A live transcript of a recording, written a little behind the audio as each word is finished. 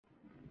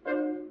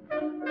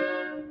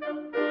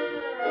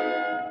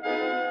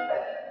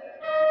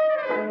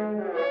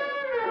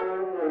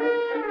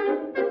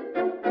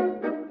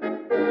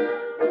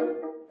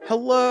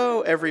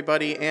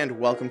everybody, and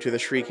welcome to the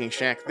Shrieking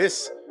Shack.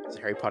 This is a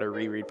Harry Potter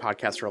reread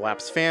podcast for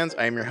lapsed fans.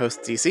 I am your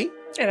host, DC.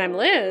 And I'm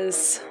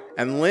Liz.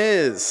 And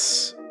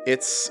Liz,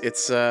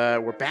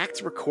 we're back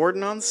to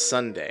recording on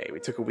Sunday.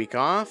 We took a week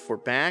off, we're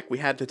back. We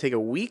had to take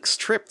a week's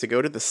trip to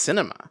go to the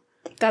cinema.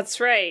 That's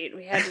right.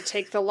 We had to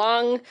take the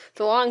long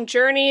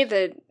journey.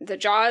 The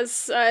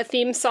Jaws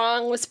theme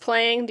song was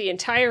playing the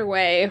entire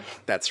way.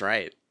 That's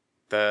right.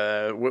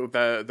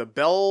 The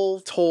bell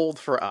tolled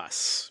for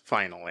us,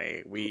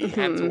 finally. We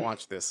had to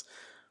watch this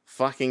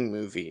fucking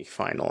movie,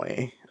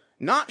 finally.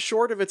 Not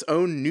short of its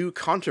own new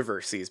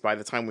controversies by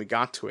the time we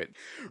got to it.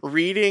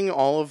 Reading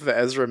all of the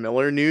Ezra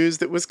Miller news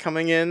that was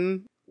coming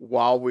in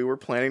while we were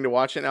planning to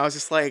watch it, and I was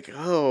just like,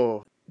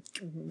 oh,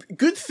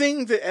 good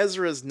thing that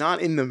Ezra's not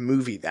in the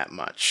movie that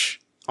much,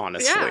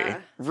 honestly.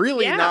 Yeah.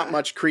 Really not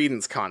much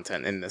Credence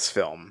content in this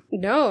film.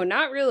 No,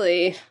 not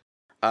really.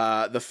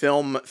 The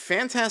film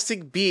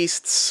Fantastic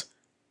Beasts,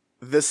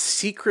 The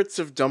Secrets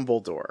of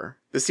Dumbledore.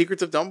 The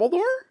Secrets of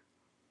Dumbledore?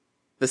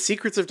 The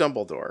Secrets of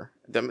Dumbledore.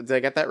 Did I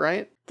get that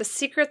right? The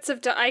Secrets of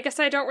I guess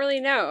I don't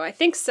really know. I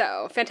think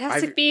so.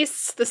 Fantastic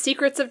Beasts, The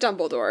Secrets of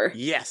Dumbledore.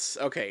 Yes.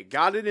 Okay.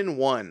 Got it in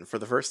one for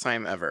the first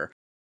time ever.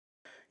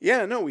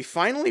 Yeah, no, we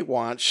finally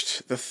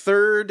watched the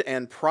third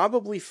and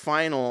probably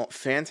final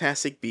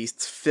Fantastic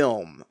Beasts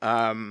film.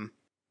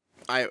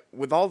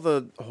 With all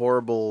the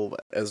horrible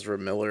Ezra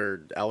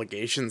Miller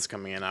allegations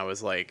coming in, I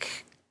was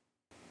like,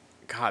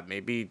 God,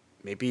 maybe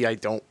I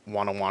don't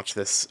want to watch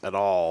this at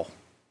all.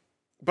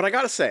 But I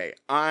gotta say,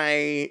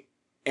 I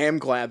am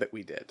glad that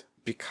we did,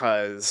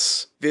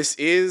 because this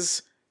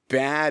is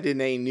bad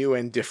in a new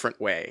and different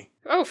way.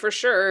 Oh, for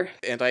sure.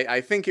 And I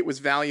think it was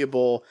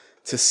valuable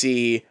to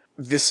see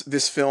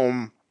this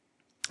film.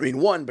 I mean,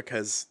 one,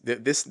 because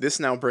this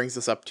now brings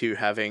us up to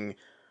having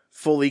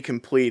fully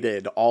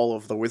completed all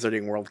of the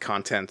Wizarding World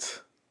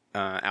content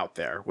out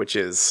there, which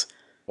is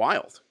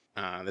wild.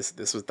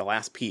 This was the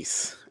last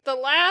piece. The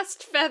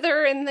last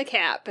feather in the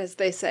cap, as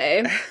they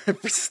say.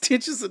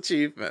 Prestigious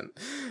achievement.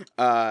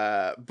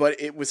 But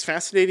it was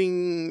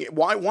fascinating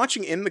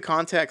watching in the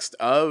context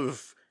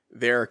of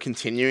there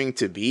continuing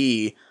to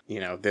be,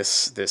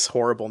 this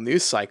horrible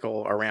news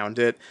cycle around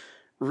it.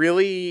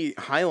 Really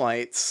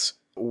highlights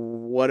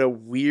what a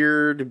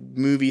weird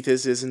movie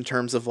this is in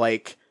terms of,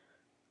 like,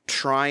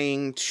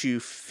 trying to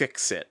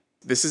fix it.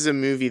 This is a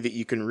movie that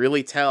you can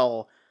really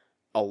tell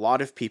a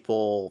lot of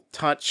people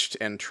touched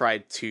and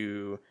tried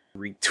to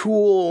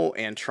retool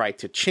and tried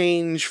to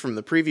change from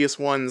the previous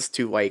ones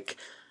to, like,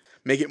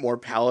 make it more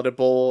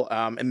palatable.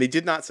 And they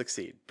did not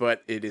succeed,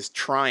 but it is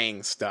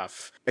trying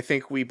stuff. I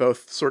think we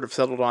both sort of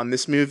settled on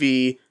this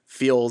movie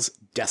feels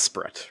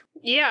desperate.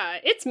 Yeah,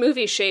 it's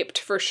movie-shaped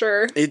for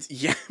sure. It's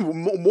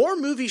more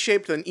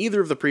movie-shaped than either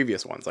of the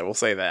previous ones, I will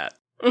say that.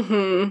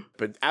 Mm-hmm.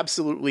 But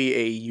absolutely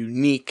a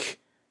unique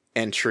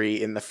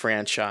entry in the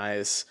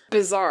franchise.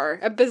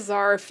 A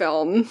bizarre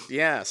film.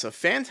 Yeah, so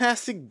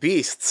Fantastic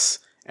Beasts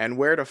and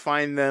Where to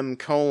Find Them,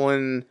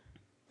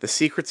 The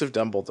Secrets of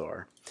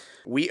Dumbledore.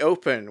 We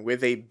open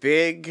with a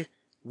big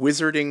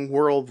Wizarding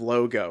World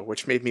logo,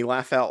 which made me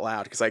laugh out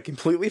loud because I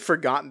completely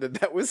forgotten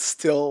that was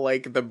still,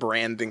 like, the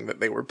branding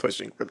that they were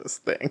pushing for this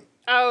thing.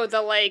 Oh,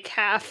 the, like,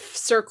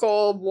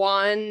 half-circle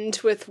wand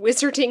with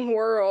Wizarding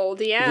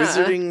World, yeah.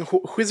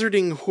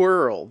 Wizarding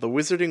World, the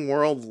Wizarding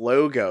World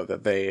logo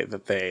that they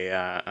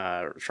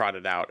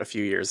trotted out a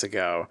few years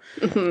ago.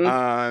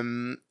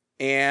 Mm-hmm.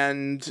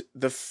 And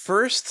the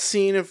first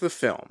scene of the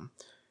film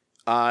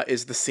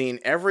is the scene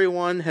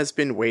everyone has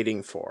been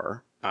waiting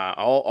for.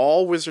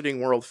 All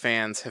Wizarding World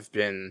fans have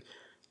been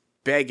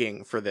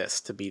begging for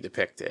this to be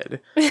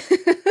depicted.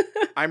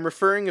 I'm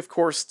referring, of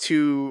course,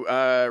 to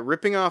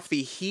ripping off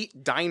the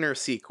Heat Diner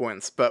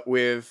sequence, but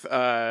with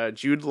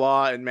Jude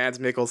Law and Mads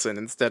Mikkelsen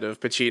instead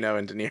of Pacino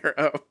and De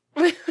Niro.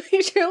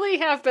 We truly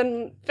have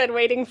been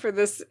waiting for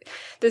this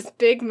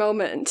big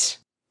moment.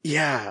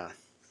 Yeah,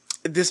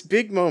 this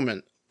big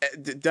moment.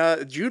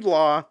 Jude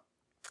Law,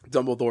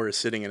 Dumbledore, is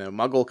sitting in a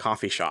Muggle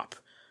coffee shop.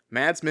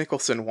 Mads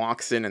Mikkelsen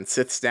walks in and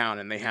sits down,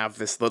 and they have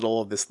this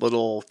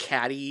little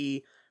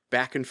catty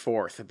back and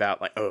forth about,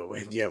 like, oh,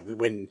 yeah,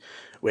 when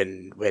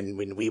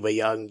we were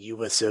young, you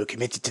were so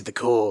committed to the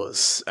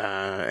cause,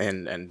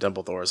 and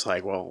Dumbledore's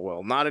like,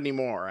 well, not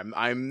anymore.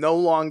 I'm no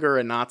longer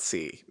a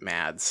Nazi,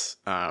 Mads.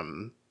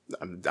 I'm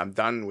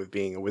done with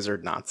being a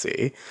wizard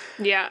Nazi.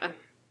 Yeah.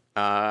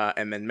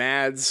 And then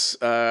Mads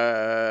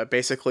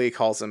basically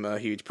calls him a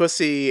huge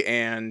pussy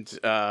and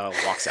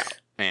walks out.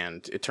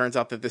 And it turns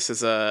out that this is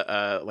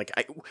the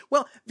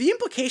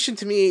implication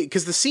to me,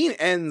 because the scene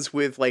ends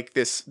with, like,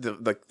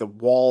 the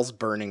walls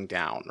burning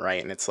down,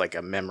 right? And it's like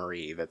a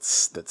memory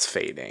that's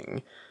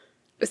fading.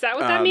 Is that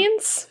what that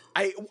means?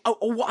 I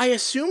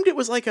assumed it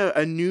was like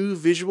a new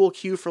visual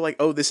cue for, like,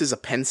 oh, this is a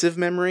pensive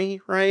memory,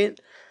 right?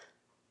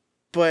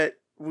 But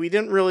we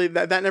didn't really,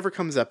 that never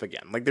comes up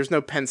again. Like, there's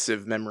no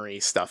pensive memory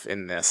stuff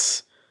in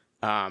this,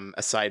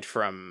 aside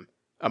from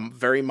a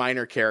very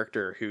minor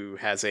character who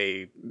has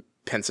a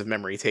pensive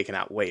memory taken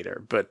out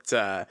later. But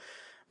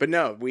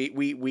no,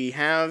 we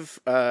have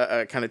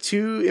kind of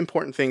two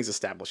important things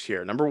established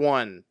here. Number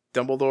one,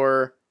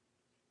 Dumbledore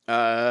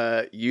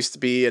used to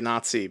be a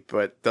Nazi,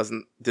 but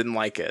didn't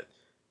like it.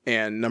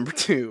 And number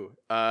 2,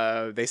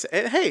 they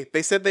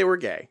said they were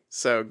gay,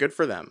 so good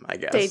for them, I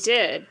guess. They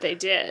did.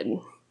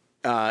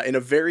 In a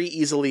very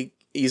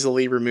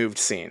easily removed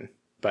scene,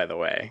 by the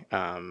way.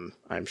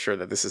 I'm sure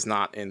that this is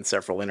not in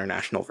several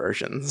international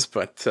versions,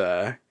 but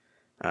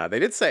they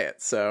did say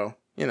it, so,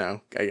 you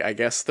know, I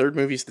guess third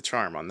movie's the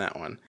charm on that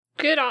one.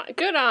 Good on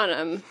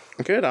him.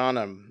 Good on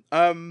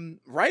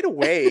him. Right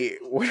away,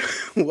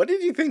 what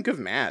did you think of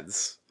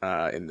Mads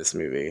in this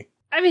movie?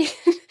 I mean,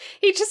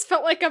 he just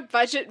felt like a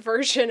budget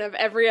version of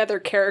every other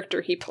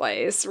character he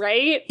plays,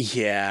 right?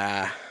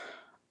 Yeah.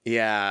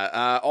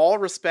 All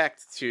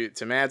respect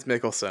to Mads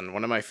Mikkelsen,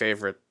 one of my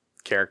favorite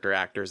character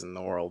actors in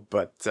the world,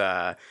 but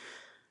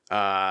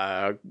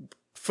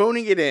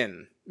phoning it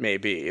in,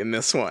 maybe, in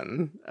this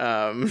one.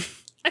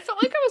 I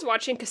felt like I was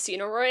watching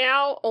Casino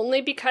Royale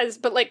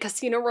but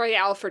Casino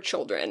Royale for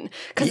children.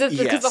 Because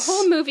the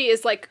whole movie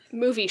is like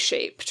movie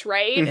shaped,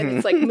 right? And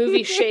it's like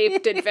movie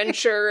shaped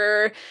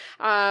adventure,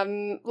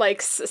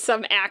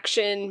 some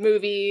action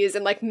movies,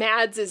 and like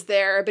Mads is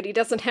there, but he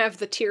doesn't have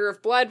the tear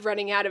of blood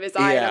running out of his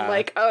eye. Yeah. And I'm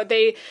like,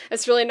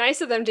 it's really nice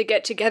of them to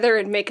get together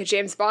and make a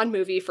James Bond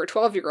movie for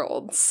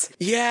 12-year-olds.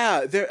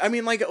 Yeah, that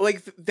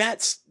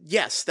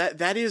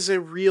is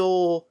a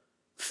real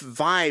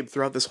vibe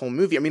throughout this whole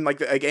movie. I mean, like,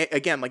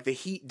 again, like the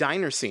Heat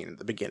diner scene at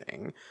the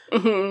beginning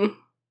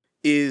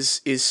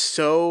is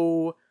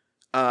so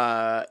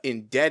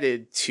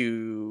indebted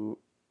to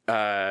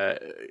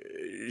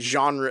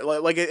genre.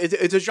 Like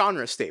it's a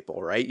genre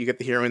staple, right? You get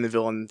the hero and the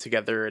villain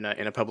together in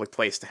a public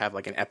place to have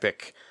like an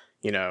epic,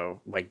 you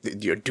know, like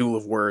duel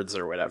of words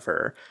or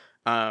whatever.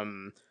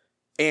 And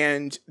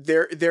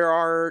there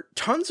are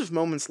tons of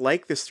moments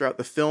like this throughout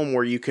the film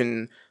where you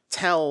can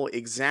tell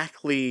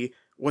exactly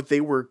what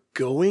they were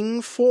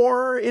going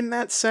for in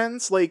that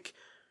sense. Like,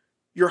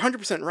 you're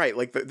 100% right.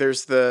 Like,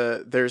 there's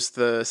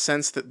the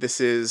sense that this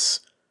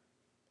is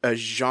a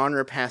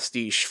genre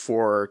pastiche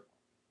for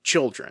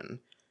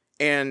children.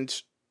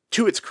 And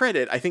to its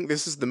credit, I think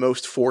this is the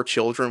most for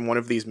children one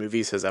of these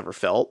movies has ever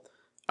felt.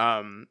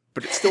 But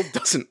it still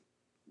doesn't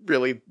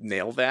really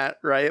nail that,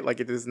 right? Like,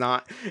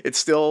 it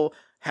still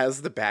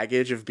has the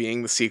baggage of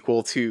being the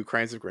sequel to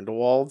Crimes of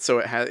Grindelwald. So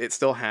it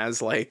still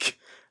has, like,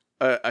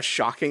 a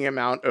shocking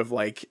amount of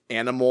like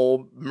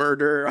animal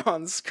murder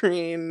on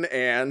screen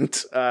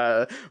and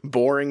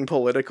boring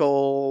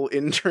political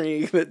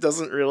intrigue that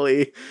doesn't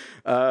really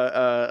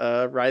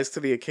rise to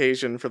the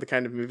occasion for the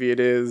kind of movie it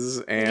is.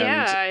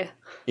 And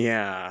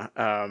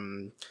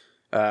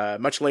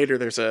much later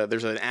there's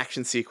an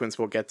action sequence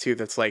we'll get to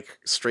that's like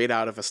straight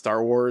out of a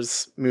Star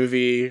Wars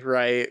movie,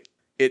 right?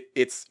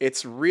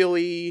 It's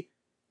really,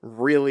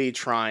 really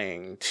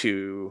trying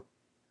to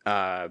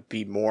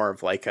be more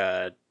of like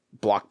a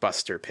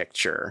blockbuster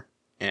picture,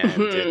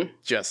 and it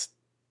just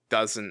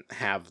doesn't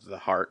have the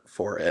heart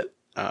for it.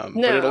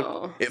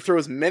 No. But it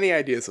throws many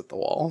ideas at the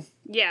wall.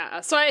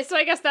 Yeah, so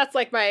I guess that's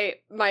like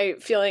my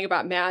feeling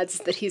about Mads,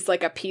 that he's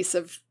like a piece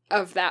of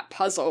that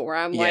puzzle where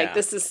I'm like,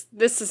 this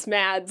is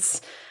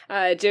Mads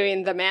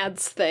doing the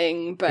Mads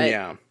thing,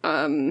 but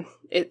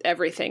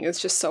everything is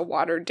just so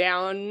watered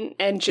down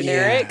and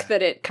generic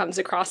that it comes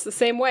across the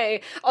same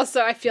way.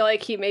 Also, I feel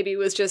like he maybe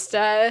was just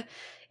in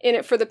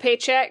it for the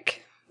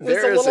paycheck.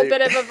 There's a little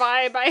bit of a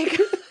vibe I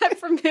got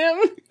from him.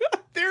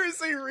 There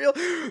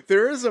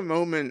is a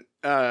moment,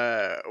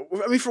 I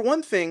mean, for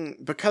one thing,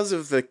 because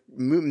of the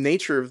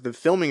nature of the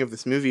filming of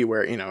this movie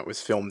where, you know, it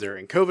was filmed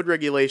during COVID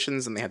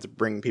regulations and they had to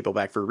bring people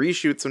back for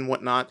reshoots and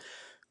whatnot,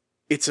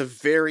 it's a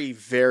very,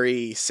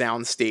 very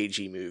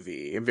soundstagey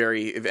movie,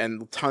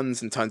 and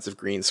tons and tons of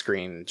green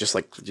screen, just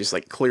like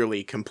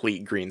clearly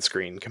complete green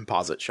screen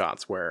composite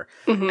shots where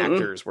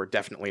actors were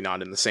definitely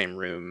not in the same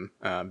room,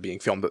 being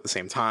filmed at the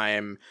same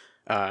time.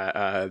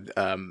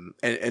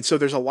 And so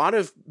there's a lot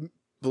of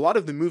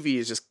the movie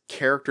is just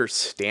characters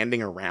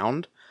standing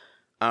around.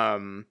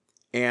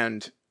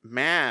 And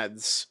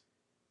Mads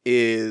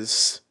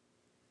is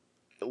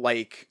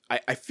like,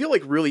 I feel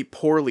like really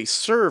poorly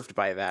served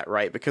by that,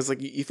 right? Because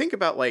like you think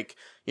about like,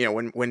 you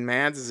know, when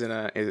Mads is in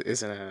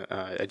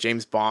a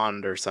James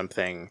Bond or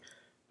something,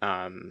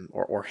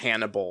 or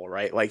Hannibal,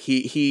 right? Like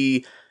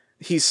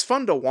he's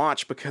fun to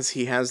watch because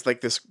he has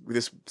like this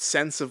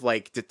sense of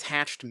like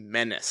detached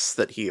menace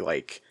that he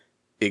like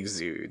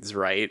exudes,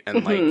 right?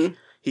 And like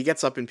he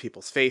gets up in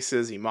people's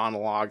faces, he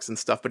monologues and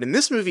stuff. But in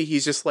this movie,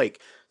 he's just like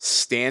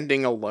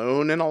standing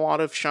alone in a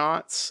lot of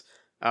shots,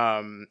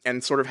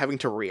 and sort of having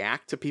to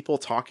react to people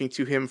talking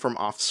to him from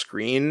off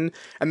screen.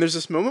 And there's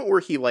this moment where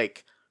he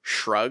like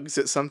shrugs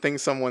at something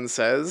someone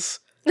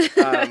says.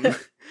 And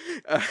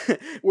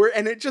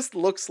it just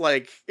looks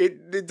like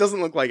it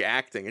doesn't look like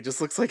acting. It just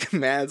looks like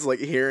Mads like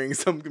hearing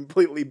some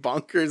completely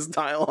bonkers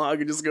dialogue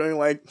and just going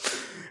like,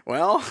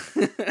 well,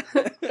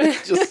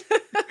 just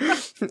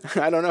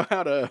I don't know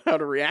how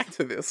to react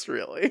to this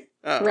really.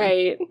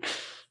 Right.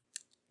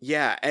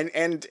 Yeah,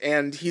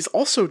 and he's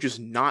also just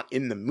not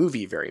in the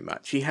movie very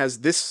much. He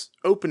has this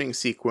opening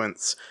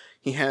sequence.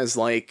 He has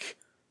like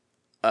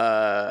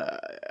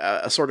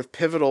a sort of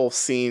pivotal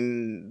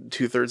scene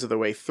 2/3 of the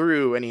way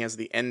through, and he has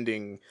the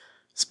ending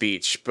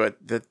speech, but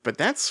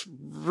that's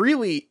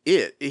really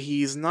it.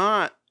 He's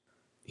not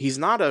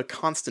a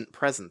constant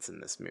presence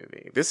in this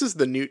movie. This is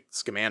the Newt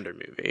Scamander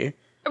movie.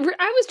 I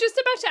was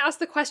just about to ask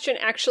the question,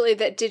 actually,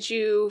 that did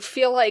you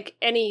feel like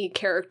any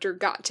character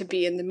got to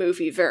be in the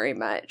movie very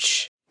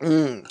much?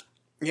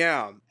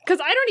 Yeah. Because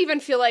I don't even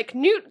feel like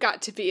Newt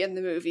got to be in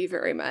the movie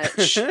very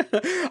much.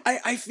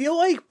 I feel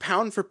like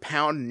pound for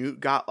pound, Newt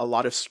got a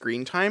lot of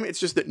screen time.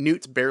 It's just that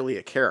Newt's barely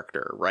a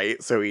character,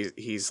 right? So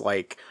he's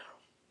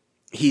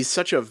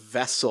such a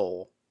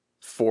vessel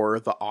for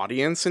the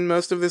audience in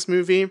most of this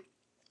movie.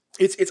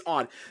 It's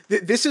odd.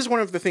 This is one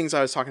of the things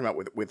I was talking about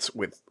with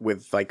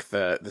like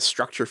the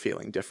structure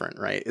feeling different,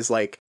 right? Is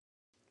like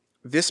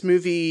this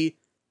movie,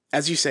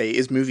 as you say,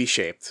 is movie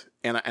shaped,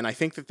 and I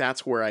think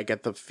that's where I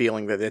get the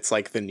feeling that it's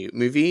like the Newt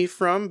movie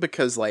from,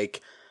 because like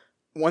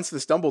once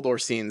this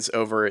Dumbledore scene's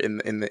over in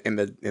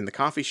the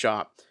coffee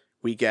shop,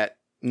 we get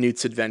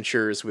Newt's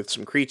adventures with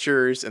some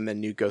creatures, and then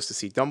Newt goes to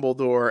see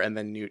Dumbledore, and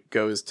then Newt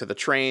goes to the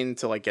train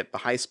to like get the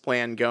heist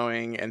plan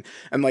going, and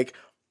like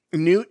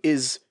Newt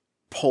is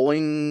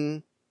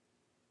pulling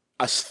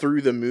us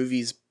through the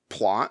movie's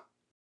plot,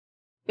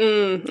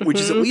 which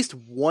is at least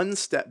one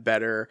step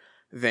better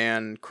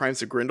than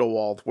Crimes of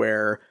Grindelwald,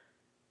 where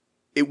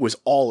it was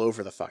all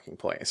over the fucking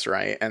place,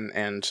 right?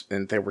 And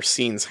there were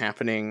scenes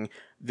happening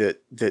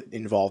that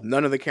involved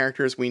none of the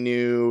characters we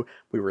knew.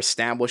 We were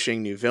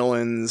establishing new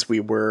villains.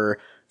 We were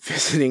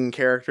visiting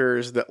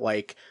characters that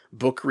like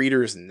book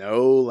readers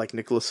know, like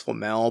Nicholas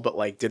Flamel, but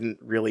like didn't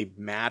really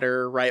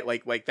matter, right?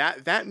 Like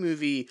that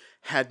movie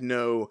had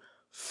no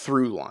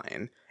through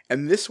line,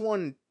 and this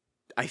one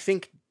I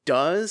think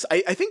does.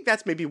 I think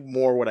that's maybe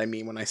more what I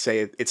mean when I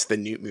say it's the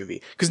Newt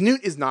movie, because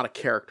Newt is not a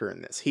character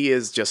in this. He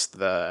is just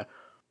the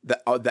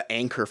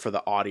anchor for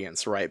the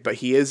audience, right? But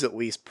he is at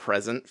least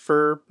present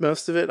for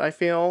most of it. I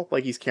feel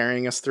like he's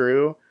carrying us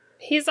through.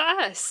 He's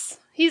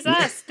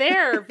us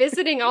there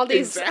visiting all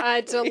these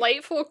exactly.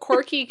 Delightful,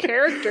 quirky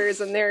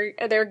characters and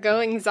their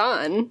goings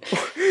on.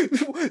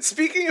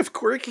 Speaking of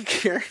quirky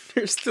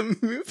characters, the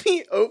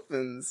movie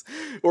opens,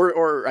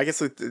 or I guess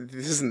this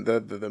isn't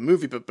the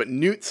movie, but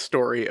Newt's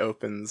story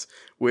opens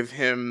with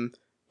him,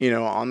 you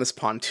know, on this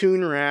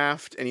pontoon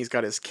raft, and he's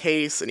got his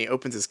case, and he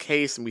opens his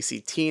case, and we see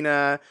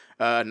Tina,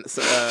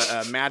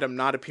 Madam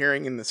not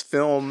appearing in this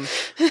film,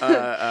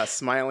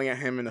 smiling at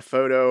him in a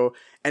photo,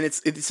 and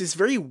it's this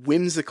very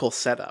whimsical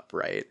setup,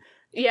 right?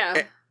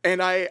 Yeah.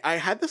 And I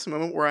had this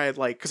moment where I had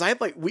like, because I had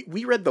like,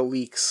 we read the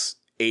leaks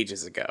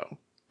ages ago,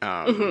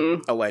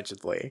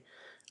 allegedly,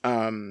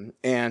 and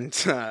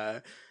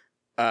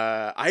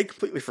I'd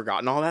completely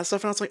forgotten all that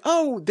stuff, and I was like,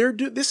 oh,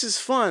 this is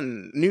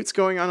fun. Newt's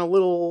going on a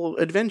little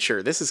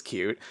adventure. This is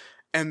cute.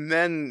 And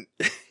then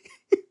it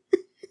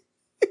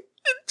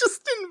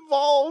just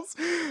involves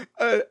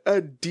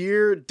a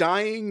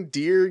dying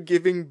deer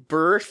giving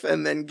birth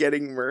and then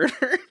getting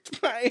murdered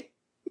by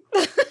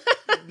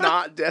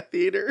not Death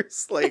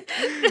Eaters. Like,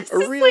 this is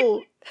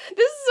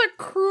a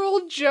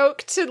cruel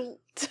joke to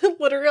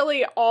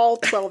literally all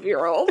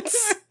 12-year-olds.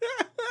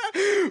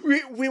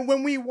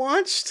 When we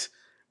watched...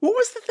 What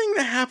was the thing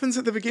that happens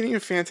at the beginning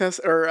of Crimes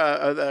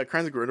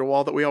of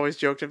Grindelwald that we always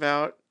joked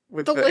about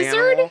with the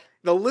lizard? Animal?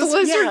 The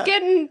lizard yeah.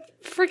 Getting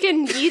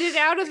freaking yeeted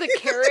out of the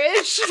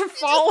carriage to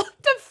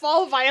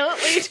fall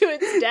violently to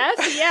its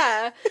death.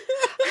 Yeah.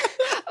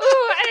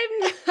 Oh,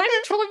 I'm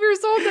 12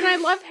 years old and I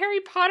love Harry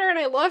Potter and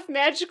I love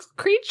magical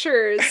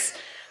creatures.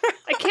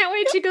 I can't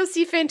wait to go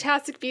see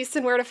Fantastic Beasts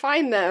and Where to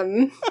Find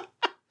Them.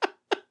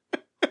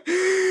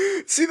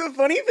 See, the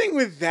funny thing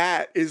with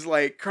that is,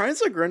 like,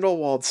 Crimes of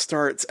Grindelwald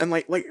starts, and,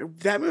 like,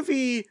 that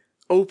movie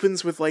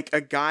opens with, like,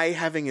 a guy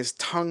having his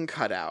tongue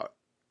cut out,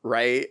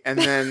 right? And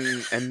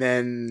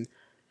then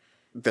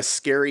the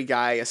scary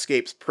guy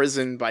escapes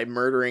prison by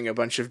murdering a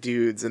bunch of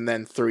dudes, and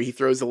then he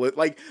throws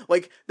like,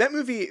 that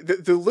movie,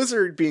 the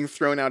lizard being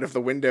thrown out of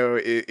the window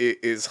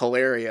is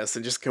hilarious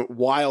and just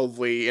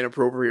wildly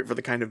inappropriate for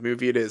the kind of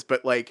movie it is,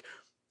 but, like,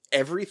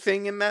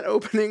 everything in that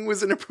opening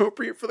was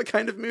inappropriate for the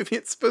kind of movie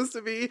it's supposed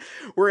to be.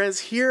 Whereas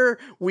here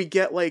we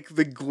get like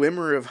the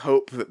glimmer of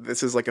hope that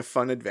this is like a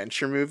fun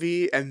adventure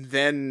movie, and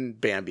then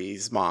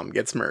Bambi's mom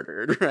gets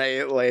murdered,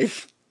 right? Like,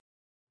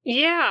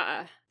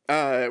 yeah.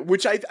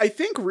 Which I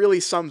think really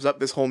sums up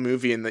this whole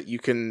movie in that you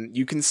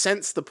can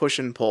sense the push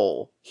and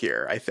pull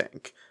here, I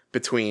think,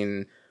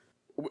 between,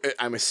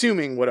 I'm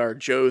assuming, what are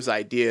Joe's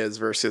ideas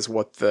versus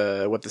what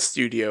the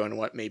studio and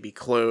what maybe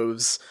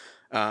Cloves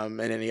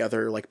and any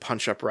other like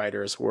punch-up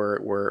writers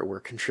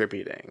were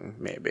contributing,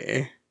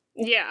 maybe.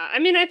 Yeah, I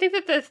mean, I think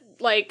that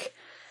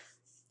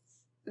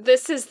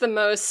this is the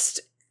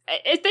most.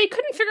 They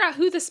couldn't figure out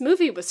who this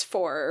movie was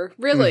for,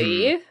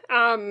 really.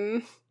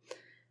 Mm-hmm.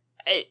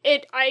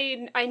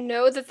 I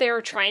know that they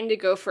were trying to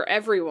go for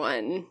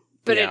everyone,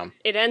 but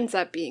it ends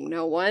up being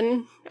no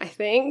one, I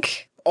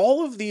think.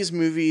 All of these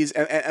movies,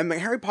 and the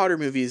Harry Potter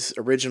movies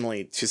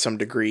originally, to some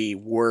degree,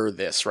 were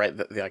this, right?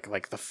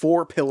 Like the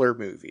 4-pillar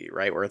movie,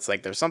 right? Where it's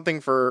like, there's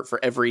something for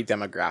every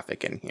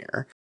demographic in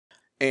here.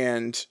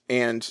 And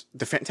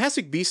the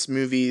Fantastic Beasts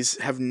movies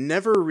have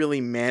never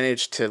really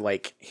managed to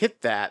like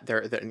hit that.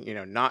 They're you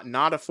know, not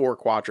a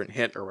 4-quadrant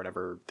hit or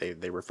whatever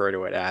they refer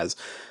to it as.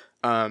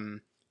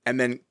 And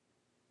then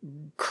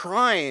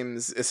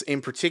Crimes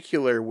in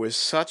particular was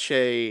such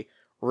a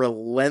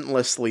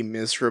relentlessly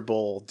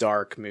miserable,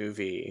 dark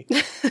movie.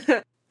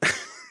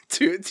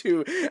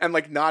 to and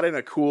like not in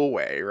a cool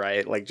way,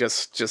 right? Like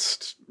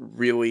just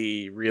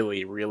really,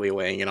 really, really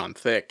laying it on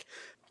thick.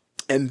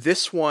 And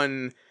this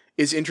one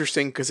is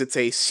interesting because it's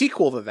a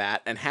sequel to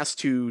that and has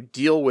to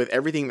deal with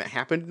everything that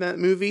happened in that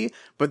movie,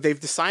 but they've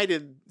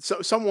decided,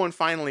 so someone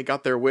finally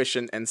got their wish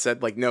and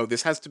said like, no,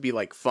 this has to be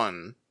like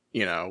fun,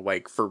 you know,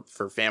 like for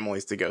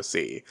families to go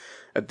see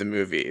at the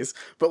movies.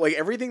 But like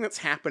everything that's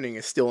happening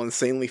is still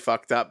insanely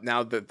fucked up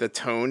now that the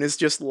tone is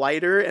just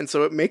lighter, and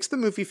so it makes the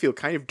movie feel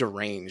kind of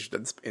deranged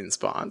in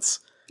spots.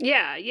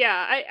 Yeah.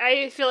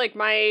 I feel like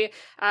my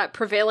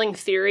prevailing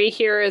theory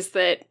here is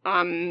that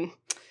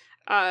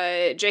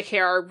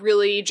JKR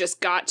really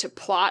just got to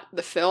plot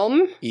the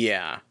film.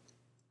 Yeah.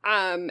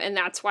 And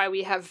that's why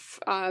we have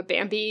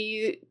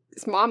Bambi's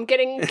mom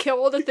getting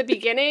killed at the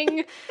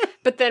beginning.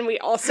 But then we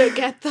also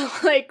get the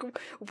like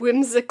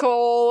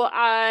whimsical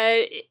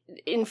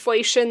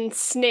inflation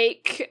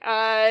snake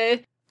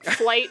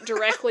flight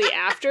directly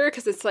after,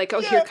 because it's like,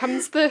 oh, here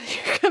comes the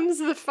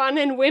fun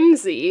and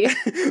whimsy.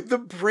 The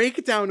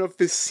breakdown of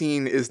this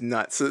scene is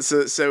nuts.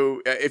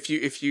 So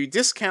if you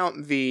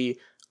discount the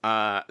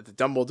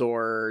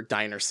Dumbledore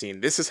diner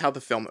scene, this is how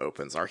the film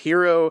opens. Our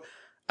hero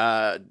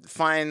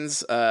finds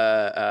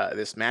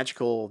this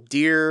magical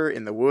deer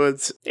in the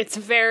woods. It's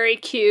very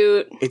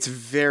cute.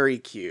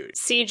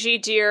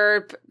 CG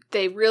deer.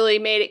 They really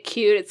made it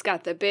cute. It's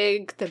got the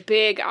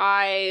big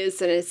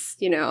eyes, and it's,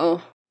 you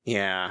know,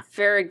 yeah,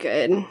 very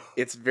good.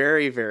 It's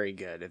very, very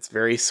good. It's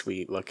very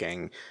sweet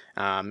looking.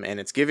 And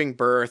it's giving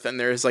birth, and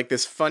there's like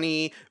this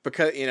funny,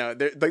 because, you know,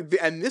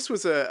 and this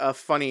was a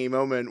funny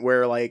moment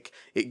where like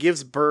it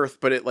gives birth,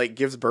 but it like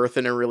gives birth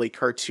in a really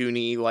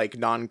cartoony, like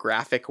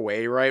non-graphic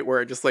way, right?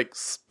 Where it just like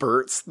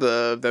spurts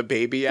the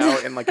baby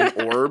out in like an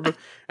orb,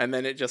 and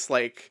then it just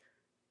like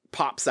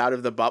pops out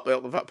of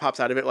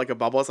it like a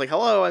bubble. It's like,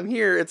 hello, I'm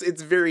here.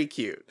 It's very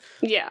cute.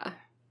 Yeah.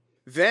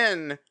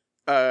 Then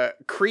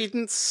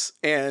Credence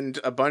and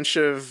a bunch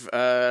of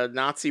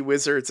Nazi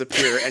wizards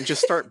appear and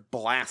just start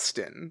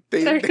blasting.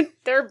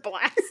 They're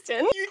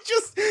blasting.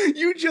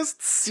 You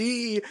just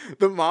see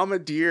the mama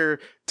deer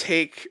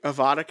take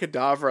Avada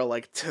Kedavra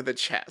like to the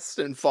chest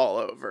and fall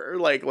over,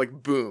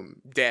 like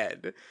boom,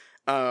 dead.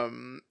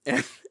 And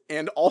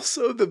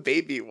also the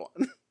baby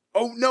one.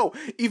 Oh no,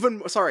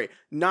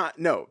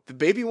 the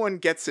baby one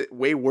gets it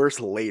way worse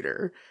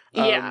later.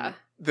 Yeah.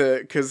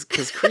 Because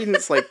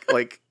Credence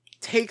like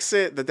takes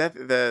it,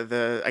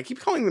 the I keep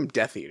calling them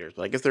Death Eaters,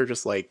 but I guess they're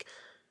just like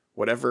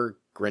whatever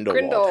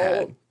Grindelwald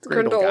had.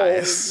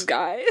 Grindel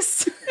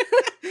guys.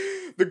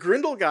 The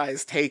Grindel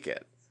guys take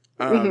it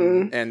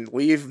and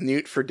leave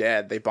Newt for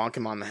dead. They bonk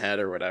him on the head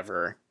or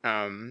whatever.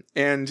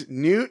 And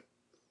Newt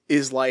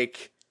is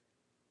like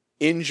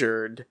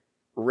injured,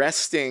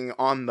 resting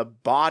on the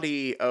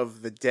body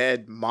of the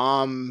dead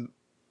mom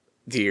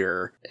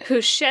deer, who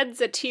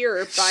sheds a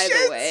tear, by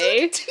the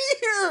way.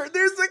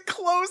 There's a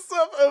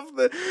close-up of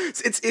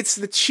it's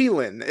the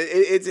Qilin.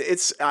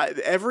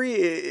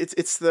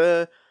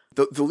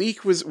 The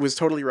leak was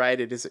totally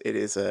right. It is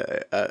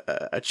a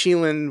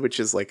Qilin, which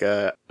is like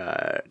a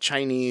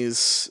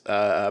Chinese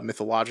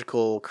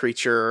mythological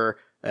creature.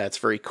 It's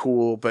very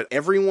cool, but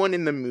everyone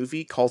in the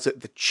movie calls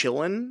it the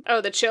Qilin.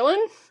 Oh, the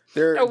Qilin?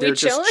 They're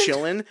just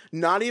chillin'.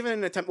 Not even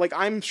an attempt. Like,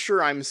 I'm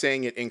sure I'm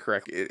saying it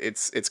incorrect.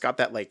 It's got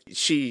that like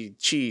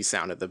chi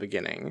sound at the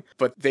beginning,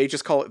 but they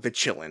just call it the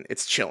chillin'.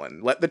 It's chillin'.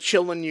 Let the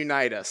chillin'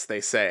 unite us,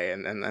 they say,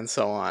 and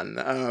so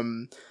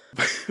on.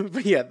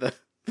 But yeah,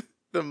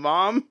 the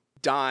mom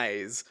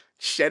dies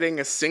shedding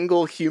a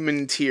single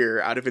human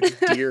tear out of its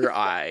deer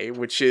eye,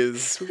 which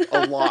is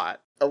a lot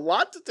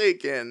to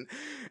take in.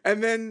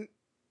 And then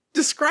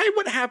describe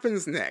what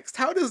happens next.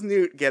 How does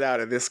Newt get out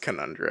of this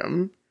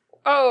conundrum?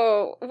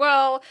 Oh,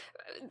 well,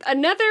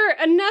 another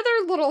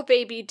little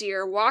baby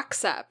deer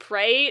walks up,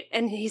 right?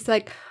 And he's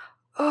like,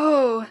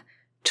 oh,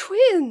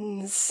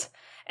 twins.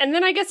 And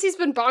then I guess he's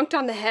been bonked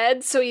on the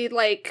head, so he,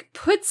 like,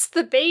 puts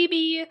the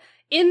baby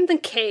in the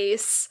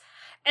case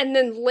and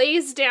then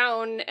lays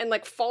down and,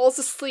 like, falls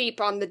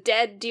asleep on the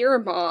dead deer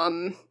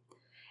mom.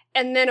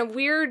 And then a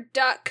weird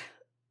duck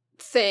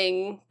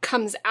thing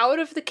comes out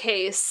of the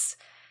case,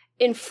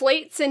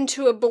 inflates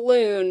into a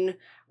balloon,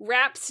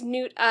 wraps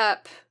Newt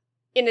up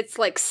in its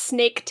like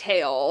snake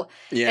tail,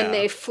 and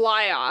they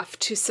fly off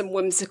to some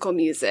whimsical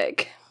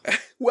music.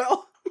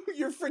 Well,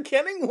 you're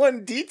forgetting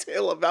one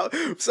detail about,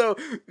 so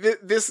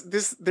there's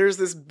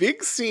this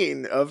big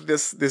scene of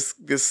this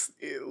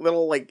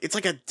little, like, it's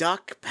like a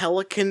duck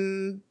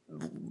pelican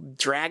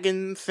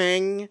dragon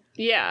thing.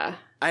 Yeah.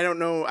 I don't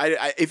know.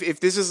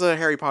 If this is a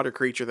Harry Potter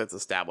creature that's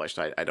established,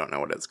 I don't know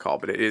what it's called,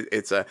 but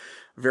it's a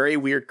very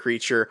weird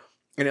creature.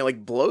 and it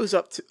like blows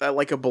up to,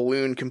 like a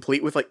balloon,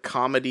 complete with like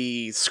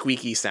comedy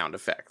squeaky sound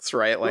effects,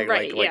 right?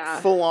 Like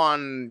full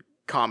on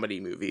comedy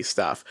movie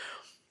stuff.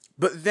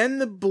 But then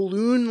the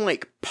balloon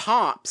like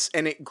pops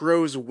and it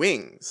grows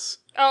wings.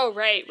 Oh,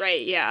 right,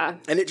 yeah.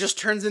 And it just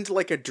turns into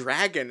like a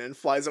dragon and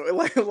flies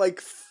away. Like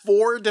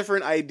 4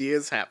 different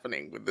ideas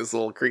happening with this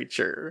little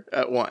creature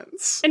at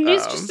once. And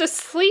he's just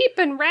asleep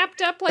and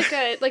wrapped up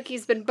like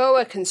he's been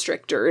boa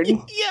constricted.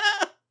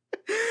 Yeah.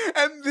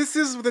 And this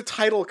is the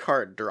title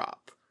card drop.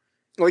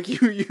 Like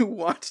you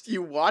watch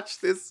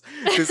this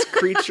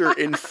creature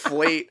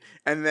inflate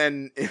and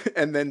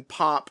then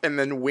pop and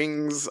then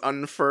wings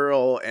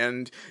unfurl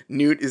and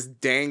Newt is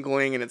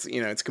dangling and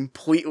it's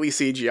completely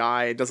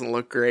CGI. It doesn't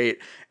look great.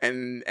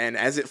 And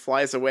as it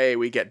flies away,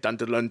 we get dun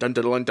dun dun dun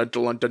dun dun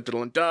dun dun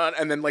dun dun,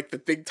 and then like the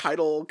big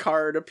title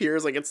card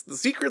appears, like it's the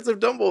Secrets of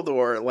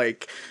Dumbledore.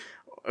 Like,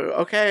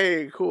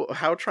 okay, cool.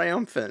 How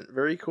triumphant.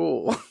 Very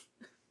cool.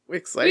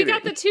 Exciting. We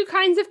got the 2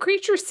 kinds of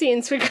creature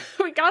scenes. We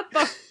got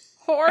the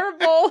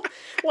horrible,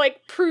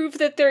 like, prove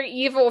that they're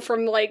evil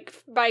from, like,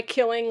 by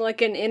killing,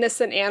 like, an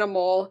innocent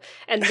animal,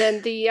 and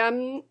then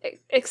the,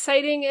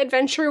 exciting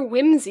adventure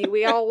whimsy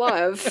we all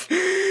love.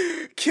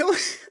 Killing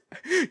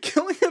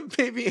a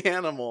baby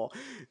animal,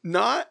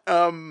 not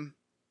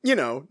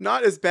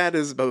as bad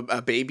as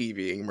a baby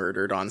being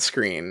murdered on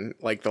screen,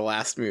 like the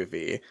last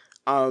movie.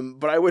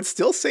 But I would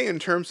still say in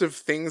terms of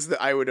things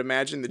that I would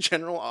imagine the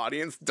general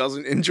audience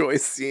doesn't enjoy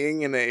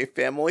seeing in a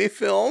family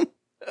film,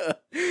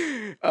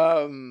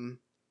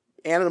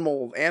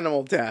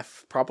 animal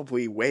death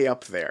probably way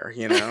up there,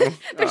 you know?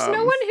 There's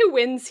no one who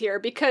wins here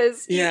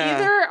because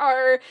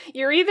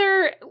you're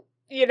either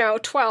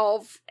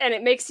 12 and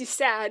it makes you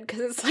sad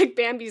because it's like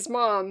Bambi's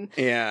mom,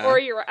 or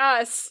you're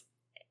us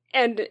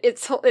and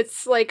it's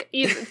like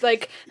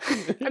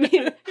I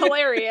mean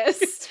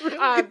hilarious,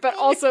 but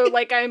also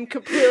like I'm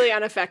completely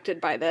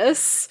unaffected by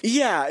this.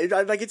 Yeah,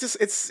 like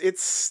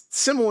it's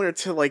similar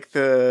to like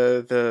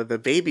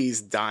the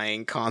babies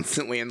dying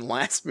constantly in the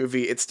last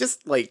movie. It's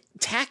just like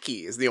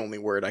tacky is the only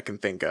word I can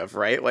think of,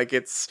 right? Like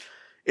it's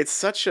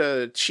such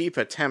a cheap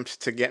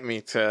attempt to get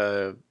me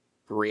to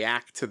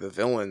react to the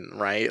villain,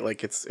 right?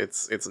 Like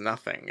it's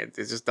nothing. It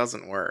just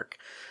doesn't work.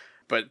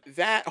 But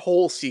that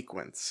whole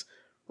sequence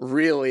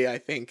really, I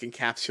think,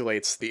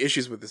 encapsulates the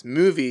issues with this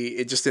movie.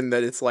 It just in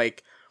that it's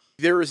like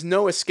there is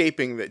no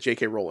escaping that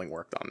J.K. Rowling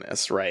worked on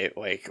this, right?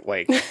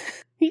 Like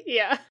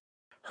yeah,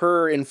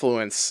 her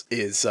influence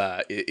is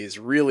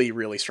really,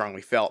 really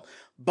strongly felt.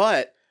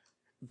 But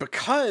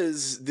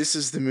because this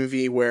is the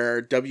movie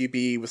where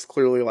WB was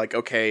clearly like,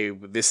 okay,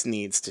 this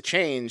needs to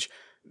change,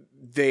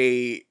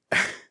 they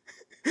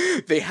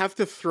have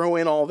to throw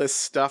in all this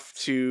stuff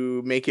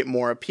to make it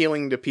more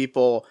appealing to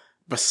people,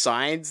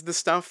 besides the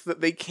stuff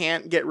that they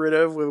can't get rid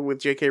of with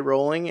J.K.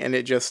 Rowling, and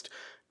it just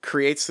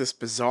creates this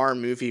bizarre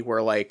movie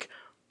where like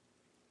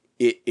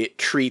it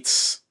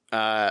treats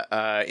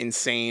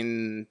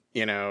insane,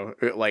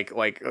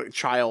 like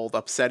child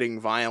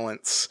upsetting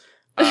violence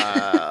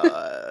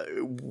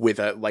with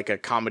a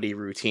comedy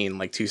routine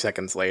like 2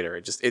 seconds later.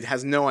 It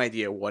has no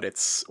idea what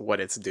it's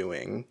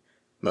doing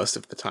most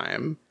of the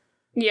time.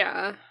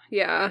 Yeah.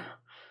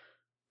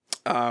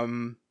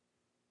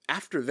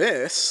 After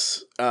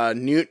this,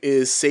 Newt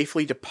is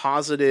safely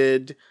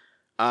deposited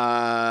with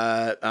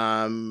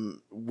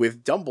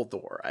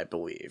Dumbledore, I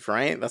believe,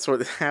 right? That's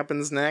what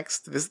happens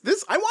next.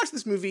 This I watched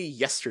this movie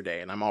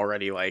yesterday, and I'm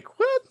already like,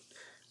 what?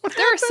 What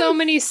there happened? Are so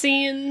many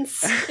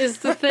scenes, is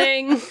the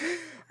thing.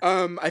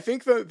 I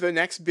think the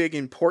next big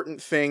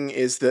important thing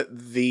is that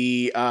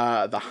the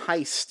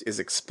heist is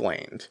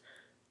explained.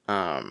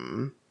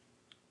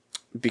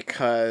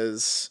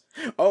 Because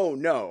oh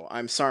no,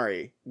 I'm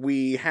sorry.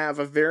 We have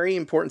a very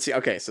important scene.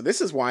 Okay, so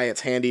this is why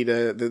it's handy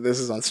this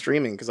is on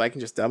streaming, because I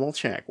can just double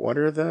check. What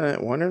are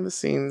the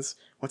scenes?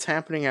 What's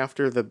happening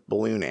after the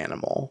balloon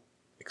animal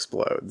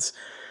explodes?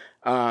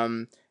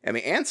 And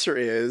the answer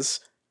is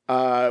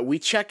we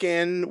check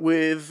in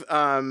with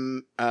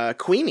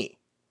Queenie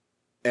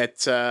at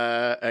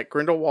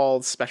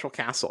Grindelwald's special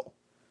castle.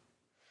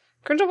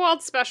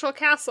 Grindelwald's special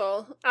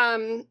castle.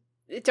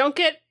 Don't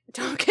get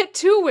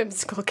too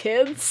whimsical,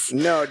 kids.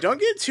 No, don't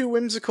get too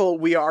whimsical.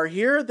 We are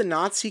here at the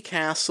Nazi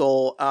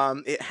castle.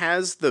 It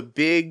has the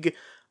big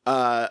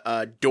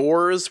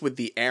doors with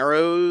the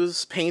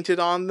arrows painted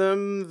on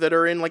them that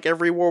are in like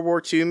every World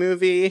War II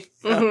movie.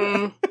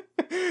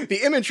 Mm-hmm.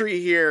 The imagery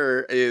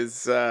here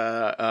is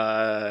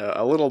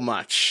a little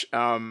much.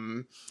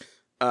 And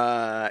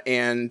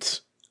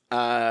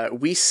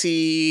we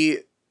see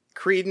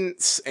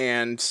Credence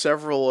and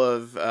several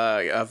of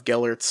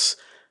Gellert's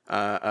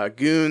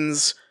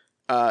goons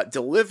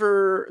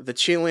deliver the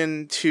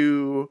Qilin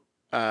to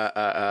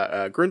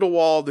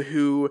Grindelwald,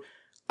 who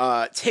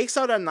takes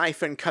out a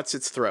knife and cuts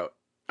its throat.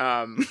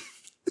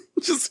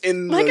 Just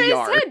in the yard. Like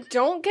I said,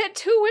 don't get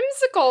too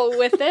whimsical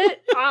with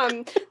it.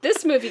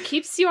 This movie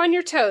keeps you on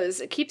your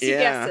toes. It keeps you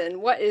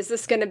guessing. What is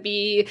this going to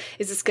be?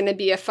 Is this going to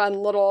be a fun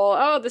little,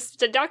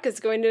 the duck is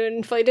going to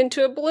inflate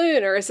into a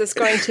balloon? Or is this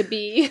going to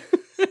be...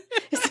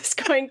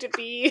 going to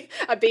be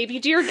a baby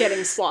deer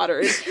getting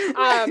slaughtered.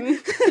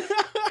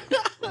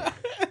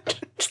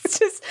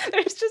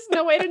 There's just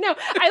no way to know.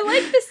 I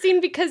like this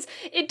scene because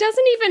it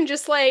doesn't even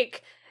just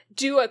like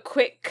do a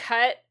quick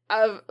cut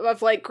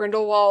of like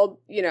Grindelwald,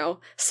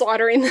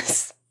 slaughtering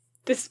this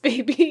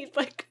baby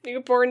like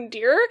newborn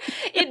deer.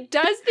 It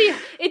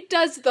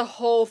does the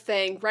whole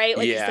thing, right?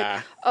 Like, he's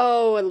like,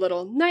 a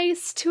little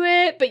nice to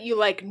it, but you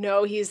like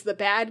know he's the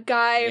bad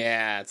guy.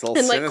 Yeah, it's a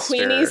little sinister. And like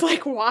Queenie's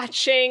like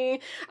watching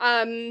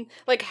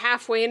like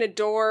halfway in a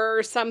door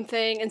or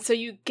something, and so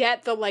you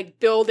get the like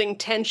building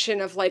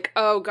tension of like,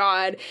 oh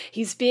god,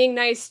 he's being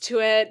nice to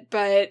it,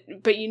 but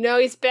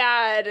he's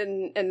bad,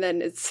 and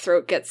then its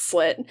throat gets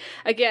slit.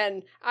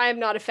 Again, I'm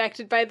not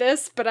affected by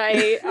this, but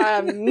I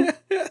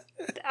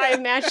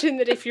imagine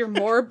that if you're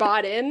more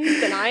bought in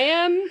than I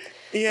am,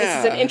 this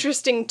is an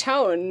interesting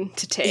tone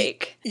to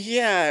take.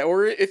 Yeah,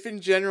 or if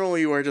in general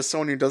you are just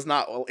someone who does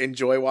not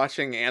enjoy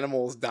watching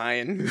animals die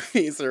in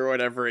movies or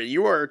whatever,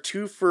 you are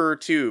 2 for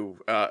 2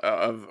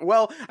 I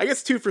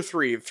guess 2 for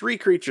 3. 3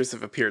 creatures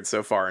have appeared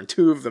so far, and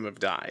 2 of them have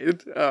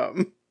died.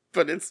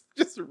 But it's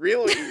just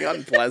really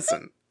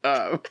unpleasant.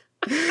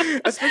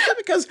 Especially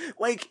because,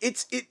 like,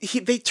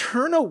 they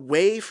turn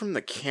away from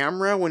the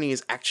camera when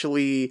he's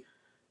actually...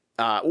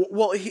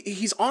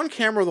 he's on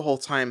camera the whole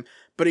time,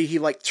 but he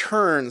like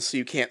turns so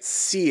you can't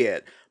see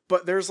it.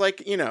 But there's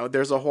like,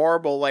 there's a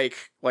horrible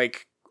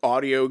like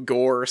audio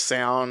gore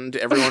sound.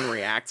 Everyone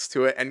reacts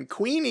to it, and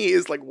Queenie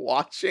is like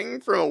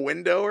watching from a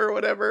window or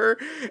whatever,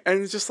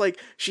 and it's just like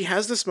she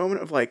has this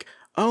moment of like,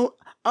 oh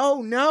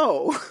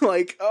no,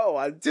 like,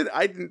 I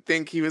didn't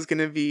think he was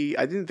gonna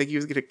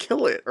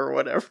kill it or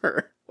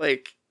whatever.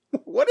 Like,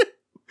 what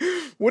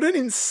an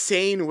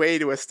insane way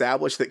to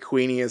establish that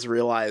Queenie has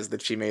realized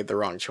that she made the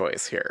wrong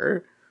choice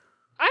here.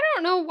 I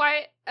don't know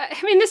why. I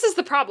mean, this is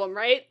the problem,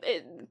 right?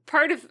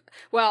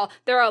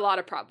 There are a lot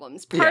of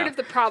problems. Part of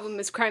the problem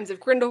is Crimes of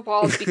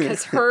Grindelwald,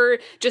 because her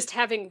just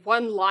having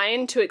one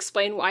line to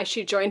explain why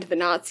she joined the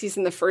Nazis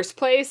in the first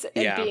place,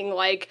 and being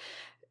like,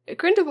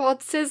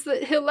 Grindelwald says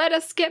that he'll let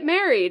us get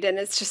married, and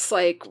it's just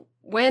like,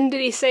 when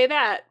did he say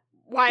that?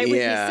 Why would he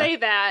say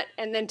that?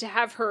 And then to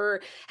have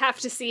her have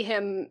to see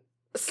him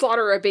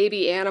slaughter a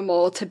baby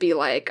animal to be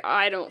like,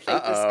 I don't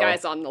think this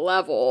guy's on the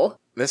level.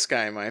 This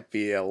guy might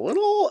be a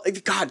little...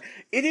 God,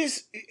 it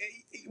is...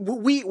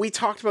 We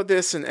talked about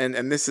this,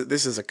 and this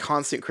is a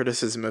constant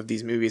criticism of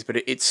these movies, but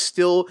it's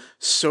still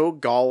so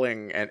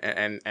galling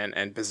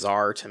and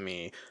bizarre to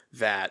me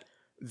that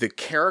the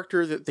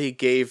character that they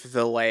gave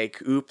the,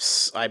 like,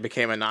 oops, I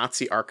became a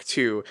Nazi arc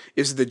to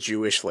is the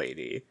Jewish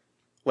lady.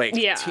 Like,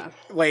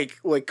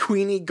 like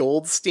Queenie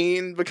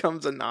Goldstein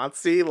becomes a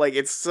Nazi. Like,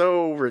 it's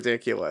so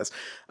ridiculous.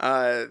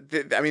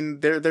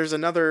 There's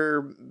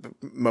another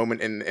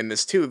moment in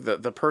this too.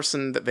 The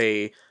person that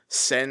they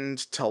send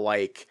to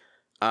like,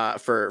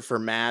 for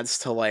Mads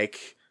to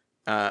like,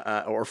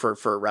 or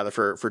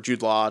for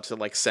Jude Law to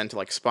like send to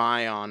like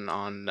spy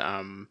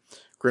on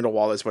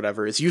Grindelwald is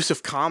whatever, is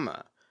Yusuf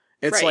Kama.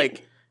 It's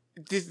like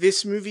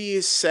this movie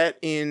is set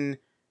in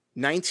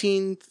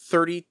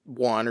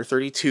 1931 or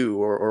 32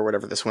 or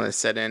whatever this one is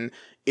set in.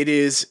 It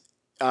is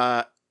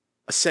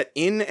set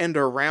in and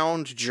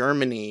around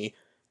Germany,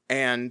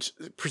 and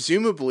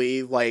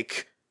presumably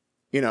like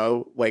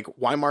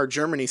Weimar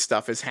Germany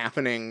stuff is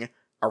happening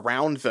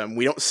around them.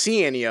 We don't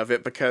see any of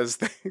it because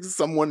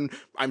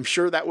I'm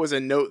sure that was a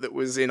note that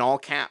was in all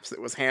caps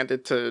that was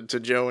handed to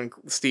Joe and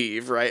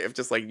Steve, right? Of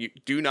just like, you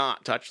do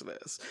not touch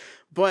this.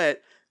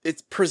 But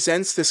it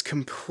presents this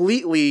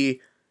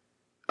completely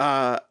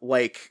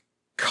like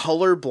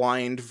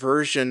colorblind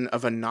version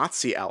of a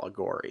Nazi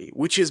allegory,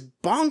 which is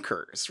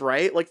bonkers,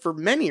 right? Like, for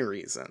many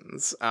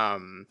reasons.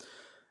 It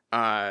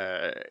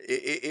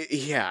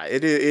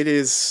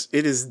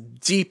is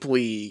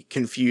deeply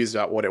confused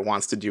about what it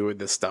wants to do with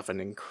this stuff,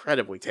 and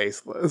incredibly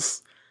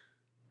tasteless.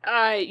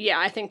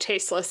 I think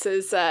tasteless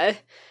is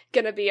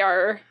gonna be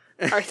our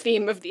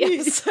theme of the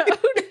episode.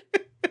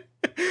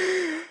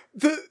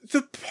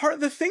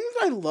 The thing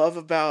that I love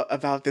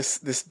about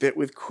this bit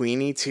with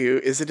Queenie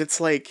too is that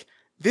it's like,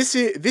 this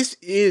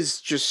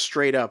is just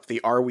straight up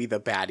the "Are We the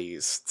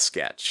Baddies"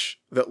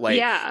 sketch. That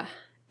like,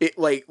 it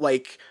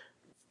like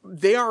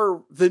they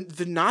are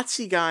the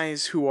Nazi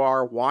guys who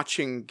are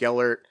watching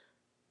Gellert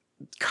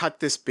cut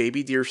this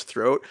baby deer's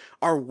throat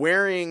are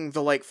wearing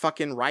the like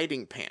fucking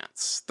riding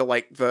pants, the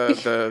I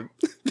can't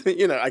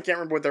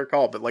remember what they're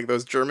called, but like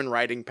those German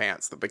riding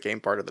pants that became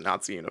part of the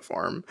Nazi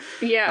uniform.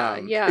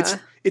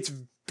 It's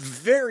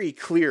very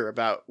clear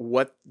about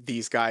what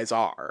these guys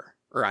are,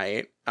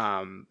 right?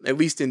 At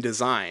least in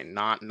design,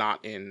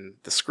 not in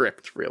the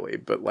script really,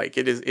 but like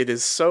it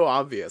is so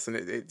obvious, and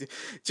it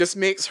just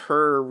makes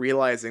her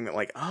realizing that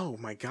like, oh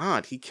my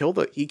god, he killed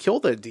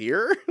a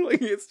deer.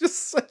 Like, it's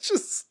just such a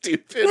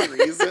stupid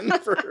reason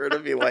for her to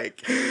be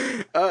like,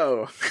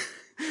 oh,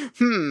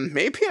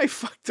 maybe I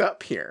fucked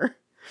up here.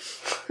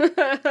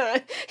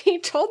 He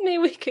told me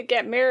we could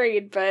get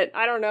married, but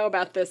I don't know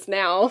about this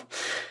now.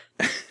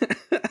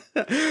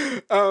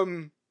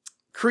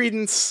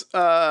 Credence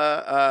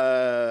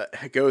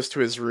goes to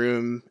his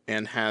room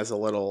and has a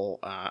little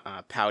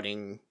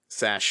pouting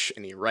sesh,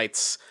 and he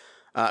writes,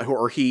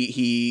 or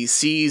he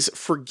sees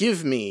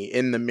 "forgive me"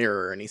 in the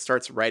mirror, and he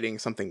starts writing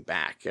something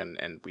back,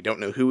 and we don't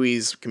know who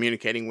he's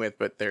communicating with,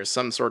 but there's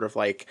some sort of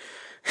like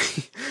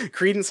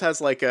Credence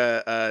has like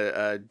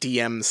a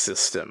DM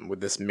system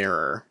with this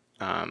mirror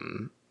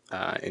in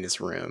his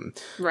room,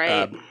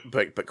 right?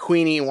 But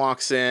Queenie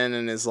walks in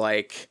and is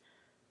like,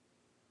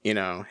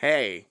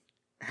 hey,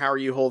 how are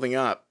you holding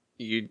up?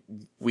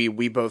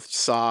 We both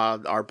saw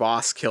our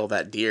boss kill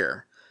that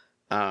deer.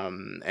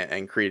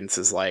 And Credence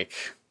is like,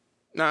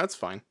 no, it's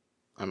fine.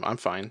 I'm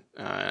fine.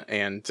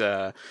 And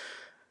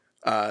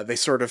they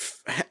sort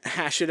of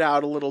hash it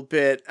out a little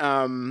bit.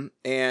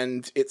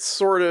 And it's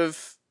sort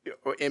of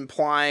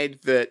implied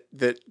that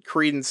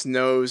Credence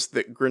knows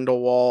that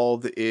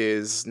Grindelwald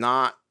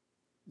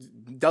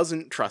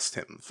doesn't trust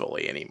him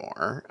fully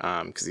anymore.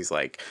 'Cause he's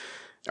like,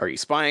 are you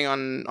spying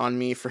on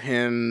me for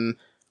him?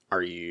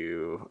 Are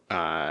you,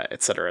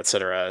 et cetera, et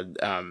cetera.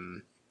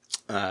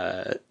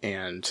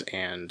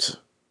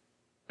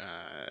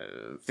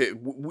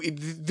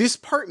 This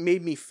part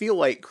made me feel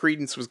like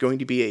Credence was going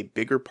to be a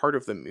bigger part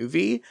of the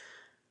movie,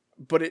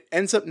 but it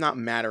ends up not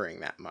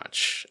mattering that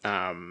much.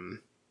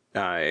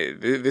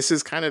 This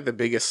is kind of the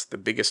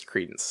biggest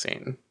Credence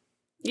scene.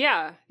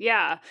 Yeah.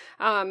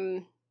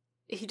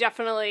 He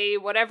definitely,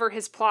 whatever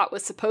his plot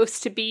was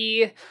supposed to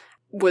be,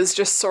 was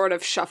just sort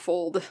of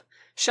shuffled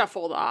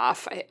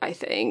off, I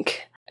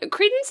think.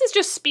 Credence is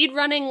just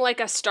speedrunning like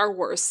a Star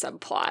Wars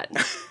subplot.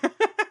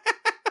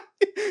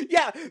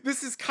 Yeah,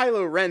 this is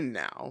Kylo Ren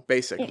now,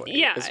 basically.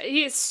 Yeah,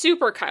 he's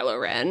super Kylo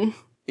Ren.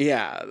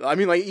 Yeah, I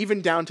mean, like,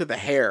 even down to the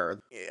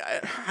hair.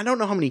 I don't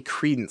know how many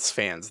Credence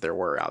fans there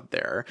were out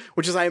there,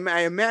 which is, I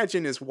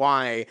imagine, is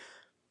why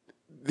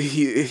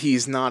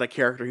he's not a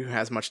character who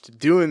has much to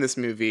do in this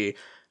movie,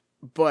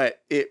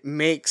 but it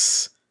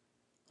makes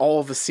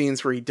all the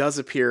scenes where he does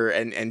appear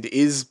and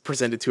is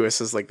presented to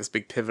us as like this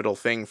big pivotal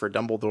thing for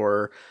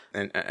Dumbledore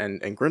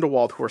and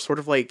Grindelwald, who are sort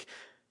of like,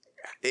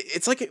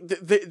 it's like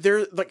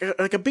they're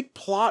like a big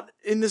plot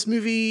in this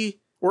movie,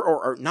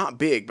 or not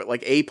big, but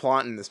like a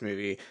plot in this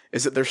movie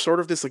is that there's sort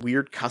of this like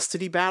weird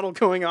custody battle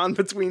going on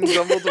between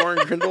Dumbledore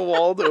and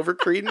Grindelwald over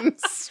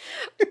Credence.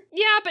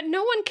 Yeah, but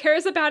no one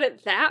cares about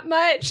it that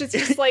much. It's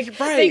just like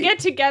right. They get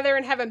together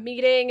and have a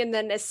meeting, and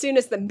then as soon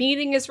as the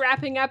meeting is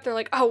wrapping up, they're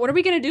like, oh, what are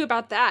we going to do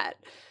about that?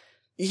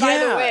 Yeah. By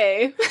the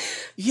way.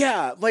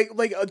 Yeah, like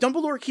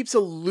Dumbledore keeps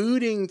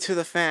alluding to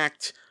the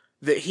fact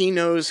that he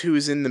knows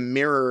who's in the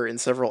mirror in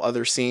several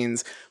other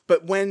scenes,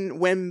 but when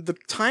the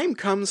time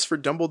comes for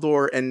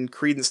Dumbledore and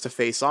Credence to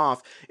face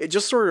off, it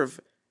just sort of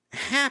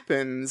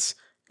happens,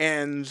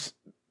 and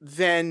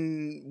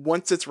then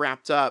once it's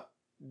wrapped up,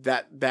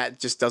 that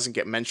just doesn't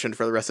get mentioned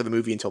for the rest of the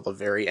movie until the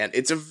very end.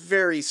 It's a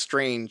very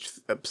strange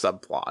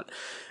subplot.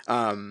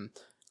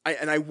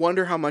 I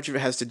wonder how much of it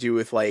has to do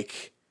with,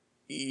 like,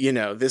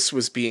 this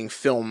was being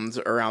filmed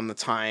around the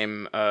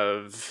time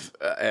of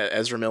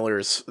Ezra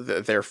Miller's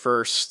their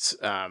first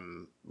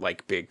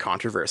like big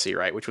controversy,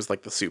 right? Which was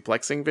like the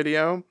suplexing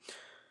video.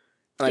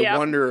 And I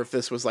wonder if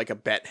this was like a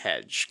bet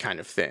hedge kind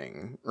of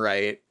thing,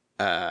 right?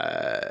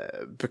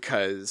 Or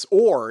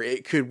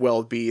it could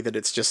well be that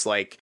it's just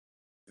like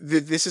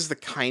this is the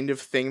kind of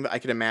thing that I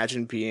could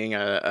imagine being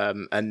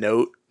a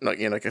note,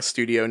 like a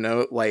studio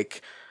note,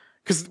 like,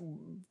 because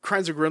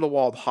Crimes of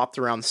Grindelwald hopped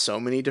around so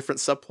many different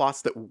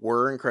subplots that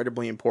were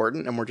incredibly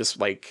important and were just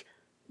like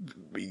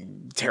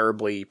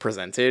terribly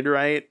presented,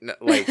 right?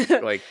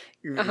 Like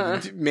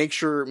make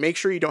sure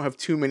you don't have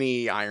too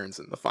many irons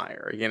in the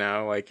fire,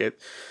 like it.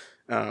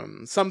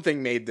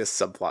 Something made this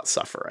subplot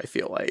suffer, I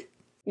feel like.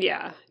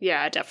 Yeah,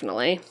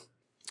 definitely.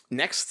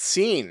 Next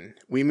scene,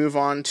 we move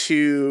on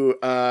to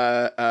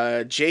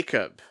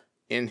Jacob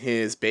in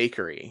his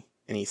bakery,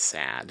 and he's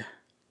sad.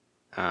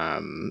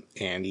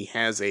 And he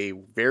has a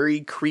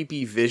very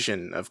creepy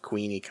vision of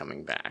Queenie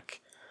coming back.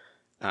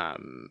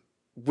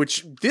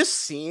 Which this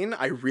scene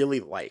I really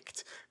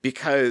liked,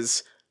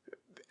 because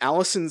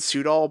Alison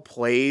Sudol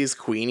plays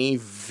Queenie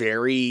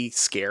very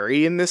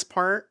scary in this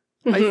part,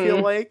 I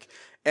feel like.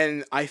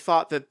 And I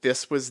thought that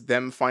this was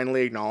them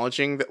finally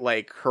acknowledging that,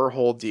 like, her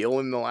whole deal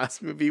in the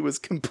last movie was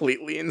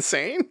completely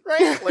insane,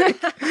 right?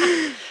 Like,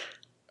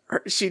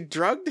 she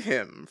drugged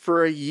him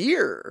for a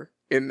year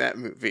in that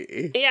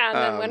movie. Yeah, and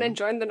then went and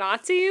joined the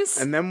Nazis.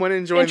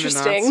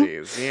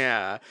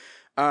 Yeah.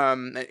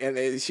 And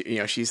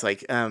she's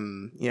like,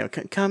 come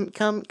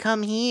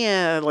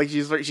here. Like,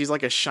 she's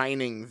like a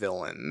Shining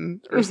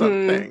villain or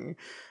something.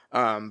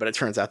 But it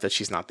turns out that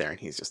she's not there, and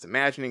he's just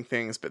imagining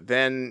things. But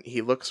then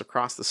he looks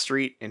across the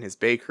street in his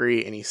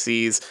bakery, and he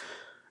sees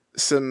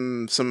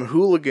some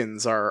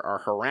hooligans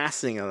are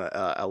harassing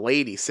a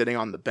lady sitting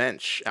on the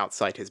bench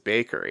outside his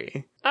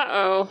bakery.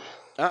 Uh-oh.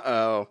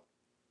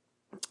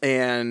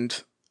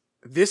 And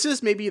this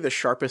is maybe the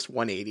sharpest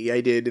 180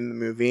 I did in the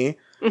movie.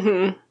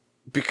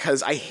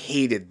 Because I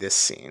hated this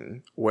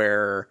scene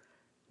where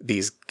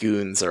these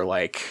goons are,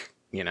 like,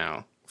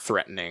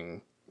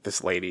 threatening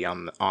this lady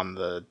on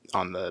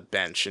the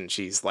bench, and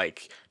she's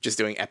like just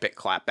doing epic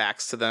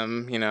clapbacks to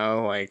them, you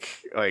know, like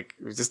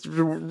just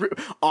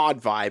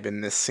odd vibe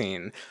in this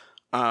scene.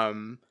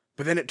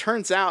 But then it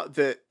turns out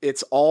that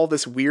it's all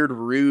this weird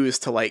ruse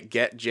to like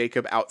get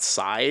Jacob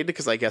outside,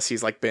 because I guess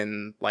he's like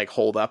been like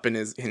holed up in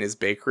his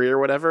bakery or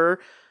whatever.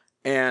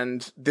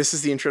 And this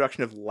is the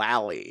introduction of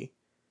Lally,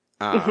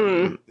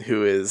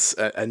 who is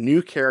a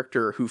new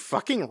character who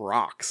fucking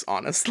rocks,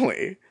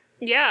 honestly.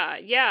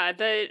 Yeah.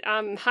 The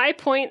high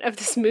point of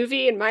this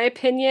movie, in my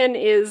opinion,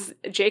 is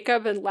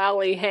Jacob and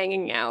Lally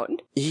hanging out.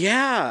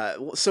 Yeah.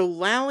 So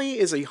Lally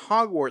is a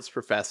Hogwarts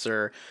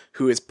professor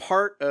who is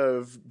part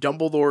of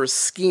Dumbledore's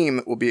scheme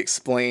that will be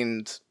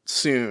explained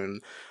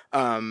soon,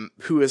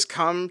 who has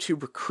come to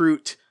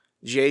recruit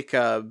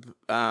Jacob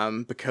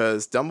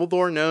because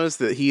Dumbledore knows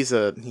that he's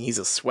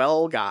a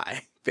swell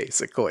guy.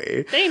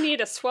 Basically, they need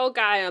a swell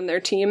guy on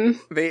their team.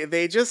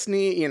 They just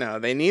need, you know,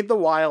 they need the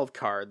wild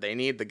card. They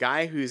need the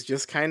guy who's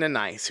just kind of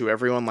nice, who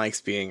everyone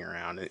likes being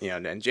around. And, you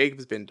know, and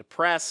Jacob's been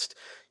depressed.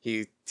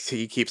 He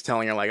keeps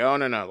telling her like, oh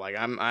no, like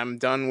I'm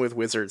done with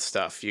wizard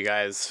stuff. You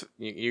guys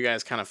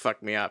kind of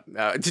fucked me up.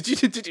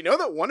 Did you know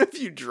that one of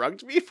you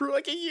drugged me for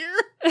like a year?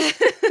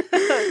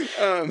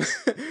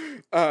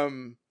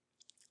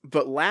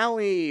 But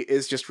Lally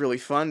is just really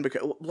fun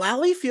because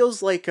Lally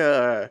feels like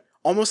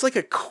almost like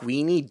a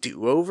Queenie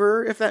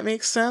do-over, if that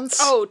makes sense.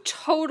 Oh,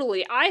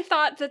 totally. I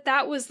thought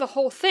that was the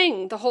whole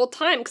thing the whole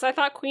time, because I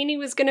thought Queenie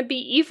was going to be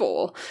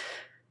evil.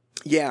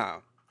 Yeah.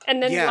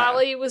 And then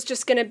Lally was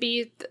just going to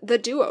be the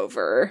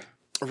do-over.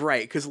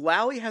 Right, because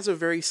Lally has a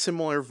very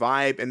similar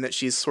vibe in that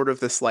she's sort of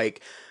this,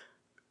 like,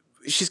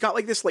 she's got,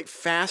 like, this, like,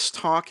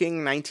 fast-talking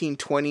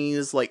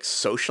 1920s, like,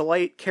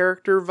 socialite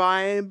character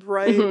vibe,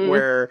 right? Mm-hmm.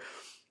 Where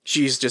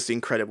she's just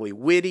incredibly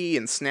witty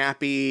and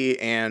snappy,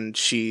 and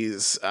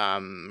she's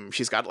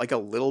got like a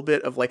little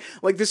bit of like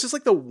this is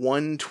like the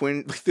one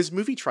twin. Like, this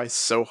movie tries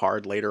so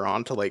hard later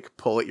on to like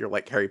pull at your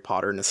like Harry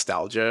Potter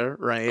nostalgia,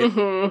 right?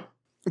 Mm-hmm.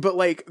 But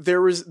like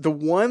there was the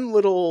one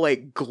little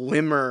like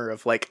glimmer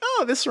of like,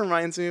 oh, this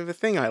reminds me of a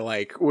thing I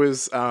like,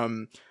 was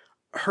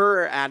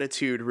her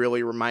attitude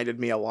really reminded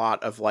me a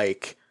lot of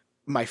like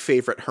my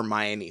favorite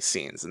Hermione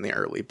scenes in the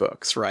early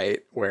books,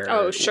 right?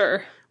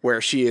 Where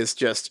she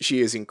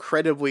is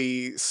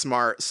incredibly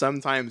smart,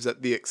 sometimes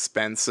at the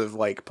expense of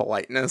like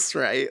politeness,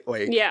 right?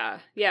 Like yeah.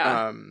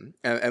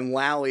 And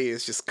Lally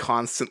is just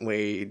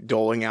constantly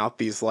doling out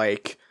these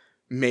like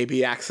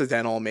maybe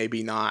accidental,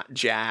 maybe not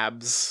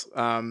jabs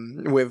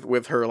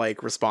with her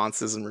like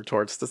responses and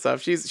retorts to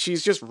stuff.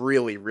 She's just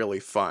really, really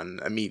fun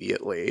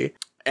immediately.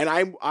 And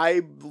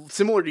I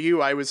similar to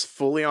you, I was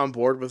fully on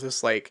board with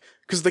this, like,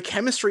 because the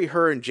chemistry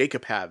her and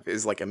Jacob have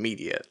is like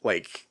immediate.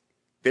 Like,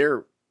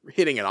 they're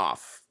hitting it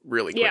off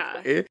really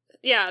quickly.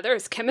 Yeah,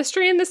 there's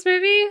chemistry in this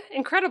movie.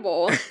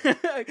 Incredible.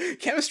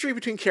 Chemistry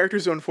between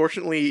characters who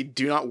unfortunately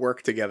do not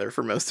work together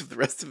for most of the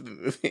rest of the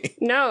movie.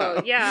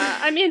 No, yeah.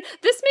 I mean,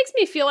 this makes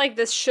me feel like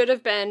this should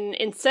have been,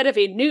 instead of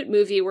a Newt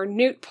movie where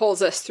Newt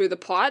pulls us through the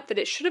plot, that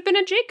it should have been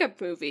a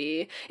Jacob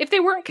movie. If they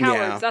weren't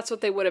cowards, that's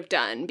what they would have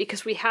done,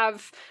 because we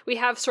have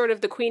sort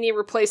of the Queenie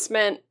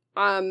replacement.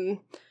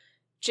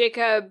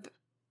 Jacob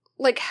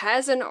like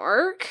has an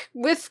arc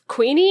with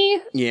Queenie.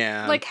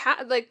 Yeah.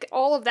 Like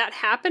all of that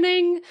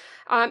happening.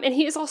 And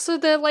he is also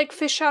the like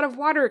fish out of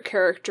water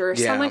character.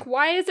 So I'm like,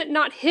 why is it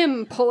not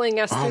him pulling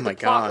us through the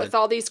plot with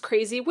all these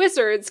crazy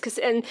wizards?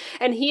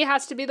 And he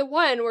has to be the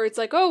one where it's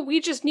like, oh,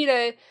 we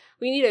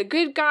need a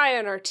good guy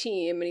on our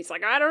team. And he's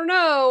like, I don't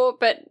know,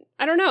 but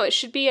I don't know. It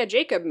should be a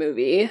Jacob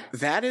movie.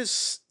 That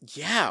is,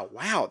 yeah,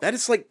 wow. That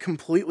is like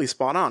completely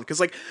spot on.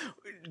 Cause like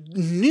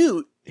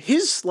Newt,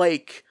 his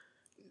like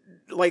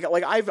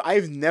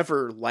I've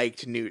never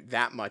liked Newt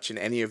that much in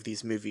any of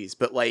these movies,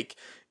 but like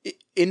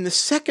in the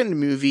second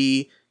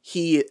movie,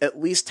 he at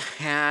least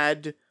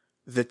had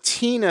the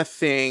Tina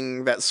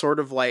thing that sort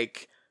of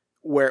like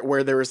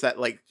where there was that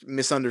like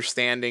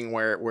misunderstanding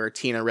where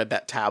Tina read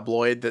that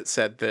tabloid that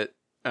said that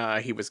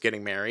he was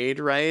getting married,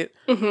 right?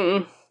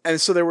 Mm-hmm.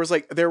 And so there was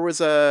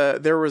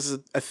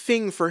a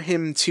thing for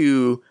him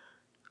to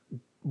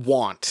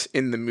want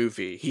in the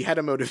movie. He had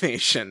a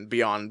motivation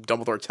beyond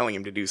Dumbledore telling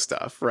him to do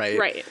stuff, right?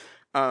 Right.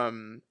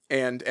 And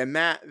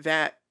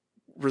that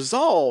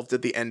resolved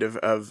at the end of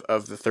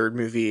the third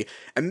movie,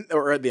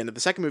 or at the end of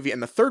the second movie,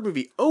 and the third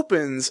movie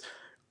opens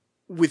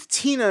with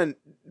Tina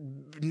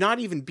not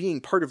even being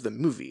part of the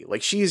movie.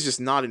 Like, she's just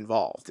not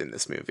involved in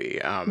this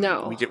movie.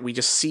 No, we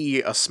just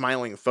see a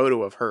smiling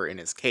photo of her in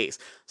his case.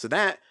 So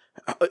that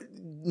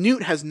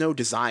Newt has no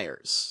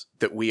desires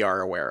that we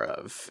are aware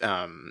of,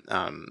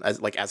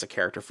 as a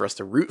character for us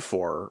to root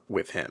for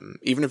with him,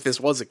 even if this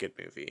was a good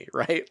movie,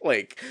 right?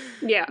 Like,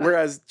 yeah.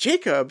 Whereas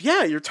Jacob,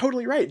 yeah, you're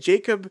totally right.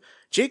 Jacob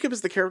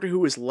is the character who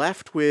was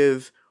left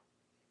with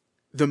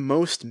the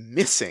most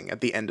missing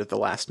at the end of the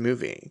last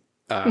movie.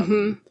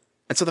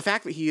 And so the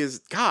fact that he is,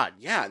 God,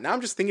 yeah, now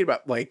I'm just thinking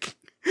about like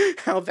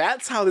how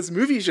that's how this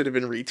movie should have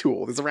been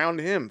retooled, is around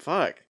him.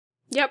 Fuck.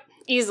 Yep,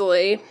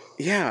 easily.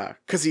 Yeah,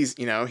 because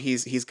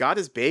he's got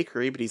his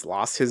bakery, but he's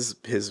lost his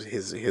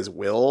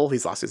will.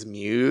 He's lost his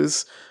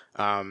muse.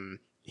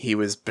 He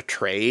was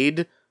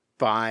betrayed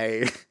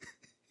by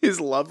his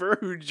lover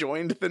who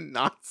joined the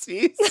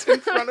Nazis in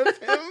front of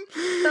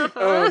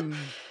him.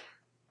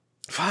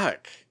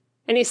 Fuck.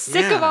 And he's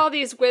sick of all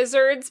these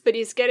wizards, but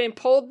he's getting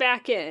pulled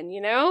back in,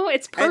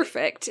 It's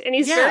perfect. And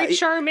he's very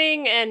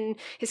charming, and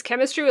his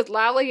chemistry with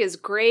Lally is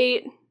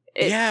great.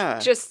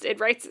 It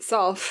writes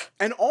itself.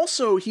 And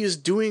also, he is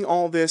doing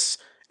all this,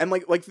 and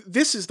like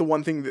this is the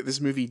one thing that this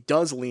movie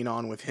does lean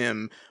on with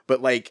him, but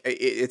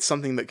it's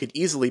something that could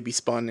easily be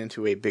spun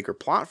into a bigger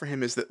plot for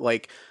him, is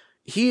that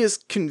he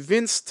is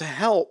convinced to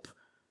help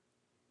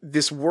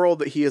this world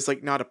that he is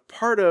not a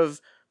part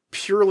of,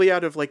 purely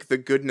out of the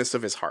goodness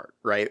of his heart,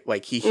 right?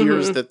 He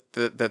hears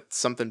that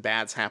something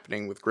bad's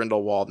happening with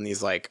Grindelwald, and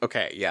he's like,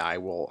 okay, yeah, I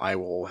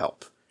will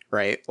help.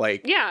 Right?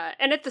 Yeah,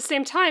 and at the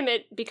same time,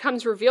 it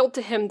becomes revealed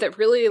to him that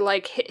really,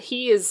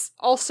 he is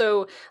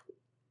also,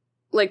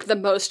 the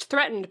most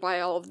threatened by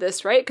all of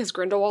this, right? Because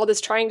Grindelwald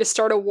is trying to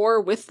start a war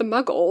with the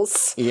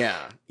Muggles.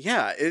 Yeah.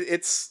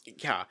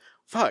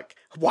 Fuck.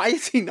 Why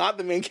is he not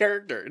the main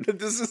character?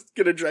 This is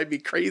gonna drive me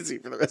crazy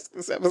for the rest of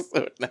this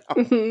episode now.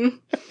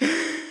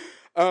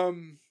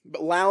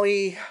 But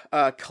Lally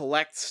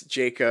collects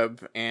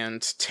Jacob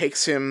and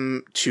takes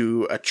him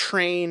to a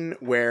train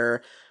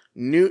where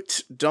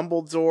Newt,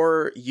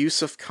 Dumbledore,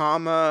 Yusuf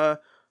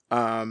Kama,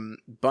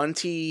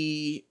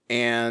 Bunty,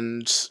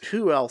 and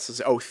who else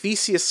is? Oh,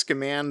 Theseus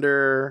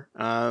Scamander.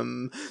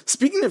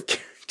 Speaking of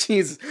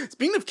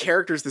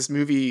characters, this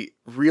movie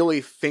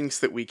really thinks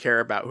that we care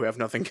about who have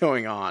nothing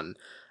going on.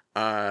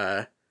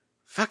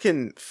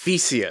 Fucking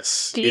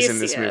Theseus is in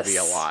this movie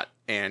a lot,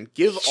 and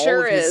give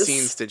all of his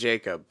scenes to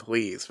Jacob,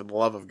 please, for the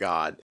love of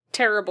God.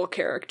 Terrible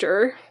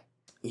character.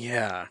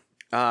 Yeah.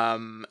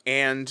 And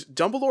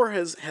Dumbledore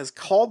has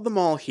called them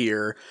all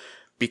here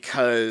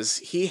because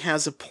he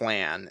has a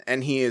plan,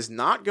 and he is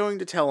not going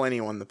to tell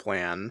anyone the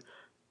plan,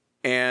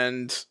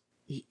 and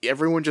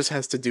everyone just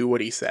has to do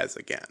what he says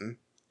again.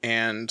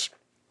 And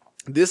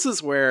this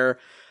is where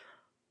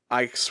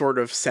I sort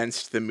of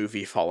sensed the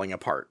movie falling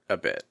apart a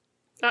bit.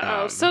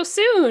 Uh-oh, so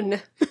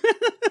soon!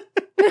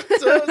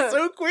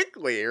 so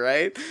quickly,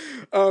 right?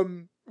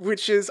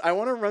 Which is, I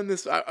want to run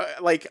this,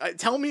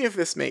 tell me if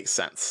this makes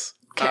sense.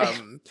 Okay.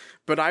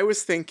 But I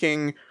was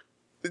thinking,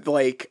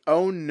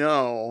 oh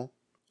no.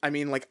 I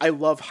mean, I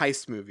love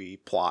heist movie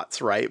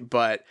plots, right?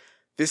 But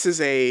this is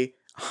a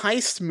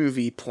heist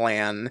movie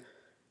plan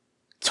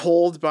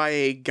told by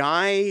a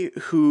guy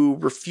who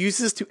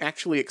refuses to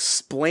actually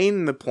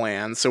explain the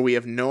plan, so we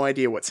have no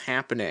idea what's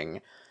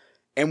happening.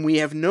 And we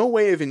have no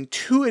way of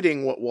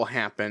intuiting what will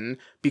happen,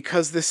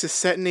 because this is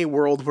set in a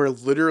world where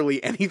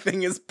literally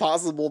anything is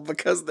possible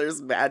because there's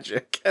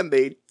magic, and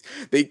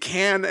they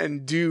can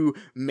and do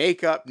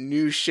make up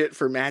new shit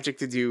for magic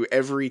to do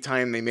every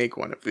time they make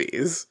one of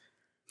these.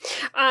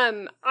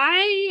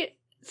 I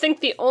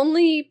think the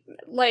only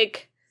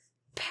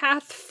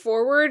path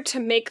forward to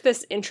make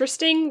this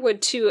interesting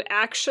would to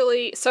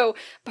actually, so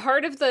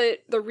part of the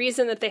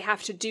reason that they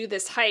have to do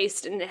this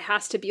heist, and it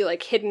has to be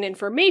hidden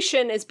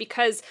information, is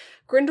because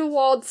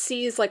Grindelwald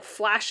sees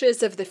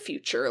flashes of the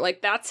future.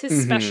 That's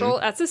his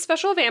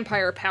special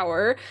vampire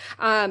power.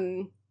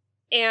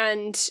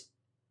 And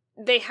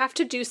they have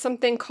to do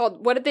something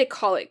called, what did they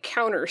call it?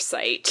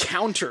 Countersight.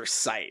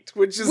 Countersight,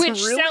 which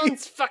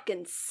sounds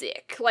fucking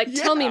sick.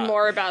 Tell me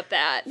more about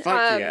that.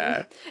 Fuck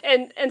yeah.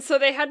 And so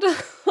they had to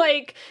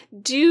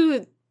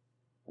do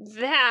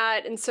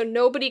that, and so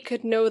nobody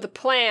could know the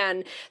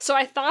plan. So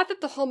I thought that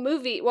the whole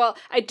movie, well,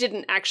 I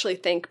didn't actually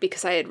think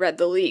because I had read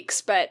the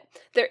leaks, but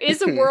there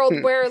is a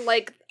world where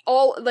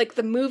all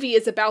the movie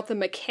is about the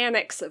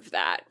mechanics of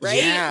that, right?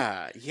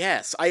 Yeah,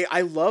 yes.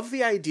 I love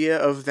the idea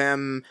of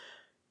them.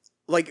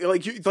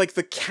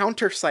 The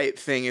countersight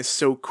thing is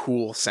so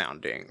cool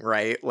sounding,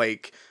 right?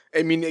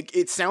 I mean,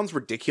 it sounds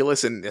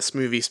ridiculous in this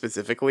movie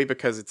specifically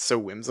because it's so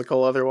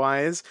whimsical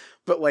otherwise,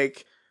 but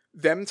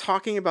them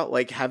talking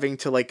about having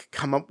to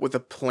come up with a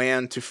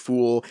plan to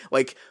fool,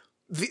 I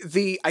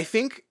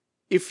think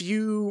if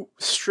you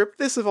strip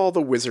this of all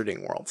the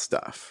Wizarding World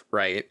stuff,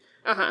 right?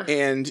 Uh-huh.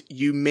 And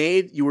you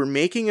were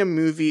making a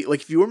movie,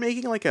 if you were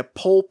making a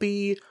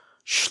pulpy,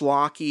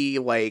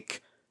 schlocky,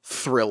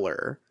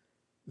 thriller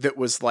that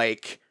was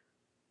like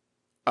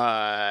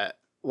a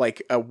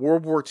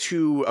World War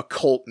II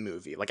occult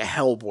movie, a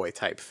Hellboy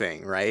type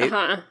thing, right?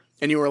 Uh-huh.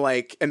 And you were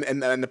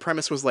and the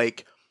premise was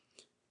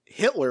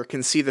Hitler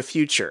can see the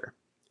future,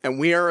 and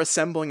we are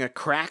assembling a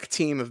crack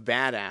team of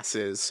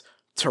badasses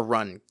to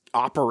run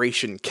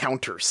Operation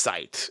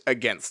Countersight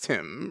against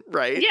him,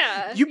 right?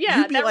 Yeah, you'd be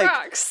that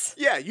rocks.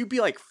 Yeah, you'd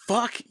be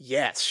fuck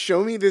yes,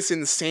 show me this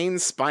insane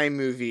spy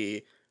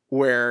movie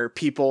where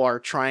people are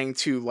trying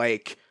to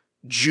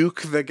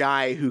juke the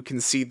guy who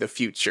can see the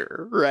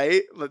future,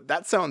 right?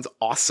 That sounds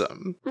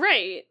awesome.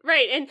 Right.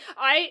 And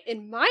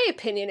in my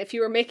opinion, if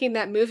you were making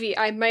that movie,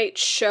 I might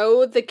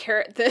show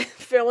the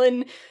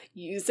villain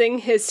using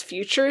his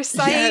future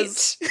sight.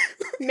 Yes.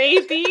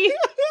 Maybe.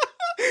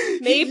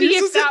 Maybe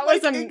if that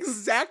was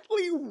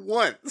exactly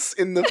once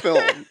in the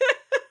film.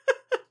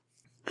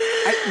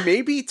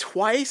 Maybe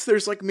twice.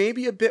 There's like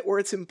maybe a bit where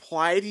it's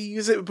implied he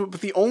uses it,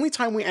 but the only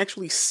time we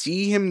actually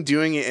see him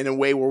doing it in a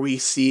way where we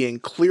see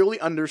and clearly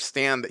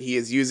understand that he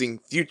is using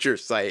future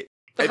sight,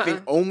 I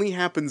think only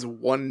happens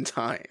one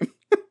time.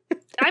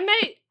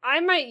 I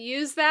might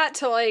use that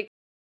to like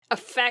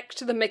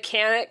affect the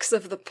mechanics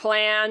of the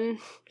plan.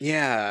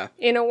 Yeah.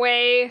 In a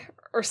way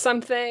or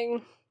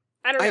something.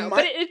 I don't know,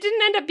 but it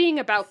didn't end up being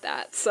about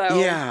that, so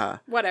yeah.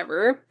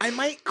 Whatever. I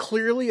might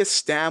clearly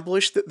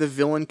establish that the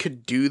villain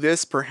could do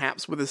this,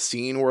 perhaps with a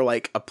scene where,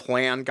 like, a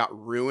plan got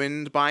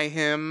ruined by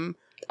him.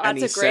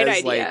 That's a great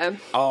idea. Like,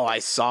 oh, I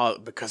saw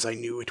it because I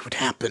knew it would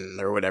happen,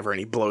 or whatever, and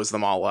he blows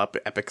them all up,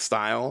 epic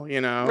style,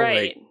 you know?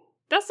 Right. Like,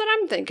 that's what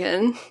I'm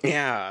thinking.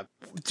 Yeah.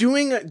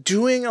 Doing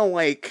a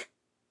like,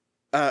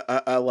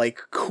 like,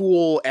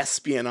 cool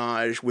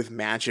espionage with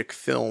magic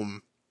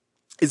film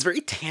is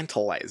very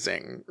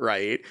tantalizing,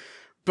 right?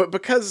 But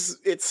because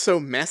it's so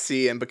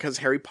messy and because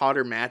Harry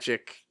Potter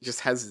magic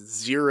just has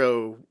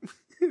zero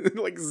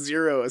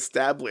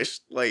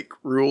established like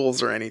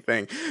rules or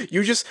anything,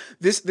 you just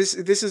this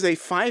is a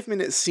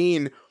 5-minute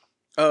scene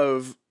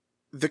of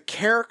the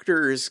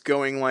characters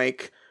going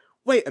like,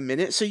 wait a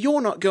minute, so you're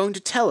not going to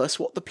tell us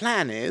what the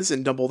plan is?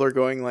 And Dumbledore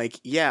going like,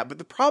 yeah, but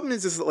the problem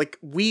is that like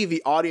we,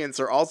 the audience,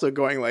 are also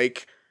going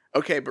like,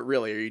 okay, but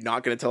really, are you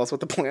not going to tell us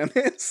what the plan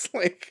is?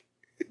 Like,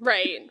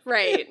 right.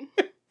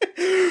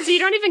 So you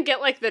don't even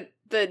get like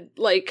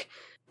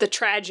the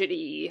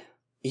tragedy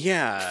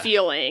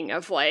feeling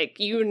of like,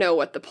 you know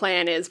what the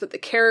plan is, but the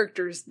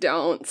characters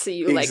don't, so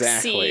you like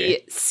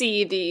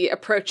see the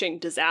approaching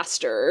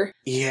disaster.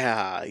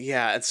 Yeah.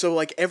 And so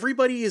like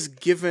everybody is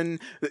given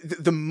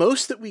the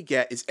most that we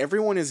get is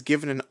everyone is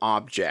given an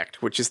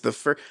object, which is the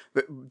first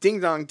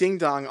ding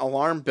dong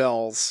alarm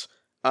bells.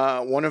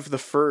 One of the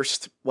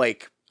first,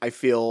 like, I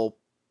feel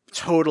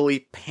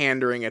totally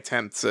pandering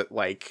attempts at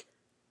like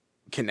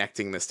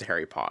connecting this to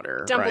Harry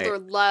Potter.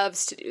 Dumbledore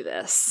loves to do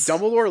this.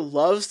 Dumbledore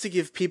loves to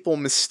give people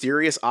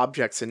mysterious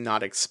objects and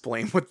not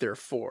explain what they're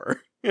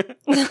for.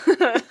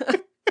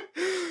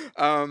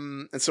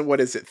 And so what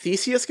is it?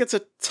 Theseus gets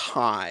a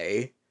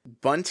tie.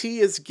 Bunty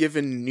is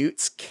given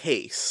Newt's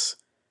case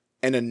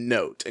and a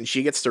note, and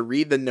she gets to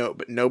read the note,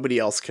 but nobody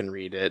else can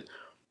read it.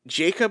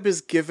 Jacob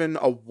is given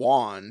a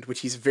wand,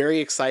 which he's very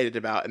excited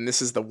about, and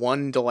this is the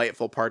one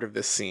delightful part of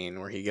this scene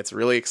where he gets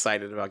really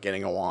excited about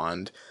getting a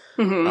wand.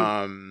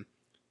 Mm-hmm.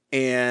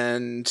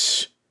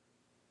 And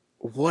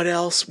what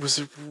else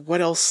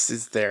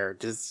is there?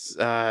 Does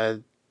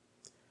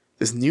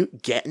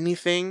Newt get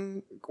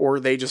anything, or are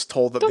they just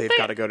told that they've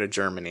got to go to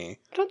Germany?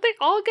 Don't they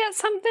all get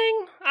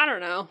something? I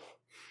don't know.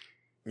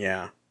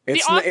 Yeah. The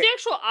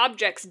actual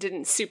objects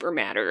didn't super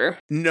matter.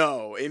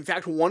 No, in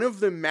fact, one of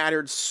them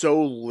mattered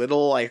so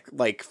little, I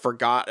like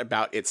forgot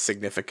about its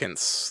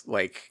significance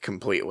like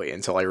completely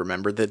until I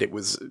remembered that it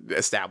was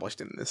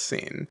established in this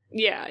scene.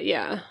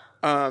 Yeah.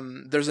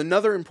 There's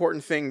another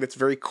important thing that's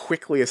very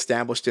quickly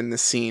established in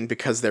this scene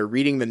because they're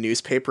reading the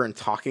newspaper and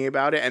talking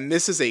about it, and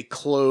this is a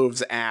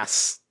Kloves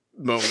ass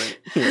moment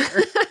here.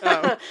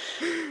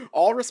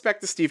 All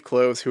respect to Steve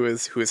Kloves, who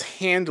is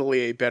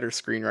handily a better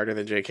screenwriter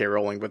than J.K.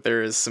 Rowling, but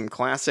there is some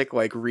classic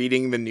like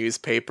reading the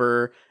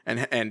newspaper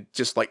and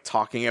just like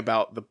talking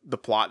about the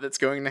plot that's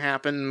going to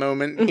happen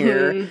moment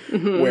here,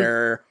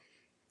 where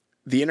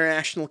the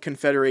International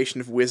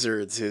Confederation of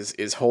Wizards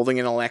is holding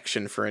an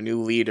election for a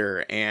new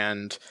leader,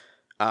 and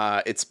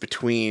it's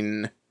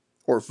between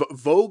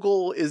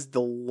Vogel is the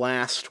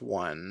last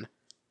one,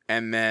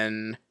 and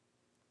then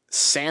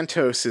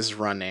Santos is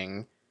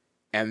running.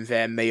 And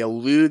then they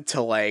allude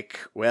to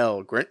like,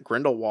 well,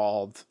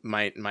 Grindelwald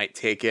might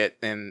take it,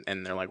 and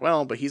they're like,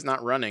 well, but he's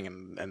not running,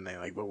 and they're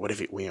like, well, what if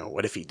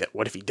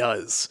he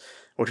does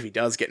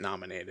get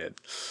nominated?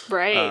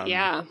 Right.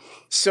 Yeah.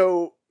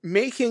 So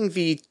making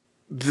the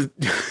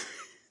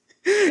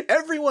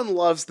everyone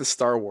loves the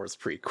Star Wars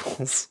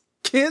prequels.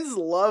 Kids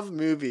love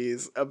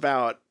movies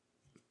about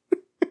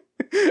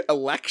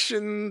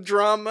election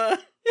drama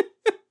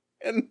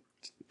and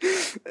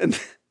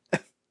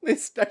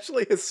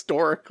especially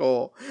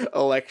historical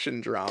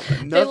election drama.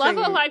 They love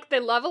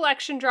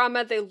election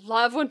drama. They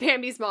love when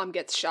Pamby's mom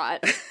gets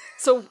shot.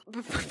 So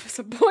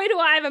boy, do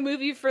I have a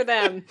movie for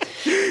them.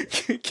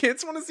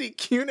 Kids want to see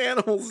cute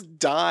animals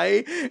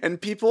die and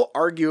people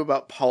argue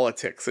about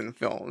politics in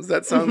films.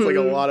 That sounds like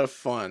a lot of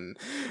fun.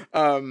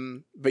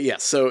 But yeah,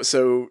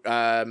 so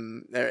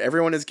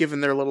everyone is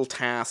given their little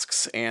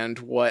tasks, and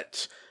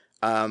what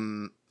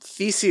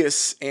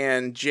Theseus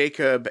and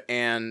Jacob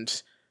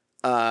and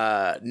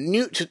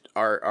Newt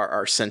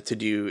are sent to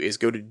do is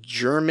go to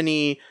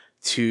Germany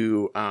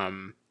to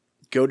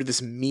go to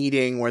this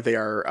meeting where they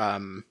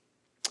are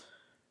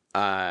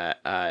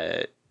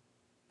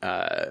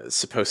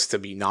supposed to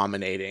be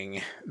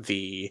nominating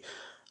the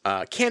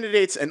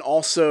candidates, and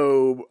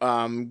also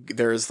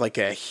there's like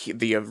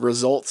the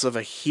results of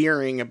a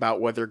hearing about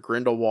whether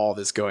Grindelwald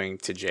is going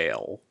to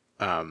jail.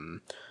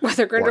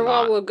 Whether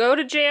Grindelwald will go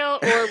to jail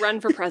or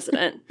run for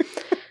president.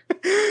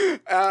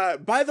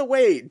 By the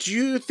way, do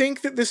you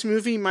think that this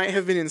movie might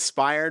have been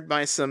inspired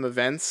by some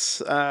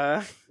events?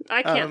 I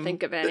can't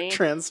think of any. That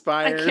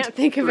transpired. I can't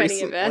think of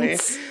recently. Any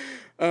events.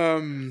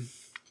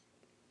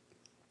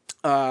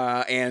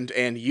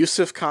 And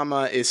Yusuf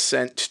Kama is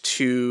sent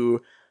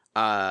to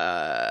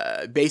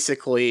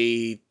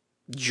basically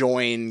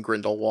join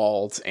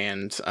Grindelwald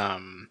and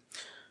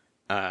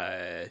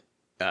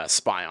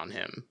spy on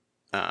him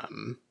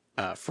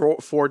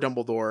for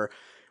Dumbledore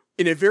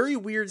in a very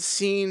weird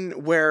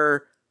scene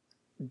where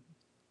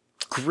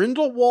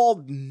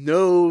Grindelwald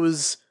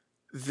knows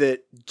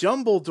that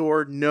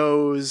Dumbledore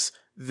knows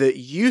that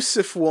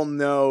Yusuf will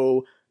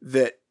know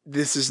that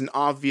this is an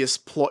obvious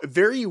ploy.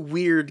 Very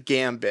weird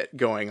gambit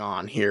going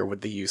on here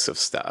with the Yusuf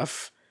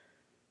stuff.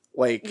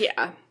 Like,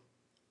 yeah.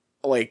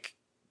 Like,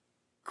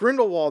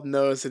 Grindelwald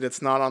knows that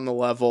it's not on the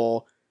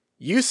level.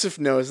 Yusuf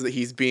knows that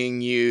he's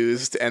being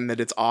used and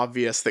that it's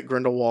obvious that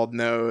Grindelwald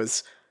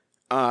knows.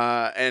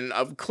 And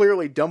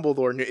clearly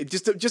Dumbledore knew.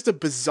 Just a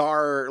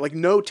bizarre, like,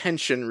 no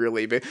tension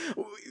really, but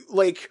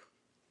like,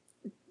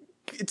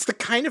 it's the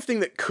kind of thing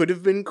that could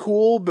have been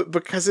cool, but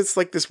because it's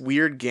like this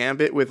weird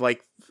gambit with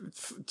like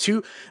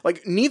two,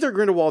 like, neither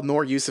Grindelwald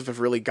nor Yusuf have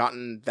really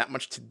gotten that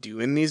much to do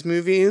in these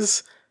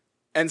movies.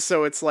 And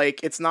so it's like,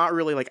 it's not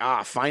really like,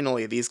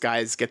 finally these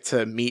guys get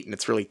to meet and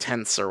it's really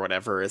tense or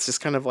whatever. It's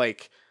just kind of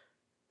like,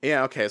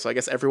 yeah, okay, so I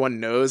guess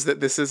everyone knows that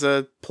this is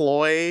a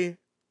ploy.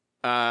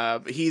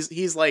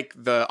 He's like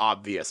the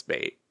obvious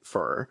bait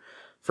for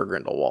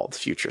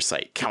Grindelwald's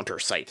counter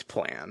sight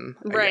plan.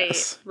 I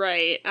guess.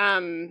 Right.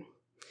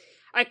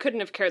 I couldn't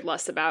have cared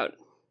less about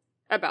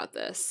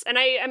this. And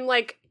I'm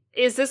like,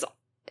 is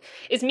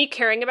me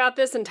caring about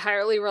this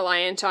entirely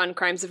reliant on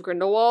Crimes of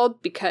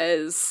Grindelwald?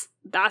 Because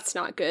that's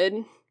not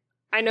good.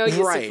 I know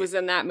Yusuf was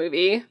in that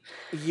movie.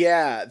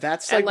 Yeah,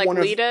 that's like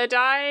Lita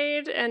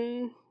died,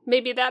 and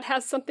maybe that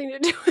has something to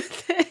do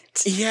with it.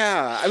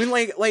 Yeah, I mean,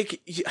 like,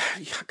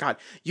 God,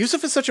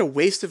 Yusuf is such a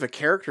waste of a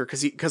character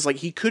because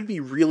he could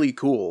be really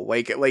cool.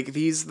 Like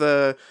he's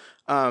the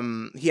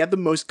he had the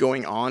most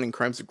going on in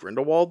Crimes of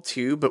Grindelwald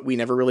too, but we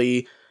never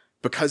really,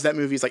 because that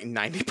movie's like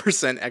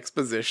 90%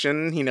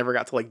 exposition, he never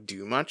got to like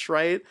do much,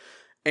 right?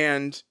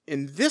 And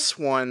in this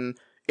one,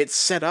 it's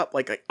set up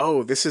like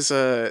oh, this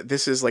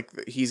is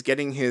like he's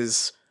getting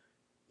his,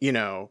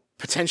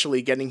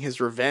 potentially getting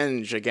his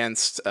revenge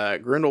against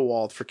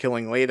Grindelwald for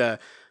killing Leda.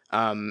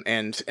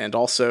 And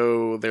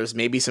also there's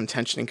maybe some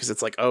tension because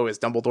it's like, oh, is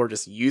Dumbledore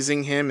just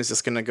using him? Is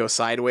this going to go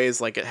sideways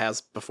like it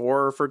has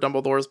before for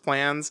Dumbledore's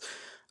plans?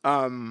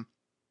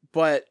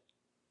 But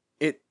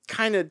it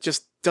kind of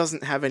just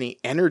doesn't have any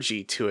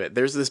energy to it.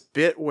 There's this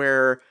bit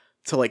where,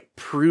 to like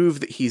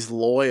prove that he's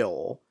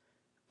loyal,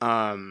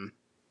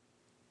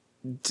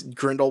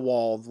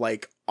 Grindelwald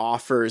like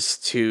offers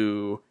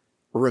to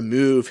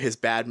remove his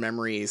bad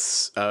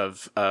memories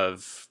of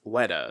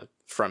Leda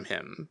from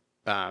him.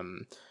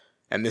 And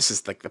this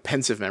is like the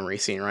pensive memory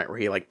scene, right? Where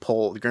he like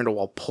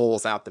Grindelwald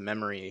pulls out the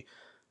memory.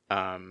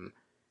 And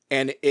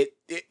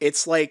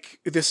it's like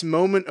this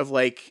moment of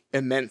like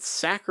immense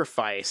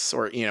sacrifice,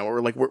 or,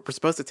 or like we're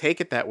supposed to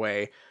take it that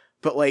way.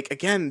 But like,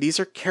 again,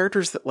 these are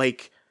characters that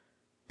like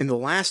in the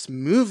last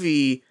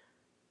movie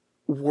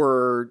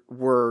were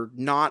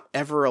not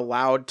ever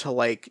allowed to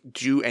like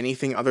do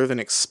anything other than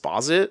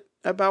exposit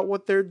about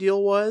what their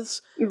deal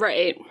was.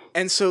 Right.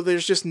 And so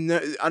there's just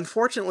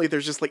unfortunately,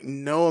 there's just like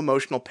no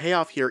emotional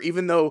payoff here,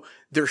 even though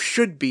there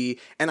should be.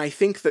 And I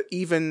think that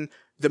even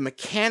the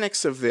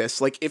mechanics of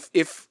this, like if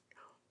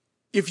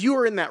you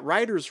were in that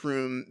writer's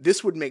room,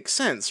 this would make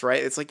sense,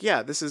 right? It's like,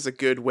 yeah, this is a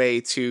good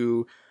way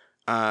to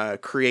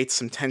create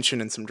some tension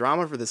and some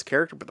drama for this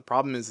character. But the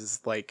problem is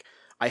like,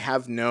 I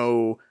have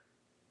no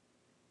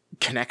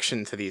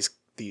connection to these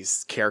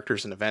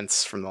characters and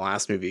events from the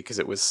last movie because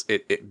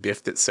it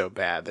biffed it so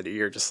bad that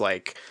you're just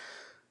like,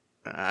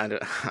 I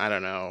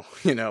don't know,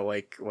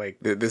 like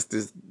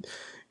this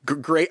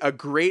a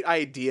great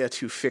idea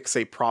to fix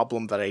a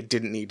problem that I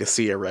didn't need to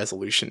see a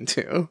resolution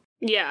to.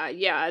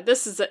 Yeah.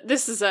 This is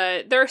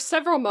there are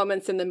several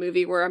moments in the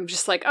movie where I'm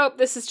just like, oh,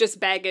 this is just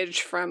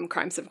baggage from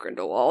Crimes of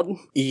Grindelwald.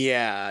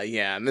 Yeah,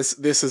 and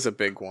this is a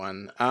big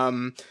one.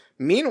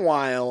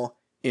 Meanwhile,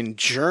 in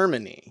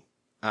Germany,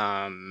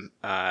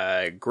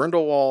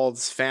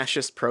 Grindelwald's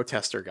fascist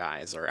protester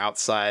guys are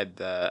outside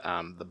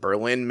the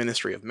Berlin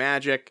Ministry of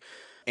Magic,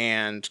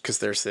 and because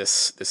there's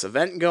this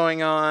event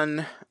going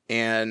on,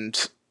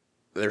 and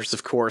there's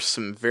of course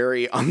some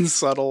very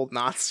unsubtle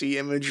Nazi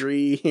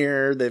imagery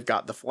here. They've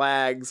got the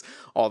flags.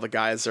 All the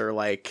guys are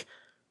like,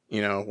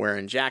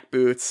 wearing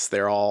jackboots.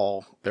 They're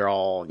all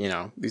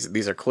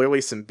these are clearly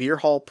some beer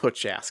hall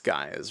putsch ass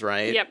guys,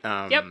 right? Yep.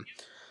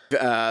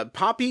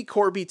 Poppy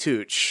Corby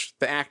Tooch,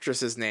 the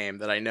actress's name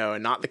that I know,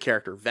 and not the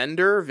character.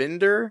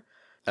 Vinder.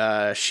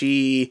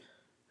 She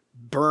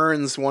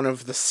burns one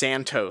of the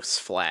Santos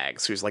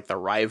flags, who's like the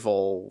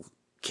rival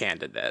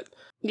candidate.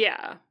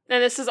 Yeah.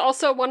 And this is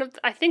also one of,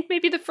 I think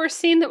maybe the first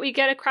scene that we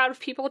get a crowd of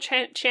people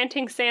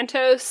chanting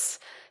Santos,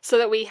 so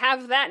that we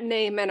have that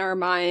name in our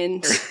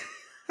mind.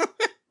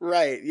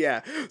 Right,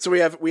 yeah. So we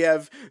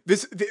have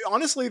this,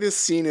 honestly, this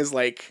scene is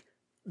like,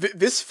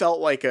 this felt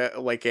like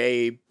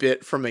a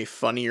bit from a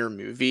funnier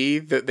movie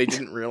that they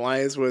didn't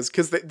realize was,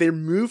 because they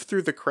move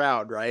through the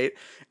crowd, right?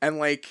 And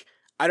like,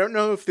 I don't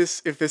know if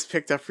this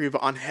picked up for you,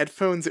 but on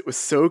headphones it was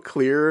so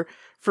clear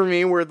for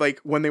me, where like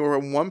when they were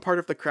in one part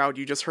of the crowd,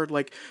 you just heard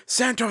like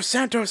Santos,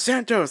 Santos,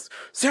 Santos,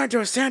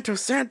 Santos,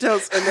 Santos,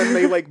 Santos, and then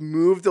they like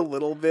moved a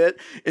little bit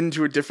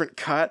into a different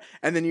cut,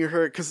 and then you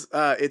heard, because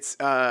it's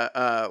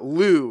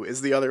Lou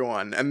is the other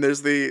one, and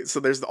there's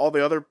all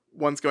the other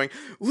ones going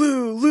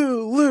Lou,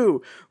 Lou,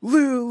 Lou,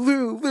 Lou,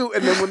 Lou, Lou,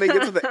 and then when they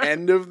get to the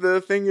end of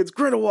the thing, it's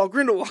Grindelwald,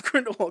 Grindelwald,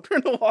 Grindelwald,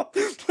 Grindelwald.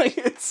 Like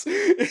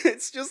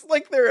it's just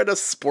like they're at a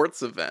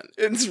sports event.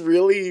 It's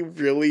really,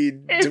 really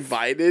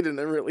divided in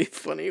a really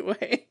funny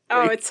way.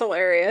 Oh, it's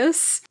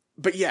hilarious.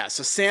 But yeah,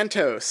 so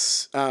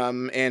Santos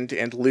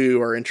and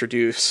Lou are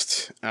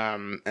introduced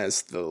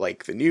as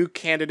the new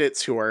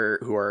candidates who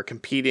are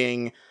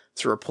competing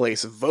to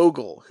replace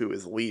Vogel, who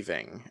is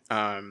leaving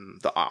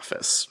the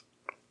office.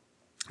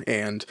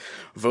 And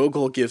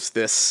Vogel gives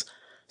this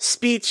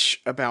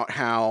speech about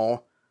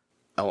how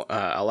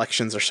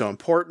elections are so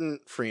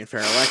important, free and fair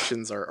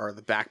elections are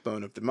the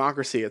backbone of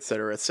democracy, et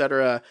cetera, et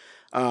cetera.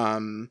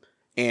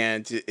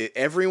 And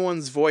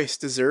everyone's voice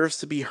deserves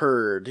to be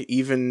heard,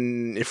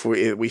 even if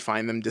we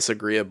find them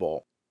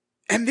disagreeable.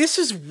 And this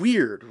is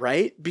weird,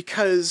 right?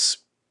 Because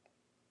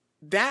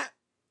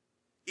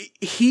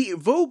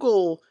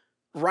Vogel,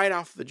 right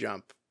off the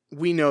jump,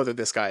 we know that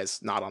this guy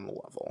is not on the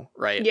level,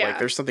 right? Yeah. Like,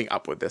 there's something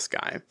up with this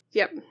guy.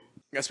 Yep.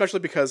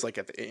 Especially because, like,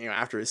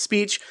 after his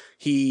speech,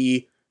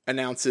 he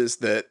announces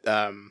that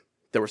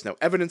there was no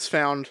evidence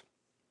found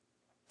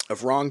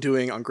of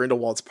wrongdoing on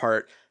Grindelwald's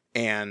part,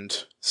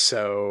 and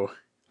so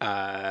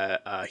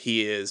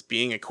he is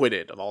being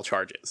acquitted of all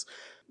charges.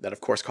 That,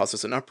 of course,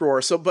 causes an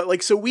uproar. So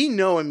we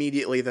know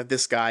immediately that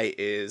this guy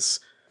is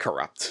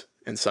corrupt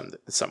in some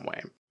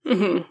way.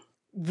 Mm-hmm.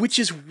 Which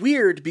is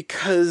weird,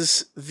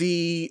 because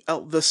the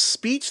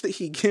speech that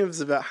he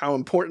gives about how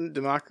important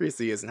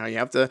democracy is and how you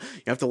have to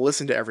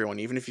listen to everyone,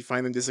 even if you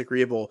find them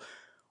disagreeable,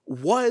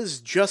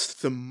 was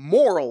just the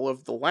moral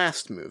of the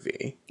last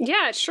movie.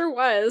 Yeah, it sure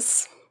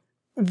was.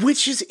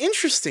 Which is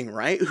interesting,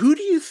 right? Who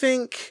do you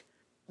think,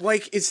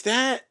 like, is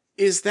that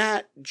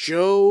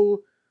Jo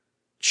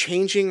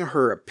changing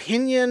her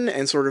opinion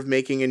and sort of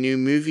making a new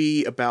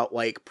movie about,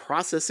 like,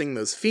 processing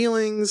those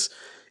feelings?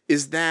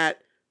 Is that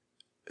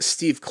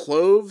Steve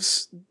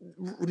Kloves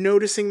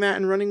noticing that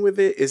and running with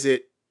it? Is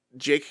it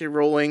J.K.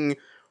 Rowling?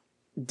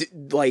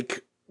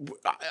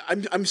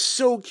 I'm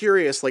so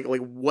curious, like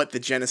what the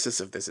genesis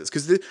of this is,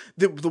 because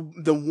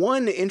the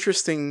one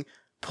interesting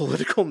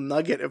political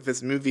nugget of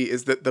this movie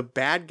is that the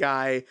bad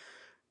guy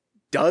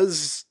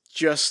does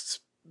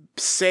just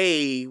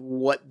say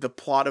what the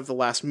plot of the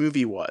last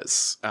movie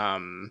was,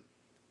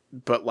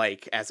 but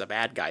like as a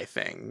bad guy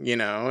thing,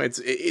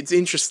 it's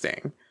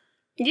interesting.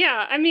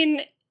 Yeah, I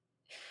mean,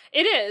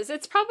 it is.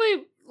 It's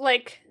probably,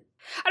 like,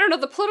 I don't know,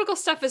 the political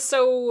stuff is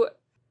so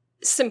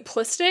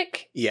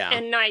simplistic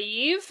and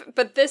naive,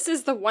 but this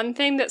is the one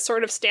thing that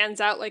sort of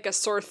stands out like a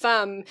sore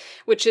thumb,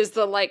 which is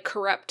the, like,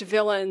 corrupt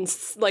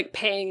villains, like,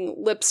 paying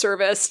lip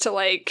service to,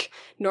 like,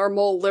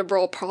 normal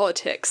liberal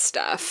politics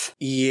stuff.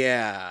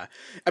 Yeah.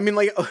 I mean,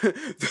 like,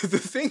 the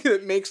thing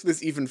that makes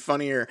this even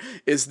funnier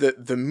is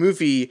that the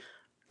movie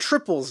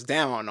triples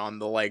down on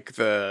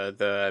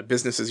the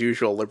business as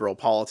usual liberal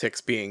politics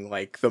being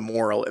like the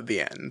moral at the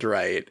end,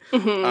 right?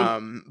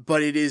 Mm-hmm.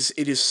 But it is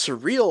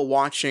surreal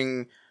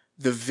watching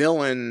the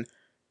villain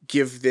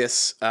give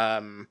this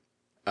like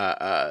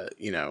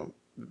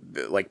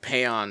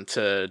paean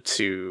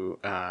to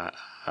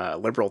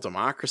liberal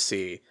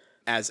democracy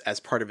as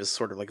part of his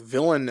sort of like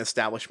villain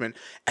establishment,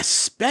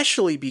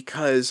 especially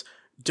because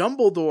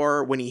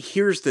Dumbledore, when he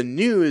hears the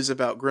news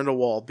about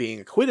Grindelwald being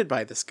acquitted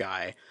by this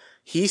guy,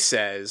 he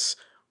says,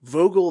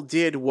 Vogel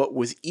did what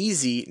was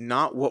easy,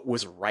 not what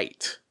was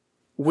right.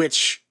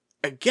 Which,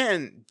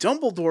 again,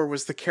 Dumbledore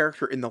was the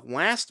character in the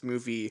last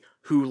movie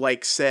who,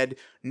 like, said,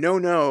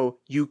 no,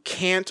 you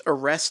can't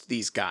arrest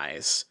these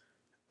guys.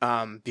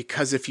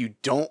 Because if you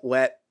don't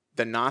let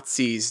the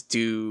Nazis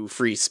do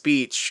free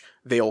speech,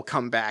 they'll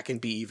come back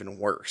and be even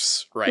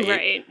worse,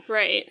 right?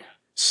 Right.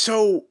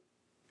 So,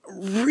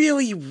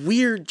 really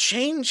weird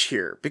change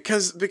here,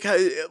 because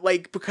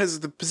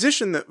the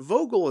position that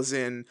Vogel is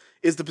in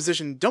is the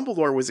position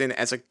Dumbledore was in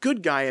as a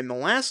good guy in the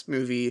last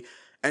movie,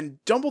 and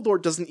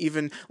Dumbledore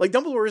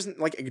isn't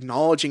like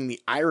acknowledging the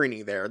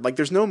irony there. Like,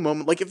 there's no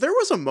moment, like, if there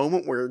was a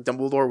moment where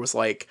Dumbledore was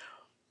like,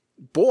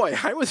 boy,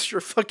 I was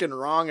sure fucking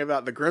wrong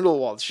about the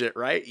Grindelwald shit,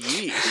 right?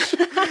 Yeesh.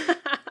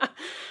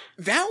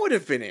 That would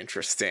have been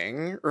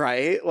interesting,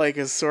 right? Like,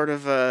 as sort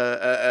of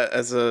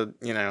a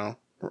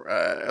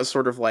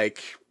sort of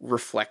like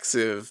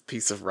reflexive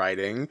piece of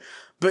writing.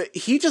 But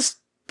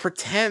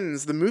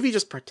the movie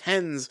just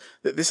pretends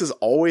that this has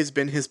always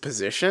been his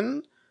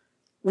position,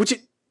 which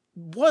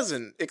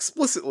wasn't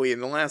explicitly in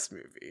the last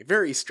movie.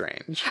 Very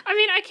strange. I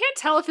mean, I can't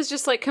tell if it's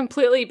just like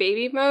completely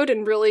baby mode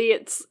and really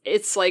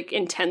it's like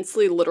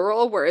intensely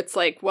literal, where it's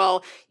like,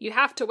 well, you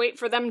have to wait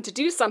for them to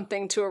do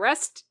something to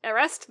arrest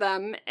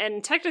them,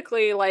 and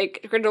technically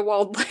like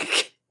Grindelwald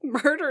like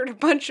murdered a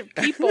bunch of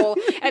people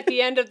at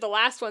the end of the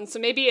last one, so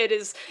maybe it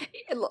is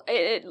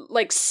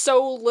like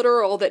so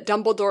literal that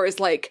Dumbledore is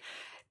like,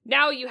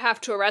 now you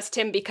have to arrest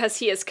him because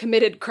he has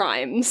committed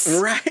crimes.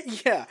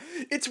 Right, yeah.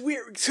 It's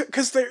weird,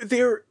 because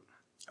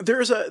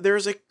there's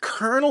a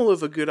kernel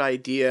of a good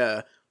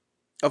idea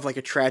of like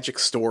a tragic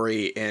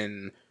story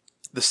in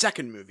the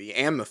second movie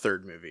and the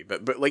third movie.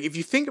 But like, if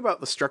you think about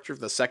the structure of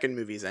the second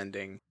movie's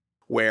ending,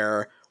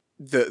 where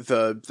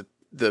the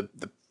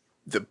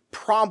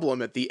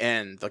problem at the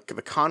end, like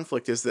the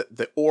conflict, is that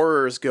the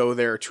Aurors go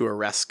there to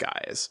arrest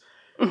guys,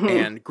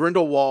 and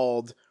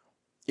Grindelwald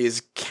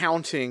is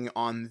counting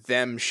on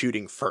them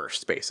shooting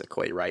first,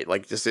 basically, right?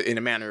 Like, just in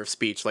a manner of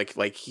speech,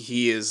 like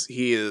he is,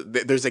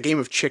 there's a game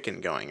of chicken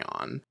going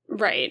on.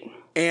 Right.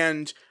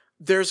 And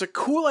there's a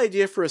cool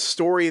idea for a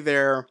story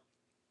there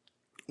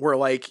where,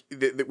 like,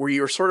 where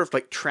you're sort of,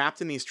 like,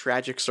 trapped in these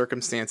tragic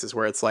circumstances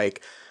where it's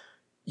like,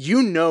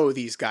 you know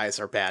these guys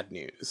are bad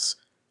news,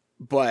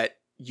 but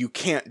you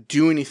can't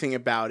do anything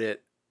about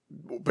it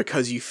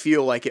because you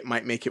feel like it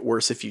might make it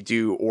worse if you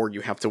do, or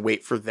you have to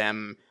wait for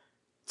them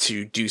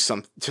to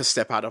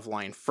step out of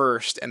line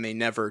first, and they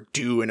never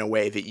do in a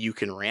way that you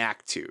can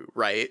react to,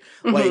 right?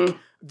 Like,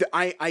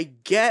 I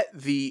get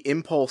the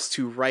impulse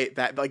to write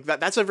that, like,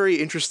 that's a very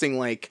interesting,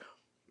 like,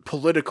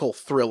 political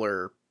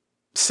thriller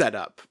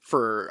setup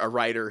for a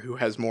writer who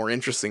has more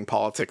interesting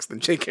politics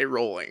than J.K.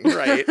 Rowling,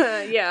 right?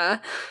 Yeah.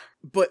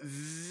 But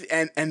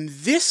and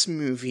this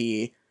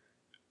movie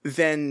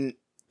then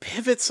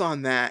pivots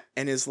on that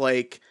and is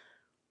like,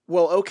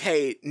 well,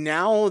 okay,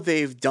 now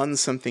they've done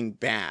something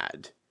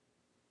bad,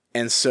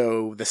 and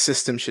so the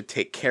system should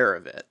take care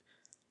of it.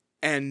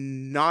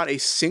 And not a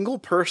single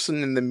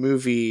person in the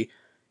movie,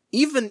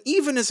 even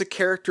as a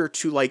character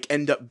to, like,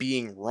 end up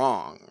being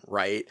wrong,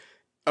 right,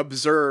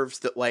 observes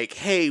that, like,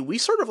 hey, we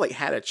sort of, like,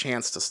 had a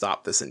chance to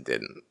stop this and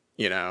didn't,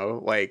 you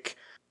know? Like,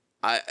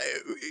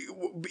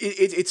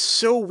 it's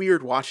so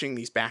weird watching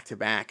these back to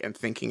back and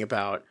thinking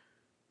about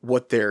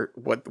what they're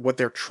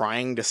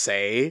trying to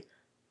say,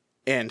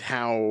 and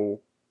how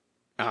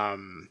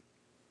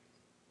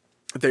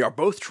they are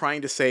both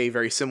trying to say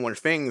very similar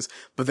things,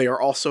 but they are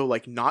also,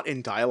 like, not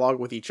in dialogue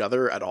with each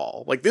other at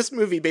all. Like, this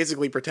movie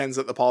basically pretends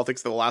that the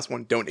politics of the last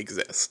one don't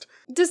exist.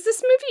 Does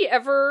this movie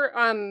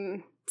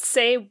ever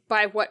say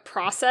by what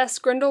process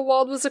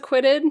Grindelwald was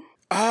acquitted?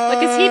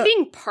 Like, is he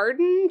being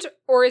pardoned,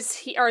 or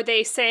are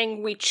they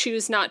saying we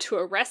choose not to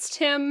arrest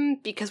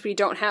him because we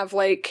don't have,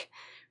 like,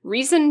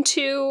 reason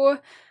to?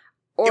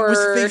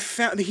 Or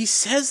he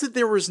says that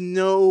there was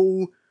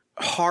no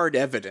hard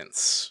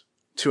evidence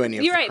to any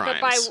of the crimes. You're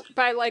right, but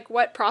by like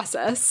what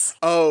process?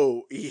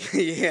 Oh,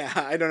 yeah,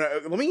 I don't know.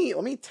 Let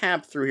me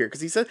tab through here,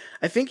 because he said,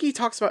 I think he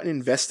talks about an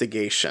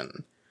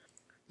investigation.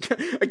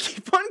 I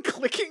keep on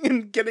clicking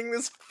and getting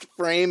this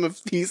frame of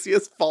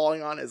Theseus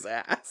falling on his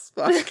ass.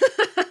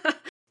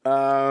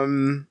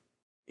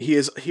 He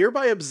is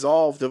hereby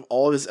absolved of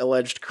all of his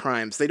alleged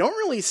crimes. They don't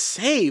really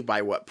say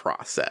by what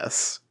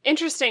process.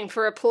 Interesting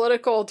for a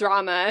political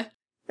drama.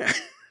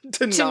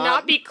 to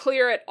not be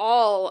clear at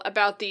all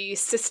about the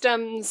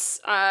systems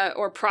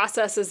or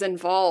processes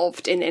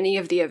involved in any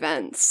of the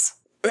events.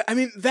 I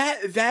mean,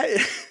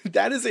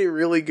 that is a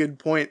really good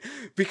point,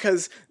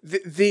 because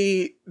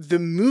the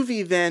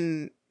movie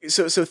then,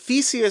 so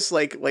Theseus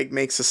like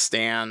makes a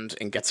stand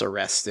and gets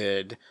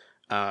arrested.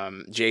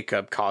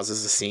 Jacob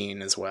causes a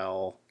scene as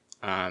well.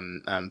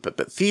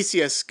 But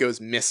Theseus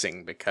goes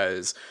missing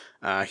because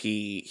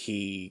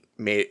he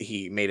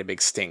made a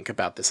big stink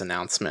about this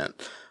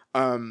announcement.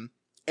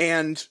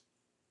 And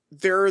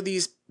there are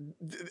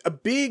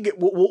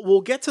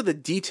we'll get to the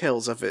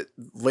details of it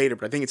later,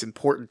 but I think it's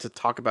important to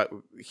talk about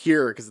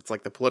here because it's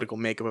like the political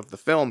makeup of the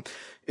film,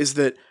 is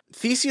that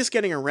Theseus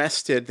getting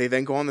arrested, they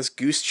then go on this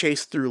goose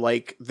chase through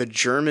like the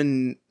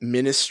German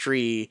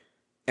ministry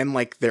and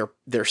like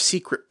their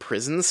secret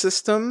prison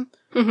system.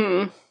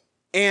 Mm-hmm.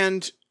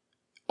 And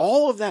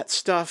all of that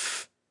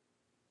stuff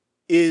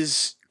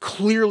is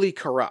clearly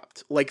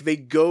corrupt. Like they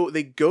go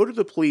to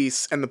the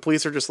police, and the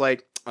police are just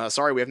like,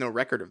 sorry, we have no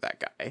record of that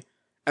guy.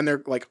 And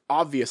they're like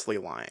obviously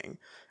lying.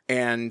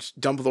 And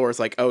Dumbledore is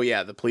like, oh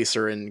yeah, the police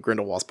are in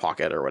Grindelwald's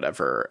pocket or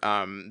whatever.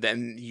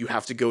 Then you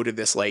have to go to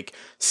this like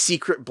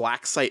secret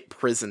black site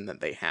prison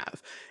that they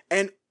have.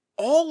 And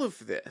all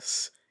of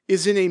this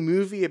is in a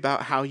movie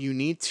about how you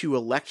need to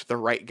elect the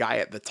right guy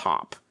at the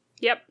top.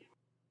 Yep.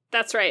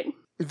 That's right.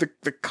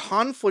 The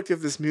conflict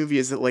of this movie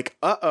is that like,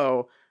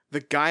 the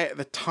guy at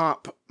the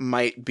top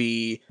might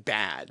be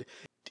bad.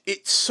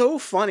 It's so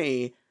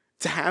funny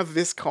to have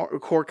this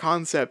core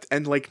concept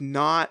and like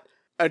not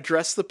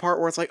address the part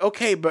where it's like,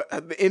 okay, but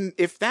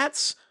if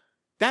that's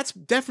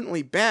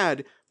definitely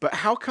bad, but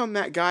how come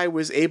that guy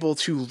was able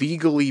to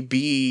legally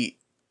be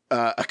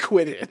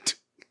acquitted?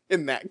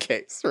 in that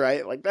case,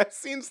 right? Like, that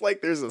seems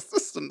like there's a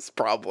systems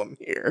problem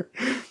here.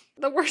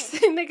 The worst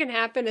thing that can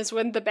happen is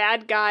when the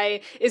bad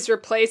guy is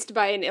replaced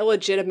by an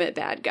illegitimate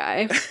bad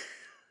guy.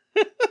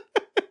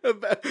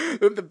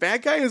 The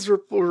bad guy is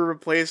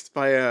replaced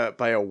by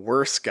a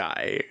worse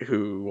guy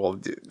who will,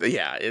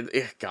 yeah.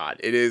 God,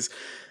 it is.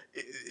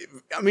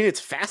 I mean,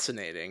 it's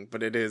fascinating,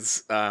 but it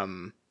is.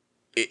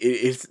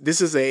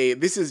 This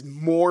is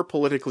more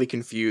politically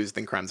confused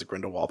than Crimes of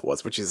Grindelwald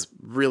was, which is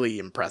really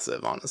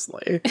impressive,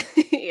 honestly.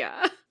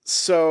 Yeah.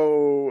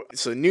 So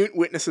Newt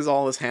witnesses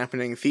all this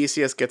happening.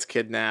 Theseus gets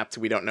kidnapped.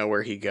 We don't know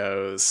where he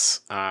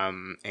goes.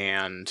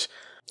 And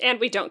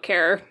we don't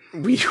care.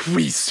 We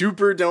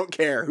super don't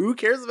care. Who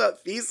cares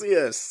about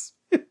Theseus?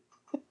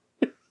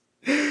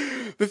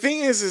 The thing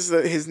is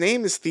that his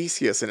name is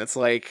Theseus, and it's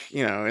like,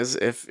 you know,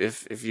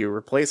 if you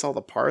replace all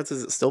the parts,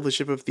 is it still the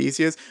ship of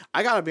Theseus?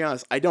 I gotta be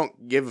honest, I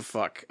don't give a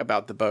fuck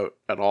about the boat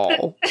at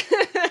all.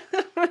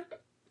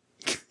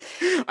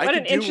 What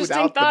an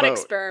interesting thought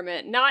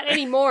experiment. Not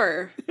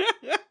anymore.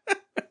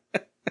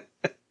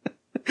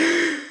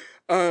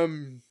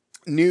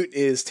 Newt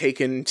is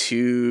taken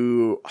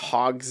to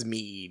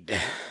Hogsmeade.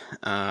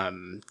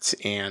 And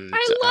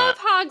I love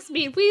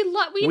Hogsmeade. We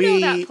know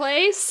that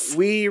place.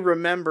 We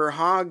remember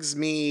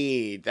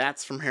Hogsmeade.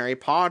 That's from Harry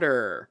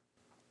Potter.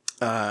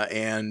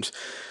 And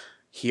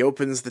he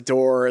opens the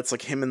door. It's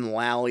like him and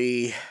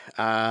Lally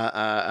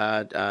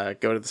go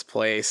to this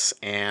place,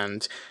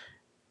 and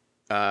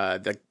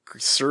the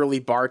surly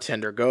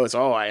bartender goes,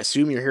 "Oh, I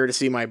assume you're here to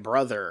see my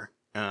brother."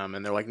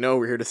 And they're like, "No,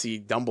 we're here to see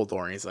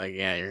Dumbledore." And he's like,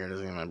 "Yeah, you're here to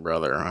see my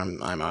brother. I'm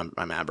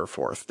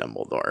Aberforth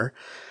Dumbledore."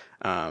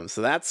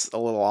 So that's a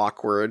little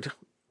awkward.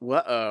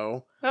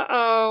 Uh-oh.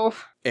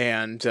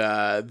 And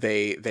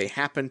they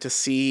happen to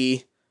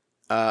see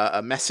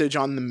a message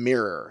on the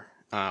mirror,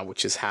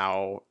 which is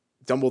how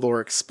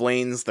Dumbledore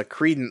explains the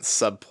Credence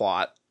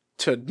subplot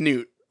to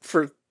Newt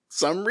for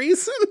some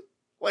reason.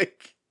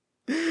 Like,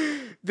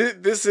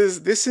 this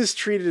is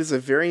treated as a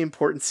very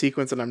important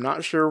sequence, and I'm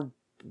not sure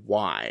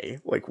why.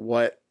 Like,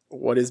 what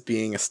is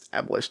being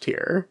established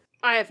here?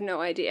 I have no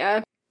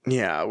idea.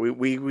 Yeah,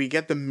 we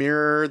get the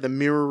mirror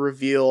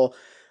reveal.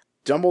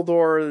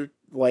 Dumbledore,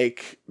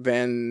 like,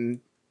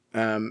 then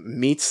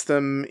meets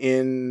them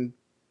in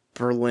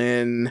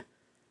Berlin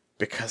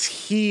because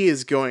he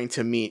is going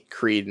to meet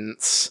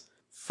Credence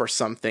for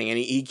something, and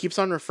he keeps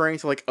on referring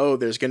to, like, oh,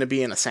 there's going to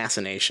be an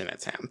assassination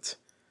attempt.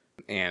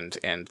 And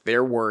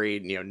they're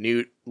worried, you know,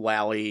 Newt,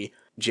 Lally,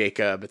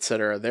 Jacob,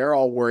 etc. They're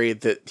all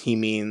worried that he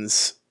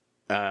means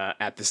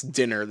at this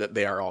dinner that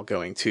they are all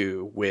going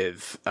to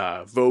with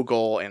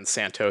Vogel and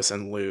Santos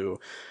and Lou,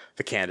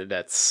 the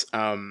candidates.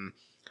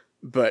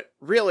 But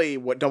really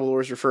what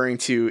Dumbledore is referring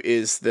to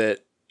is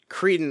that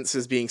Credence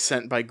is being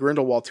sent by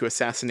Grindelwald to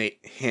assassinate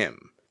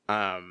him.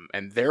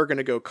 And they're going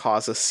to go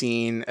cause a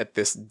scene at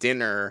this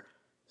dinner,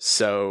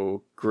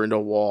 so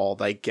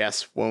Grindelwald, I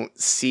guess, won't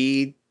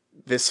see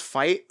this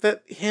fight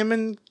that him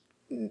and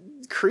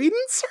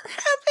Credence are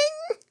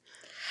having?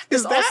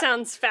 This all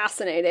sounds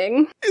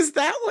fascinating. Is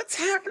that what's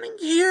happening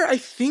here? I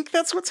think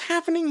that's what's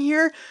happening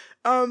here.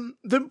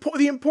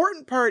 The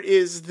important part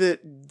is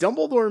that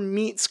Dumbledore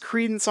meets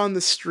Credence on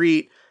the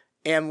street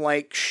and,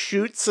 like,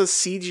 shoots a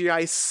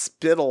CGI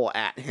spittle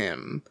at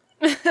him.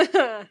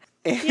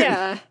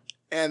 Yeah.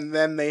 And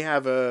then they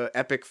have a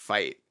epic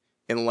fight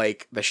in,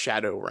 like, the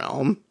Shadow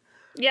Realm.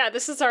 Yeah,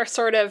 this is our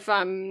sort of,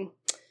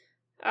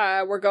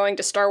 we're going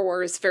to Star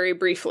Wars very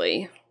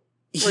briefly.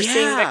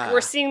 We're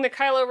seeing the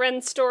Kylo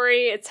Ren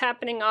story. It's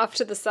happening off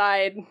to the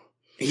side.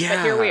 Yeah.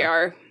 But here we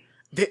are.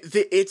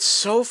 It's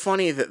so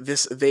funny that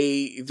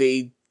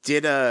they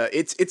did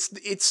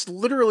it's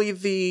literally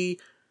the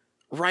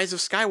Rise of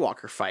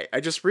Skywalker fight.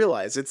 I just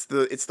realized it's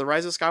the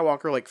Rise of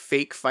Skywalker, like,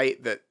 fake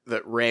fight that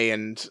Rey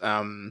and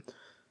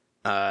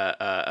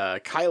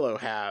Kylo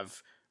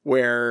have,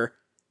 where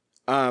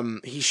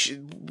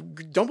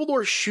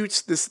Dumbledore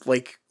shoots this,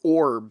 like,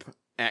 orb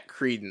at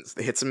Credence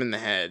that hits him in the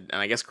head, and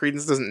I guess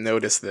Credence doesn't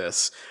notice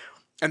this,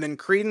 and then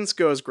Credence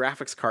goes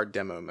graphics card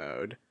demo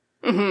mode,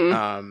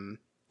 and,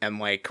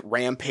 like,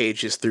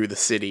 rampages through the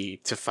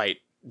city to fight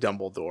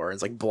Dumbledore.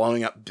 It's like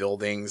blowing up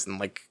buildings and,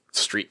 like,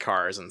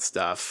 streetcars and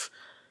stuff.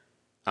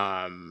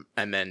 And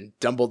then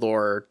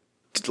Dumbledore,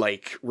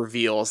 like,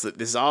 reveals that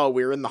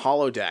we're in the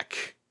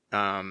holodeck.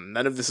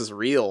 None of this is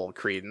real,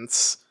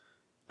 Credence.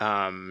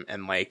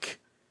 And, like,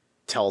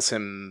 tells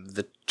him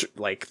the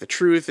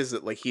truth is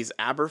that, like, he's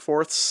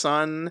Aberforth's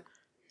son,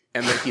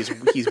 and that he's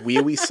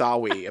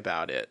wee-wee-sawy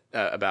about it,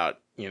 about,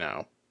 you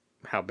know,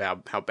 how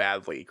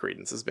badly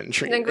Credence has been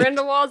treated. And then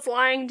Grindelwald's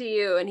lying to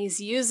you, and he's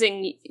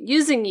using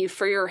you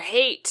for your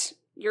hate.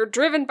 You're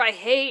driven by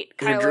hate,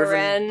 Kylo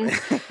Ren.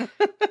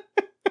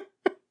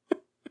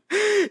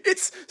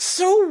 It's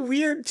so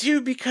weird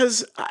too,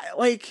 because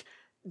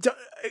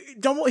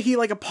Dumbledore, he,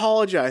 like,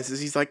 apologizes.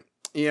 He's like,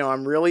 you know,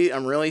 I'm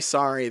really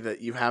sorry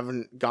that you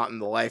haven't gotten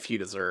the life you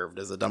deserved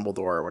as a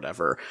Dumbledore or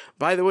whatever.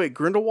 By the way,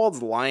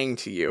 Grindelwald's lying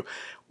to you.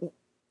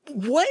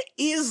 What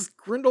is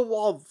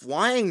Grindelwald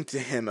lying to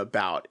him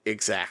about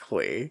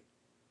exactly?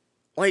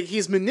 like,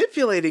 he's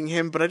manipulating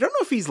him, but I don't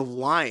know if he's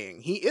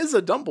lying. He is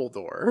a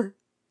Dumbledore.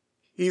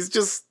 He's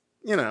just,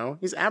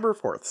 he's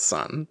Aberforth's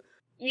son.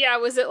 Yeah,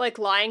 was it, like,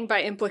 lying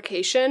by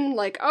implication?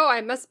 Like, oh,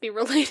 I must be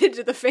related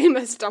to the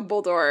famous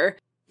Dumbledore.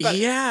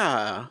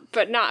 Yeah.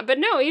 But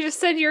no, he just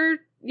said you're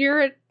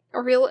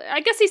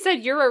I guess he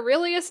said you're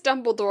Aurelius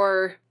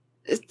Dumbledore.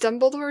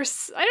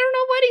 Dumbledore's, I don't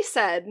know what he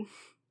said.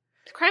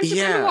 Crimes of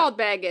Grindelwald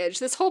baggage.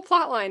 This whole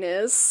plotline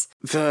is.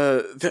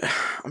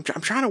 I'm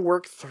trying to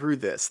work through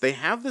this. They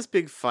have this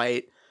big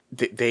fight.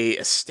 They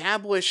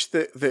establish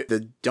that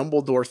the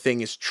Dumbledore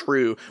thing is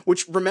true,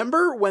 which,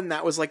 remember when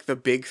that was, like, the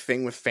big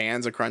thing with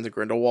fans of Crimes of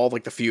Grindelwald,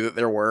 like, the few that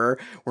there were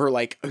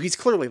like, oh, he's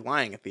clearly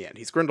lying at the end.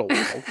 He's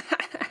Grindelwald.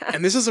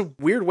 And this is a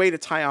weird way to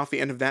tie off the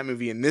end of that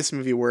movie in this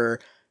movie, where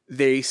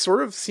they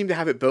sort of seem to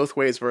have it both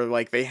ways, where,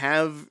 like, they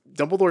have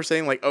Dumbledore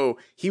saying, like, oh,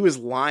 he was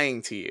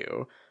lying to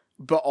you,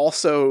 but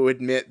also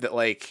admit that,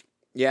 like,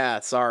 yeah,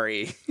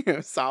 sorry,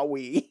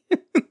 sorry.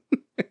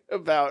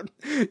 About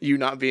you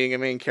not being a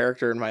main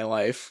character in my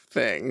life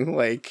thing.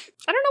 Like,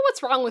 I don't know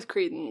what's wrong with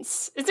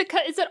Credence. Is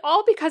it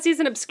all because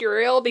he's an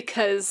obscurial?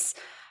 Because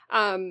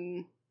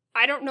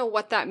I don't know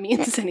what that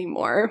means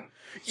anymore.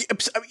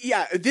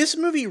 Yeah, this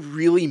movie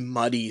really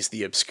muddies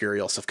the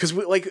obscurial stuff, because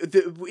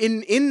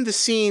in the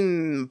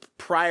scene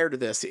prior to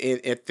this,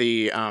 at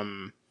the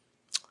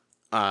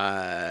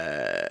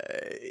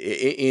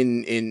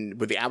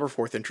with the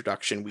Aberforth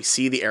introduction, we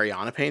see the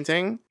Ariana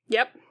painting.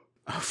 Yep.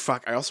 Oh,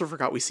 fuck. I also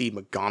forgot we see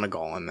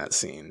McGonagall in that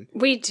scene.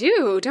 We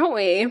do, don't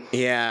we?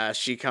 Yeah,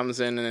 she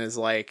comes in and is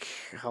like,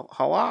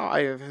 hello,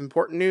 I have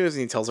important news.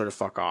 And he tells her to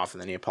fuck off,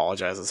 and then he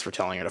apologizes for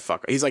telling her to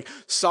fuck off. He's like,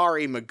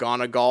 sorry,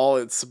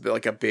 McGonagall. It's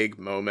like a big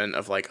moment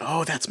of like,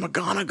 oh, that's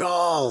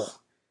McGonagall.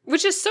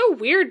 Which is so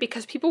weird,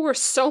 because people were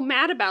so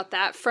mad about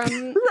that from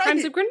right.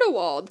 Crimes of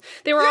Grindelwald.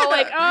 They were all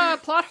like,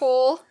 plot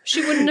hole.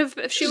 She wouldn't have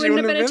been a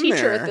teacher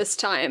there at this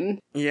time.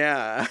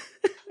 Yeah.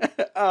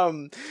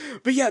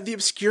 But yeah, the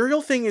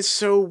obscurial thing is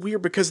so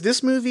weird, because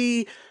this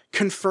movie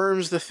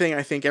confirms the thing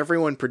I think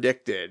everyone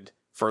predicted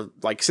for,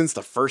 like, since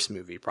the first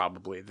movie,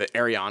 probably, that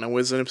Ariana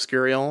was an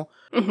obscurial.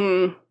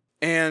 Mm-hmm.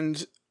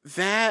 And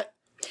that...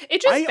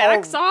 It just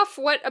backs off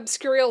what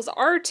obscurials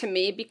are to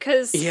me,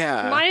 because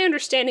my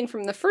understanding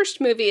from the first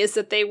movie is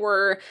that they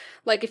were,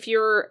 like, if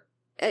you're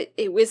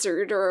a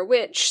wizard or a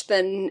witch,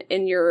 then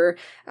in your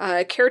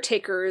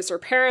caretakers or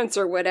parents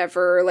or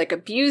whatever, like,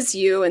 abuse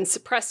you and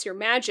suppress your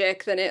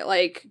magic, then it,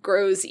 like,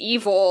 grows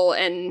evil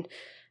and,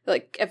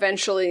 like,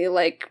 eventually,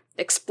 like,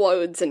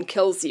 explodes and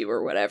kills you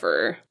or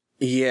whatever.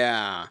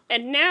 Yeah.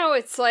 And now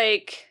it's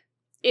like,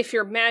 if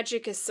your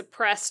magic is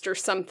suppressed or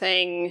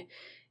something,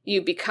 you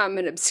become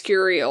an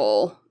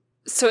obscurial.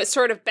 So it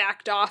sort of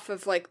backed off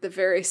of, like, the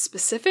very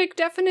specific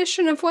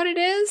definition of what it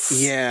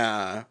is.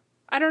 Yeah.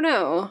 I don't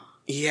know.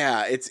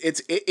 Yeah, it's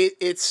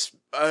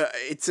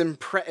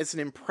an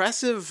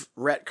impressive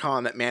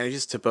retcon that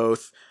manages to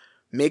both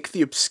make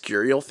the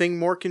obscurial thing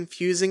more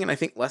confusing and I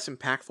think less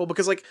impactful,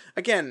 because, like,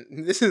 again,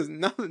 this is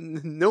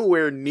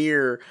nowhere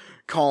near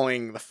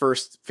calling the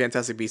first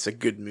Fantastic Beasts a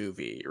good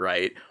movie,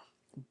 right?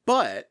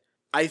 But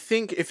I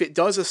think if it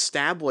does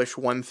establish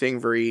one thing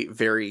very,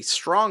 very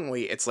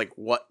strongly, it's, like,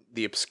 what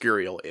the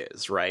obscurial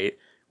is, right?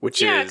 Which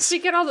is... Yeah, because you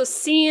get all those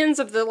scenes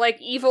of the, like,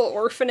 evil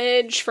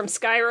orphanage from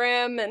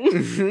Skyrim, and,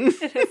 and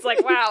it's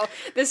like, wow,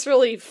 this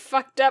really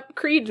fucked up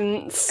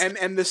Credence.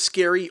 And the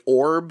scary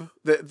orb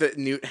that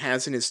Newt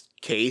has in his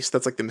case,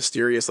 that's, like, the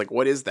mysterious, like,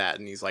 what is that?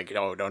 And he's like,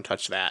 oh, don't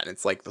touch that. And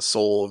it's, like, the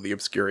soul of the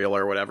obscurial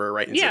or whatever,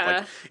 right? And so,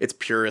 like, its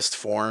purest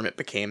form, it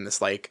became this,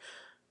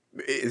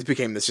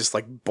 just,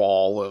 like,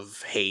 ball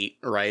of hate,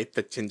 right?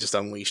 That can just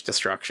unleash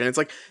destruction. It's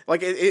like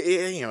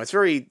it's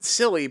very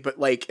silly, but,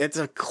 like, it's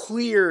a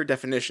clear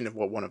definition of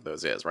what one of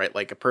those is, right?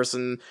 Like,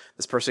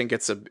 this person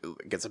gets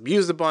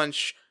abused a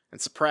bunch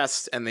and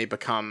suppressed, and they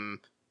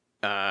become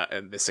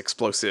this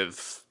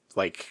explosive,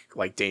 like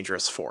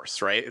dangerous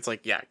force, right? It's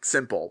like, yeah,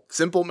 simple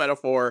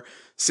metaphor,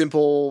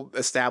 simple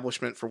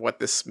establishment for what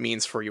this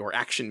means for your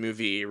action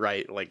movie,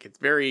 right? Like, it's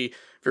very,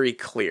 very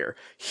clear.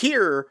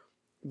 Here,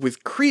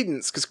 with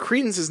Credence, because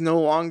Credence is no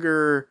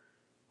longer,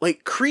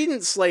 like,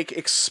 Credence, like,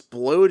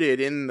 exploded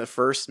in the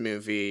first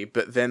movie,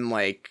 but then,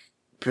 like,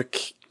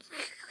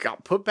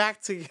 got put back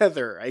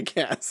together, I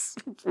guess,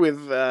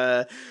 with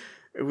the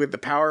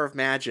power of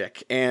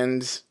magic,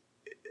 and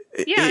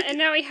and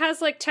now he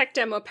has, like, tech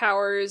demo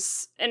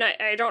powers, and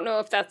I don't know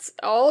if that's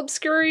all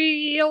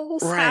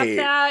obscurials have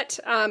that,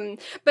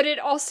 but it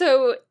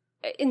also,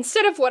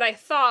 instead of what I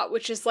thought,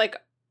 which is, like,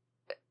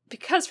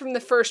 because from the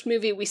first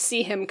movie we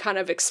see him kind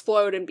of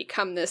explode and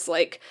become this,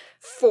 like,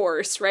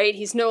 force, right?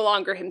 He's no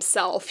longer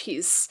himself.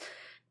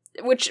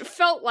 Which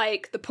felt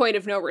like the point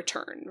of no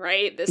return,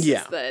 right? This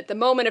is the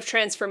moment of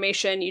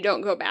transformation. You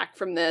don't go back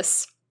from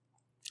this.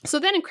 So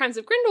then in Crimes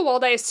of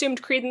Grindelwald, I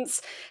assumed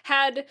Credence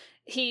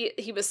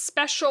he was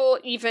special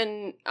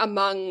even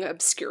among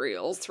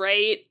obscurials,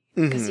 right?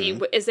 Because he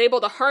is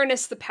able to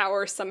harness the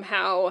power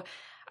somehow.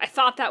 I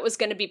thought that was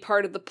going to be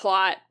part of the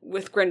plot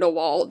with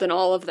Grindelwald and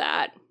all of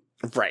that.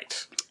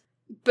 Right.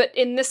 But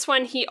in this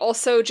one, he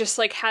also just,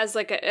 like, has,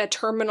 like, a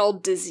terminal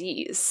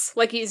disease.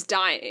 Like, he's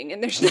dying,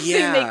 and there's nothing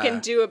they can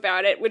do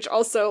about it, which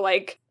also,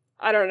 like,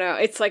 I don't know,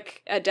 it's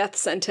like a death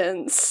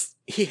sentence.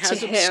 He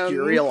has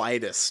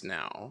obscurialitis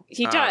now.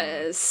 He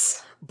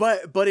does.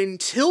 But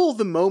until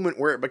the moment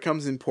where it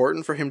becomes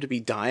important for him to be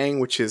dying,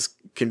 which is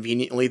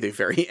conveniently the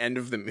very end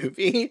of the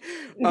movie,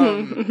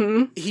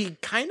 he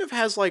kind of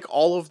has, like,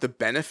 all of the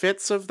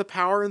benefits of the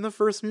power in the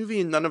first movie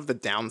and none of the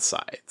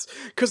downsides.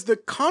 Because the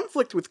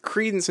conflict with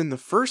Credence in the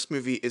first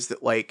movie is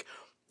that, like,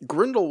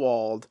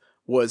 Grindelwald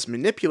was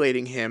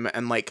manipulating him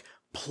and, like,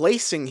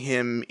 placing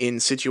him in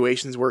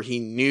situations where he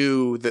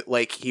knew that,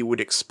 like, he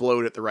would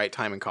explode at the right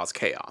time and cause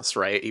chaos,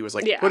 right? He was,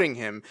 like, putting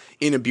him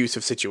in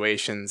abusive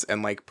situations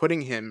and, like,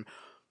 putting him,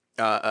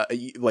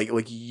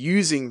 like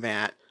using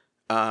that,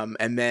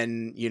 and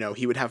then, you know,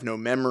 he would have no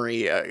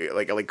memory,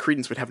 like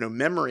Credence would have no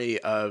memory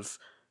of,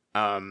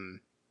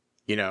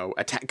 you know,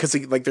 attack, because,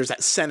 like, there's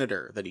that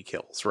senator that he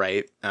kills,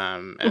 right?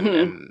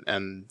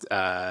 And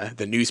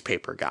the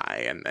newspaper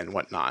guy and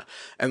whatnot.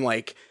 And,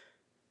 like,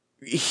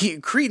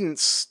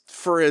 Credence,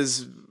 for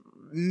as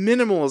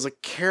minimal as a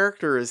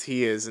character as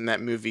he is in that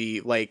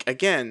movie, like,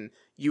 again,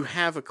 you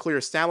have a clear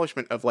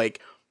establishment of, like,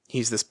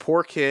 he's this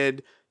poor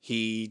kid,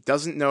 he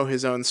doesn't know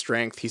his own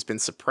strength, he's been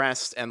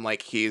suppressed, and,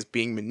 like, he is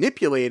being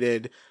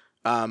manipulated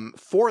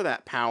for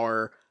that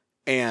power,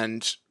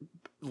 and,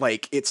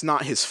 like, it's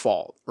not his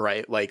fault,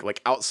 right?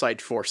 Like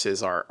outside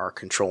forces are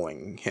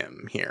controlling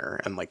him here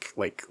and like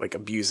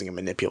abusing and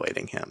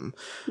manipulating him.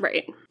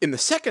 Right. In the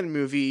second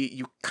movie,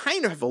 you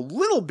kind of have a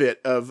little bit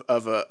of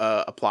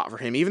a plot for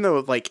him, even though,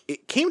 like,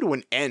 it came to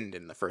an end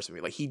in the first movie.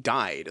 Like, he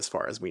died as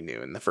far as we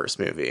knew in the first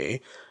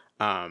movie.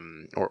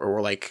 Or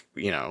like,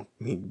 you know,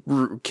 he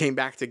came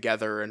back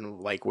together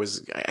and, like,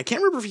 I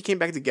can't remember if he came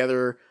back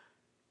together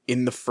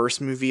in the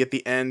first movie at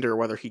the end, or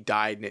whether he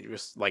died and it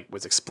just, like,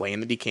 was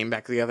explained that he came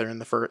back together in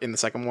the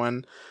second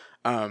one.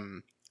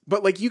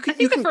 But, like, I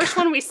think the first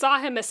one we saw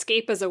him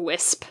escape as a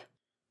wisp.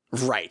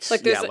 Right.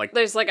 Like,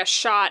 there's like a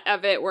shot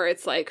of it where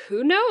it's like,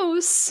 who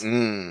knows?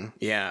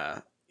 Yeah.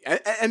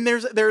 And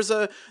there's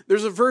a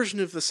version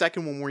of the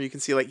second one where you can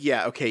see, like,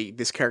 yeah, okay,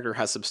 this character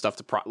has some stuff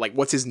to like,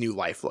 what's his new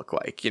life look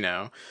like, you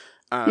know?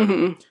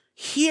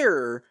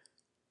 Here,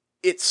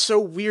 it's so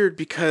weird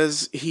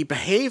because he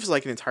behaves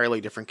like an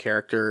entirely different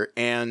character,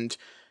 and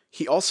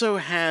he also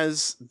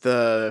has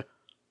the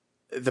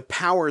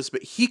powers,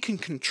 but he can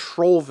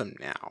control them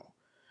now,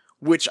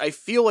 which I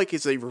feel like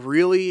is a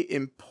really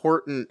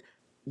important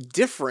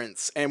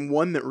difference, and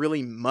one that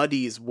really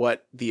muddies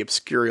what the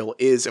obscurial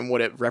is and what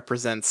it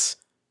represents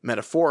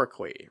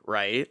metaphorically,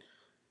 right?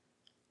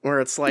 Where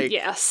it's like,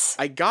 yes,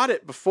 I got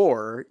it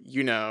before,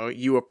 you know,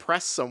 you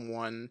oppress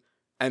someone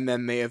and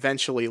then they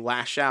eventually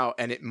lash out,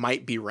 and it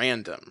might be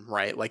random,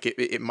 right? Like,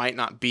 it might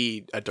not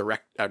be a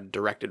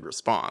directed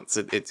response.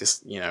 It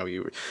just, you know,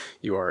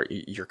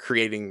 you're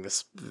creating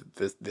this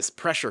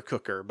pressure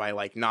cooker by,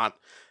 like, not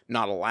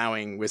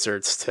allowing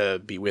wizards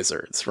to be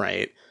wizards,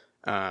 right?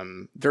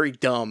 Very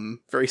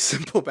dumb, very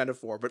simple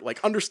metaphor, but, like,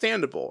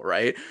 understandable,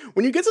 right?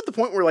 When you get to the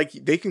point where, like,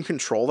 they can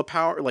control the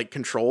power, like,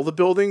 control the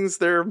buildings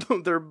they're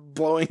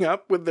blowing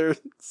up with their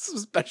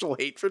special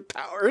hatred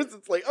powers,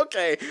 it's like,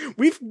 okay,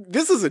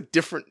 this is a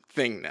different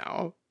thing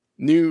now.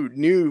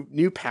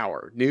 New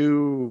power,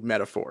 new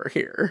metaphor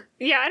here.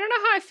 Yeah, I don't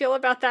know how I feel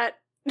about that,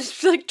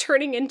 like,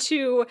 turning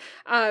into,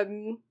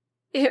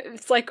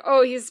 it's like,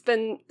 oh, he's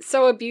been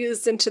so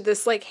abused into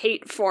this, like,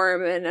 hate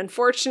form, and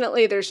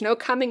unfortunately there's no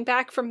coming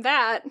back from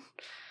that.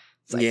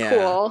 It's like,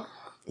 cool.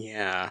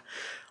 Yeah.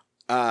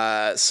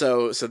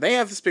 So they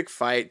have this big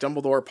fight.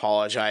 Dumbledore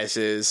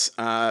apologizes.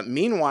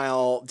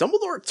 Meanwhile,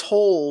 Dumbledore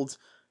told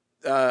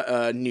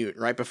Newt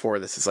right before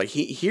this, it's like,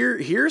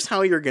 here's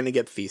how you're gonna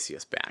get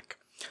Theseus back.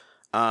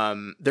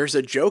 There's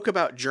a joke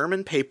about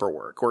German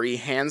paperwork where he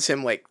hands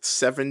him, like,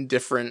 7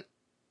 different,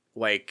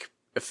 like,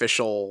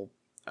 official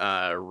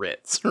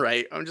writs,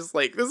 right? I'm just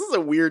like, this is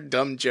a weird,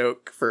 dumb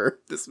joke for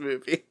this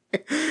movie.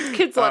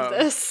 Kids love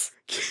this.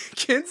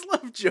 Kids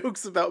love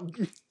jokes about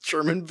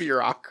German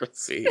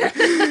bureaucracy.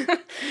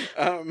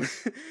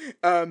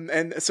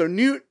 And so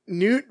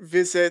Newt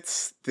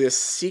visits this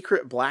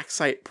secret black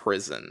site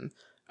prison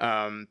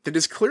that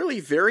is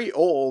clearly very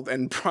old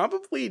and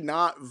probably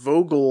not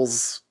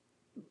Vogel's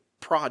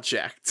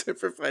project,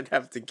 if I'd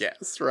have to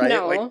guess, right?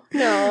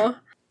 No.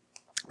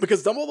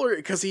 Because Dumbledore,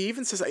 because he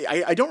even says,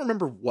 I don't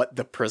remember what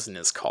the prison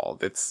is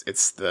called.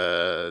 It's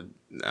the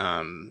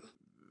I'm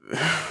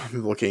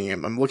looking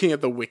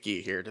at the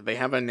wiki here. Do they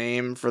have a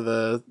name for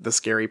the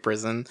scary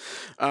prison?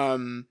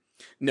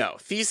 No,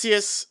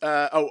 Theseus.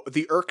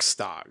 The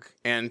Erkstag.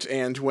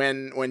 And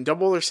when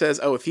Dumbledore says,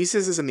 "Oh,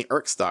 Theseus is in the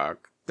Erkstag,"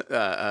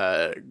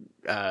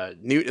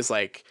 Newt is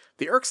like,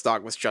 "The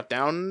Erkstag was shut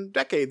down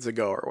decades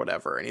ago or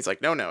whatever," and he's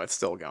like, "No, it's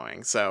still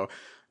going." So.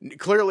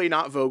 Clearly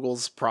not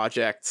Vogel's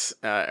project,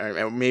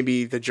 or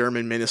maybe the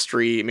German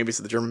ministry, maybe it's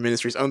the German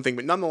ministry's own thing,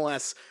 but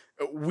nonetheless,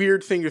 a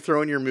weird thing to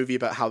throw in your movie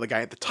about how the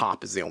guy at the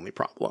top is the only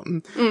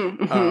problem.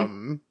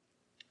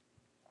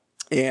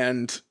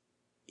 And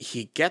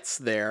he gets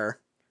there,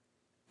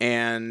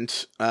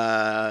 And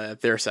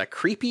there's a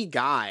creepy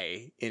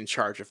guy in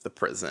charge of the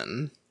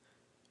prison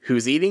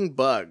who's eating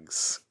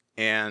bugs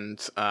and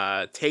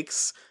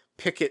takes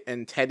Pickett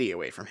and Teddy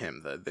away from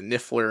him, the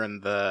Niffler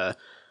and the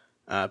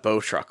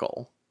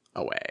Bowtruckle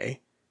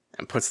away,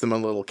 and puts them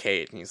in a little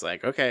cage. And he's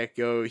like, okay,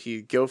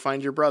 go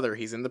find your brother.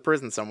 He's in the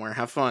prison somewhere.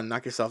 Have fun.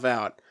 Knock yourself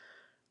out.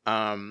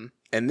 And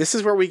this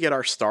is where we get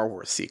our Star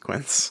Wars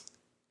sequence.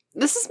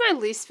 This is my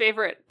least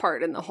favorite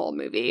part in the whole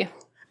movie.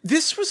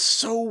 This was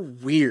so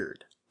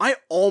weird. I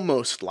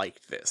almost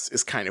liked this,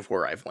 is kind of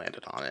where I've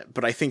landed on it,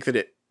 but I think that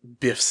it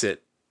biffs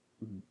it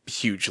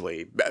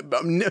hugely.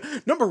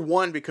 Number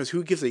one, because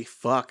who gives a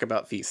fuck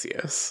about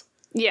Theseus?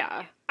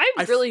 Yeah.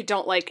 I really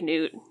don't like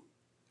Newt.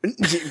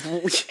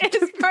 It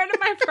is part of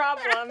my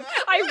problem.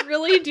 I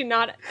really do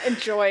not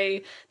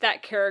enjoy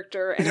that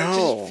character, and it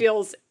just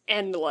feels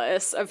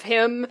endless of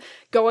him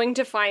going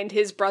to find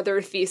his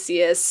brother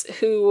Theseus,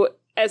 who,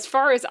 as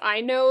far as I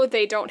know,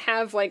 they don't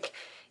have, like,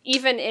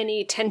 even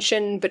any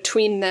tension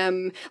between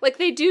them. Like,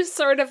 they do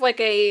sort of like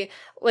a,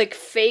 like,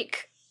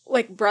 fake,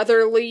 like,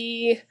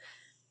 brotherly,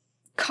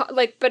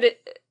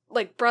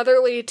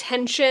 brotherly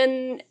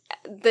tension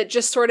that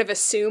just sort of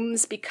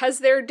assumes because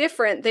they're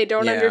different, they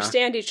don't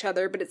understand each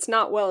other, but it's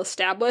not well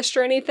established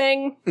or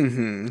anything.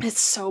 Mm-hmm. It's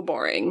so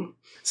boring.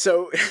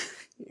 So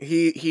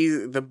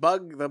the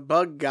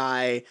bug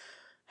guy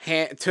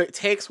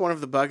takes one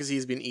of the bugs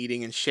he's been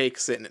eating and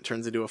shakes it, and it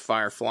turns into a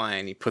firefly,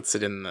 and he puts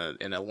it in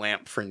a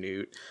lamp for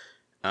Newt.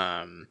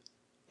 Newt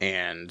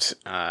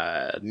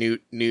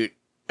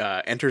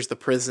enters the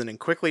prison and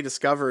quickly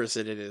discovers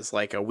that it is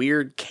like a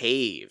weird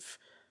cave.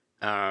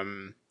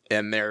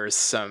 And there's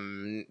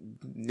some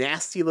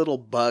nasty little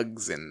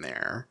bugs in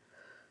there.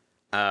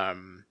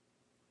 And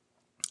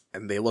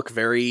they look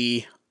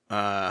very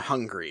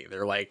hungry.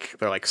 They're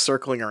like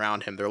circling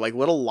around him. They're like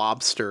little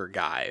lobster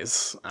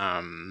guys.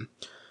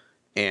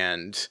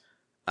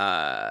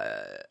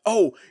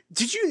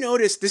 Did you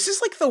notice this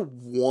is like the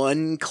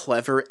one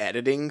clever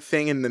editing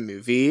thing in the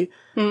movie?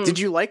 Did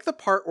you like the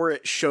part where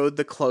it showed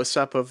the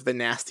close-up of the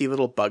nasty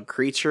little bug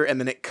creature and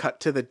then it cut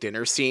to the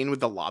dinner scene with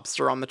the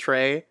lobster on the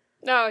tray?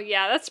 Oh,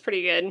 yeah, that's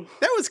pretty good.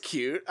 That was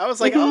cute. I was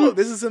like, oh,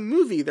 this is a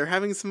movie. They're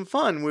having some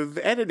fun with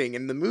editing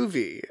in the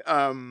movie.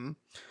 But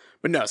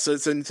no, so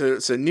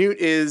Newt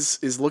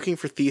is looking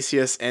for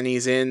Theseus, and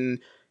he's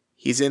in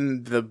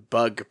the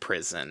bug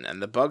prison,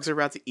 and the bugs are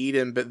about to eat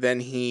him, but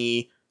then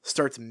he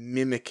starts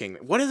mimicking.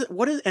 What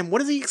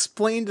does he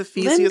explain to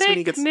Theseus when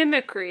he gets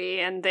mimicry,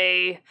 and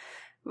they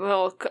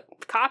will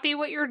copy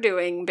what you're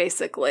doing,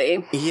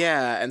 basically.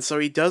 Yeah, and so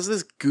he does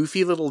this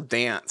goofy little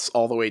dance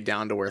all the way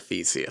down to where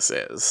Theseus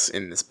is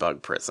in this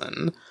bug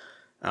prison.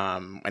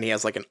 And he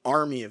has like an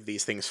army of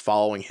these things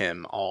following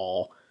him,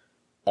 all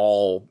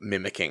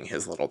mimicking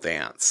his little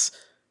dance.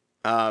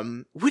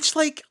 Which,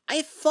 like,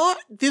 I thought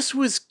this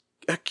was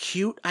a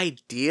cute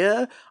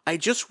idea. I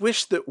just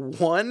wish that,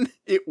 one,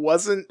 it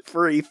wasn't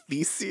for a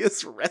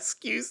Theseus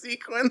rescue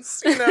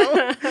sequence, you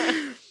know?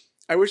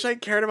 I wish I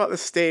cared about the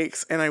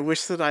stakes, and I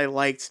wish that I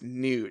liked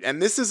Newt. And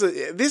this is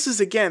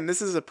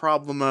a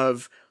problem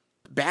of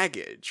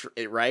baggage,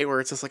 right?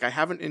 Where it's just like, I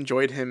haven't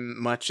enjoyed him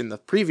much in the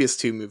previous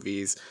two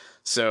movies,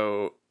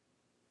 so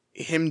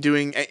him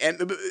doing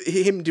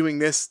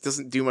this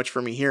doesn't do much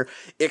for me here,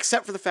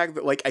 except for the fact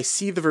that, like, I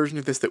see the version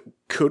of this that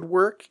could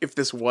work if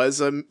this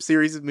was a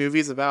series of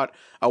movies about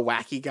a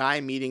wacky guy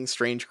meeting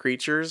strange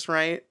creatures,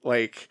 right?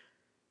 Like,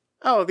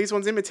 oh, these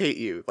ones imitate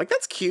you. Like,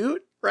 that's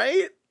cute,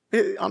 right?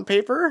 On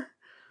paper?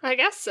 I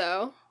guess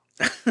so.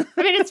 I mean,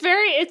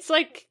 it's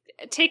like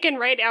taken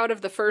right out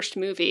of the first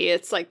movie.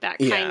 It's like that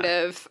kind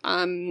of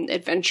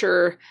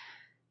adventure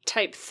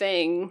type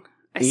thing,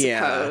 I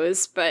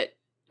suppose. But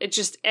it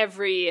just,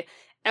 every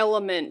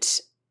element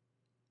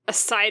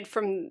aside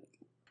from,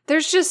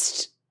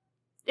 it's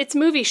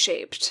movie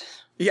shaped.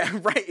 Yeah,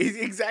 right.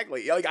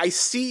 Exactly. Like, I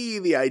see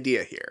the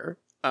idea here.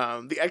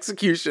 The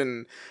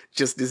execution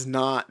just is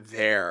not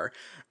there.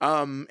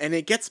 And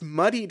it gets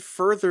muddied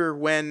further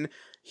when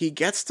he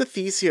gets to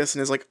Theseus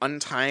and is like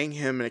untying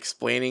him and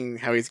explaining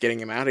how he's getting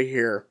him out of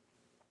here.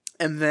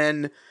 And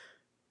then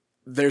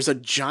there's a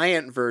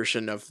giant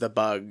version of the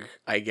bug,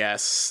 I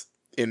guess,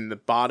 in the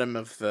bottom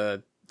of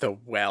the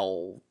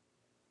well.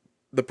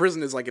 The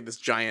prison is like in this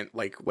giant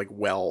like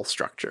well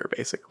structure,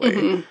 basically.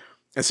 Mm-hmm.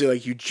 And so,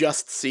 like, you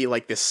just see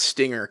like this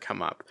stinger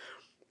come up.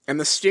 And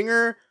the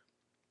stinger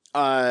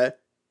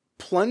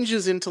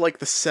plunges into like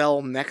the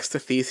cell next to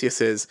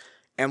Theseus's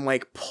and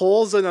like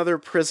pulls another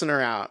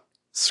prisoner out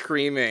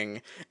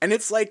screaming, and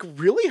it's like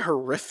really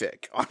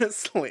horrific,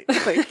 honestly.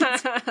 Like,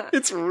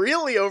 it's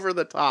really over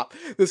the top.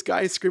 This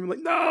guy is screaming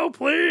like, no,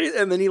 please,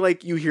 and then he,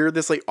 like, you hear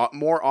this like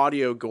more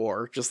audio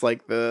gore, just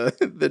like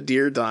the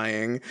deer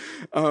dying,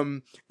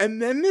 and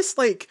then this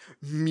like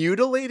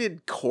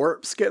mutilated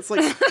corpse gets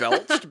like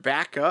belched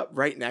back up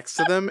right next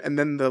to them, and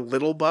then the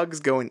little bugs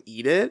go and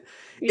eat it.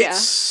 Yeah.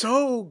 It's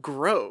so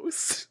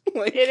gross.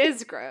 Like, it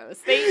is gross.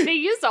 They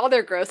used all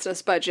their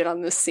grossness budget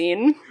on this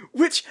scene.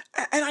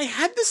 And I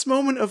had this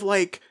moment of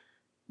like,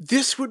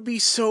 this would be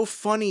so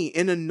funny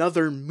in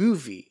another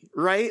movie,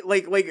 right?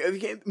 Like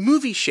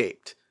movie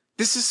shaped.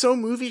 This is so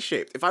movie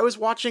shaped. If I was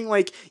watching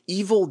like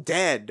Evil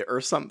Dead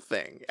or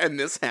something and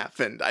this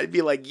happened, I'd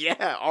be like,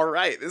 yeah, all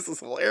right, this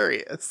is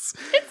hilarious.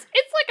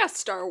 It's like a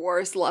Star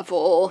Wars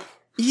level,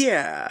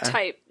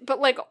 type, but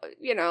like,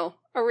 you know,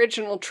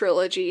 original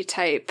trilogy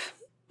type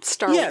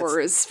Star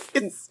Wars.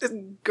 It's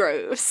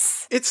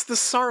gross. It's the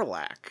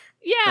Sarlacc.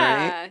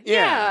 Yeah,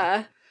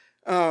 right?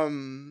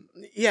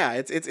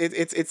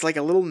 It's like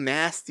a little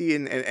nasty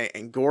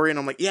and gory, and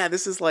I'm like, yeah,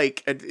 this is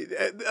like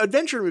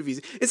adventure movies.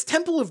 It's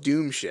Temple of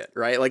Doom shit,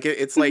 right? Like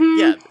it's like,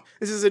 yeah,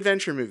 this is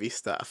adventure movie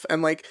stuff,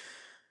 and like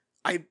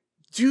I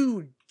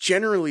do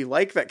generally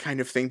like that kind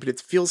of thing, but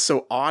it feels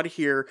so odd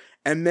here,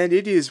 and then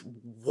it is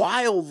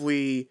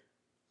wildly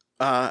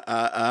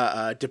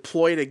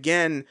deployed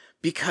again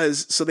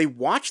because so they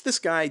watch this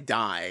guy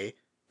die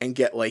and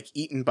get like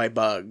eaten by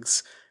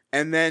bugs,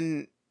 and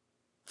then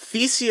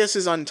Theseus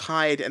is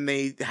untied and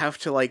they have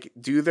to like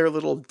do their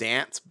little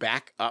dance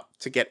back up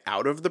to get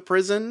out of the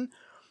prison.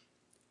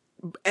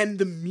 And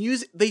the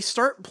music, they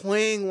start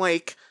playing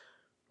like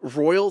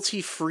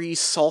royalty-free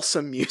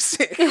salsa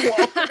music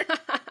while they're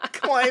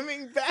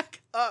climbing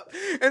back up.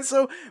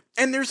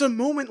 And there's a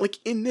moment like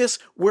in this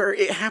where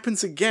it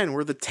happens again,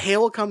 where the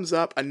tail comes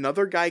up,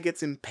 another guy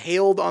gets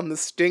impaled on the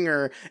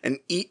stinger and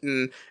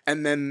eaten,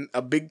 and then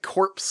a big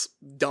corpse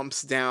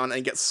dumps down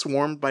and gets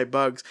swarmed by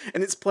bugs,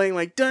 and it's playing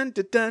like dun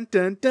dun dun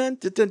dun dun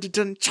dun dun dun,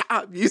 dun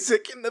cha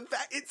music in the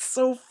back. It's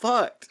so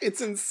fucked. It's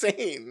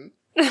insane.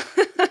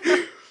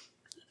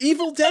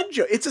 Evil Dead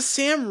joke. It's a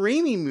Sam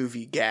Raimi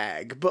movie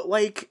gag, but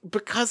like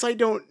because I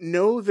don't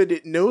know that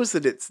it knows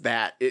that it's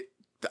that,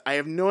 I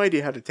have no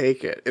idea how to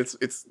take it.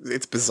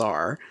 It's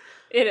bizarre.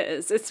 It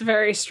is. It's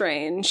very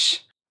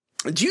strange.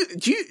 Do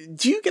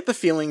you get the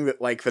feeling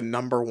that like the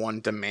number one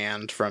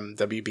demand from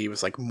WB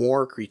was like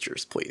more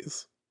creatures,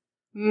 please?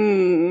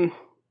 Yeah.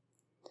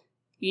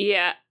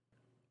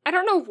 I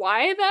don't know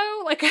why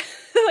though. Like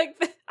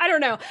I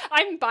don't know.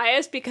 I'm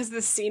biased because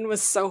this scene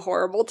was so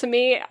horrible to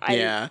me.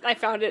 I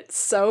found it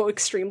so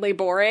extremely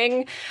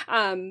boring.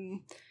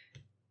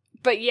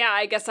 But yeah,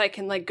 I guess I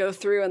can like go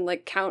through and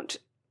like count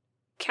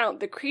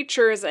the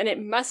creatures, and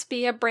it must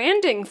be a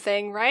branding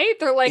thing, right?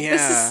 They're like,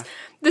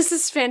 this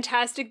is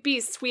Fantastic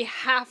Beasts. We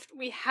have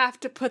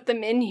to put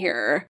them in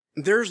here.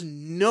 There's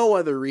no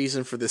other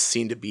reason for this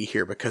scene to be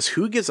here because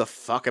who gives a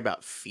fuck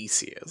about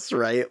Theseus,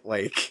 right?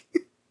 Like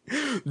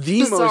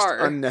the most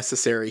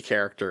unnecessary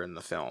character in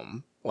the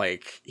film.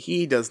 Like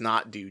he does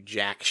not do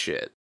jack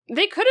shit.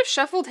 They could have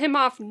shuffled him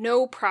off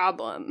no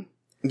problem.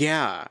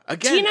 Yeah.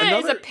 Again, Tina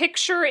is a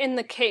picture in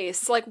the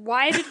case. Like,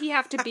 why did he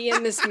have to be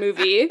in this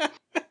movie?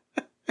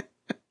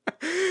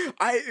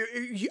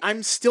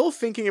 I'm still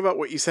thinking about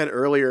what you said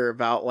earlier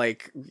about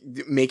like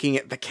making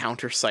it the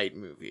Countersight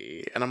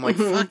movie, and I'm like,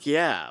 fuck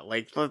yeah,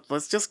 like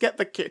let's just get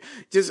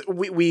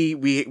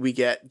we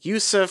get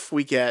Yusuf,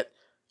 we get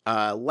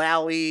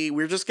Lally,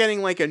 we're just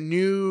getting like a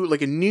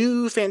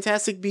new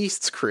Fantastic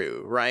Beasts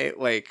crew, right?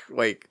 Like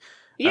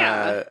you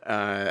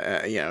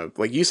know,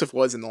 like Yusuf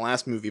was in the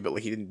last movie, but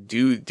like he didn't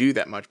do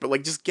that much, but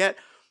like just get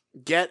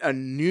a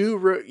new,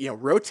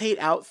 rotate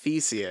out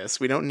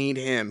Theseus. We don't need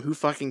him. Who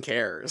fucking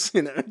cares?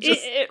 You know,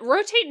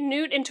 rotate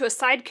Newt into a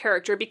side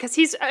character because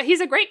he's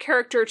a great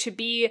character to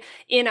be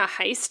in a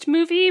heist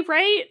movie,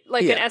 right?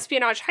 Like an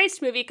espionage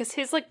heist movie, because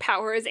his like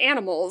power is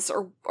animals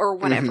or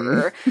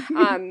whatever.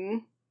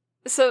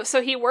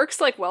 So he works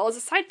like well as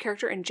a side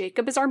character, and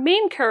Jacob is our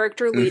main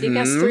character leading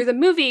us through the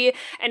movie.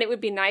 And it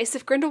would be nice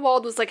if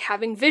Grindelwald was like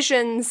having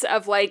visions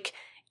of like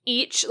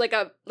each like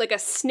a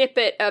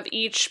snippet of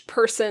each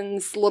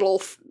person's little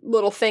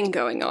thing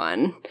going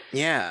on.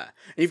 Yeah.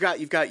 You've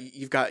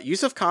got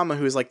Yusuf Kama,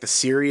 who's like the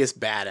serious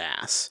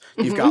badass.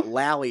 You've got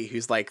Lally,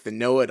 who's like the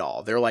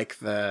know-it-all. They're like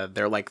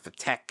the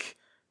tech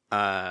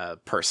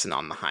person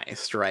on the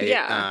heist, right?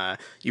 Yeah.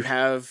 You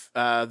have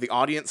the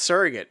audience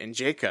surrogate in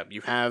Jacob.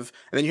 And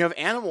then you have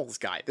Animals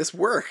Guy. This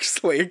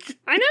works. Like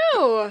I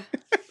know.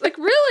 Like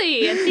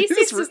really, and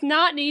Theseus does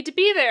not need to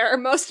be there.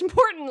 Most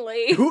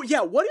importantly,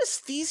 what is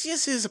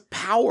Theseus's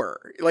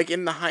power? Like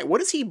in the heist,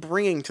 what is he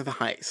bringing to the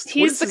heist?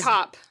 He's the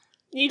cop.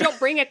 You don't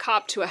bring a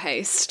cop to a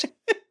heist.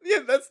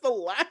 Yeah, that's the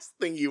last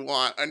thing you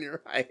want on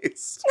your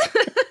heist.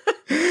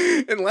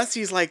 Unless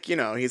he's like,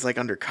 he's like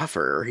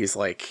undercover, or he's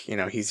like,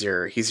 he's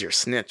your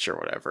snitch or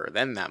whatever.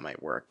 Then that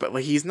might work. But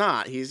like, he's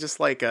not. He's just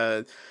like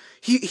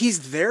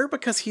he's there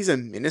because he's a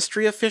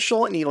ministry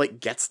official, and he like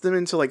gets them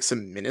into like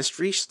some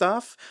ministry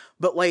stuff.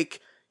 But like,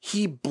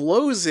 he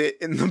blows it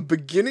in the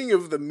beginning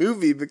of the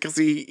movie because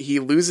he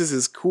loses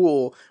his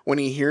cool when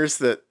he hears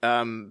that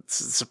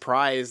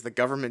surprise, the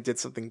government did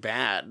something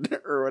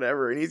bad or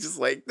whatever, and he's just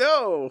like,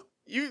 no,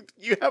 you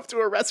have to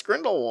arrest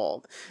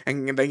Grindelwald,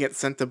 and they get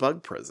sent to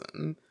bug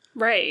prison.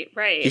 Right.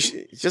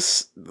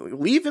 Just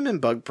leave him in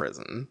bug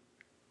prison.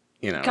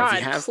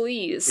 God,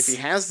 please. If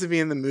he has to be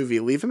in the movie,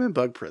 leave him in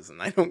bug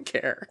prison. I don't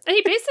care. And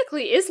he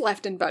basically is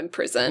left in bug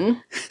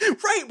prison.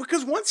 Right,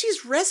 because once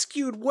he's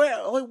rescued,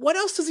 what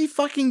else does he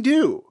fucking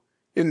do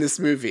in this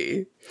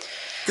movie?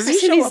 Does he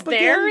show up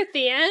there again? At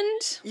the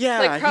end? Yeah.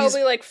 Like,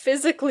 probably, like,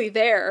 physically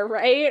there,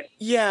 right?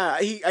 Yeah,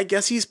 I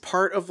guess he's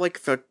part of,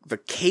 like, the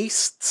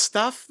case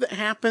stuff that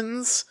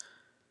happens.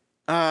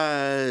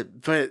 But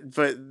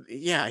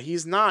yeah,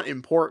 he's not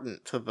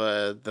important to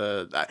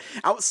the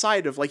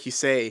outside of, like you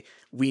say,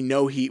 we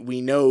know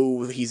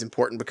he's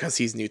important because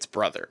he's Newt's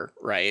brother,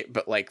 right?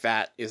 But, like,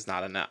 that is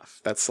not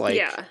enough. That's like,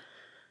 yeah.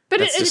 But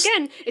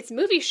again, it's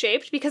movie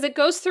shaped because it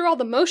goes through all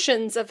the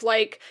motions of,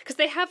 like, because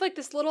they have, like,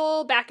 this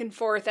little back and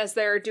forth as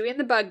they're doing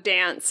the bug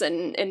dance,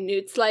 and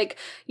Newt's like,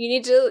 you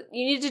need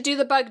to do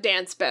the bug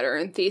dance better,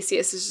 and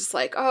Theseus is just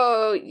like,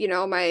 oh, you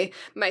know, my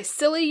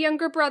silly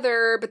younger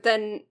brother, but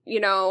then, you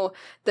know,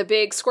 the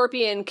big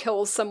scorpion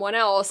kills someone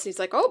else. He's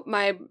like, oh,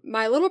 my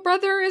little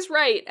brother is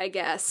right, I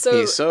guess. So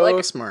he's so,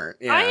 like, smart.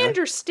 Yeah. I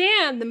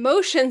understand the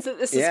motions that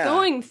this is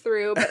going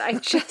through, but I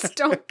just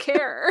don't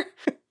care.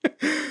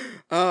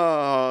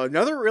 Oh,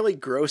 another really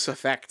gross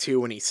effect too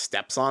when he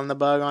steps on the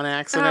bug on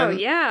accident. Oh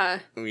yeah,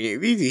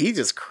 he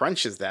just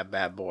crunches that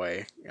bad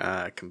boy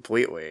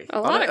completely. A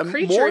lot of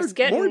creatures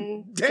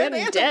getting dead.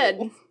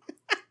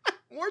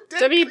 More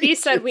dead. WB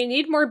creatures. said we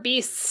need more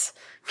beasts.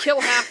 Kill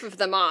half of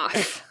them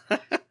off.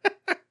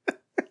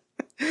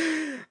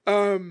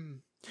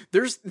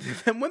 There's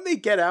and when they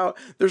get out,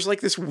 there's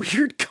like this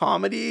weird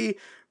comedy,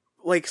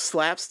 like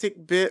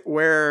slapstick bit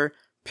where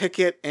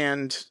Pickett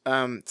and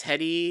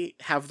Teddy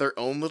have their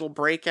own little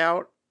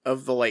breakout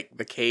of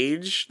the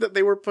cage that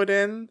they were put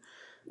in.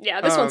 Yeah,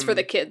 this one's for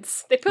the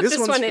kids. They put this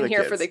one in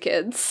here for the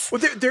kids.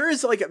 Well, there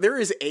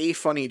is a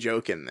funny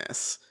joke in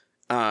this.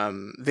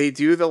 They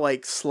do the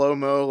like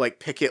slow-mo, like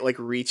Pickett like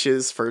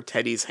reaches for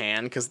Teddy's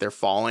hand because they're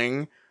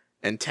falling,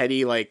 and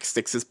Teddy like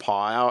sticks his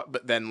paw out,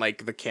 but then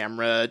like the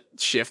camera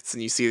shifts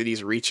and you see that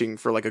he's reaching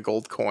for like a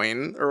gold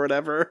coin or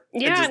whatever.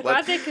 Yeah, I'm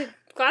glad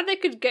they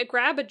could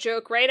grab a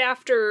joke right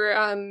after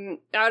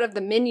out of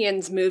the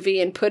Minions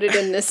movie and put it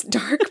in this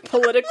dark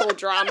political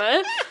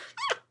drama.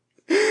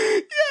 Yeah,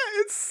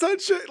 it's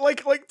such a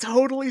like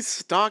totally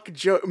stock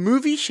joke,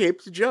 movie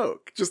shaped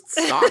joke, just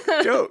stock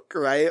joke,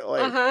 right?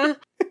 Like,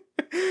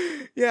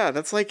 yeah,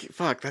 that's like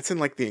that's in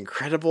like The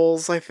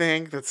Incredibles, I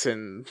think. That's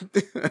in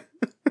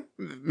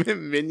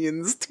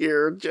Minions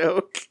tier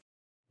joke.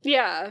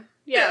 Yeah.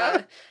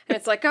 And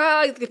it's like,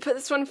 you put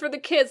this one for the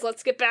kids.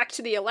 Let's get back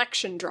to the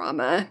election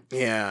drama.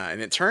 Yeah,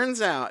 and it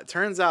turns out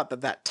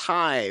that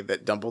tie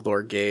that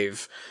Dumbledore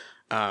gave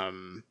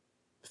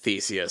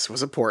Theseus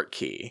was a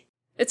portkey.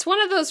 It's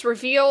one of those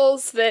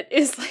reveals that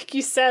is, like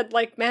you said,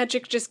 like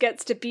magic just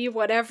gets to be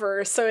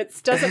whatever, so it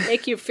doesn't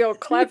make you feel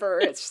clever.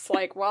 It's just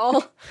like,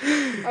 well,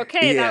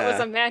 okay, that was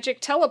a magic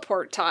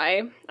teleport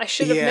tie. I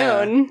should have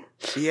known.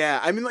 Yeah,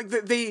 I mean, like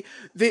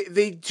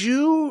they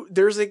do.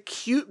 There's a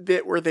cute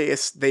bit where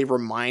they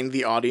remind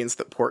the audience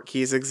that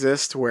portkeys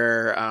exist,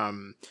 where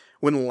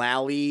when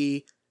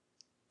Lally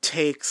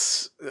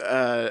takes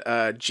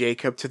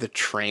Jacob to the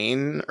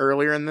train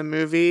earlier in the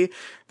movie,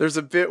 there's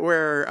a bit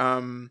where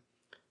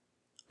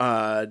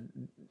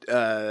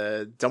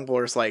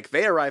Dumbledore's like,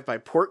 they arrived by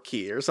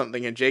portkey or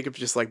something, and Jacob's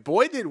just like,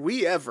 boy did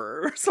we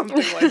ever, or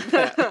something like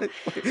that.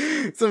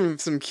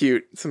 some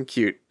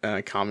cute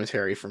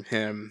commentary from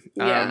him.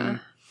 Yeah.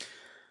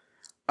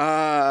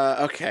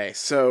 Okay,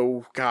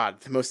 so God,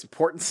 the most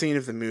important scene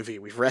of the movie,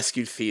 we've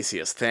rescued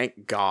Theseus,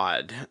 thank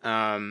God.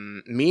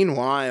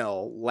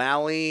 Meanwhile,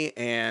 Lally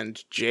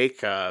and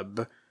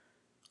Jacob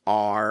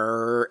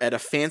are at a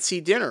fancy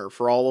dinner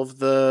for all of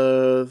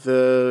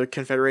the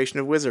Confederation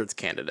of Wizards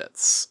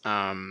candidates.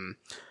 And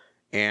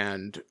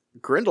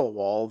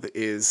Grindelwald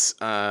is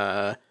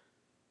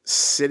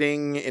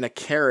sitting in a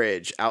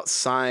carriage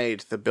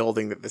outside the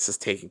building that this is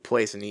taking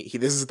place, and he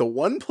this is the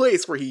one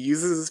place where he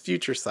uses his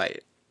future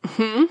sight.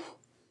 Mm-hmm.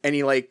 And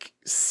he like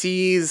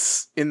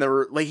sees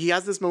he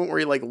has this moment where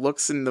he like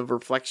looks in the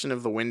reflection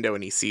of the window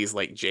and he sees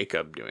like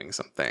Jacob doing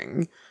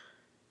something,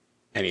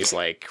 and he's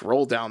like,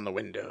 roll down the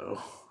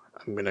window,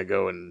 I'm gonna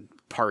go and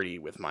party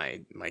with my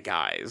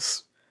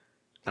guys.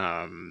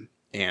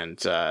 And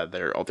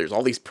there's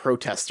all these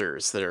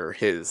protesters that are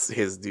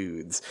his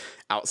dudes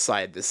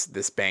outside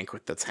this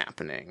banquet that's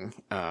happening.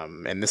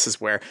 And this is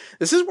where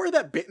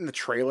that bit in the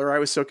trailer I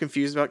was so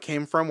confused about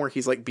came from, where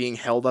he's like being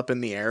held up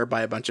in the air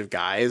by a bunch of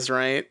guys,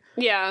 right?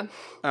 Yeah.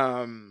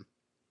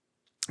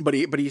 But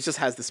he just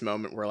has this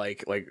moment where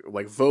like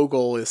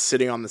Vogel is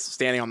standing on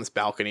this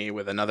balcony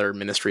with another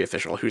ministry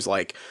official who's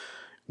like,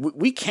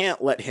 we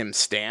can't let him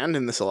stand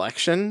in this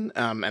election.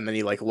 And then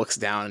he like looks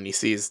down and he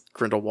sees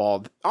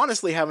Grindelwald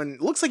honestly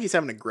looks like he's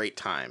having a great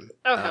time.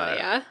 Oh,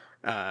 hell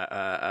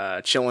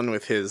yeah. Chilling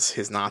with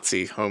his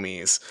Nazi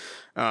homies.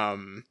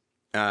 And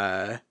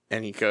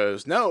he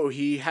goes, no,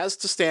 he has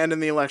to stand in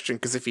the election,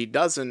 because if he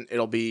doesn't,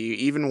 it'll be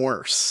even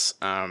worse.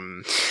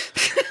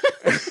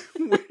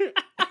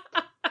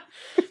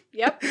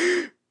 Yep.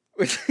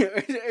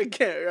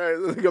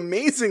 Again, like,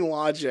 amazing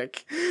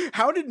logic.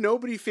 How did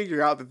nobody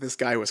figure out that this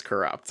guy was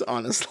corrupt,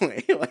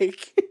 honestly?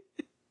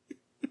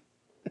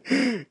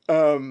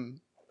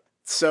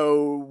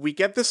 So we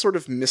get this sort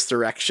of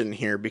misdirection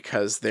here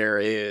because there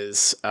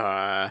is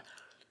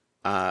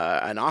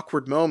an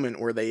awkward moment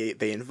where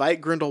they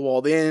invite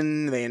Grindelwald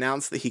in, they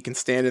announce that he can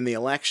stand in the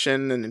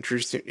election and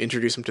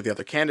introduce him to the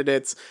other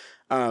candidates.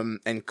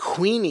 And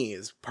Queenie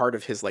is part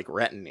of his, like,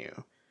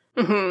 retinue.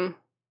 Mm-hmm.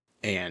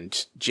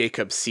 And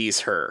Jacob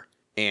sees her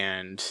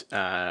and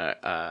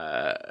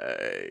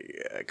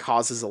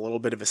causes a little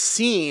bit of a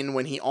scene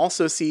when he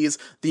also sees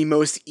the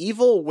most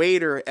evil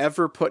waiter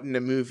ever put in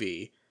a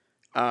movie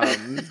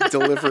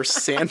deliver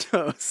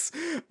Santos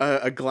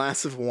a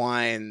glass of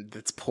wine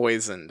that's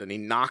poisoned, and he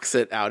knocks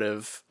it out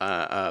of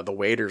the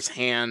waiter's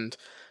hand,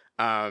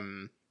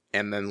 and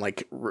then,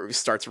 like,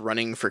 starts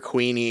running for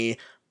Queenie.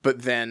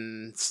 But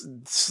then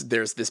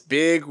there's this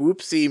big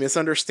whoopsie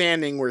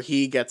misunderstanding where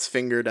he gets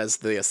fingered as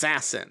the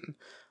assassin.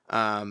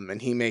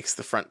 And he makes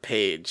the front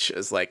page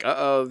as like,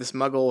 uh-oh, this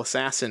Muggle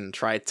assassin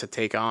tried to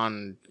take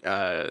on,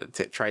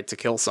 tried to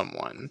kill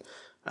someone.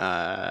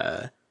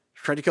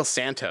 Tried to kill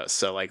Santos.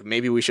 So, like,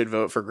 maybe we should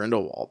vote for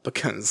Grindelwald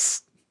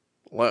because,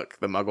 look,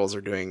 the Muggles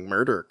are doing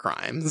murder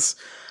crimes.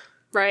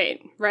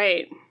 Right.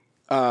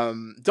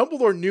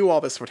 Dumbledore knew all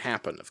this would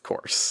happen, of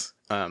course,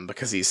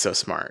 because he's so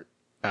smart.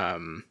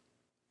 When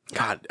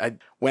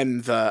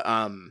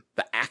the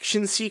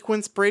action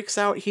sequence breaks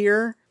out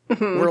here,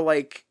 where,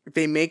 like,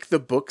 they make the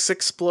books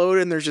explode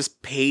and there's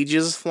just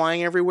pages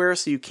flying everywhere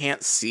so you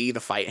can't see the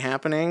fight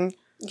happening.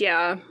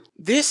 Yeah.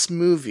 This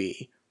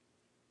movie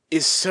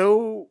is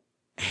so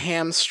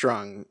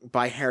hamstrung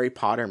by Harry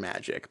Potter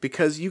magic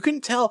because you can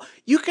tell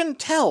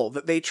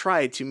that they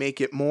tried to make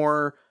it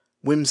more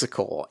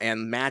whimsical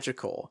and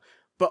magical.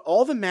 But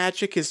all the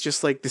magic is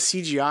just, like, the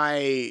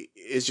CGI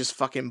is just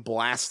fucking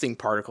blasting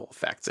particle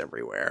effects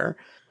everywhere.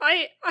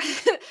 I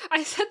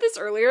said this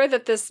earlier,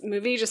 that this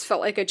movie just felt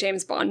like a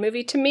James Bond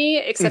movie to me,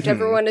 except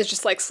everyone is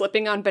just, like,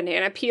 slipping on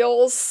banana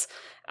peels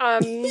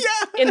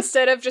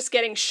instead of just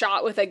getting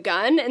shot with a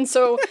gun. And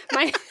so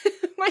my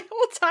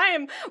whole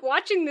time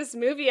watching this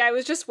movie, I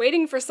was just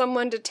waiting for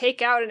someone to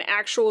take out an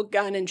actual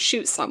gun and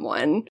shoot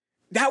someone.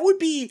 That would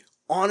be...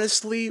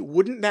 Honestly,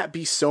 wouldn't that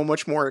be so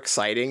much more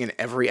exciting in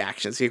every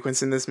action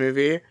sequence in this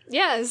movie?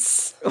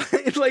 Yes.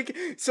 Like,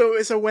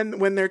 so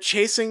when they're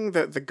chasing,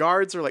 the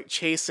guards are, like,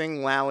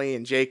 chasing Lally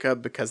and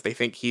Jacob because they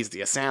think he's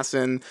the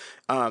assassin,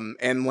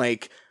 and,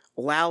 like,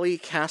 Lally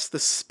casts the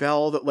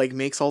spell that, like,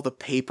 makes all the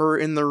paper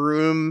in the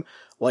room,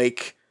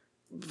 like,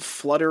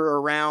 flutter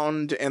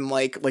around, and,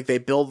 like they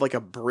build, like,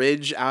 a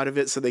bridge out of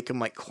it so they can,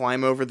 like,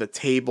 climb over the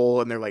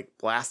table, and they're, like,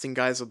 blasting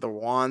guys with the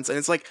wands, and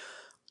it's like...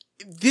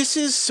 This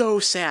is so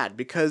sad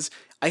because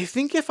I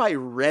think if I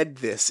read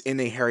this in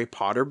a Harry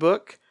Potter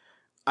book,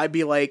 I'd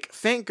be like,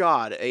 thank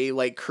God, a,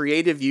 like,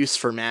 creative use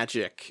for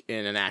magic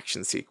in an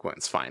action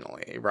sequence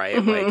finally,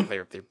 right? Like,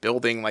 they're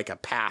building, like, a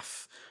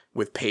path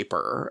with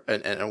paper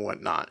and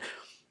whatnot.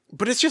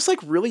 But it's just, like,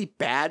 really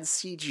bad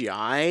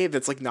CGI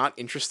that's, like, not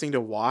interesting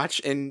to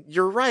watch. And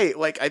you're right.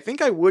 Like, I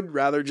think I would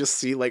rather just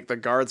see, like, the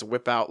guards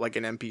whip out, like,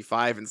 an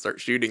MP5 and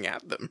start shooting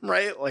at them,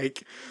 right?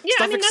 Like, yeah,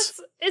 I mean,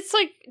 it's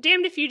like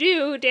damned if you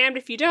do, damned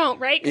if you don't,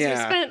 right? Because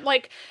we spent,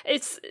 like,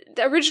 it's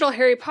the original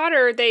Harry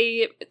Potter,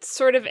 they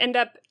sort of end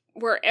up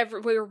where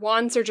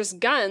wands are just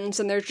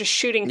guns and they're just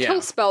shooting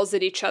kill spells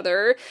at each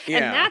other.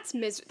 And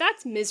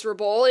that's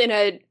miserable in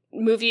a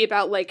movie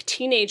about, like,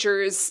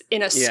 teenagers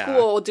in a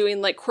school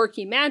doing, like,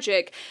 quirky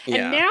magic.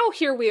 And now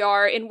here we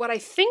are in what I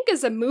think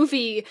is a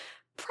movie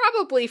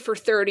probably for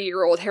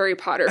 30-year-old Harry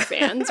Potter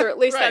fans, or at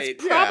least right,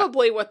 that's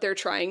probably what they're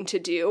trying to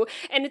do.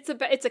 And it's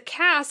a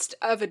cast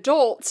of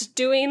adults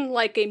doing,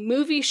 like, a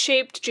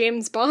movie-shaped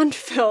James Bond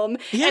film,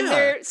 and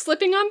they're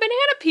slipping on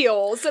banana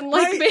peels and,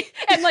 like,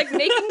 and, like,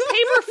 making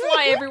paper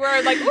fly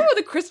everywhere. Like, oh,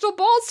 the crystal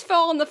balls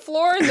fell on the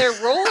floor and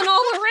they're rolling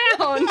all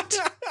around.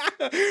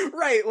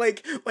 Right,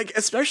 like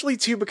especially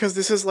too because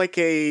this is like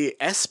a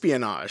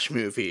espionage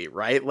movie,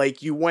 right? Like,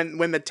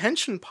 when the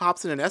tension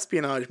pops in an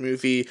espionage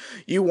movie,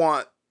 you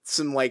want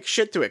some, like,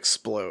 shit to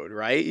explode,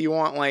 right? You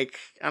want, like,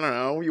 I don't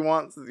know, you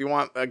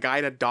want a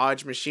guy to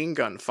dodge machine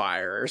gun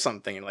fire or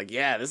something, and, like,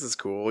 yeah, this is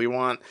cool. You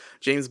want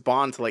James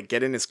Bond to, like,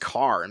 get in his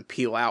car and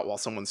peel out while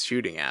someone's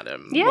shooting at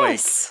him.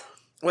 Yes.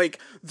 Like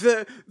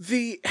the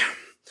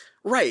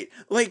right,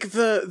 like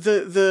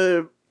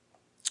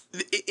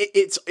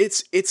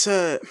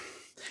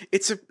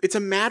it's a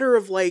matter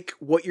of, like,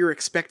 what you're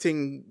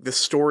expecting the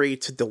story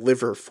to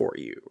deliver for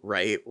you,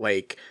 right?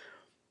 Like,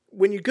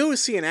 when you go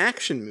see an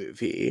action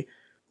movie,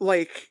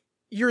 like,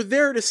 you're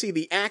there to see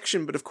the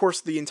action, but of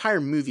course the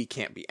entire movie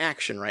can't be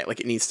action, right?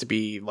 Like, it needs to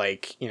be,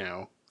 like, you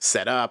know,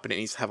 set up, and it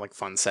needs to have, like,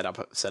 fun setup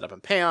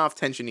and payoff.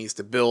 Tension needs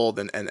to build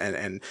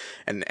and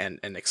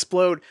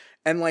explode.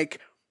 And, like,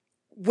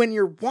 when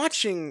you're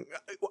watching,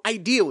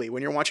 ideally,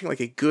 when you're watching,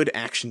 like, a good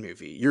action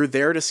movie, you're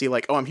there to see,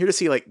 like, oh, I'm here to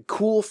see, like,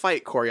 cool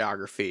fight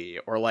choreography,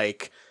 or,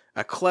 like,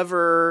 a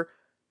clever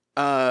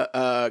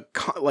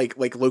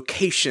like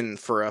location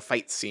for a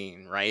fight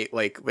scene, right?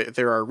 Like,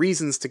 there are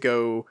reasons to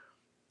go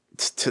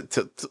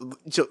to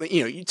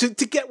you know,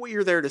 to get what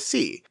you're there to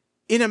see.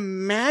 In a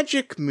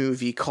magic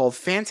movie called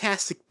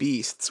Fantastic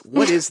Beasts,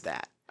 what is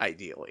that,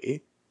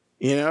 ideally?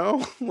 You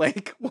know?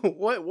 Like,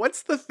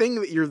 what's the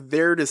thing that you're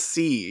there to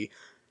see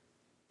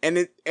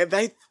And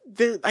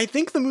I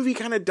think the movie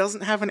kind of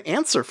doesn't have an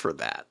answer for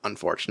that,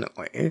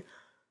 unfortunately.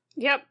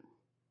 Yep.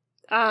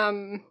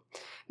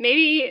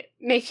 Maybe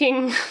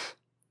making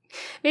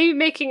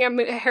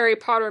a Harry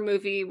Potter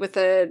movie with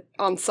an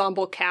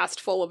ensemble cast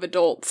full of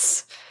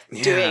adults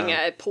doing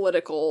a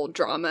political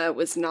drama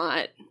was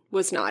not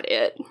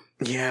it.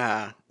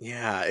 Yeah.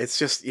 It's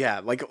just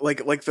like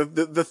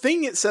the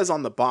thing it says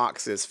on the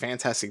box is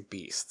Fantastic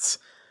Beasts,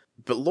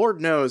 but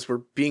Lord knows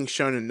we're being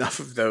shown enough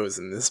of those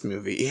in this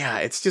movie. Yeah,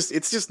 it's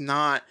just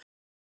not.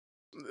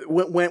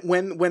 When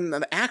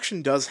the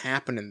action does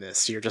happen in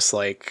this, you're just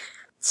like,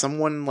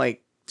 someone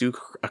like do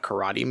a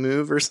karate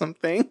move or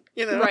something,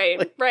 you know?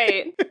 Right.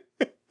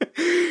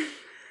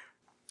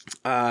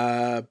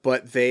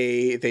 But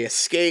they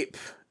escape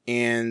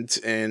and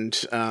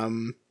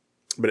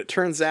but it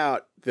turns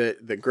out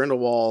that the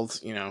Grindelwald,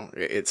 you know,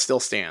 it still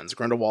stands.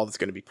 Grindelwald is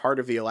going to be part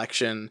of the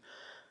election,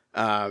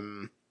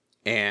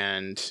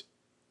 and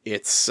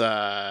it's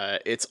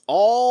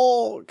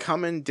all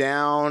coming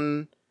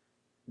down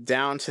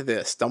to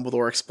this.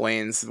 Dumbledore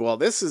explains, well,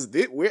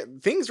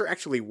 things are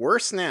actually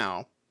worse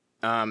now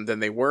than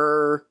they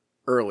were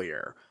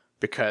earlier,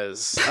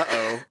 because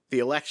the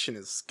election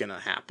is gonna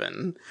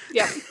happen.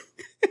 Yep.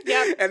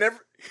 And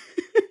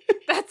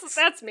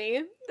that's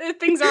me.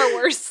 Things are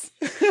worse.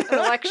 An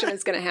election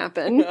is gonna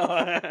happen.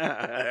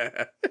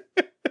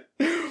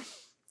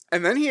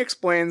 And then he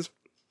explains,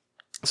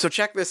 so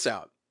check this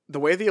out. The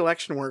way the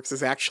election works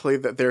is actually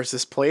that there's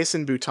this place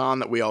in Bhutan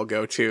that we all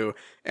go to,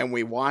 and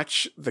we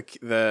watch the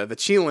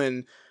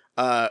Qilin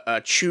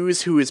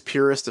choose who is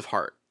purest of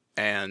heart.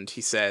 And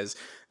he says,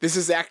 this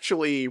is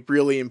actually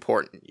really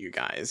important, you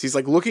guys. He's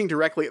like looking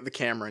directly at the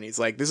camera, and he's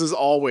like, this is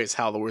always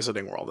how the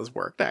wizarding world has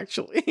worked,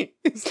 actually.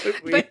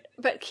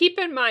 But keep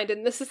in mind,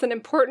 and this is an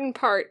important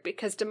part,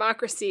 because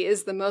democracy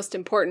is the most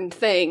important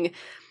thing.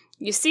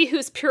 You see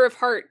who's pure of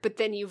heart, but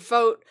then you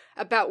vote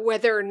about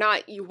whether or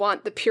not you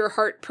want the pure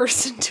heart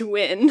person to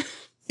win.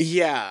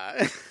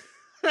 Yeah.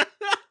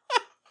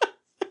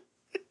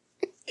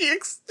 He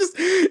just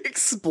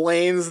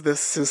explains this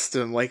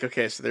system, like,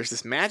 okay, so there's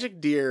this magic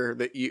deer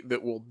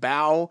that will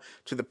bow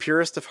to the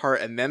purest of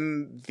heart, and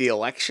then the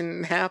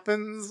election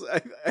happens,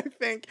 I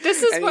think.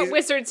 This is what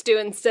wizards do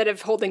instead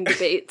of holding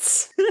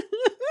debates.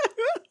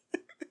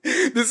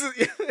 This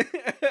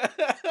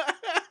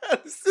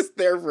is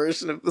their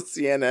version of the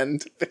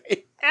CNN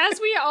debate.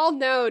 As we all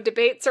know,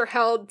 debates are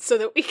held so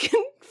that we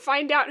can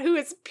find out who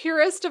is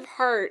purest of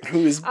heart.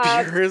 Who is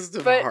purest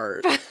of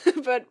heart.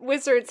 But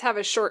wizards have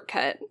a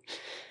shortcut,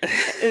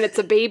 and it's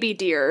a baby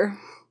deer.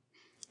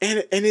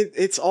 And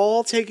it's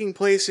all taking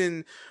place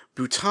in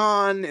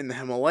Bhutan, in the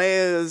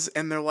Himalayas,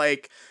 and they're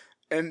like,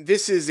 and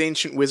this is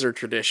ancient wizard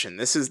tradition.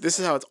 This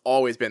is how it's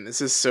always been. This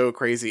is so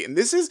crazy. And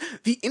this is,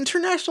 the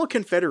International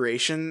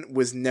Confederation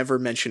was never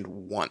mentioned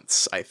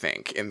once, I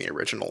think, in the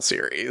original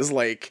series.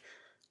 Like,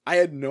 I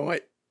had no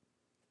idea.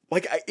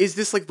 Like, is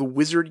this like the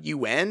Wizard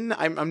UN?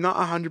 I'm not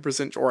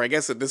 100% sure. I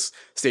guess at this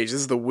stage,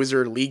 this is the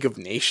Wizard League of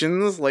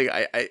Nations. Like,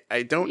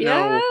 I don't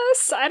know.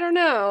 Yes, I don't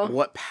know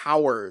what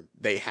power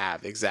they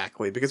have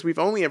exactly, because we've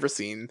only ever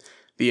seen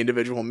the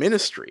individual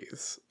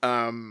ministries.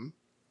 But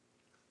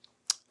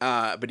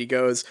he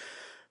goes,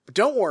 but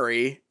don't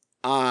worry,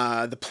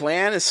 the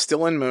plan is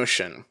still in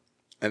motion.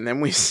 And then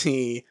we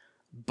see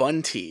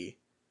Bunty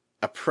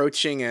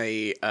approaching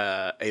a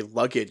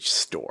luggage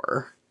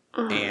store.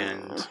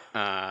 And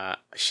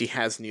she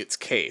has Newt's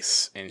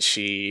case, and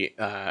she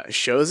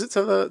shows it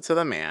to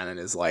the man and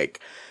is like,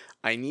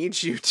 I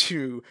need you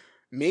to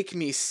make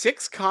me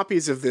 6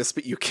 copies of this,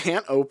 but you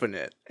can't open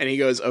it. And he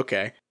goes,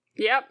 okay.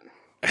 Yep.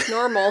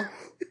 Normal.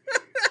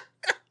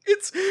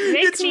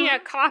 Make me a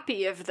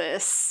copy of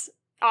this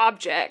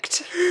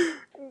object.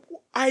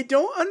 I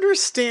don't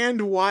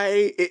understand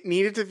why it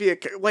needed to be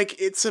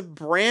it's a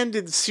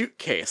branded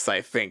suitcase,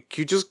 I think.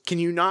 Can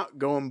you not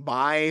go and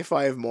buy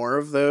 5 more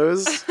of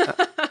those?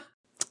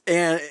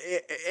 and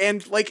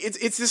like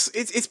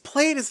it's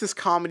played as this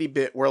comedy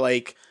bit where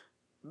like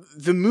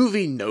the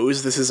movie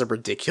knows this is a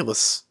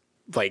ridiculous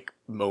like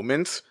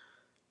moment,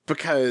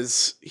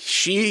 because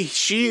she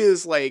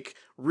is like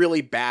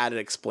really bad at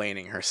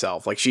explaining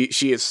herself. Like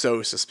she is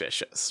so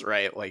suspicious,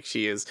 right? Like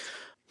she's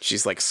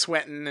like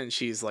sweating and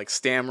she's like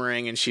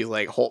stammering, and she's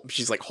like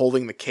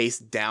holding the case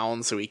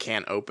down so he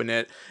can't open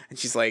it. And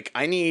she's like,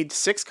 I need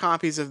 6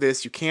 copies of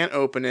this. You can't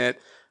open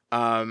it.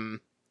 And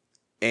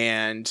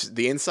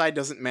the inside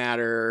doesn't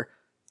matter.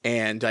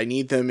 And I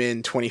need them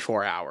in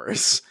 24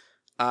 hours.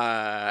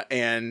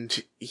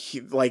 And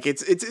he like,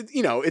 it's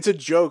a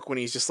joke when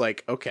he's just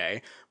like,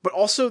 okay, but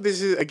also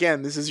this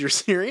is your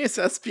serious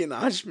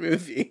espionage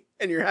movie,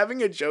 and you're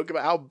having a joke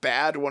about how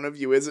bad one of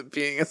you is at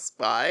being a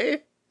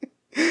spy.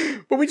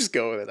 But we just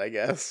go with it, I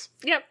guess.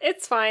 Yep,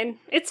 it's fine.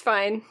 It's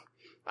fine.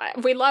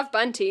 We love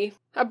Bunty,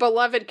 a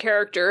beloved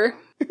character.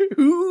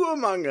 Who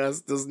among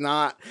us does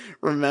not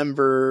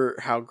remember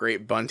how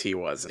great Bunty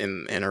was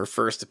in her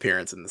first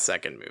appearance in the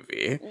second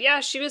movie? Yeah,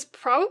 she was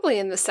probably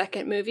in the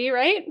second movie,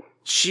 right?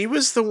 She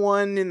was the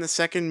one in the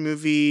second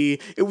movie.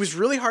 It was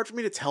really hard for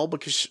me to tell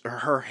because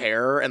her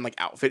hair and like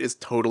outfit is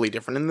totally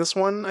different in this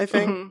one, I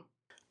think. Mm-hmm.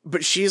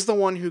 But she's the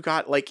one who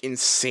got like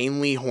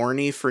insanely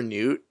horny for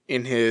Newt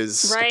in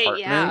his apartment.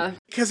 Yeah.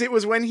 Because it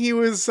was when he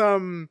was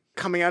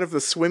coming out of the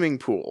swimming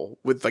pool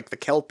with like the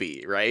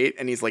Kelpie, right?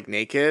 And he's like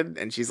naked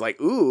and she's like,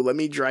 "Ooh, let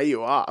me dry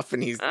you off."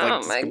 And he's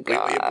like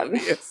completely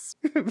oblivious.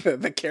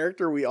 The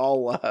character we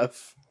all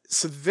love.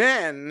 So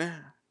then,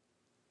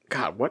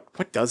 God,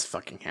 what does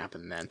fucking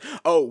happen then?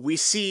 Oh, we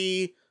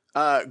see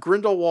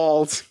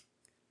Grindelwald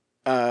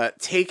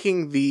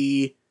taking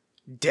the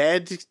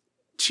dead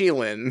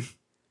Chelan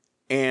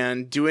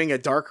and doing a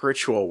dark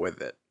ritual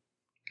with it.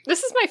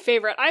 This is my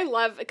favorite. I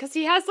love, because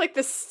he has like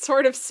this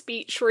sort of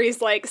speech where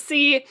he's like,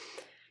 see,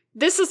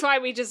 this is why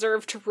we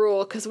deserve to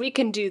rule, because we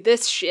can do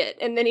this shit.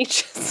 And then he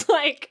just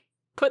like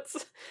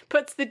puts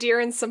the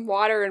deer in some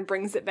water and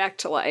brings it back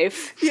to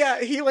life.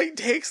 Yeah, he like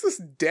takes this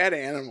dead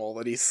animal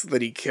that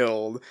he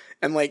killed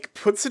and like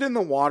puts it in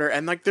the water,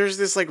 and like there's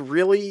this like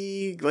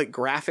really like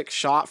graphic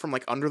shot from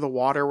like under the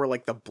water where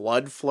like the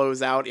blood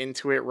flows out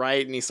into it,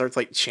 right? And he starts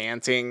like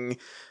chanting,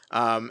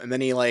 and then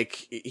he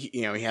like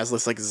he has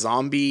this like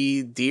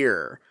zombie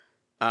deer.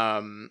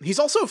 He's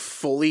also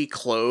fully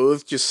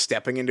clothed, just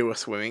stepping into a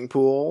swimming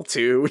pool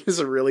too, which is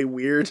a really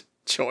weird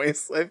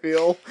choice, I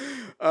feel.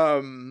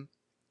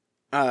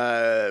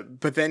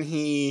 But then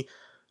he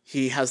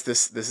has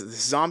this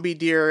zombie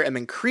deer, and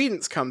then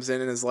Credence comes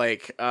in and is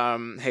like,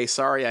 hey,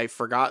 sorry, I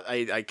forgot,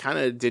 I kind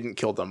of didn't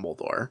kill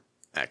Dumbledore,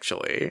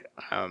 actually.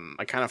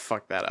 I kind of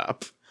fucked that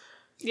up.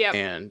 Yeah.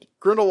 And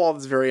Grindelwald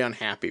is very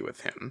unhappy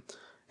with him.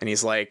 And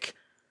he's like,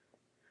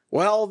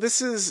 well,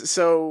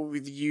 so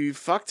you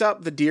fucked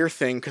up the deer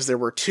thing because there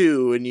were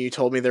two, and you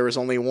told me there was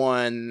only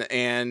one,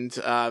 and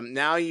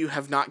now you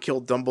have not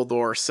killed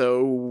Dumbledore,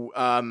 so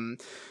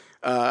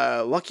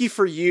lucky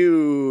for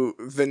you,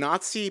 the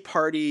Nazi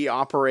party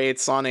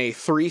operates on a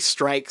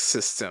 3-strike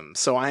system,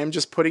 so I am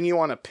just putting you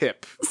on a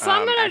pip. So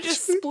I'm gonna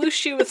just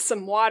sploosh you with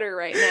some water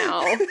right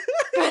now.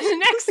 But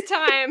next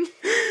time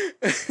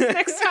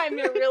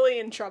you're really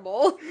in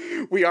trouble.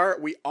 We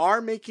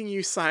are making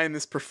you sign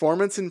this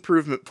performance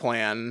improvement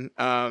plan.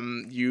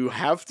 You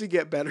have to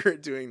get better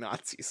at doing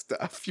Nazi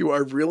stuff. You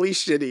are really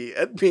shitty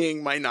at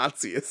being my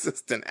Nazi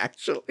assistant,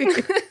 actually.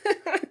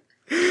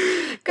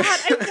 God,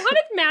 I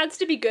wanted Mads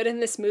to be good in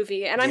this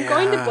movie, and I'm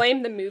going to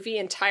blame the movie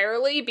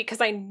entirely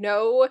because I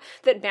know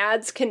that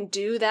Mads can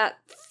do that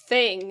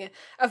thing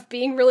of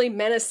being really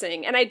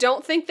menacing, and I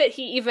don't think that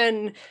he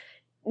even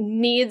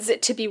needs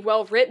it to be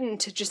well written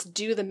to just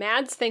do the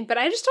Mads thing, but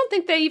I just don't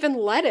think they even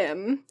let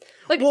him.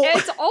 Like,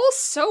 it's all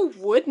so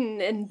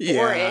wooden and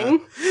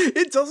boring. Yeah.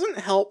 It doesn't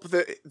help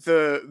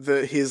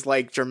that his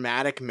like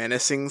dramatic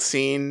menacing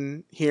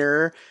scene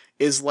here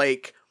is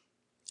like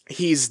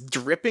he's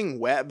dripping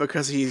wet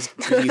because he's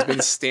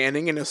been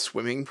standing in a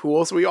swimming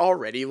pool, so he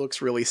already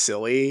looks really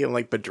silly and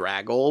like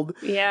bedraggled.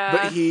 Yeah.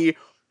 But he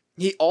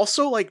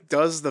also like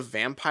does the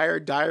Vampire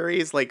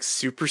Diaries like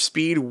super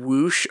speed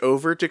whoosh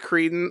over to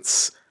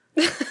Credence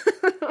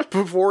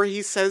before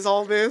he says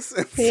all this,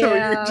 and so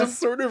you're just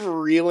sort of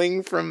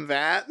reeling from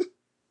that.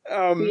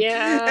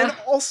 And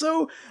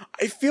also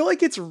I feel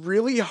like it's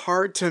really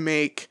hard to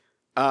make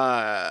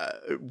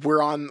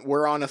we're on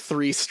a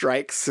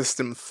 3-strike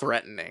system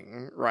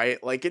threatening,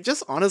 right? Like, it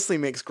just honestly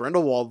makes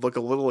Grindelwald look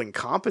a little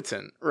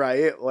incompetent,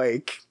 right?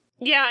 Like,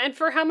 yeah, and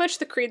for how much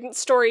the Credence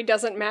story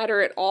doesn't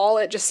matter at all,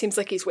 it just seems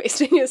like he's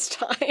wasting his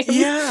time.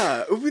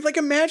 Yeah, like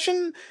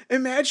imagine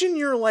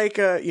you're like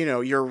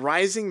you're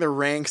rising the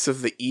ranks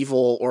of the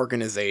evil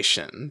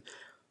organization,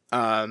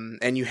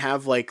 and you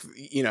have like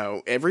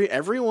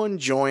everyone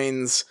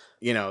joins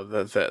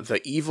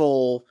the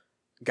evil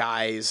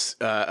guy's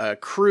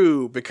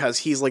crew because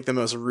he's like the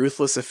most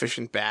ruthless,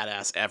 efficient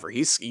badass ever.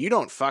 You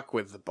don't fuck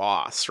with the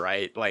boss,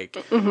 right? Like,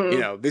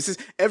 this is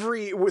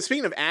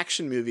speaking of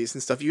action movies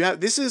and stuff,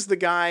 this is the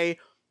guy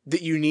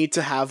that you need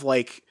to have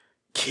like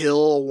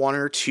kill 1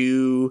 or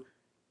 2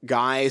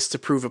 guys to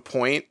prove a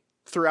point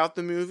throughout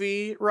the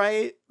movie,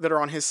 right? That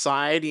are on his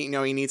side. He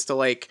needs to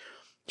like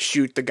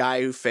shoot the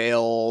guy who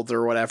failed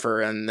or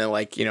whatever, and then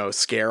like,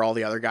 scare all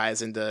the other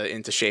guys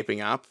into shaping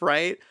up,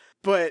 right?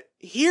 But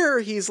here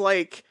he's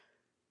like,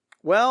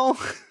 well,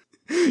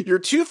 you're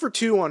 2 for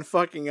 2 on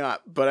fucking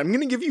up, but I'm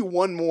going to give you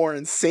one more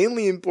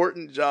insanely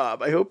important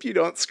job. I hope you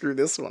don't screw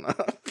this one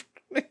up.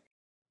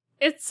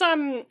 It's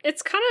kind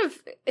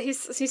of,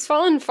 he's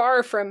fallen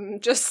far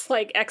from just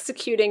like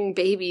executing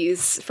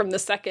babies from the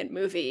second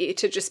movie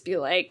to just be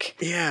like,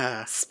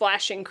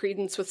 splashing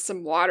Credence with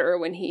some water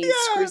when he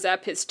screws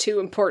up his 2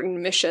 important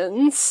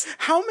missions.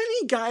 How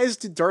many guys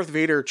did Darth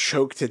Vader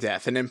choke to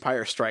death in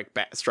Empire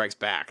Strikes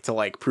Back to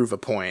like prove a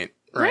point?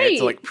 Right?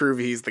 To like prove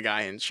he's the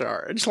guy in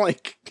charge.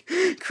 Like,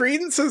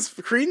 Credence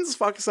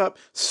fucks up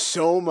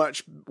so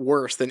much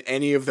worse than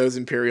any of those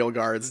Imperial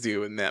guards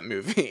do in that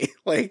movie.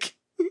 Like,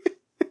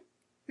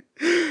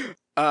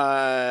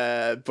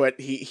 but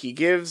he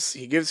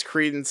gives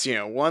Credence,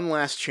 one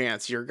last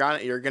chance. You're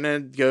gonna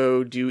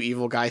go do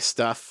evil guy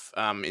stuff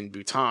in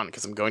Bhutan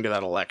because I'm going to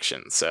that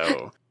election.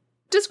 So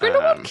Does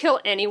Grindelwald kill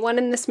anyone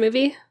in this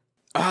movie?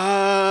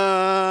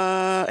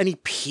 Any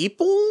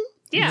people?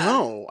 Yeah.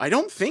 No, I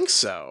don't think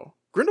so.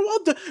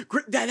 Grindelwald,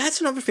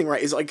 that's another thing,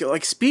 right? Is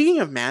like speaking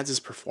of Mads'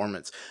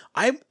 performance,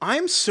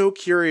 I'm so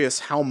curious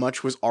how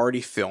much was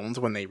already filmed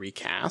when they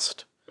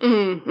recast.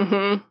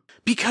 Mm-hmm.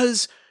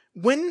 Because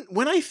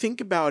when I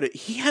think about it,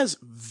 he has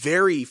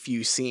very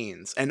few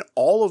scenes, and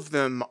all of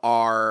them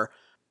are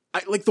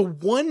like the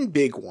one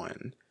big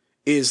one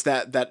is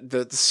that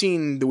the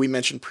scene that we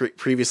mentioned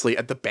previously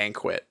at the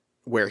banquet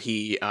where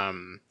he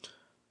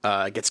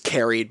gets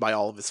carried by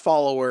all of his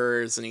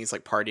followers and he's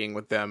like partying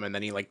with them, and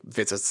then he like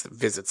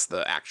visits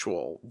the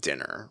actual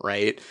dinner,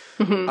 right?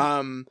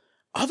 Mm-hmm.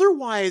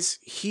 Otherwise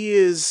he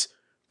is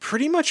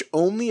pretty much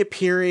only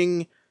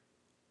appearing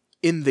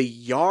in the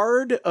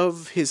yard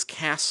of his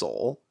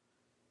castle,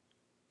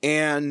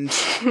 and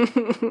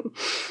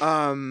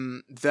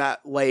that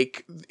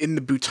like in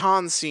the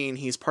Bhutan scene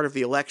he's part of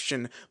the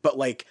election, but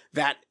like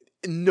that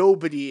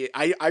nobody,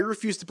 I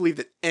refuse to believe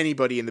that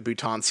anybody in the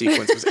Bhutan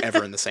sequence was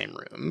ever in the same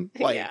room.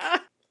 Like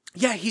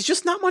yeah, he's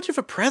just not much of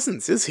a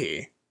presence, is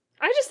he?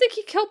 I just think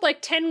he killed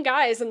like 10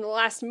 guys in the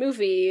last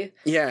movie.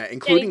 Yeah,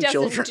 including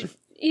children.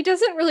 He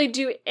doesn't really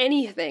do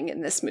anything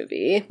in this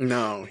movie.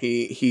 No,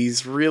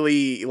 he's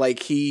really,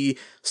 like, he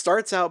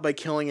starts out by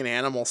killing an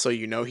animal so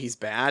you know he's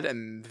bad,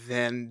 and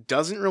then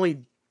doesn't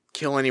really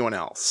kill anyone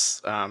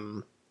else.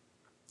 Or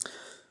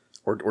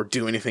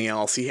do anything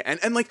else.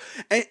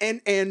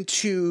 And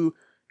to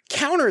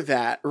counter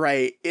that,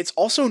 right, it's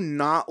also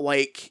not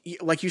like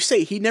you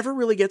say, he never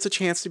really gets a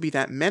chance to be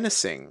that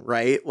menacing,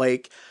 right?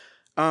 Like,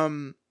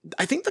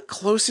 I think the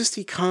closest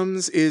he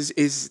comes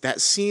is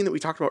that scene that we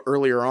talked about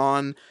earlier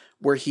on,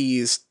 where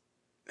he's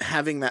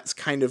having that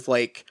kind of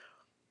like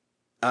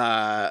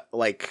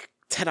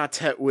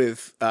tete-a-tete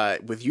with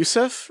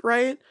Yusuf,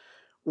 right?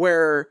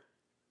 Where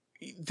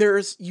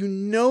there's,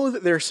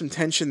 that there's some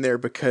tension there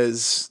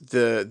because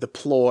the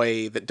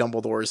ploy that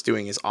Dumbledore is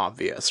doing is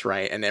obvious,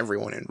 right? And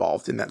everyone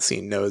involved in that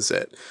scene knows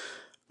it.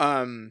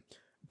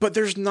 But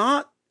there's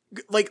not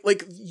like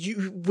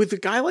you, with a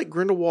guy like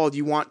Grindelwald,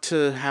 you want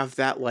to have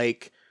that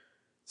like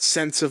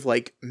sense of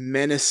like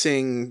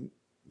menacing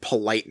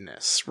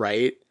politeness,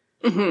 right?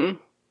 Mm-hmm.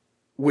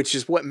 Which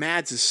is what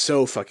Mads is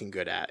so fucking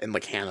good at in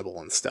like Hannibal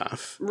and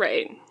stuff.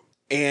 Right.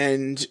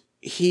 And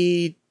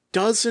he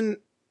doesn't,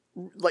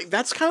 like,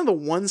 that's kind of the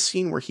one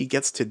scene where he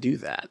gets to do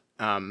that.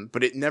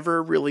 But it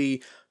never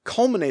really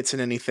culminates in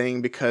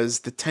anything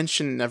because the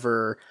tension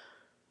never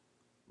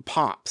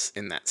pops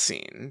in that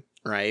scene,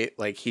 right?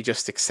 Like, he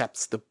just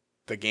accepts the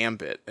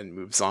gambit and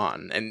moves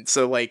on. And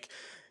so, like,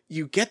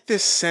 you get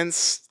this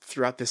sense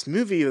throughout this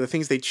movie of the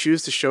things they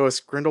choose to show us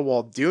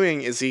Grindelwald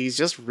doing is he's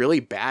just really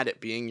bad at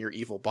being your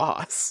evil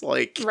boss.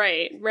 Like,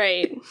 right.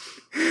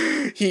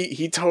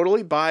 he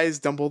totally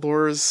buys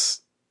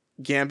Dumbledore's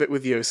gambit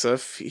with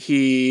Yusuf.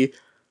 He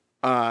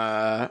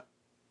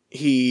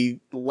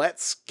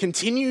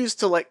continues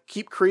to like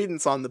keep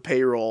credence on the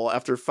payroll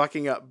after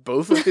fucking up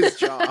both of his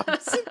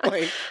jobs.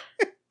 Like,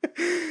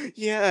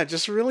 yeah,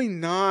 just really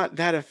not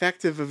that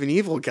effective of an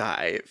evil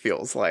guy, it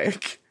feels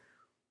like.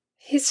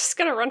 He's just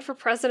gonna run for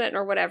president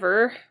or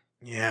whatever.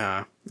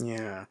 Yeah.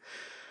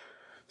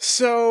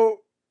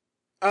 So,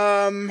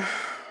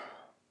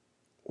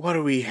 what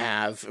do we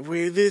have?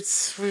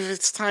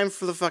 It's time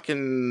for the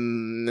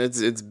fucking,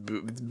 it's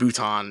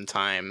Bhutan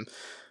time.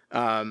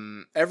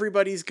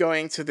 Everybody's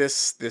going to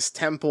this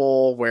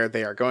temple where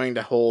they are going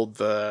to hold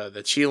the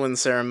Qilin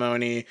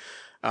ceremony.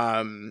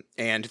 And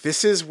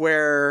this is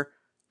where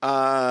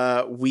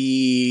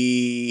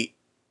we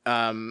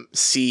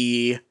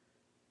see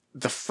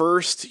the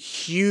first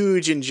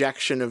huge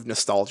injection of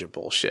nostalgia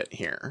bullshit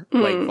here.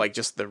 Like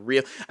just the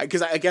real,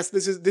 because I guess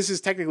this is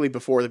technically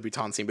before the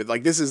Bhutan scene, but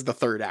like this is the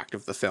third act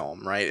of the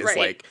film, right? It's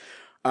like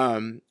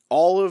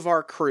all of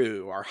our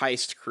crew, our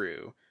heist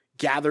crew,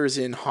 gathers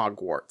in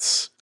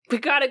Hogwarts. We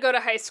gotta go to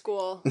high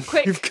school.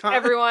 Quick,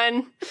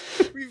 everyone.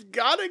 We've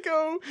gotta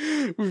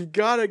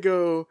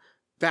go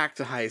back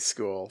to high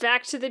school.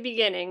 Back to the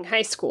beginning,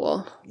 high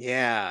school.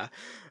 Yeah.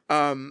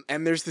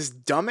 And there's this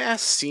dumbass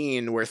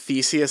scene where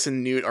Theseus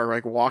and Newt are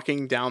like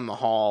walking down the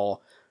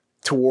hall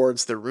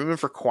towards the room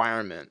of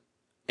requirement,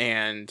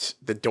 and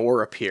the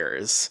door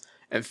appears,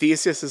 and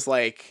Theseus is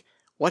like,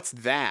 "What's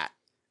that?"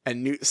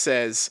 And Newt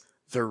says,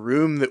 "The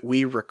room that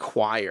we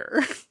require."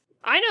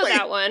 I know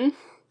that one.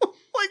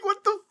 Like,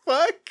 what the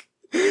fuck?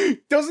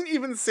 Doesn't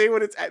even say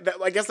what it's at.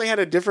 I guess they had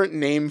a different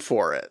name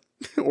for it.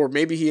 Or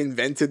maybe he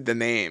invented the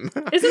name.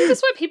 Isn't this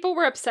what people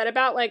were upset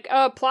about? Like,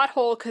 plot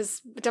hole,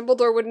 because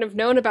Dumbledore wouldn't have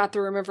known about the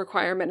Room of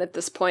Requirement at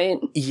this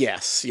point.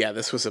 Yes, yeah,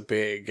 this was a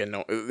big...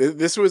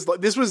 This was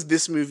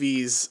this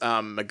movie's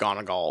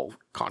McGonagall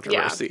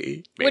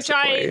controversy, yeah. Which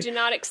I do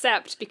not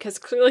accept, because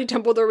clearly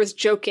Dumbledore was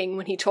joking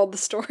when he told the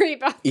story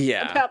about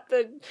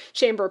the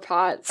chamber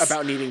pots.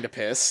 About needing to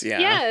piss, yeah.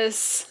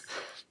 Yes.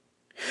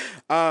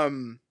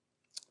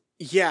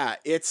 Yeah,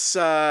 it's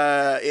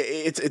a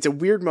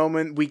weird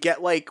moment. We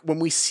get like, when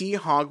we see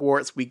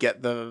Hogwarts, we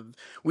get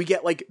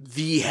like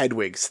the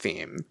Hedwig's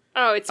theme.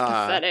 Oh, it's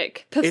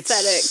pathetic.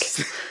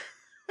 Pathetic.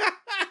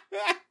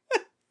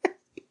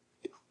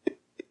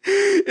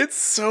 It's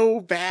so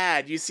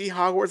bad. You see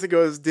Hogwarts, it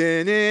goes,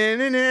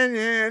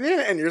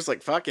 and you're just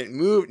like, fucking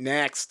move,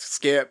 next,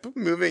 skip,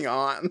 moving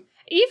on.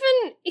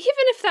 Even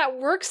if that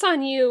works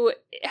on you,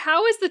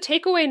 how is the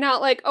takeaway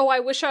not like, oh, I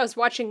wish I was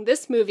watching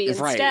this movie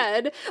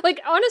instead? Right.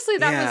 Like, honestly,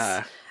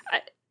 that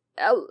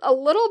was a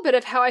little bit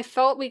of how I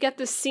felt. We get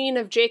this scene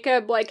of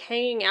Jacob, like,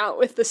 hanging out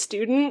with the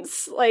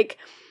students, like,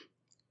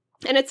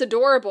 and it's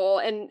adorable.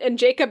 And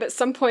Jacob at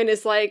some point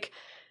is like,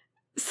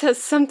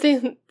 says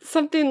something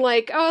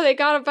like, oh, they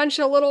got a bunch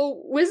of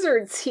little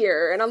wizards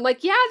here. And I'm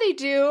like, yeah, they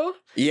do.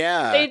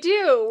 Yeah. They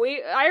do.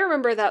 I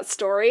remember that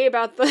story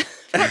about the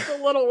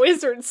little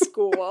wizard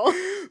school.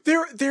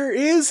 There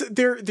is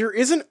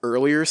an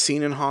earlier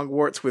scene in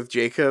Hogwarts with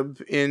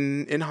Jacob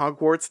in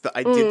Hogwarts that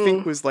I did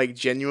think was like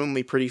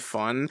genuinely pretty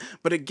fun.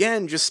 But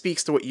again, just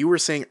speaks to what you were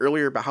saying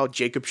earlier about how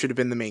Jacob should have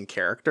been the main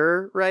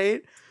character,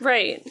 right?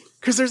 Right.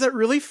 Because there's that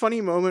really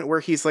funny moment where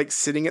he's like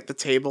sitting at the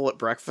table at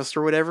breakfast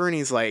or whatever, and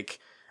he's like,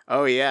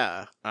 oh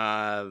yeah,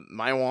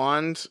 my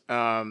wand,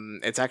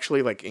 it's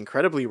actually like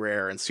incredibly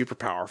rare and super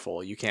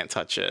powerful. You can't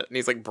touch it. And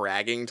he's like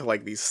bragging to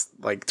like these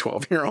like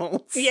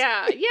 12-year-olds.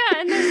 Yeah,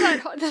 and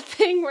there's that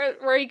thing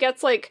where he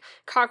gets like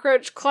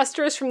cockroach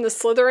clusters from the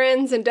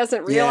Slytherins and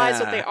doesn't realize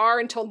what they are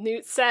until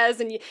Newt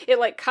says, and it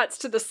like cuts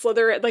to the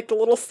Slytherin, like the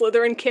little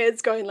Slytherin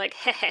kids going like,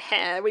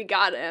 heh, we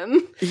got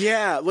him.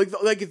 Yeah, like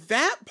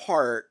that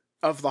part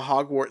of the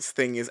Hogwarts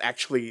thing is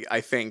actually,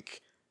 I think,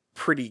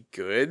 pretty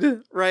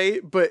good, right?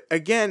 But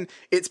again,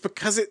 it's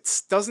because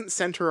it doesn't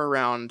center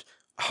around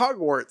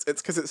Hogwarts, it's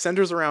because it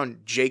centers around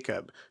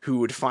Jacob, who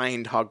would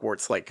find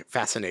Hogwarts like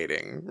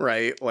fascinating,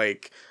 right?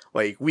 Like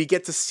we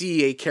get to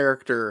see a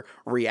character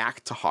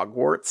react to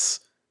Hogwarts,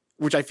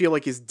 which I feel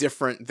like is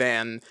different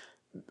than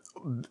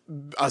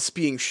us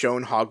being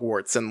shown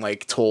Hogwarts and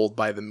like told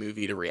by the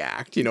movie to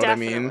react. You know what I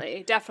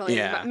mean? Definitely.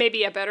 Yeah.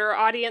 Maybe a better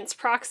audience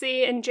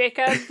proxy in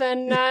Jacob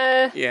than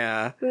than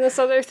this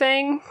other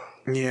thing.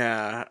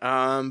 Yeah,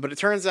 but it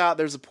turns out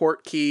there's a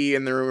port key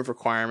in the room of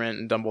requirement,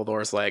 and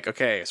Dumbledore's like,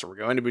 okay, so we're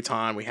going to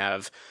Bhutan, we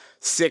have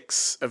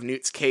 6 of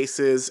Newt's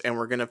cases, and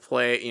we're gonna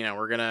play,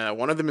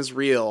 one of them is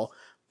real,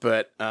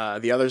 but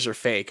the others are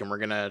fake, and we're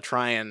gonna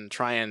try and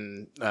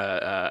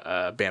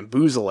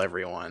bamboozle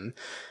everyone.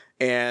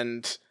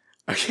 And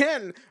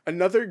again,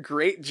 another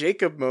great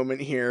Jacob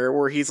moment here,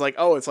 where he's like,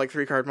 oh, it's like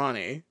 3-card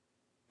money,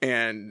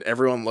 and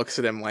everyone looks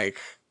at him like,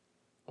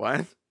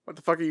 what? What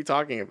the fuck are you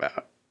talking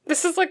about?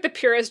 This is like the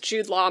purest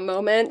Jude Law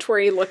moment where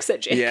he looks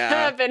at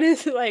Jacob and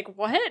is like,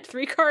 what?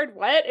 3-card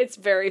what? It's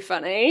very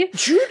funny.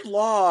 Jude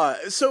Law.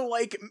 So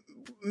like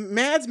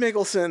Mads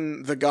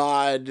Mikkelsen, the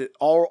god,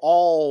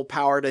 all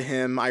power to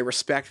him. I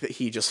respect that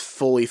he just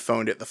fully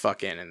phoned it the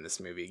fuck in this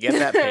movie. Get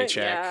that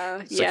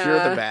paycheck.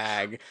 Secure the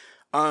bag.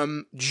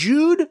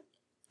 Jude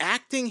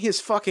acting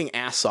his fucking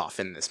ass off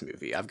in this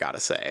movie, I've got to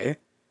say.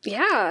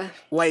 Yeah.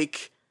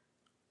 Like,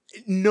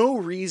 no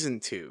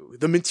reason to.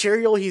 The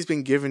material he's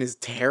been given is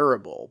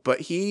terrible, but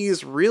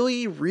he's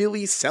really,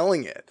 really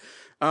selling it.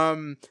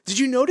 Did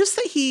you notice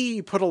that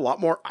he put a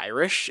lot more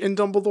Irish in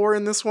Dumbledore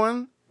in this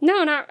one?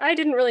 No, I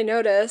didn't really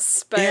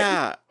notice, but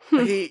yeah,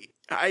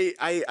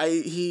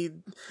 I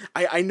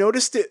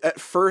noticed it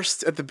at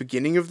first at the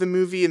beginning of the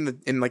movie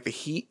in like the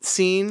heat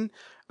scene,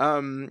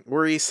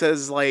 where he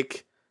says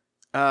like,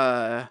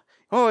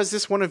 oh, is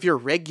this one of your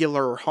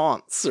regular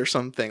haunts or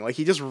something? Like,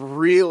 he just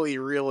really,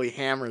 really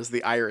hammers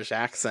the Irish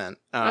accent.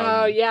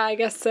 Oh yeah, I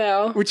guess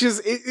so. Which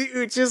is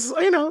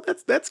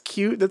that's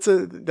cute.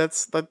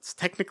 That's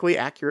technically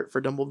accurate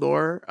for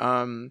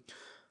Dumbledore.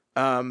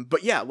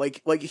 But yeah,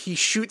 like he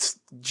shoots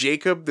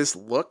Jacob this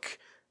look,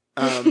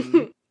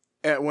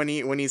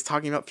 when he's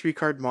talking about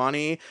 3-card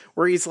money,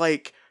 where he's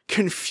like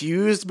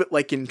confused but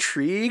like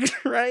intrigued,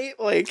 right?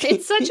 Like,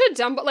 it's such a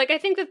I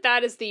think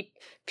that is the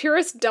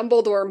purest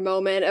Dumbledore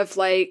moment of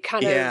like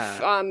kind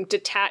of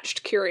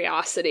detached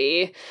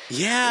curiosity.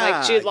 Yeah,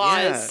 like Jude Law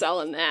is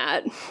selling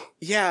that.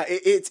 Yeah,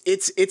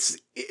 it's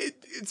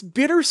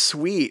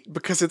bittersweet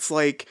because it's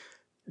like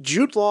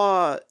Jude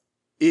Law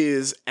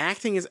is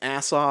acting his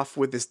ass off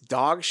with this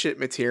dog shit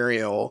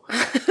material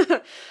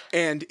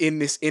and in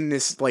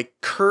this like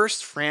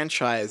cursed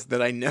franchise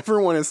that I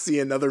never want to see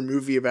another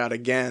movie about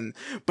again.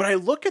 But I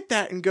look at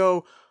that and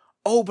go,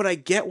 oh, but I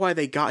get why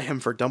they got him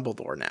for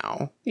Dumbledore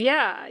now.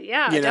 Yeah,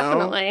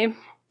 definitely.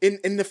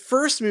 In the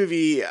first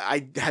movie,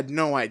 I had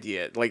no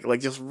idea.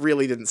 Like just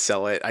really didn't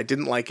sell it. I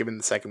didn't like him in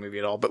the second movie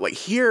at all. But like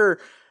here,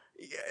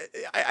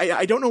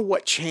 I don't know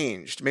what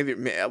changed. Maybe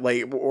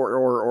like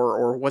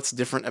or what's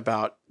different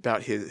about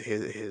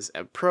his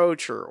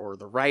approach or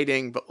the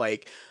writing. But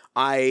like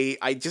I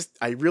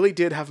really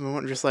did have a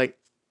moment just like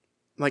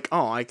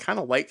oh, I kind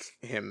of like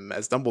him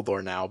as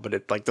Dumbledore now, but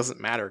it like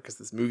doesn't matter because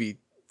this movie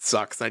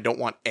sucks and I don't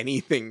want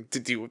anything to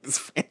do with this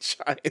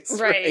franchise.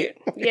 Right.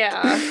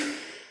 Yeah.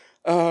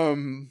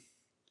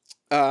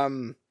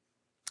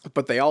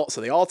 But they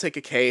all take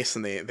a case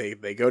and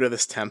they go to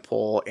this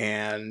temple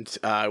and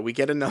we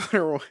get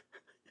another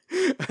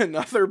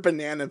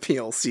banana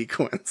peel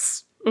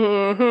sequence.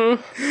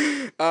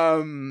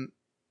 Mm-hmm.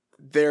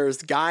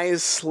 there's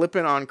guys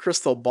slipping on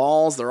crystal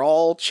balls. They're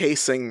all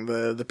chasing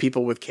the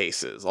people with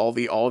cases. All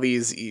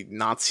these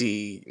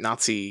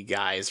Nazi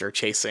guys are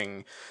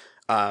chasing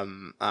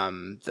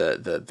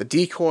the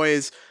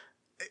decoys.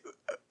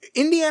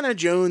 Indiana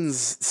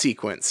Jones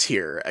sequence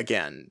here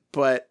again,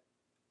 but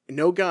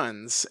no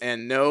guns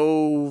and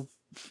no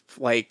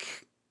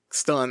like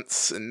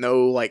stunts and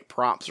no like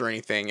props or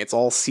anything. It's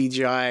all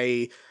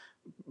CGI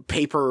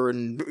paper.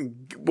 And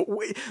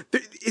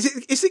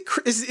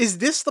is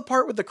this the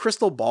part with the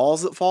crystal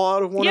balls that fall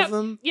out of one of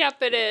them?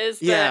 Yep, it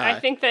is. Yeah, I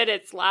think that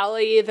it's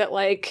Lally that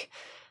like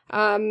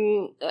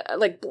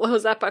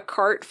blows up a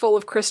cart full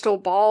of crystal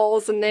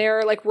balls, and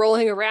they're like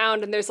rolling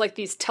around, and there's like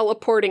these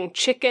teleporting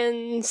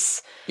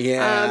chickens.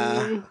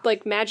 Yeah.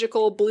 Like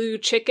magical blue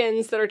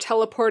chickens that are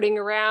teleporting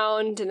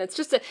around, and it's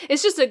just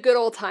a good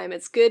old time.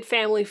 It's good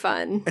family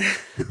fun.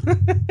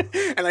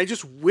 And I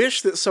just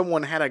wish that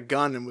someone had a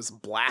gun and was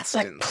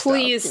blasting. Like,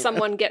 please,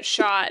 someone get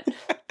shot.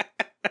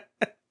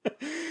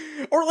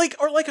 or like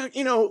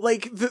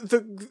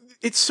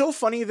it's so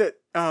funny that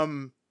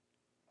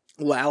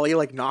Lally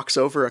like knocks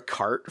over a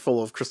cart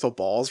full of crystal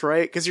balls,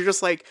 right? Because you're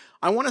just like,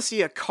 I want to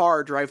see a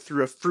car drive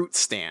through a fruit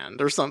stand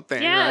or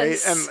something,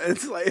 yes. Right? And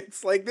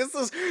it's like this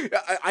is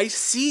I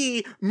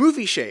see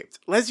movie shaped,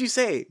 as you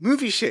say,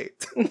 movie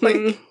shaped.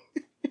 Like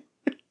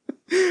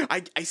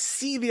I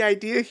see the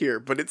idea here,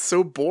 but it's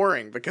so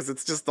boring because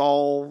it's just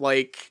all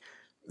like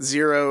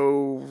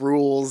zero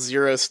rules,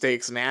 zero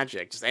stakes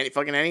magic. Just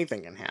fucking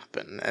anything can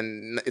happen,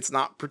 and it's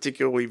not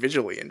particularly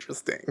visually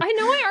interesting. I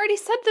know I already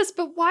said this,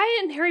 but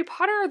why in Harry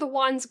Potter are the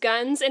wands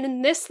guns, and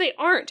in this they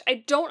aren't?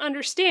 I don't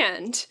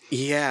understand.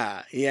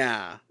 Yeah.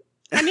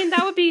 I mean,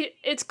 that would be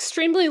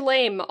extremely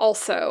lame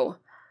also.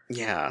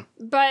 Yeah.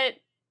 But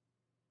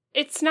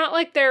it's not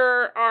like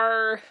there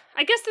are...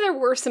 I guess there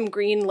were some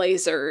green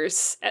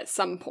lasers at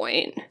some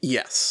point.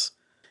 Yes.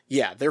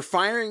 Yeah, they're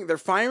firing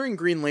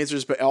green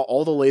lasers, but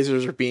all the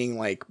lasers are being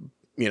like,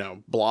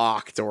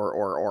 blocked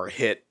or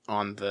hit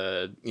on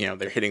the,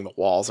 they're hitting the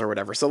walls or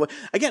whatever. So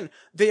again,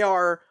 they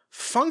are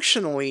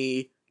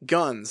functionally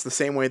guns the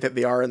same way that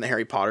they are in the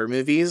Harry Potter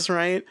movies,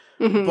 right?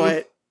 Mm-hmm.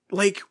 But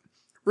like,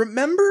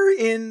 remember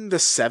in the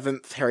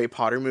 7th Harry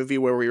Potter movie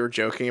where we were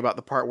joking about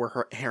the part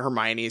where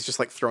Hermione is just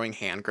like throwing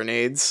hand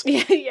grenades?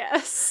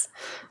 Yes.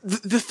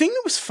 The thing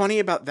that was funny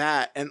about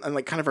that and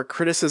like kind of our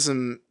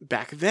criticism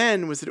back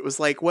then was that it was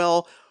like,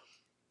 well,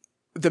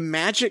 the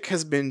magic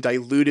has been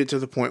diluted to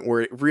the point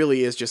where it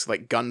really is just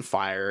like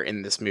gunfire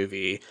in this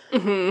movie.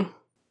 Mm-hmm.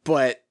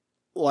 But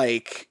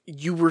like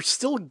you were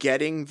still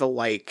getting the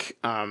like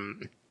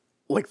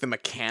the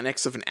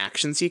mechanics of an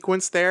action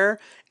sequence there,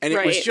 and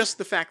it was just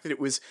the fact that it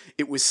was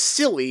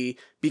silly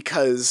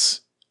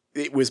because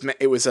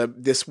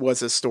this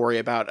was a story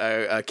about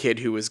a kid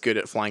who was good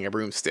at flying a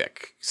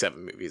broomstick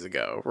 7 movies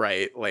ago,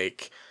 right?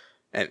 Like,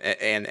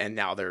 and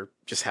now they're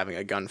just having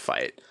a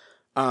gunfight.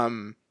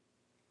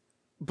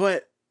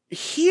 But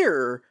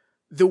here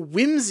the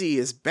whimsy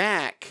is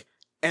back,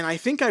 and I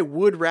think I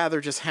would rather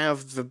just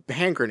have the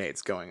hand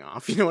grenades going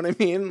off. You know what I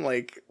mean?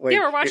 Like yeah,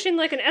 we're watching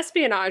like an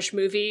espionage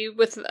movie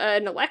with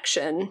an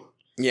election.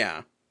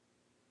 Yeah.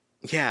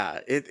 Yeah,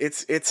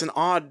 it's an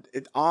odd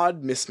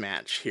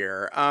mismatch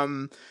here.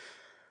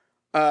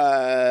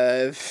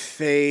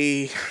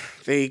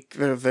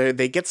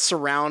 They get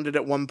surrounded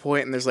at one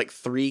point, and there's like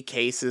 3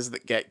 cases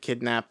that get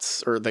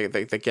kidnapped, or they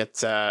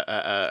get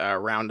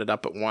rounded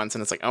up at once,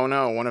 and it's like, oh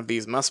no, one of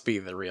these must be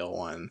the real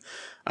one.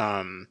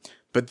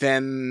 But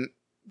then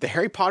the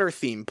Harry Potter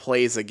theme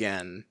plays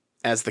again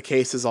as the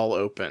case is all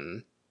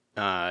open.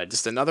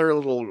 Just another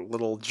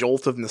little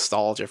jolt of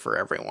nostalgia for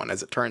everyone,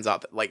 as it turns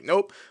out that like,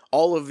 nope,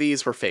 all of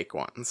these were fake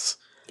ones.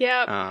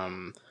 Yeah.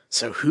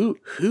 So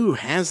who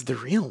has the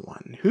real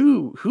one?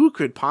 Who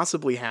could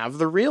possibly have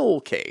the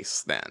real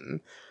case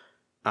then?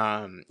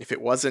 If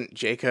it wasn't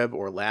Jacob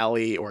or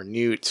Lally or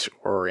Newt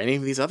or any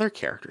of these other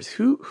characters,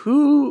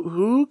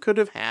 who could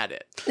have had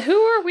it? Who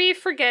are we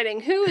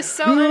forgetting? Who is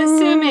so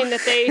unassuming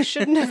that they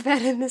shouldn't have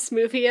been in this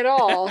movie at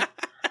all?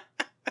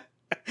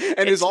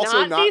 And is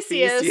also not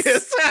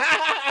Theseus.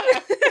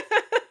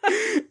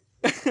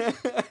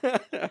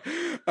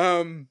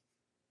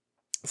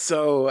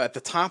 So at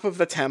the top of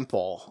the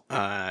temple,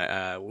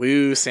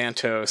 Lou,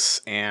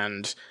 Santos,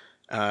 and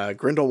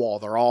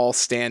Grindelwald are all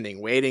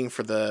standing, waiting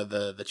for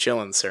the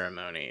chillin'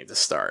 ceremony to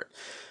start.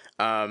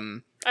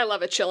 I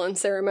love a chillin'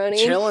 ceremony.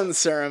 Chillin'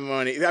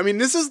 ceremony. I mean,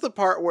 this is the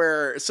part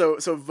where so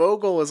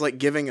Vogel is like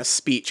giving a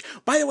speech.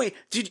 By the way,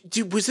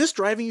 was this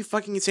driving you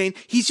fucking insane?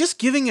 He's just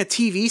giving a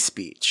TV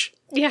speech.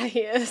 Yeah, he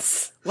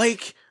is.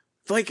 Like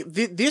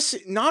this.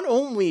 Not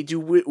only do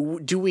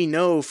we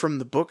know from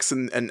the books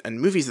and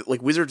movies that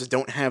like wizards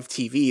don't have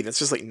TV. That's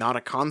just like not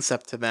a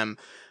concept to them.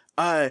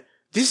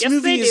 This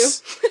movie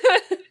is.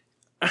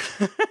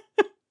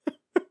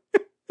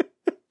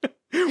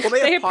 Well,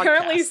 they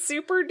apparently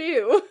super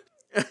do.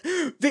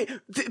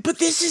 But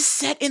this is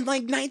set in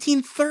like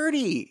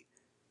 1930.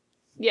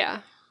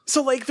 Yeah.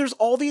 So like, there's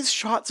all these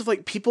shots of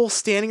like people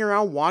standing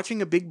around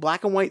watching a big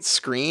black and white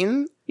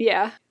screen.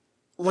 Yeah.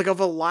 like of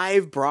a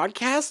live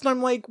broadcast, and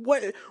I'm like,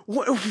 what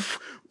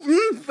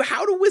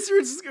how do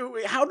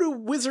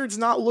wizards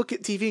not look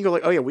at TV and go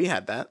like, oh yeah, we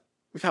had that.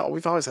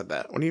 We've always had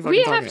that. What are you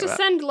fucking talking about? We have to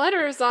send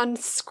letters on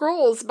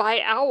scrolls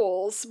by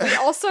owls. We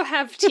also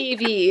have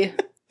TV.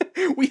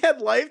 We had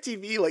live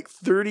TV like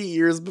 30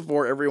 years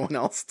before everyone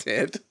else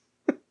did,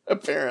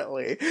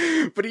 apparently.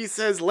 But he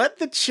says, let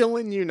the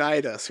chillin'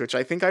 unite us, which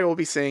I think I will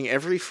be saying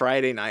every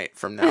Friday night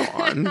from now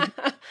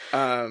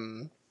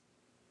on.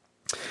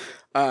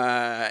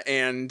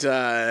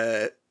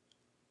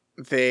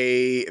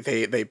 They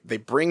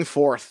bring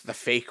forth the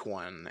fake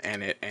one,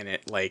 and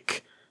it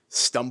like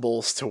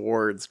stumbles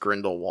towards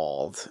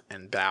Grindelwald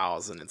and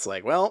bows, and it's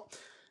like, well,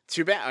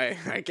 too bad.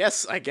 I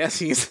guess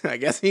he's our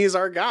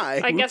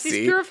guy. I guess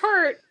he's pure of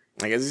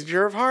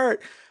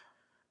heart.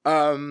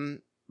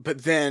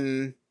 But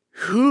then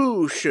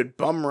who should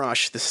bum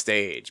rush the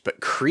stage but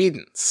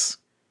Credence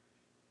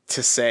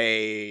to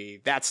say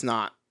that's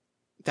not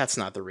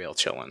the real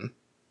chillin'.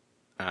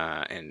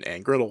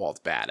 And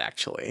Grindelwald's bad,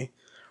 actually.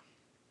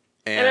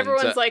 And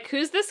everyone's like,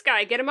 who's this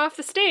guy? Get him off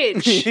the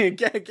stage.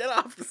 get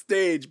off the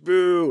stage,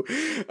 boo.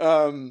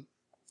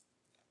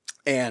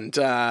 So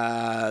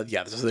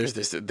there's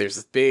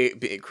this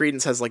big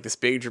Credence has like this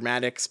big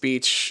dramatic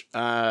speech,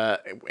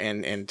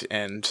 and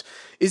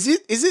is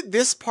it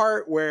this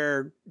part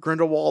where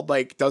Grindelwald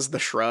like does the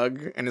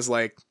shrug and is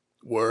like,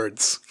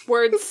 words,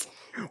 my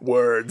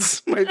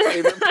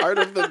favorite part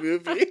of the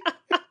movie.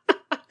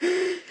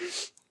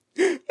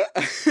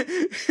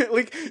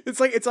 Like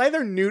it's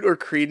either Newt or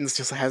Credence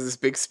just has this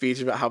big speech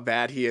about how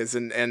bad he is,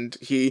 and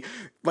he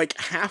like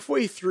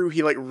halfway through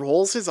he like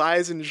rolls his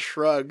eyes and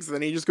shrugs,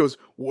 then he just goes,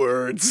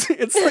 words.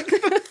 It's like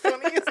the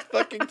funniest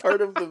fucking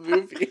part of the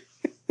movie.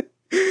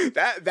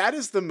 That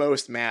is the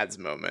most Mads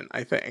moment,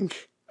 I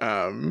think.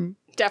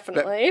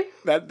 Definitely.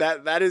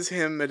 That is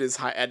him at his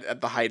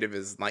at the height of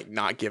his like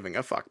not giving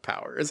a fuck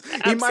powers.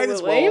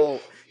 Absolutely.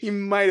 He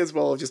might as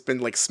well have just been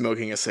like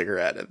smoking a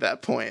cigarette at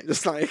that point,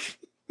 just like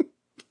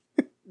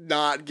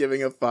not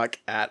giving a fuck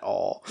at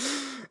all.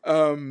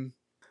 But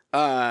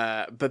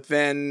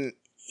then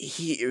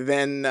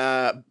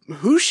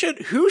who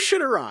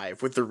should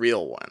arrive with the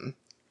real one?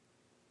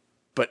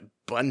 But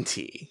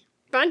Bunty.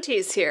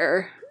 Bunty's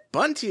here.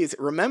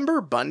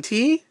 Remember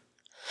Bunty?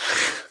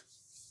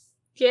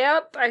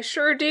 Yep, I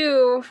sure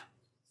do.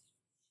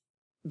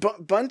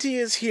 Bunty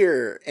is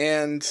here,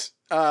 and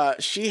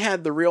she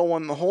had the real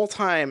one the whole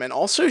time, and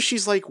also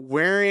she's like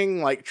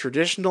wearing like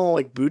traditional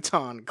like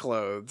Bhutan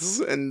clothes,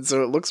 and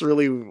so it looks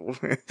really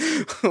I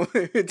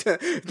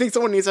think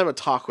someone needs to have a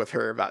talk with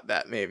her about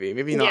that,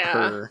 maybe not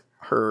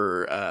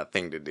her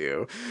thing to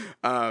do.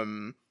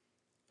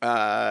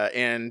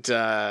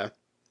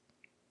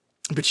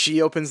 But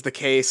she opens the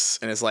case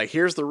and is like,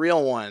 here's the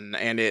real one,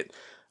 and it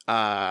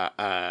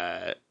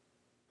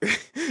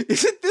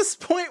is it this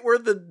point where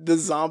the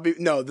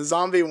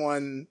zombie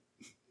one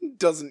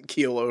doesn't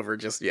keel over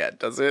just yet,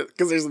 does it?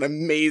 Because there's an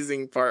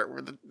amazing part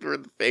where the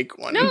fake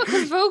one. No,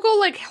 because Vogel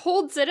like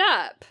holds it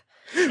up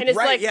and it's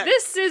like, yeah.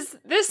 This is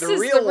the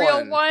real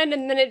one,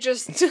 and then it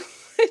just dies.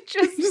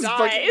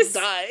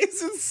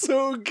 It's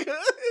so good.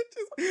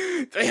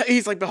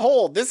 He's like,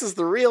 behold, this is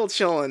the real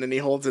chillin', and he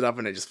holds it up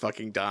and it just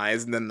fucking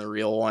dies, and then the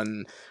real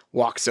one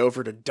walks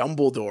over to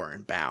Dumbledore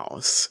and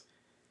bows.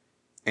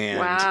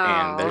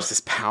 And there's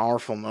this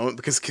powerful moment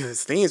because the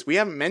thing is, we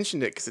haven't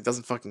mentioned it because it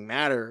doesn't fucking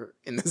matter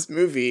in this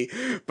movie,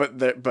 but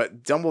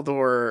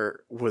Dumbledore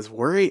was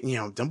worried. You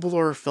know,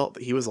 Dumbledore felt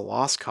that he was a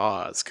lost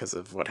cause because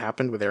of what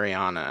happened with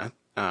Ariana.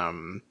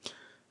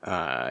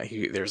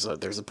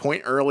 There's a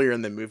point earlier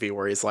in the movie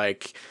where he's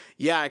like,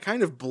 yeah, I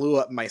kind of blew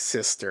up my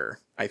sister,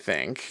 I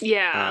think.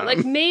 Yeah,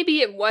 like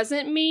maybe it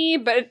wasn't me,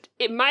 but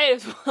it might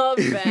as well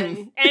have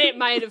been, and it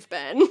might have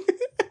been.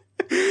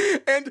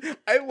 And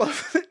I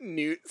love that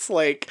Newt's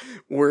like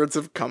words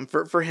of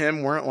comfort for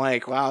him weren't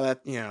like, wow,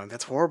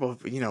 that's horrible.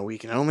 We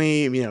can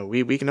only,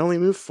 we can only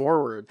move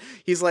forward.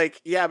 He's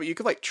like, yeah, but you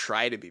could like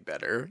try to be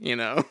better,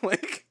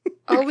 like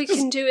all we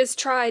can do is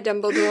try,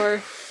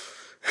 Dumbledore.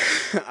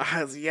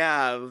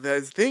 Yeah,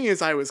 the thing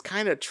is, I was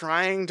kind of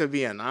trying to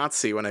be a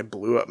Nazi when I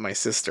blew up my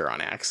sister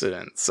on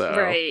accident. So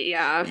right,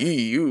 yeah.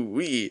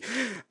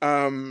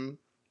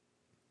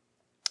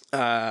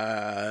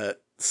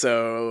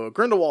 So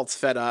Grindelwald's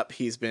fed up.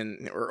 He's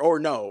been,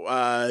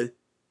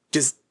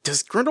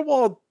 does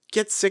Grindelwald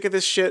get sick of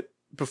this shit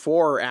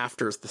before or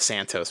after the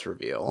Santos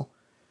reveal?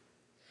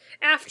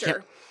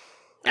 After.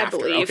 I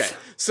believe. Okay.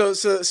 So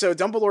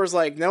Dumbledore's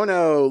like,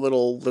 no,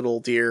 little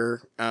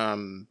dear.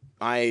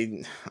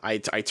 I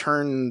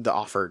turned the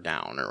offer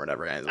down or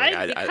whatever.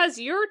 Because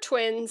you're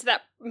twins,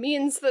 that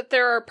means that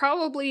there are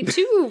probably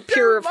two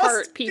pure of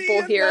heart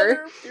people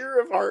here.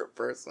 Pure of heart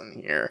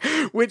person here,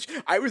 which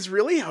I was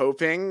really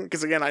hoping,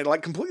 because again, I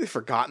like completely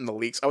forgotten the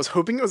leaks. I was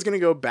hoping it was going to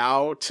go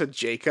bow to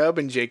Jacob,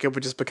 and Jacob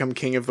would just become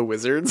king of the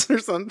wizards or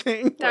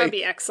something. That would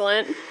be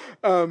excellent.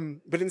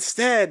 But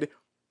instead,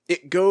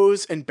 it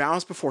goes and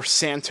bows before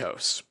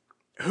Santos,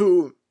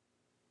 who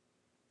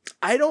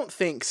I don't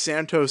think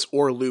Santos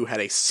or Lou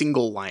had a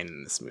single line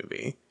in this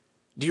movie.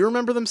 Do you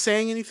remember them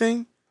saying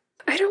anything?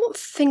 I don't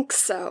think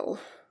so.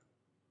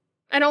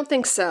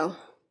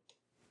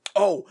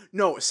 Oh,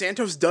 no,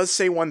 Santos does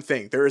say one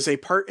thing. There is a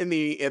part at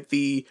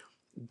the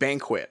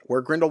banquet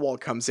where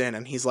Grindelwald comes in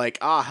and he's like,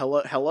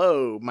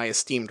 hello, my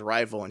esteemed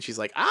rival. And she's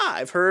like,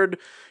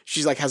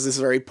 she's like, has this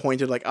very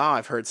pointed, like,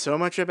 I've heard so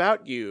much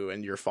about you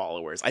and your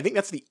followers. I think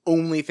that's the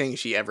only thing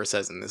she ever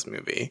says in this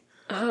movie.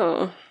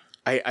 Oh.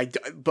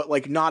 But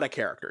like not a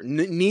character.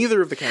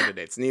 Neither of the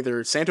candidates,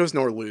 neither Santos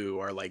nor Lou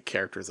are like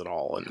characters at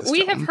all in this We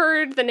film. have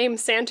heard the name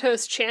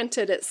Santos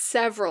chanted at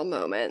several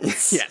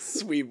moments.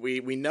 Yes, we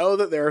know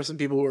that there are some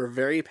people who are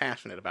very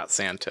passionate about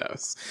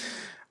Santos.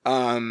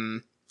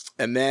 And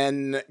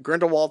then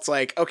Grindelwald's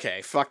like,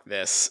 okay, fuck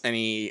this. And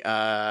he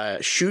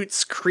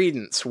shoots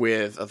Credence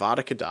with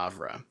Avada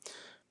Kedavra.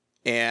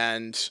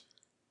 And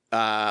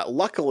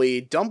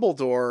luckily,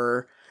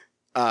 Dumbledore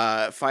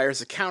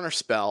fires a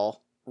counterspell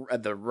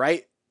at the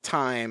right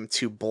time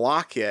to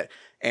block it,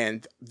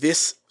 and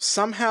this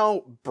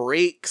somehow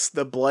breaks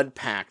the blood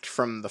pact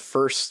from the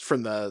first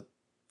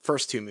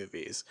two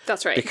movies.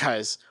 That's right.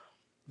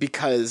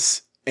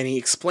 Because and he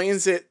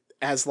explains it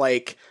as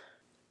like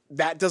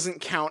that doesn't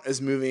count as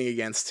moving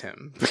against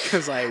him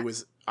because I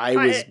was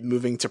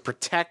moving to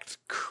protect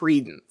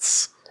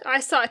Credence. I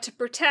sought to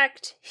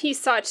protect, he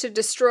sought to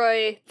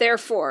destroy,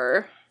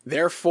 therefore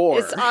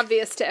it's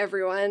obvious to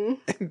everyone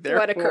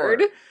what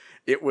occurred.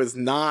 It was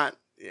not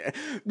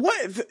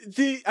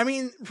I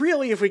mean,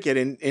 really, if we get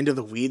into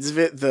the weeds of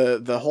it,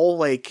 the whole,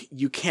 like,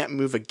 you can't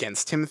move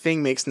against him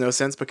thing makes no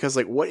sense because,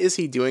 like, what is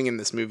he doing in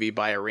this movie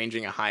by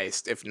arranging a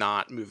heist if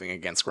not moving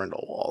against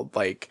Grindelwald?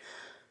 Like,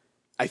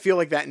 I feel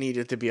like that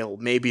needed to be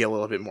maybe a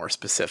little bit more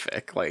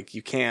specific. Like,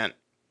 you can't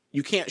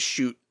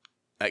shoot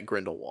at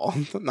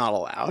Grindelwald. Not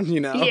allowed, you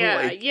know?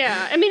 Yeah,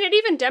 yeah. I mean, it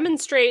even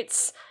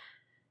demonstrates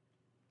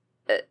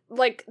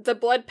like the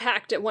blood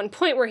pact at one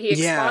point where he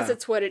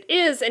exposits what it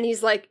is, and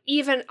he's like,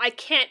 I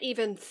can't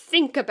even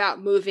think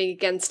about moving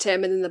against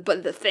him, and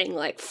then the thing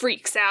like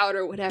freaks out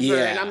or whatever,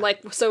 and I'm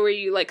like, so were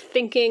you like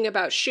thinking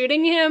about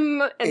shooting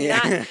him, and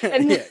that's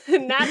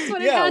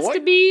what it has to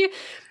be?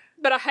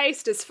 But a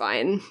heist is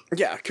fine.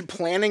 Yeah,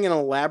 planning an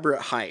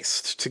elaborate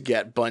heist to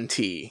get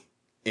Bunty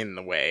in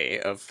the way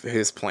of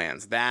his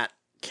plans, that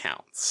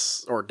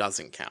counts or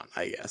doesn't count,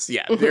 I guess.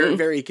 Yeah, very,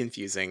 very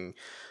confusing.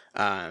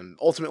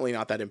 Ultimately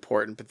not that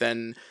important, but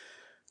then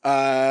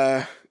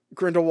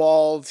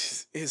Grindelwald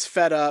is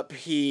fed up.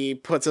 He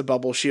puts a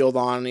bubble shield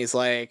on and he's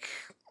like,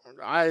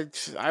 I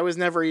was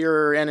never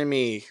your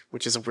enemy,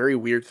 which is a very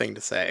weird thing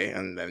to say,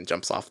 and then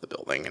jumps off the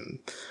building and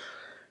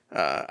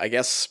I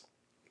guess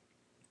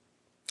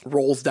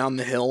rolls down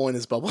the hill in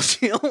his bubble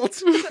shield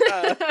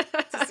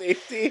to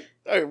safety.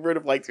 I would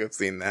have liked to have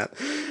seen that.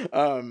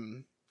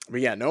 But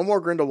yeah, no more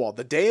Grindelwald.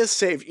 The day is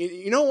saved.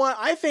 You know what?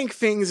 I think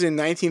things in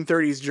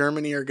 1930s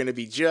Germany are going to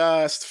be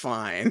just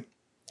fine.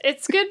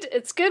 It's good.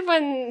 It's good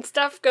when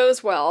stuff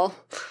goes well.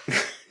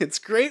 It's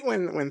great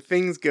when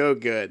things go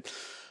good.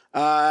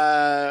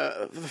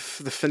 The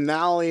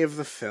finale of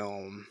the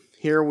film.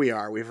 Here we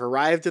are. We've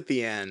arrived at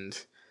the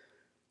end.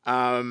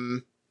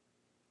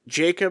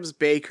 Jacob's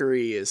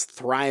Bakery is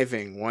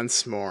thriving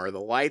once more. The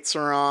lights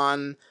are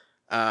on.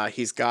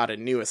 He's got a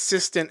new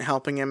assistant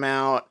helping him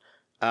out.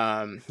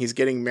 He's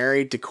getting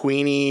married to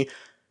Queenie,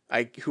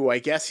 who I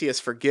guess he has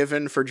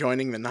forgiven for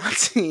joining the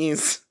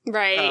Nazis.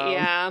 Right,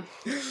 yeah.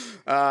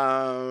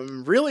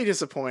 Really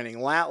disappointing.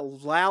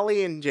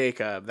 Lally and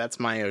Jacob, that's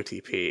my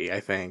OTP, I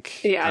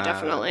think. Yeah,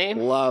 definitely.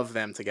 Love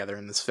them together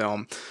in this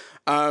film.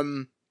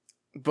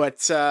 But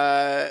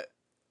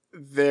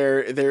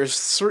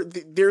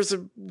there's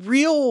a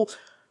real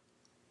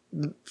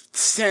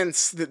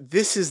sense that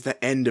this is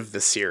the end of the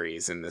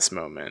series in this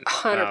moment.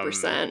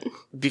 100%.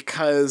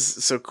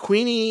 Because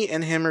Queenie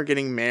and him are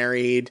getting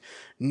married,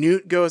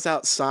 Newt goes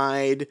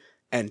outside,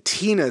 and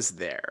Tina's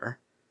there.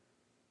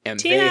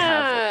 And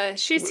Tina!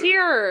 She's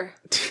here!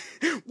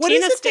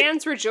 Tina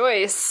stands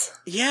rejoice.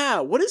 Yeah,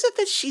 what is it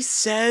that she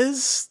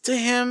says to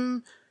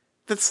him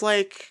that's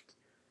like...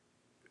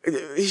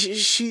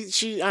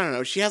 She I don't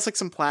know, she has like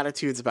some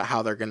platitudes about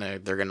how they're gonna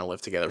live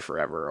together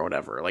forever or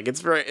whatever. Like it's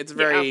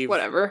very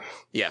whatever.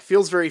 Yeah,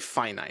 feels very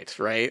finite,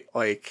 right?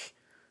 Like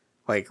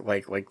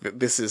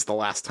this is the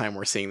last time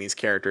we're seeing these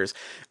characters.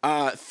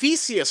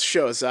 Theseus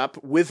shows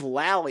up with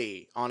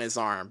Lally on his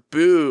arm.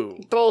 Boo.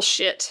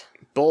 Bullshit.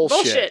 It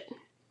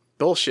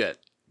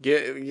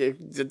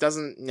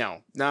doesn't,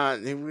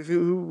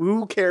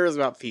 who cares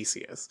about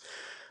Theseus?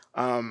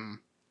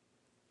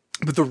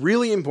 But the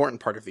really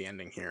important part of the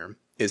ending here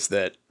is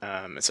that,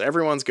 so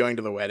everyone's going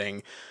to the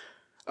wedding.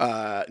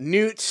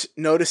 Newt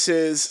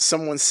notices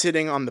someone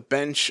sitting on the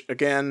bench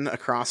again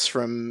across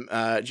from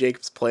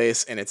Jacob's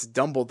place, and it's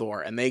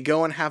Dumbledore, and they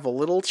go and have a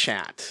little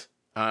chat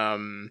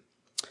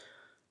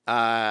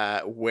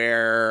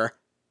where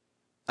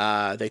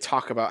they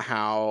talk about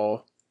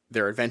how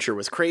their adventure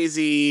was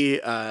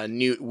crazy.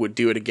 Newt would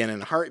do it again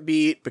in a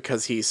heartbeat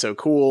because he's so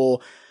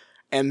cool.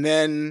 And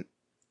then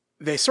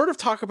they sort of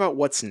talk about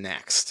what's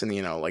next, and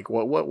like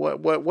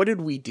what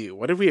did we do?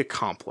 What did we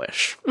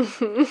accomplish?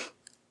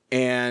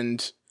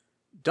 And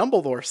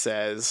Dumbledore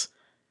says,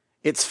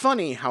 It's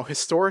funny how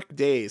historic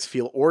days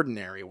feel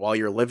ordinary while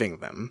you're living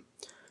them.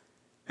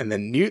 And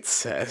then Newt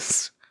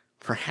says,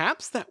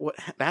 perhaps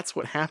that's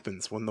what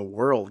happens when the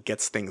world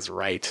gets things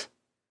right.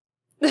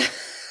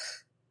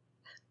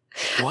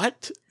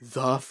 What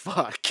the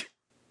fuck?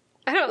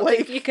 I don't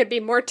think you could be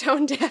more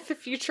tone deaf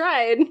if you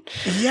tried.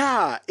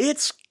 Yeah,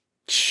 it's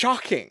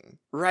shocking,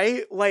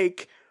 right?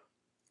 Like,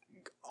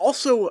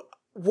 also,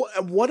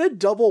 what a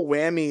double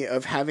whammy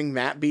of having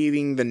that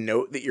being the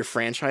note that your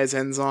franchise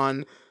ends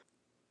on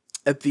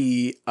at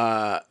the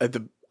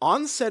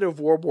onset of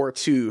World War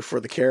II for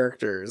the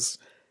characters,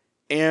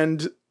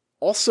 and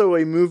also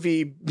a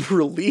movie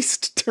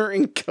released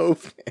during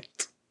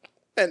COVID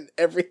and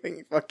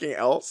everything fucking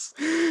else.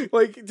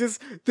 Like,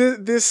 just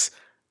this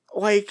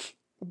like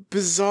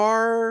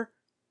bizarre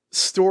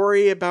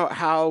story about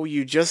how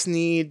you just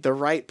need the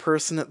right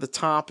person at the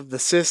top of the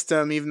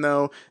system, even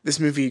though this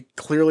movie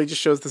clearly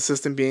just shows the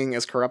system being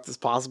as corrupt as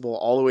possible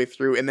all the way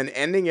through, and then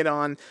ending it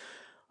on,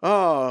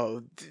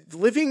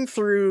 living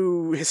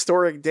through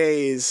historic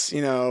days,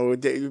 you know,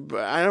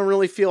 I don't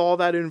really feel all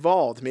that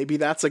involved. Maybe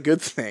that's a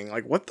good thing.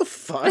 Like, what the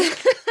fuck?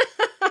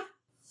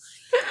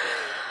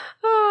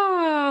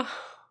 Oh,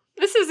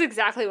 this is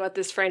exactly what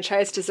this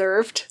franchise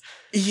deserved.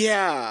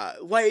 Yeah,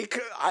 like,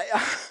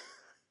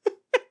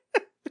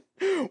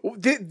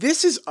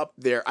 this is up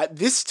there.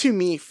 This, to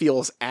me,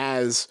 feels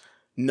as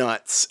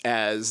nuts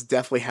as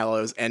Deathly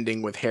Hallows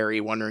ending with Harry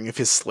wondering if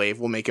his slave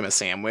will make him a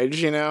sandwich,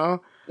 you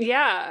know?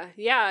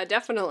 Yeah,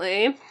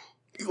 definitely.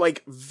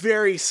 Like,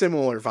 very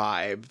similar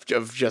vibe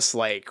of just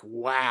like,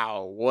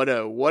 wow, what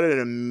an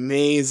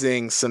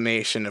amazing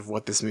summation of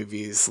what this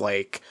movie's,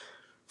 like,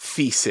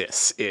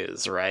 thesis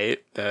is, right?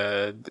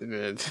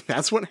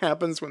 That's what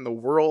happens when the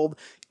world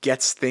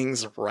gets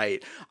things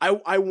right.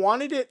 I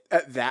wanted it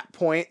at that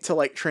point to,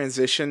 like,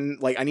 transition,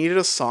 like, I needed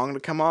a song to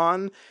come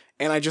on,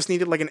 and I just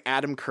needed, like, an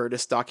Adam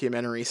Curtis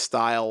documentary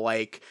style,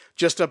 like,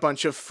 just a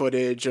bunch of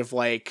footage of,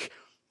 like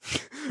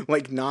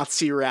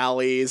Nazi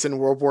rallies and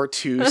World War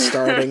II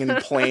starting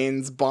and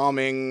planes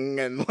bombing,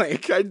 and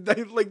like I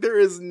like there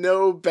is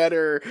no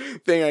better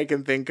thing I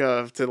can think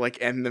of to,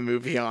 like, end the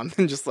movie on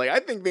than just like, I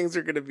think things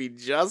are gonna be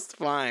just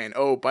fine.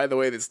 Oh, by the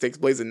way, this takes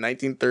place in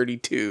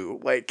 1932.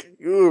 Like,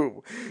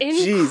 ooh,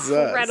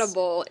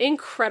 incredible, Jesus.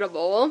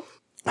 Incredible.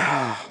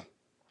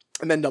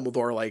 And then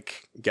Dumbledore,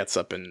 like, gets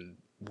up and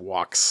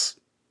walks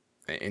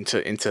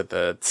into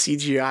the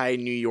CGI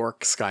New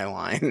York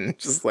skyline.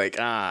 Just like,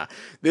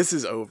 this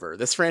is over.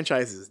 This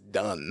franchise is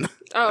done.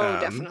 Oh,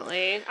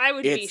 definitely. I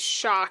would be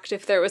shocked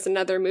if there was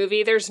another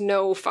movie. There's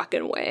no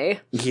fucking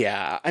way.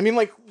 Yeah. I mean,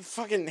 like,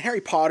 fucking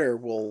Harry Potter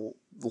will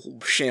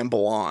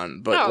shamble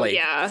on, but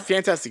yeah.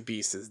 Fantastic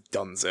Beasts is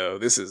donezo.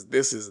 This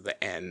is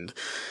the end.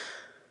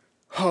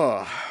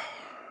 Oh,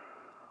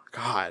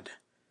 God.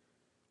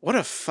 What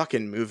a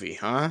fucking movie,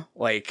 huh?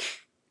 Like,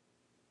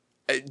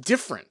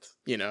 different,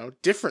 you know,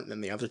 different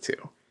than the other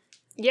two.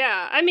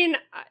 Yeah, I mean,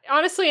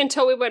 honestly,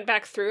 until we went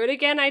back through it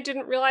again, I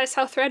didn't realize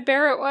how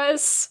threadbare it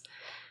was,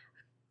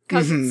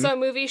 because it's so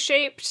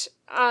movie-shaped.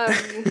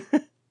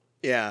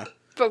 Yeah.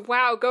 But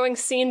wow, going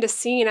scene to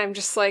scene, I'm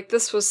just like,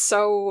 this was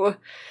so...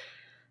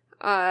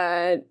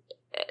 there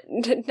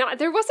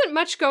wasn't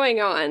much going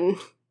on.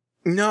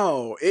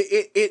 No,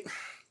 it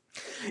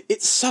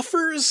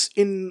suffers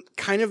in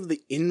kind of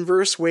the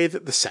inverse way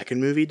that the second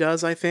movie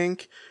does, I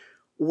think,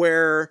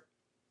 where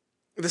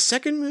the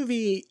second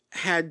movie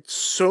had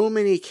so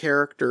many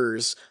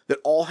characters that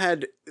all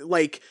had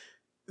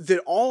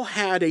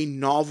a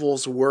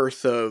novel's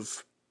worth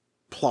of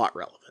plot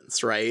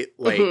relevance, right?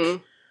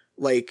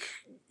 Like,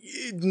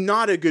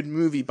 not a good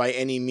movie by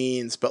any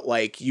means, but,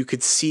 like, you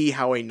could see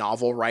how a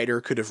novel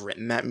writer could have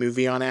written that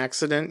movie on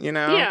accident, you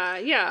know?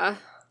 Yeah.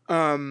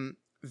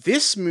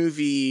 This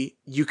movie,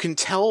 you can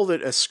tell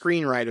that a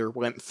screenwriter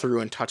went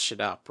through and touched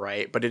it up,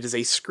 right? But it is a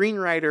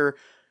screenwriter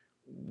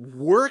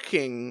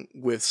working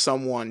with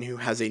someone who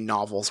has a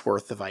novel's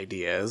worth of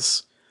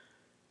ideas.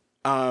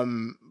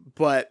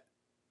 But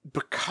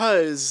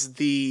because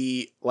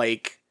the,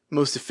 like,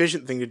 most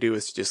efficient thing to do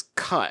is to just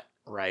cut,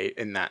 right?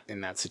 In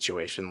that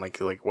situation, like,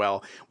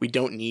 well, we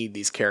don't need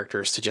these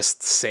characters to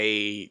just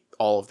say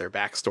all of their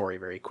backstory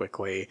very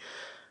quickly.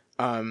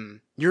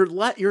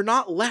 You're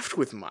not left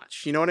with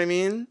much, you know what I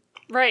mean?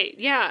 Right,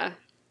 yeah.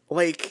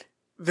 Like,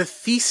 the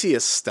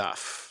Theseus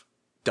stuff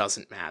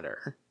doesn't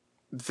matter.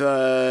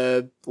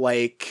 The,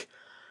 like,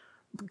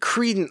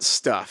 Credence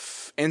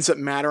stuff ends up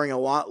mattering a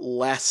lot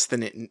less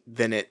than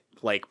it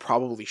like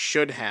probably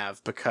should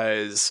have,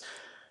 because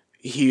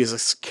he is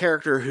a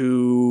character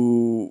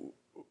who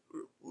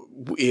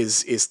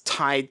is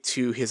tied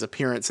to his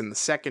appearance in the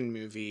second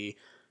movie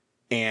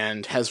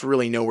and has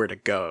really nowhere to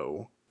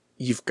go.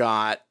 You've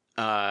got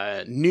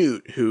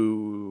Newt,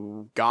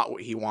 who got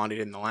what he wanted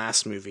in the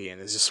last movie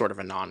and is just sort of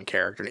a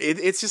non-character.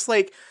 It's just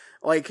like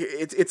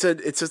it's a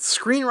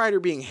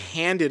screenwriter being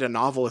handed a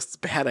novelist's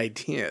bad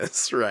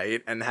ideas,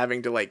 right? And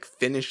having to, like,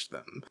 finish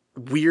them.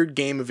 Weird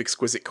game of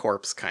exquisite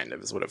corpse, kind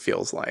of, is what it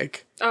feels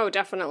like. Oh,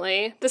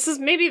 definitely. This is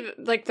maybe,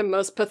 like, the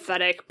most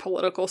pathetic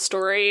political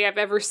story I've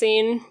ever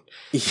seen.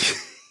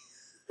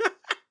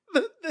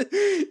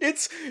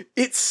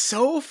 It's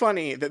so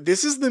funny that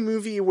this is the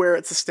movie where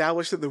it's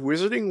established that the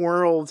Wizarding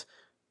World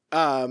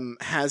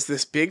has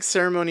this big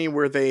ceremony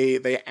where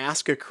they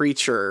ask a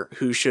creature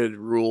who should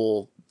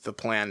rule the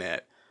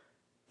planet,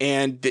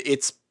 and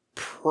it's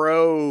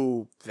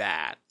pro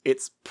that.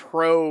 It's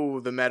pro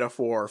the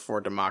metaphor for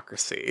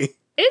democracy.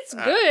 It's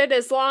good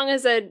as long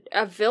as a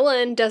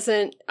villain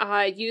doesn't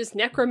use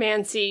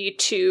necromancy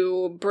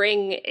to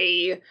bring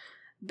a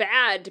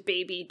bad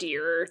baby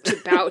deer to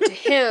bow to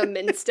him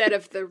instead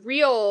of the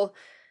real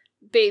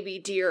baby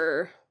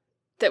deer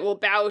that will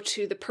bow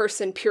to the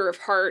person pure of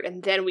heart,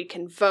 and then we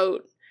can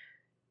vote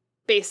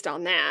based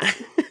on that.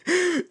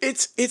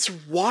 It's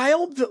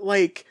wild that,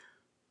 like,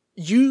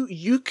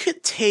 you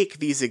could take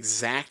these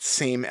exact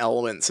same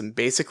elements and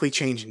basically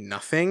change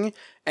nothing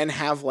and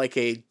have, like,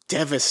 a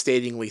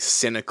devastatingly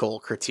cynical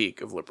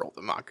critique of liberal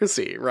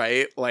democracy,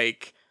 right?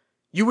 Like,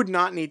 you would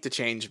not need to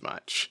change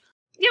much.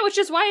 Yeah, which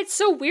is why it's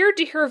so weird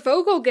to hear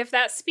Vogel give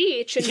that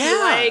speech and be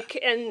like,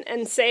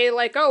 and say,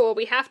 like, oh, well,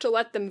 we have to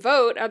let them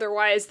vote,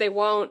 otherwise they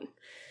won't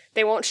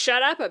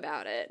shut up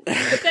about it.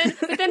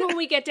 But then when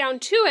we get down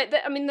to it,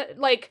 I mean,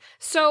 like,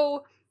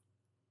 so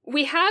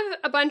we have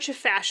a bunch of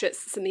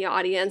fascists in the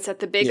audience at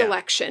the big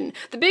election.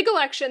 The big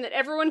election that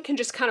everyone can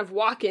just kind of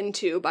walk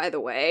into, by the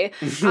way.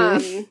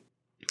 And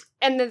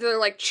then they're,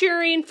 like,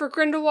 cheering for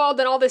Grindelwald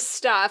and all this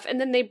stuff. And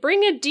then they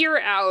bring a deer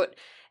out.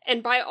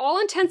 And by all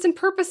intents and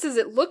purposes,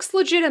 it looks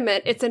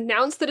legitimate. It's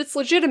announced that it's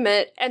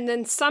legitimate. And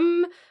then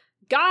some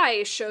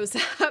guy shows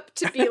up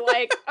to be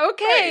like,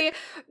 okay,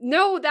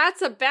 no, that's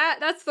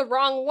the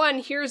wrong one.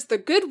 Here's the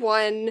good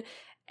one.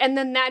 And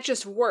then that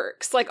just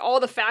works. Like,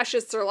 all the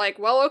fascists are like,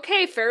 well,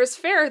 okay, fair is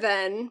fair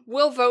then.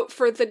 We'll vote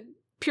for the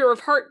pure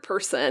of heart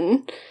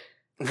person.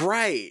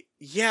 Right.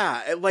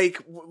 Yeah,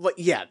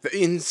 the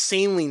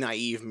insanely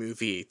naive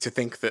movie to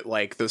think that,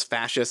 like, those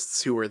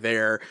fascists who were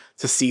there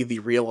to see the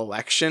real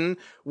election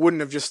wouldn't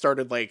have just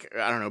started, like,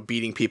 I don't know,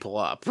 beating people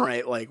up,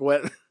 right? Like,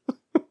 what?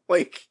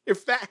 Like,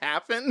 if that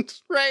happened,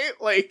 right?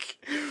 Like,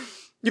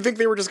 you think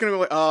they were just gonna be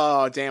like,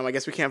 oh, damn, I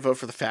guess we can't vote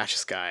for the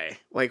fascist guy.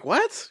 Like,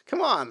 what?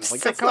 Come on.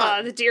 Like, that's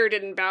not... the deer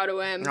didn't bow to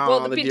him. Oh,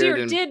 well, the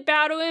deer did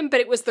bow to him, but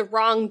it was the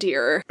wrong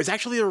deer. It's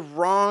actually the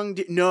wrong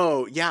deer.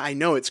 No, yeah, I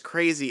know, it's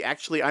crazy.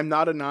 Actually, I'm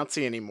not a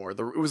Nazi anymore.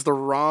 It was the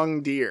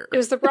wrong deer. It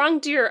was the wrong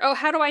deer. Oh,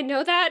 how do I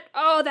know that?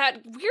 Oh,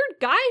 that weird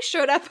guy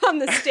showed up on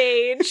the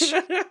stage.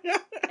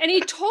 And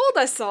he told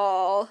us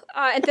all.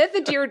 And then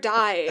the deer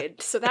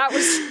died. So that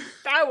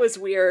was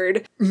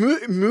weird.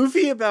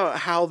 Movie about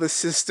how the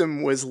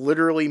system was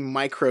literally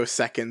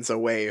microseconds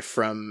away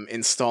from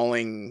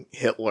installing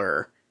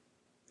Hitler,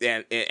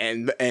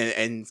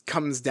 and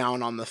comes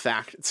down on the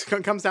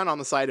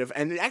side of,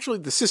 and actually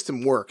the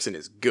system works and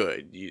is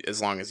good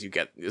as long as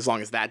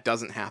that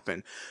doesn't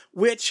happen,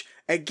 which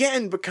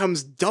again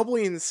becomes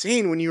doubly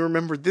insane when you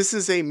remember this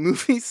is a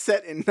movie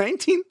set in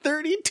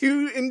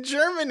 1932 in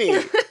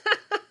Germany.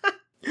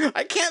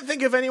 I can't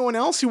think of anyone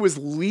else who was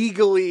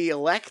legally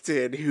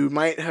elected who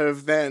might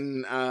have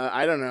then,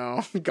 I don't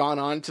know, gone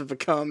on to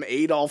become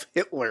Adolf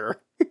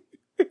Hitler.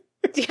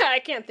 Yeah, I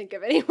can't think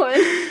of anyone.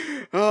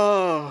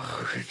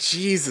 Oh,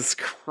 Jesus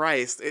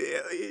Christ.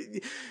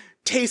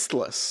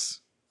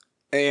 Tasteless.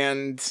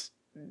 And,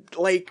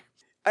 like,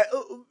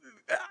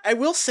 I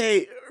will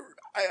say,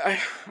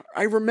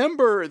 I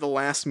remember the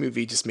last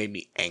movie just made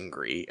me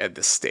angry at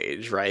this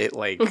stage, right?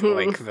 Like,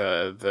 like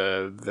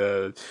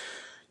the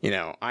you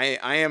know, I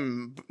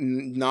am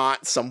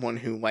not someone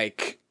who,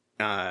 like,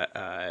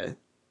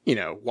 you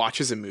know,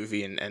 watches a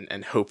movie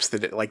and hopes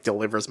that it, like,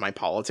 delivers my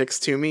politics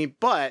to me.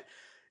 But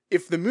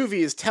if the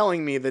movie is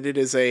telling me that it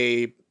is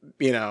a,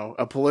 you know,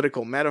 a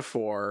political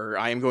metaphor,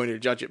 I am going to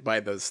judge it by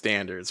those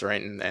standards,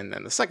 right? And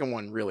then the second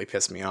one really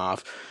pissed me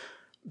off.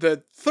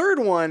 The third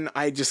one,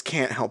 I just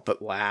can't help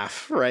but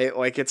laugh, right?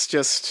 Like, it's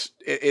just,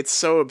 it's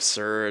so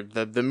absurd.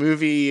 The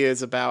movie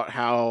is about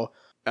how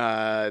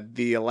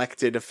the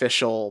elected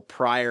official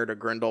prior to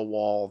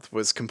Grindelwald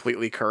was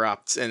completely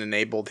corrupt and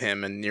enabled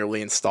him and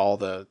nearly installed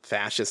the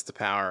fascist to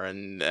power.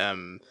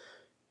 And,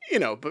 you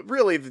know, but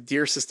really the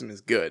deer system is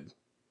good,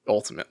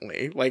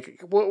 ultimately.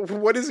 Like,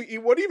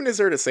 what even is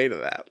there to say to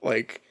that?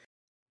 Like,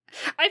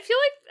 I feel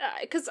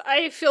like, because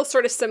I feel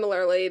sort of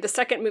similarly, the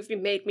second movie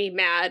made me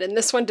mad, and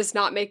this one does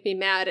not make me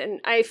mad. And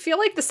I feel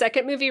like the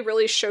second movie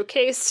really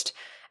showcased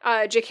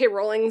J.K.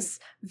 Rowling's,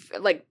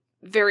 like,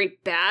 very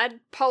bad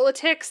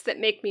politics that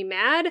make me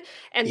mad,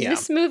 and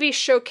this movie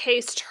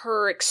showcased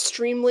her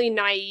extremely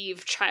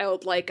naive,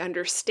 childlike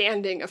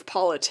understanding of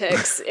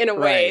politics in a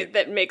way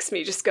that makes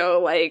me just go,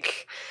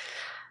 like,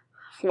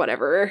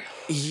 whatever.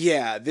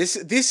 Yeah, this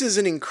is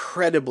an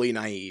incredibly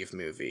naive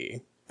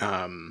movie.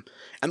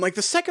 And, like,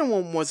 the second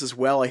one was as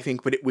well, I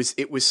think, but it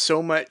was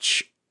so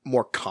much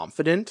more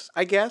confident,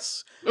 I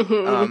guess,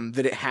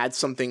 that it had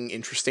something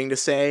interesting to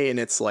say, and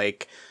it's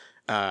like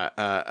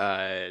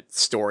a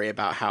story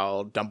about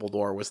how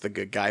Dumbledore was the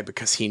good guy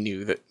because he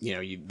knew that, you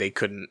know, they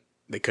couldn't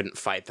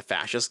fight the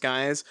fascist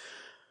guys.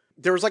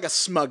 There was, like, a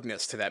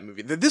smugness to that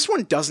movie that this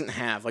one doesn't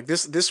have. Like,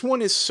 this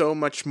one is so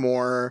much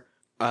more,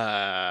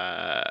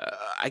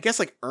 I I guess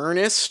like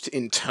earnest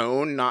in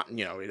tone, not,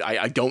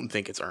 I don't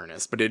think it's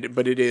earnest, but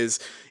it is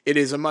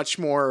a much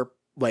more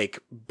like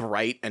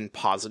bright and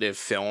positive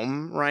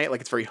film, right?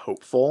 Like it's very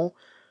hopeful.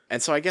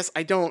 And so I guess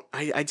I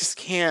just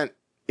can't,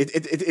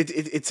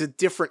 it's a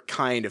different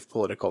kind of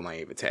political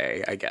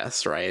naivete, I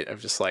guess, right? Of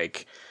just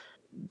like,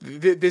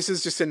 this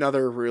is just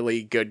another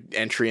really good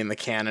entry in the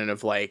canon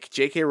of like,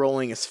 J.K.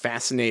 Rowling is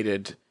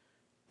fascinated.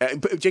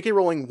 J.K.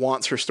 Rowling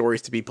wants her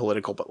stories to be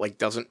political, but like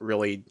doesn't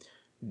really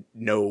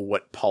know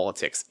what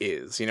politics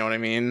is. You know what I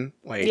mean?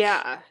 Like,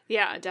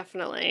 yeah,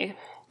 definitely.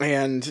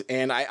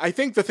 And I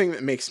think the thing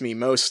that makes me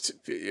most,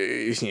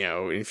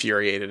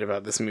 infuriated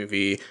about this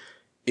movie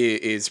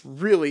is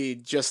really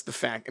just the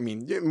fact,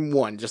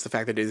 just the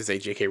fact that it is a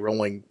J.K.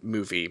 Rowling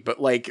movie,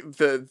 but like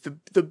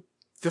the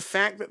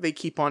fact that they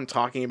keep on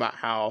talking about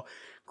how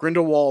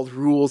Grindelwald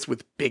rules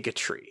with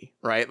bigotry,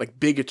 right? Like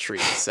bigotry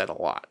is said a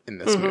lot in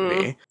this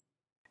movie.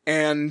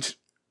 And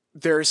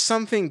there's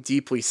something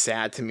deeply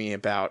sad to me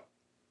about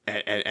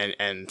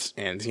and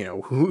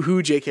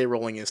who J.K.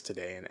 Rowling is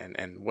today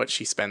and what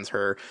she spends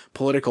her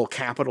political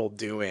capital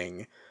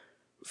doing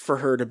for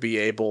her to be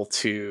able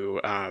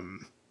to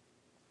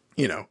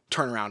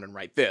turn around and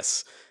write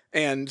this.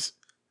 And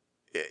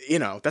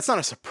that's not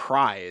a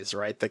surprise,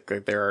 right?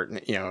 That there are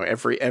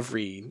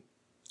every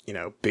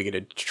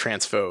bigoted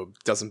transphobe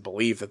doesn't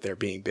believe that they're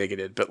being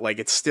bigoted, but like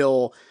it's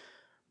still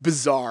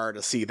bizarre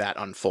to see that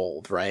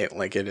unfold, right?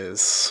 Like it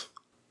is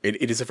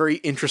a very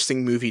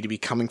interesting movie to be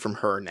coming from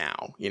her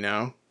now,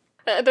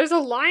 There's a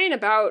line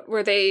about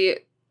where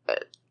they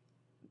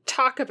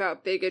talk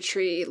about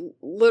bigotry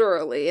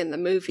literally in the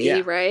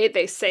movie, right?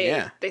 They say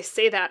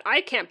that. I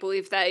can't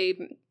believe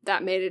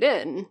that made it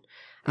in.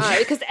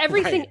 Because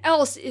everything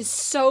else is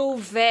so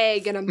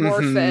vague and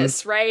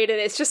amorphous, right?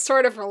 And it's just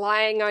sort of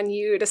relying on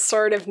you to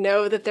sort of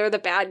know that they're the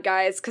bad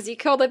guys because you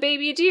killed a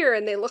baby deer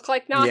and they look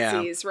like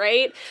Nazis,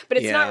 right? But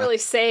it's not really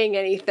saying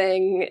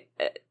anything.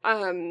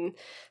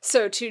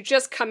 So to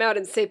just come out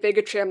and say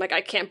bigotry, I'm like,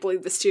 I can't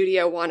believe the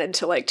studio wanted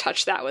to like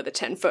touch that with a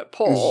 10-foot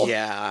pole.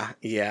 Yeah.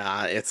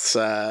 It's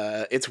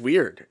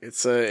weird.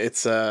 It's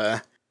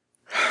a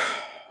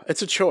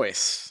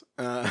choice.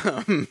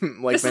 Like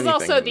this is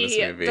also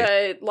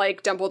the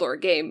like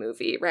Dumbledore gay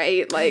movie,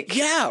 right? Like,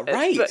 yeah,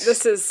 right.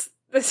 This is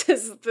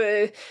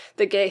the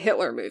gay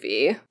Hitler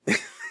movie.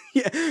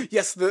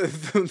 Yes,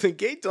 the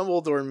gay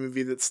Dumbledore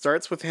movie that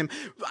starts with him.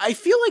 I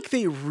feel like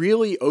they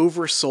really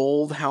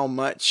oversold how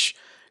much,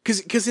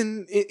 because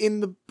in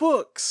the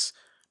books,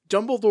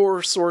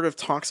 Dumbledore sort of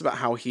talks about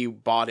how he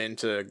bought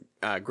into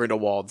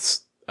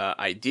Grindelwald's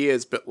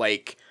ideas, but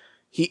like.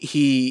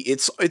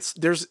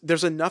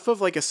 There's enough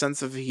of like a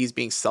sense of he's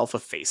being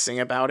self-effacing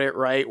about it,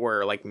 right?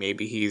 Where like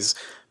maybe he's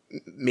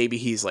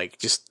like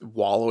just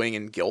wallowing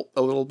in guilt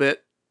a little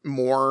bit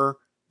more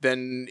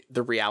than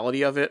the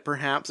reality of it,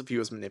 perhaps, if he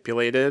was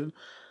manipulated.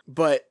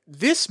 But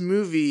this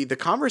movie, the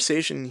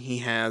conversation he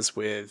has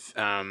with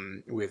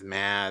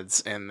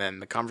Mads, and then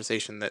the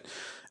conversation that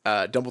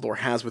Dumbledore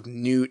has with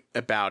Newt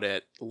about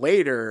it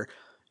later,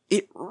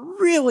 it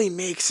really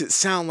makes it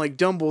sound like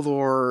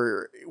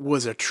Dumbledore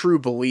was a true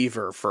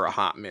believer for a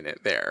hot minute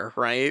there,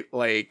 right?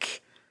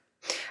 Like,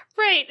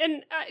 right,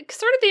 and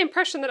sort of the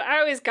impression that I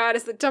always got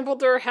is that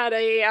Dumbledore had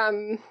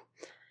a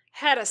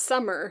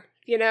summer,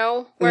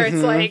 where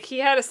it's like he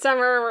had a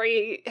summer where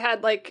he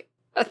had like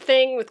a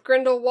thing with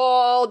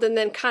Grindelwald, and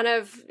then kind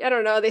of, I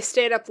don't know, they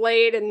stayed up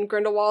late, and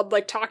Grindelwald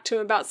like talked to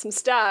him about some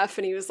stuff,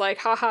 and he was like,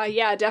 haha,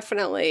 yeah,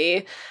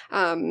 definitely.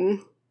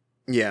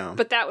 Yeah.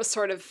 But that was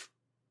sort of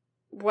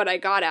what I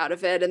got out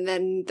of it, and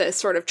then the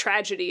sort of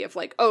tragedy of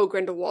like, oh,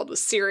 Grindelwald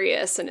was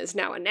serious and is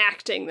now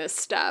enacting this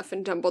stuff,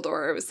 and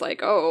Dumbledore was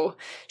like, oh,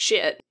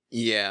 shit.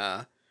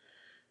 Yeah.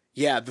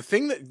 The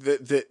thing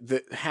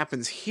that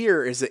happens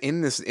here is that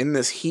in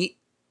this heat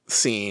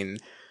scene,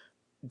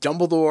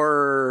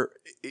 Dumbledore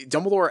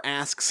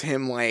asks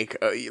him like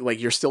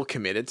you're still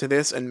committed to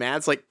this, and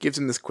Mads like gives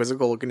him this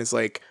quizzical look and is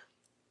like,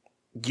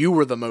 you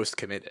were the most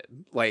committed.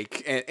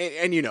 Like, and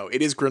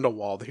it is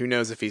Grindelwald. Who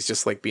knows if he's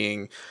just like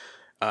being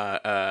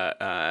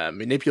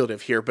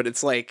manipulative here, but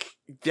it's like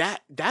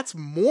that's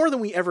more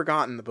than we ever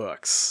got in the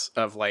books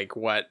of like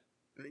what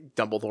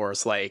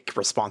Dumbledore's like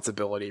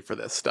responsibility for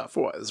this stuff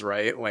was,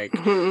 right? Like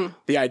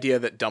the idea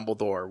that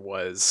Dumbledore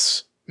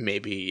was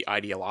maybe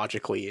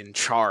ideologically in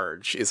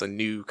charge is a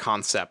new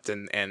concept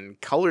and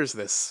colors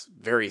this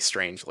very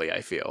strangely,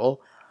 I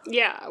feel.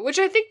 Yeah, which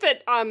I think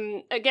that,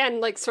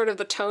 again, like sort of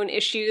the tone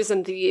issues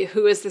and the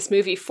who is this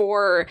movie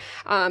for,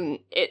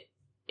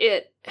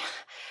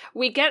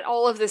 we get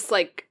all of this,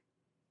 like,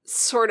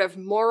 sort of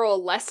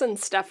moral lesson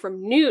stuff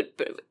from Newt,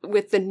 but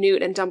with the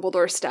Newt and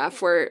Dumbledore stuff,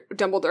 where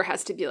Dumbledore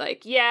has to be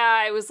like,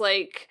 yeah, I was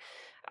like,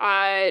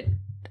 I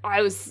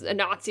was a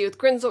Nazi with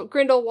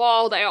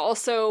Grindelwald, I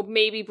also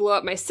maybe blew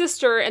up my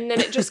sister, and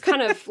then it just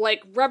kind of,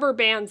 like, rubber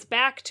bands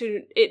back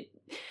to it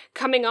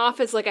coming off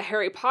as, like, a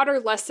Harry Potter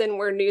lesson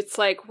where Newt's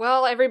like,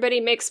 well,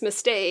 everybody makes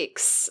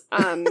mistakes,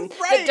 right.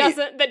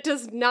 that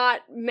does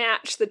not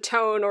match the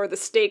tone or the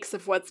stakes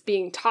of what's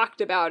being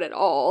talked about at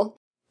all.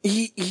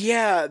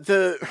 Yeah,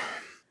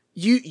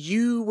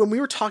 You when we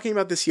were talking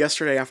about this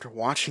yesterday after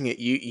watching it,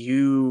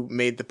 you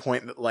made the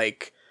point that,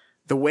 like,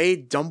 the way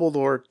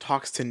Dumbledore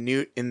talks to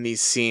Newt in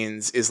these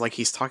scenes is like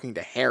he's talking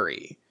to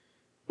Harry,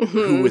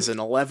 who is an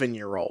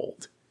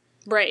 11-year-old.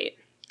 Right.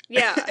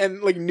 Yeah.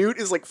 And, like, Newt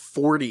is, like,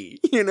 40,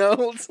 you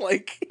know? It's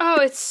like...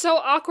 Oh, it's so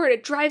awkward.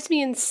 It drives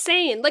me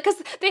insane. Like,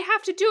 because they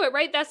have to do it,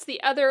 right? That's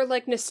the other,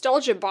 like,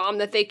 nostalgia bomb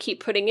that they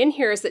keep putting in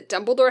here, is that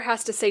Dumbledore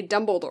has to say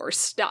Dumbledore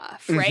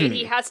stuff, right?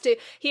 Mm-hmm.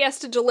 He has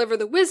to deliver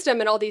the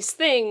wisdom and all these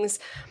things.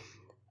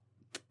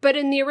 But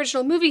in the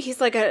original movie, he's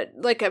like a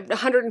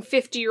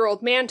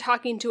 150-year-old man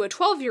talking to a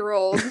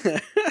 12-year-old,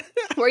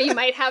 where you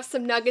might have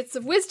some nuggets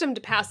of wisdom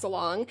to pass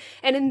along.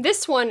 And in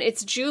this one,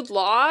 it's Jude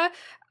Law,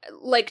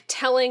 like,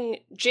 telling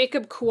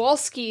Jacob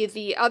Kowalski,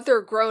 the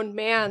other grown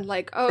man,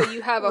 like, oh,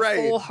 you have a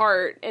full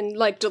heart, and,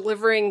 like,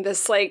 delivering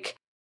this, like,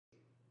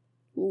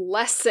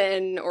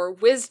 lesson or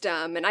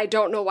wisdom. And I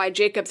don't know why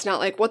Jacob's not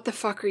like, what the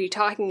fuck are you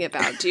talking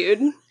about,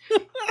 dude?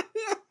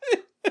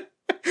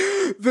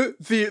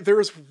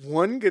 There's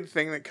one good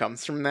thing that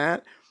comes from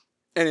that,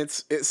 and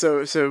it's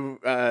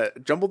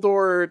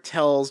Dumbledore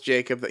tells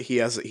Jacob that he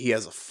has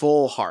a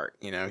full heart.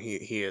 You know,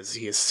 he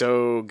is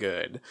so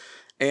good.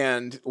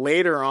 And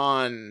later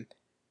on,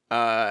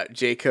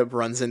 Jacob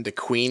runs into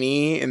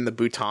Queenie in the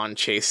Bhutan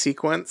chase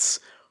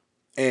sequence,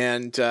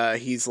 and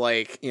he's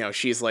like, you know,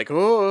 she's like,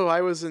 oh,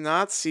 I was a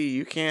Nazi,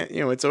 you can't, you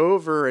know, it's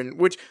over, and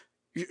which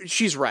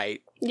she's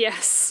right.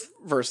 Yes.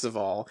 First of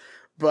all.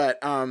 But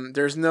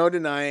there's no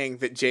denying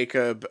that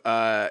Jacob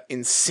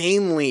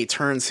insanely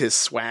turns his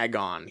swag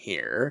on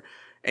here,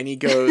 and he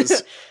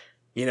goes,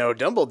 you know,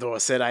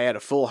 Dumbledore said I had a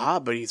full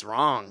heart, but he's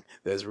wrong.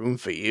 There's room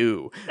for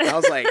you. And I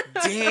was like,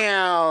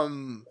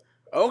 damn,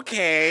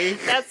 okay.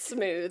 That's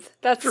smooth.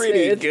 That's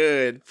pretty smooth.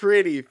 Good.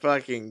 Pretty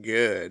fucking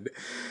good.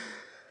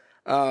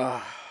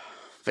 But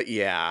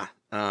yeah.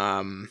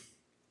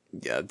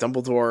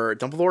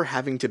 Dumbledore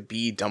having to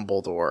be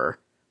Dumbledore.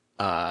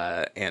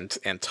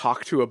 And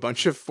talk to a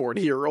bunch of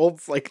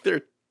 40-year-olds like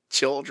they're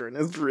children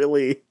is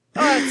really...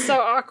 Oh, it's so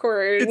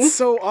awkward. It's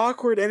so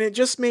awkward, and it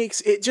just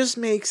makes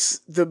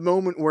the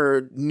moment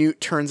where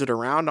Newt turns it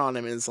around on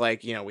him and is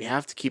like, you know, we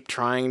have to keep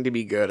trying to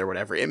be good or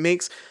whatever. It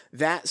makes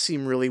that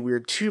seem really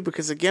weird too,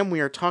 because again, we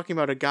are talking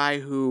about a guy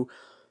who,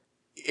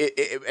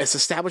 as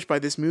established by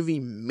this movie,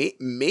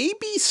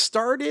 maybe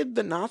started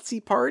the Nazi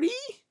Party,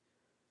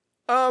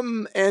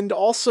 and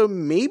also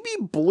maybe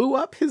blew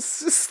up his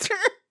sister.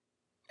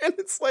 And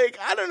it's like,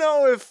 I don't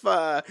know if,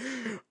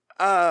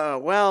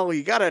 well,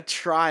 you gotta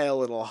try a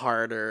little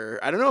harder.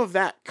 I don't know if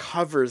that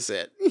covers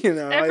it, you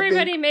know?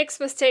 Everybody makes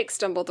mistakes,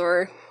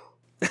 Dumbledore.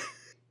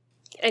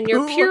 And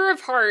you're pure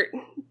of heart.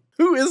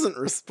 Who isn't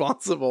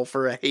responsible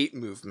for a hate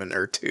movement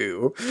or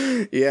two?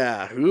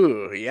 Yeah,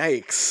 ooh,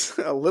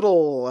 yikes. A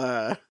little,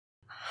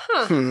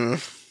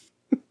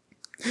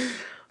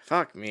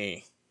 Fuck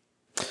me.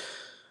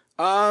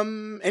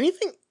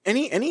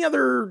 Any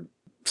other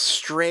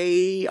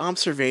stray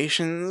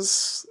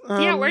observations?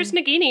 Yeah, where's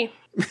Nagini?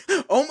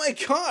 Oh my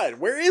god,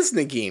 where is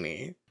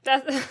Nagini?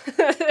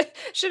 That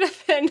should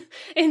have been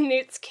in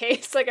Newt's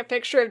case, like a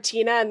picture of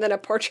Tina and then a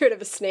portrait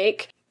of a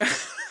snake.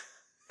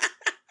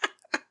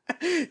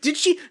 Did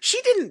she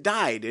didn't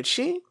die, did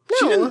she?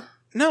 No.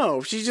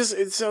 No, she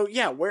just, so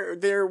yeah,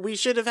 we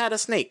should have had a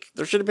snake.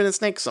 There should have been a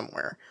snake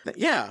somewhere.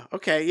 Yeah,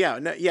 okay,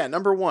 yeah,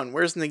 number one,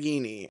 where's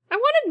Nagini? I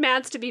wanted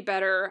Mads to be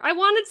better. I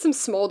wanted some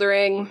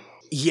smoldering.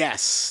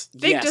 Yes.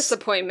 Big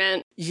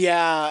disappointment.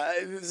 Yeah,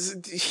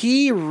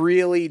 he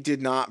really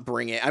did not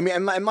bring it. I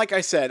mean, and like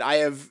I said, I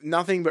have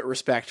nothing but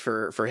respect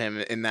for him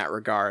in that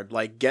regard.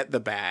 Like, get the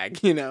bag,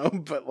 you know?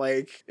 But,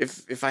 like,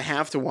 if I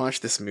have to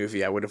watch this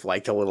movie, I would have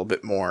liked a little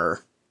bit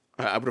more.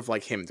 I would have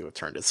liked him to have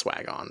turned his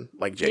swag on,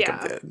 like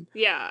Jacob did.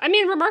 Yeah. I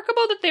mean,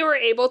 remarkable that they were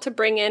able to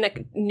bring in a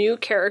new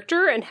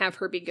character and have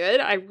her be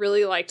good. I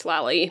really liked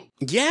Lally.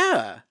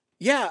 Yeah.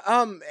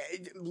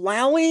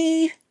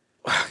 Lally,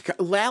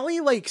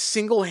 like,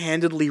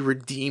 single-handedly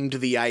redeemed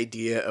the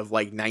idea of,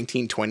 like,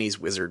 1920s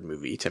wizard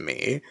movie to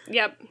me.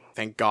 Yep.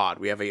 Thank God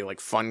we have a, like,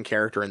 fun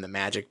character in the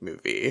magic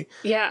movie.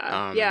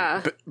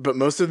 Yeah, But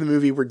most of the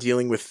movie we're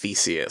dealing with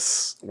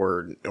Theseus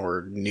or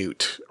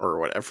Newt or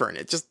whatever, and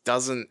it just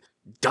doesn't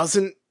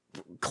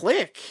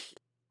click.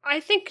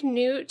 I think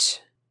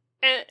Newt,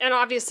 and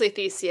obviously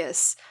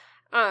Theseus,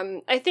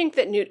 I think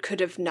that Newt could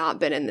have not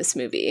been in this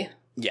movie.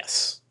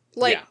 Yes.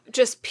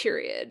 Just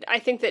period. I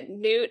think that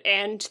Newt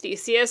and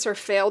Theseus are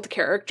failed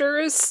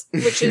characters,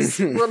 which is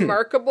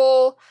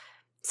remarkable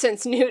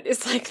since Newt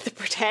is, like, the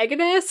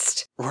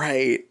protagonist.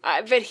 Right.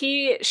 But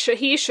he should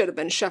have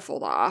been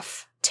shuffled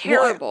off.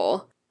 Terrible.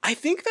 Well, I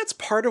think that's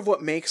part of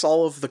what makes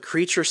all of the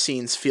creature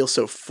scenes feel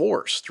so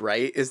forced,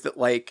 right? Is that,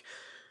 like,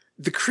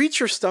 the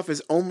creature stuff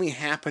is only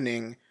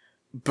happening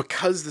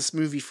because this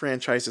movie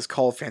franchise is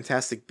called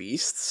Fantastic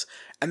Beasts,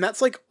 and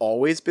that's, like,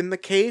 always been the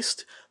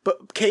case,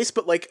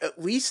 but like,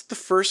 at least the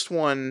first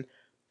one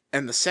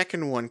and the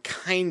second one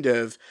kind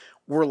of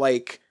were,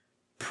 like,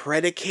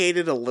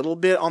 predicated a little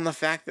bit on the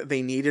fact that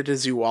they needed a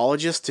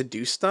zoologist to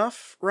do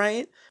stuff,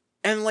 right?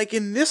 And, like,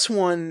 in this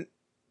one,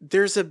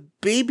 there's a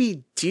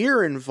baby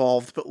deer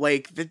involved, but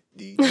like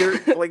they're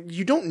like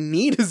you don't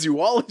need a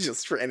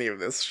zoologist for any of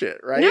this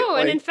shit, right? No,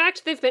 like, and in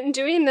fact, they've been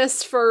doing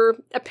this for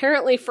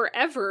apparently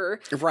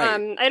forever.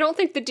 Right. I don't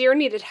think the deer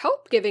needed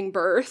help giving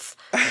birth.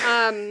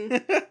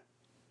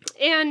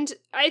 And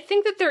I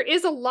think that there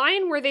is a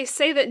line where they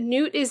say that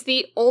Newt is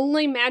the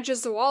only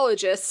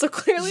magizoologist, so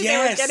clearly they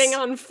were getting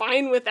on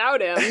fine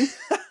without him.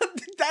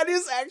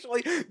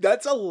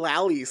 That's a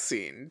Lally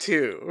scene,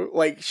 too.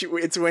 Like,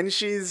 it's when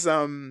she's,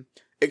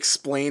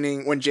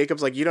 explaining, when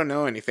Jacob's like, you don't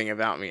know anything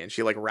about me, and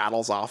she, like,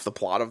 rattles off the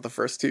plot of the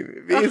first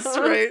two movies,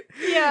 right?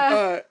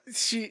 Yeah.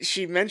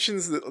 She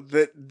mentions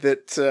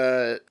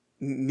that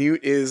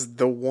Newt is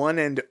the one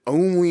and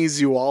only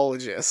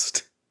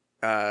zoologist,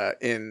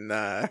 in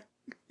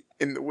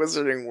the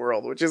wizarding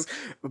world, which is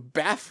a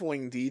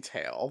baffling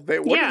detail.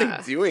 What are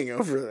they doing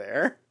over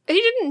there? He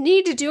didn't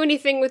need to do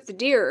anything with the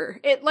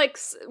deer. It, like,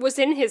 was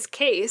in his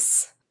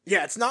case.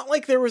 Yeah, it's not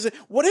like there was a...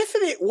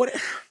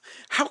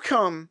 How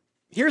come...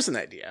 Here's an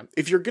idea.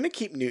 If you're gonna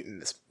keep Newt in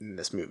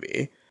this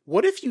movie,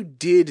 what if you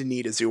did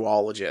need a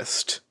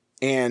zoologist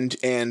and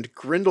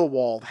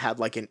Grindelwald had,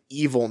 like, an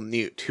evil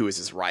Newt who is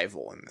his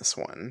rival in this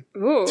one?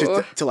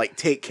 Ooh. To like,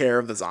 take care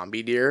of the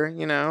zombie deer,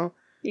 you know?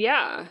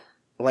 Yeah.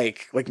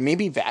 Like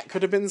maybe that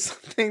could have been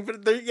something,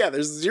 but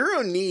there's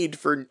zero need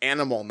for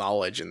animal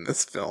knowledge in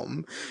this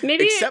film.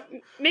 Maybe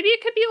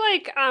it could be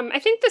like, I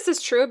think this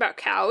is true about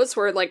cows,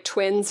 where like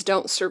twins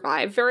don't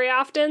survive very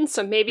often.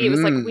 So maybe it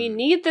was like, we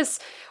need this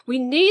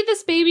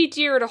baby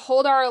deer to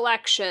hold our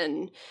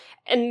election.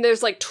 And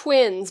there's like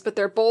twins, but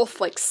they're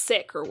both like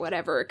sick or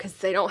whatever because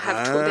they don't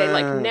have they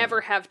like never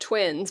have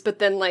twins. But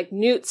then like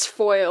Newt's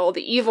foil,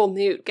 the evil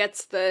Newt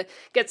gets the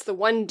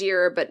one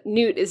deer, but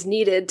Newt is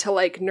needed to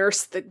like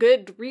nurse the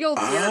good real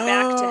deer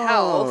back to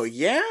health. Oh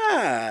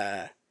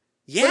yeah.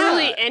 Yeah.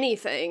 Literally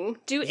anything.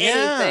 Do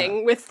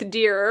anything with the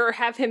deer or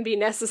have him be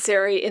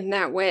necessary in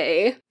that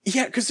way.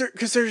 Yeah, because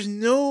there's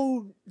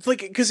no... Like,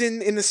 because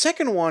in the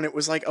second one, it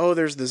was like, oh,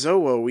 there's the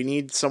Zoa. We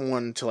need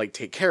someone to, like,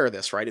 take care of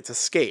this, right? It's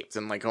escaped.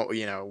 And, like, oh,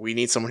 you know, we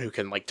need someone who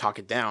can, like, talk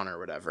it down or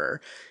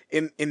whatever.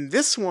 In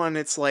this one,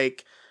 it's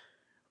like...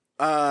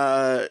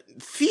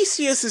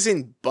 Theseus is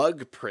in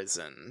bug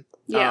prison.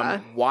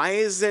 Yeah. Why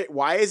is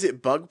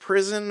it bug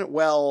prison?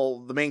 Well,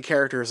 the main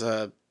character is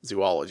a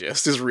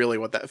zoologist, is really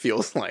what that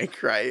feels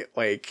like, right?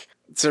 Like,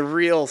 it's a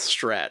real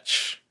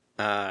stretch.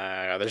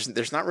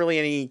 There's not really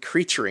any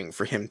creaturing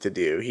for him to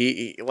do.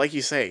 He like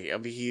you say, I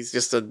mean, he's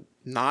just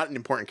not an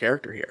important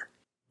character here.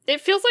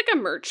 It feels like a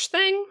merch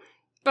thing,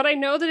 but I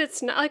know that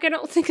it's not. Like, I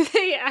don't think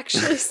they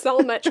actually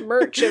sell much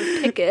merch of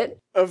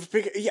Pickett.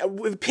 Yeah,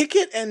 with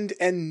Pickett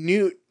and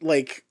Newt,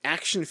 like,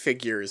 action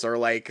figures are,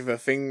 like, the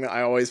thing that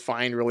I always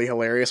find really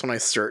hilarious when I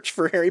search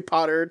for Harry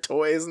Potter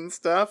toys and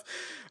stuff.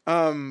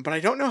 But I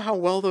don't know how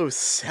well those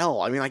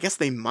sell. I mean, I guess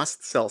they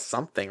must sell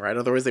something, right?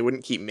 Otherwise they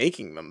wouldn't keep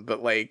making them.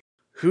 But, like,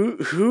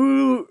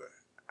 who...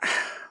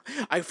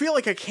 I feel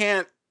like I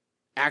can't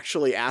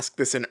actually ask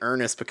this in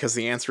earnest because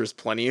the answer is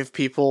plenty of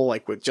people,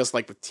 like with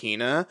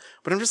Tina.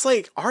 But I'm just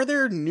like, are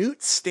there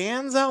Newt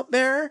stans out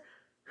there?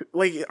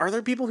 Like, are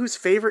there people whose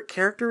favorite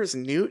character is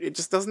Newt? It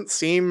just doesn't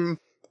seem...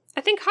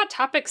 I think Hot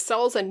Topic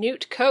sells a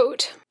Newt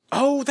coat.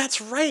 Oh,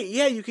 that's right.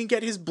 Yeah, you can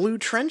get his blue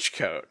trench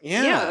coat.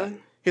 Yeah.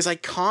 His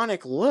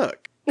iconic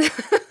look.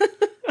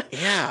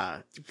 Yeah.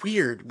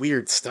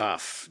 Weird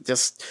stuff.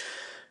 Just,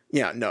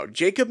 yeah, no.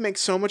 Jacob makes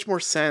so much more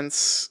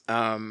sense.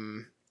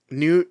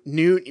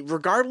 Newt,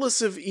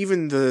 regardless of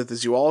even the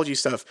zoology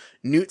stuff,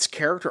 Newt's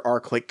character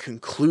arc, like,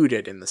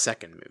 concluded in the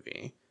second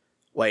movie.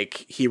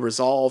 Like, he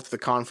resolved the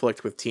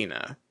conflict with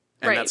Tina.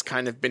 And that's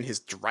kind of been his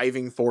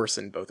driving force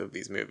in both of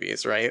these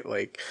movies, right?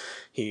 Like,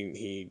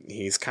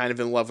 he's kind of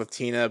in love with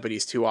Tina, but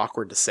he's too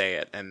awkward to say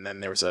it. And then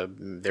there was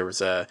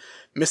a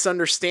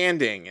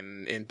misunderstanding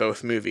in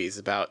both movies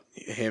about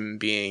him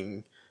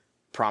being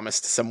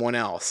promised to someone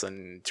else,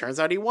 and turns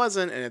out he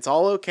wasn't, and it's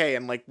all okay.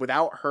 And like,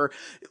 without her,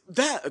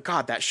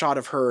 that shot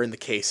of her in the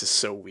case is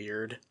so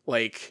weird.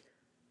 Like,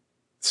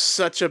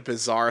 such a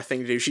bizarre thing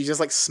to do. She's just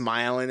like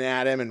smiling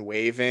at him and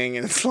waving,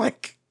 and it's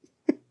like,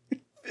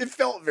 it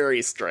felt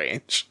very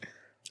strange.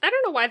 I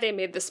don't know why they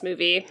made this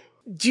movie.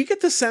 Do you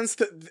get the sense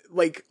that,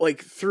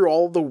 like through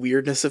all the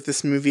weirdness of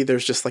this movie,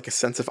 there's just like a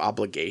sense of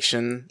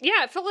obligation?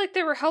 Yeah, it felt like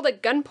they were held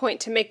at gunpoint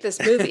to make this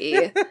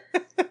movie.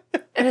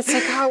 And it's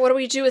like, oh, what do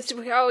we do with...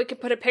 Oh, we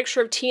could put a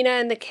picture of Tina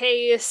in the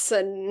case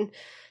and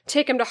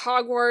take him to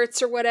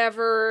Hogwarts or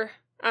whatever.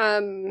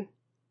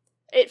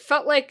 It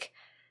felt like...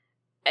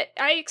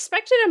 I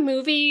expected a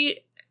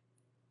movie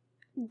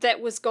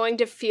that was going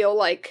to feel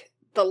like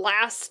the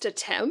last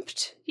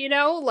attempt, you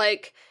know?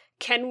 Like,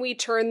 can we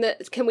turn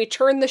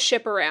the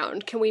ship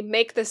around? Can we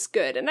make this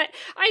good? And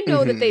I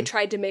know that they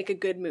tried to make a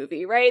good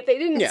movie, right? They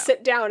didn't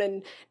sit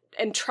down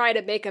and try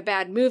to make a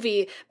bad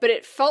movie, but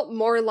it felt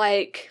more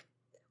like,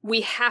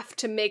 we have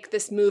to make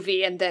this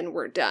movie and then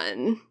we're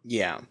done.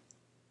 Yeah.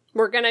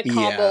 We're gonna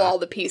cobble all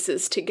the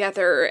pieces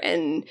together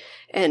and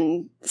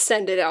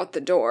send it out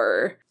the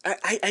door.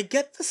 I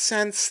get the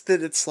sense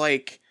that it's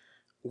like,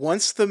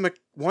 once the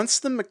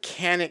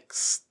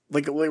mechanics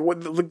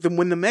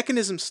when the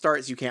mechanism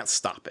starts, you can't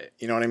stop it.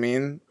 You know what I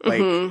mean?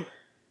 Like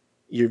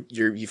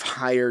you've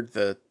hired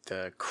the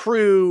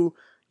crew,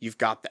 you've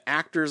got the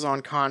actors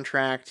on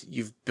contract,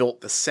 you've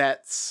built the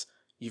sets,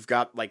 you've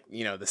got like,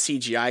 you know, the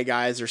CGI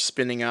guys are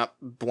spinning up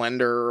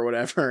Blender or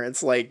whatever.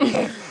 It's like,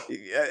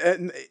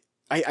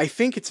 I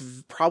think it's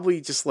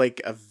probably just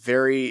like a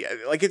very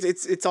like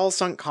it's all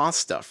sunk cost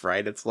stuff,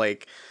 right? It's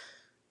like,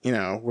 you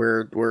know,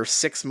 we're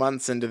 6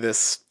 months into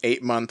this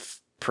 8-month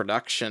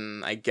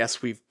production. I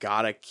guess we've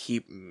got to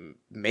keep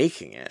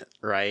making it,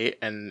 right?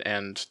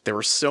 And there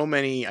were so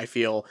many, I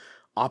feel,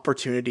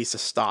 opportunities to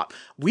stop.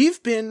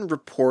 We've been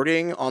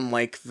reporting on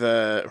like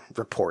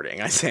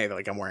I say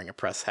like I'm wearing a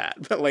press hat,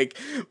 but like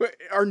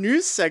our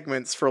news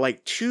segments for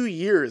like 2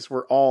 years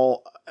were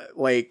all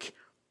like,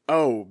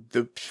 oh,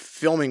 the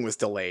filming was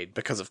delayed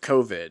because of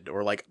COVID,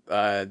 or like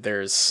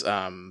there's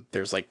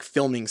like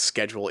filming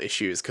schedule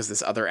issues because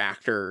this other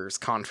actor's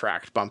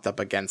contract bumped up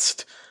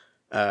against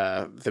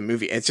the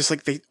movie. And it's just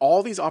like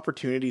all these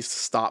opportunities to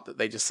stop that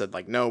they just said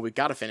like, no, we've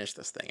got to finish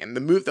this thing. And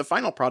the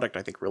final product,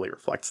 I think, really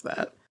reflects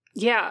that.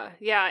 Yeah,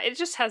 it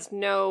just has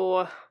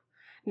no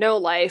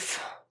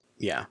life.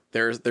 Yeah,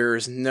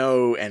 there's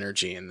no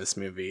energy in this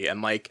movie,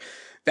 and like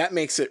that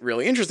makes it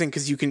really interesting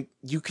because you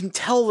can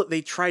tell that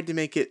they tried to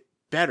make it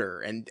better,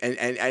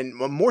 and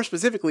more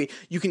specifically,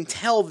 you can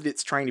tell that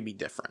it's trying to be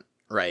different,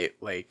 right?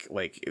 Like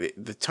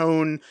the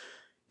tone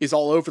is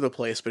all over the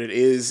place, but it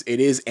is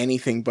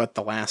anything but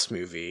the last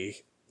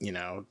movie. You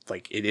know,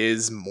 like it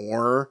is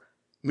more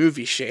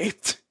movie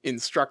shaped in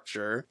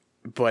structure,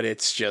 but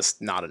it's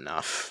just not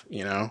enough,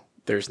 you know?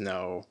 There's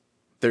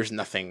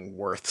nothing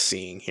worth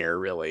seeing here,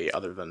 really,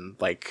 other than,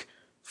 like,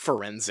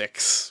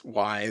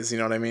 forensics-wise, you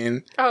know what I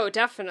mean? Oh,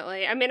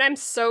 definitely. I mean, I'm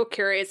so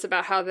curious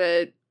about how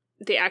the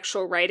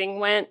actual writing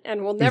went,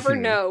 and we'll never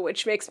know,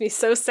 which makes me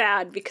so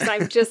sad, because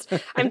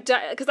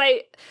because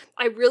I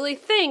really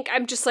think,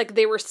 I'm just like,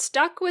 they were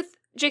stuck with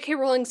J.K.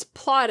 Rowling's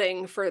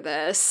plotting for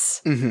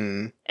this,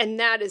 and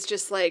that is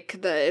just,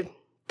 like, the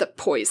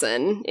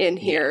poison in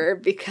here,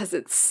 because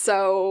it's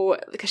so,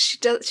 because she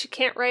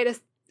can't write a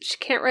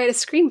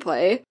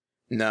screenplay.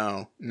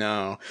 No.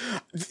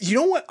 You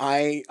know what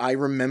I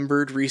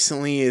remembered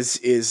recently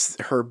is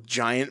her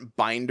giant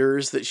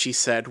binders that she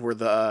said were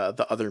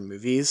the other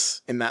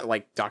movies in that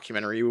like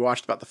documentary we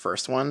watched about the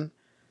first one.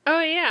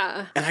 Oh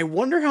yeah. And I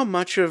wonder how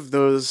much of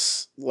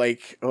those,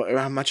 like,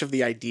 how much of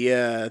the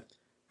idea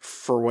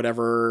for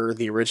whatever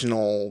the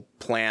original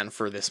plan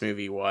for this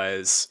movie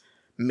was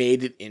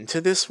made it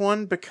into this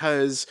one,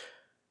 because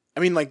I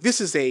mean, like, this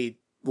is a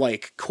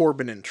like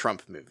Corbyn and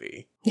Trump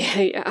movie.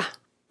 Yeah.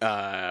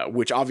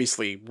 Which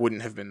obviously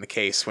wouldn't have been the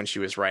case when she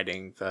was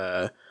writing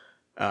the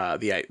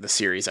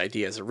series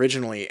ideas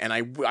originally, and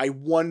I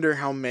wonder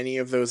how many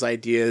of those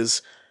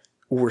ideas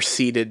were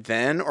seeded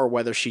then, or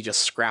whether she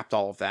just scrapped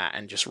all of that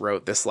and just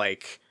wrote this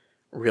like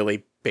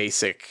really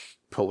basic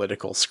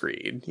political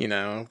screed, you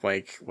know,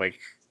 like what?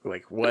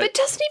 But it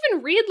doesn't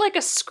even read like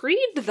a screed,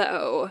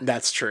 though.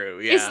 That's true,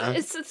 yeah.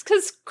 It's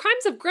because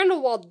Crimes of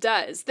Grindelwald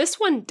does. This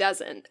one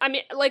doesn't. I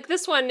mean, like,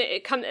 this one,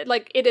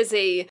 it is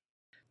a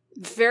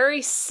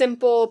very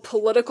simple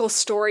political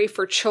story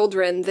for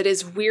children that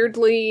is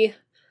weirdly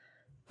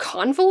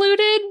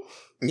convoluted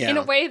in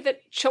a way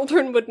that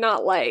children would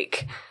not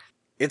like.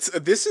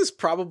 This is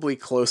probably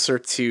closer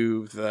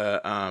to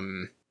the,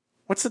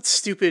 what's that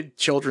stupid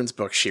children's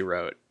book she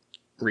wrote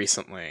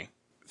recently?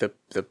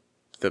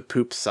 The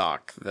poop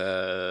sock,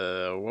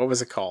 what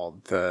was it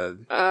called?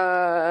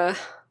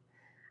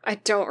 I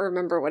don't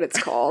remember what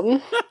it's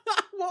called.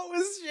 What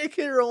was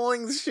J.K.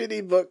 Rowling's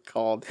shitty book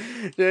called?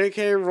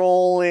 J.K.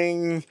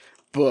 Rowling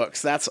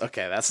books. That's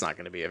not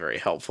going to be a very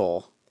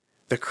helpful.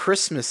 The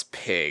Christmas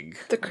Pig.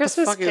 The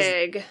Christmas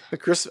Pig. The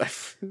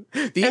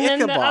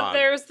Ichabod.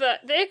 There's the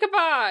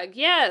Ichabod,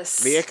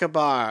 yes. The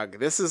Ichabod.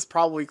 This is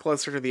probably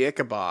closer to the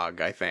Ichabod,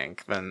 I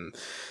think, than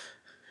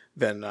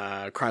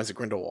Crimes of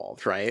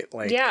Grindelwald, right?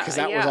 Like, yeah, because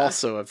that was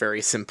also a very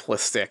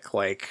simplistic,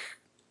 like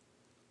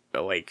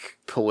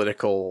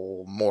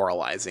political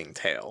moralizing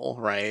tale,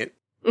 right?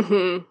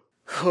 Mm-hmm.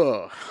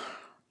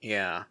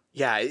 Yeah.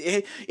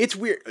 It's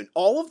weird.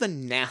 All of the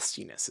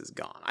nastiness is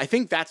gone. I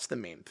think that's the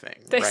main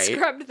thing. They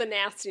scrubbed the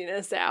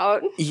nastiness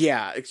out.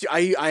 Yeah,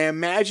 I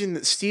imagine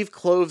that Steve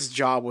Klove's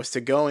job was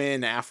to go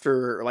in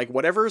after like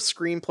whatever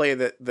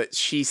screenplay that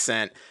she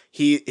sent.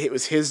 It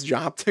was his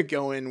job to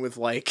go in with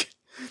like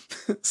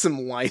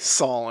some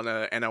Lysol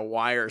and a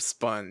wire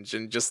sponge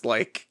and just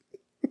like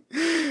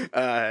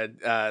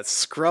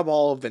scrub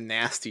all of the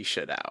nasty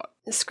shit out.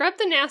 Scrub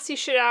the nasty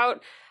shit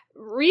out,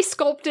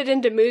 resculpt it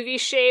into movie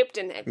shaped,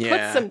 and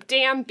put some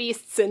damn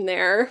beasts in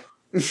there.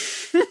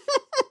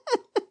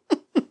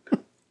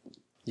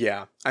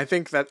 Yeah, I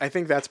think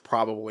that's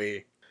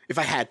probably, if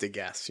I had to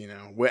guess, you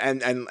know,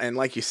 and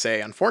like you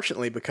say,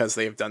 unfortunately, because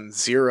they've done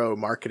zero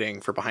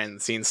marketing for behind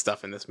the scenes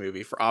stuff in this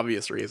movie for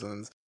obvious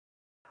reasons,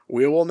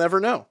 we will never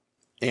know.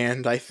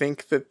 And I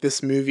think that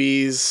this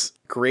movie's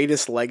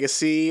greatest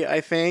legacy,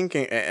 I think,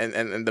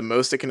 and the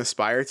most it can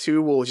aspire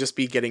to will just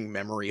be getting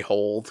memory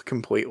hold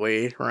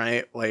completely,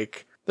 right?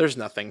 Like, there's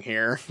nothing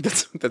here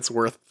that's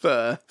worth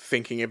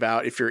thinking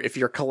about if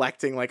you're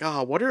collecting like,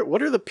 oh, what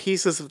are the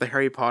pieces of the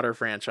Harry Potter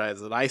franchise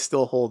that I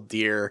still hold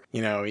dear,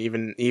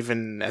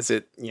 even as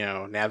it,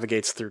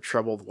 navigates through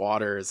troubled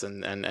waters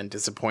and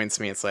disappoints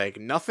me. It's like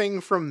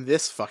nothing from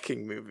this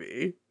fucking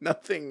movie,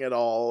 nothing at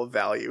all of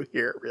value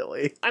here,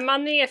 really. I'm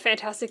on the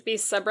Fantastic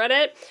Beasts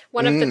subreddit.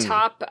 One of the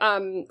top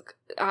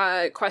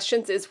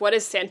questions is, what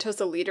is Santos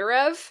a leader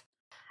of?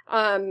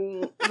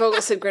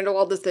 Vogel said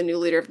Grindelwald is the new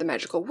leader of the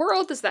magical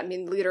world. Does that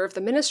mean leader of the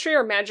ministry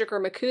or magic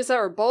or MACUSA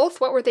or both?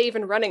 What were they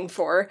even running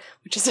for?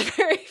 Which is a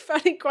very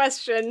funny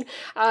question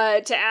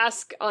to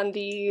ask on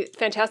the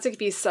Fantastic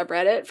Beasts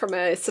subreddit from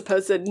a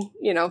supposed,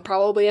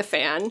 probably a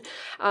fan.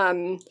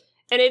 And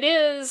it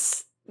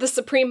is the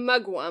Supreme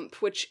Mugwump,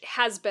 which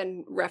has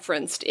been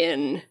referenced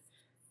in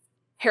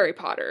Harry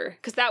Potter.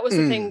 Because that was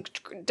the thing.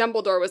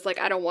 Dumbledore was like,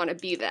 I don't want to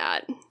be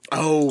that.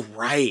 Oh,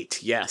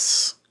 right.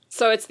 Yes.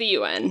 So it's the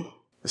UN.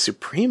 The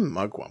Supreme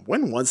Mugwump.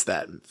 When was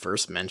that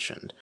first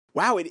mentioned?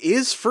 Wow, it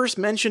is first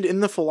mentioned in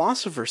the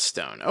Philosopher's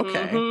Stone.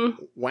 Okay.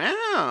 Mm-hmm.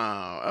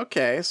 Wow.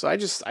 Okay. So I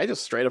just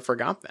straight up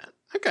forgot that.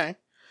 Okay.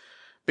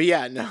 But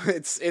yeah, no,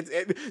 do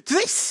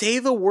they say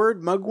the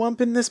word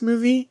Mugwump in this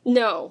movie?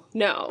 No.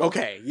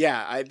 Okay.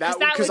 Yeah. That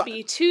would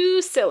be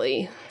too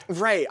silly.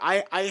 Right.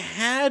 I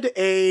had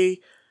a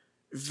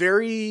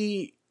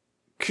very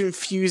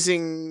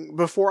confusing,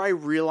 before I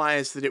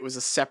realized that it was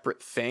a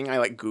separate thing,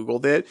 I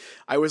Googled it.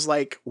 I was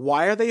like,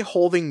 why are they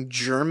holding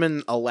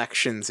German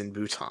elections in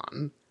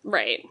Bhutan?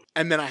 Right.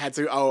 And then I had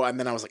to and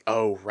then I was like,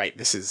 oh right,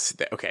 this is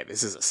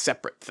a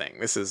separate thing.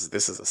 This is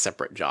a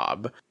separate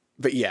job.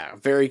 But yeah,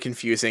 very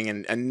confusing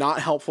and not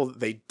helpful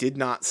that they did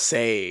not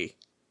say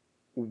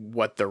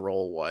what the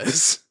role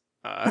was.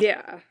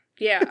 Yeah.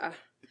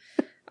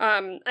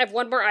 I have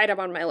one more item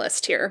on my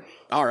list here.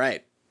 All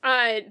right.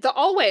 The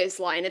always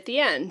line at the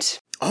end.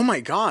 Oh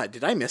my god,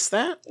 did I miss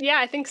that? Yeah,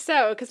 I think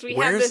so, because we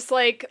have this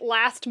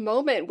last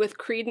moment with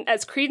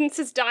Credence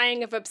is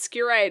dying of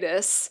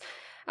obscuritis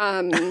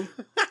on the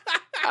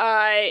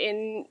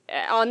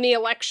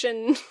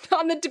election,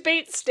 on the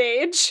debate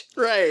stage.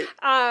 Right.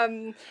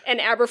 And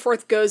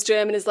Aberforth goes to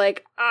him and is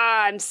like,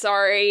 I'm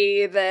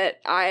sorry that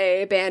I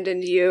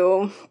abandoned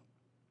you.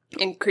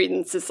 And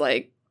Credence is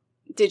like,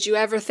 did you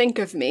ever think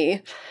of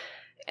me?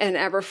 And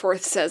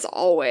Aberforth says,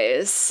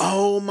 always.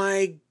 Oh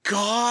my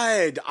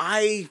god.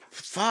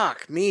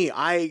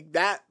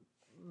 That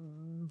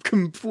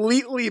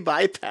completely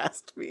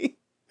bypassed me.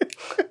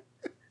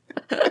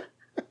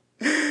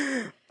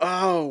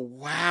 Oh,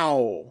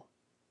 wow.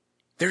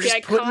 The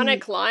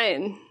iconic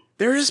line.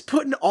 They're just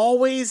putting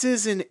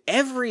alwayses in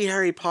every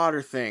Harry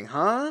Potter thing,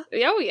 huh?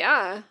 Oh,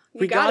 yeah.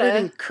 We got it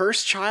in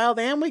Cursed Child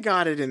and we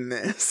got it in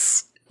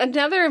this.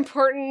 Another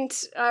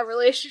important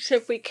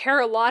relationship we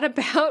care a lot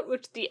about,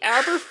 which the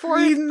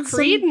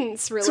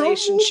Aberforth-Credence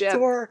relationship.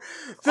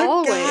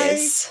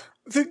 Always.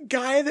 The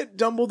guy that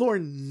Dumbledore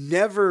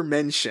never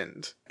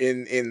mentioned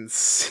in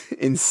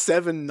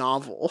 7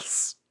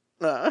 novels.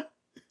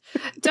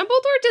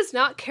 Dumbledore does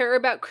not care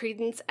about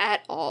Credence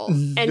at all.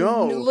 And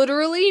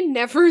literally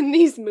never in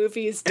these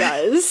movies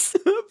does.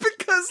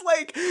 Because,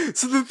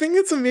 so the thing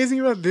that's amazing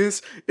about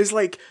this is,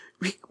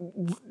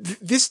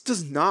 this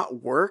does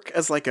not work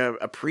as a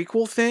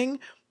prequel thing,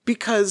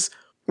 because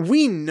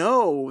we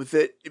know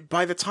that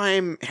by the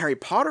time Harry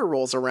Potter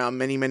rolls around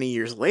many, many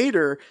years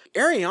later,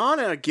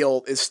 Ariana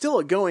guilt is still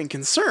a going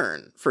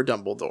concern for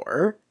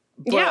Dumbledore.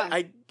 But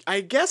yeah.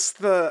 I guess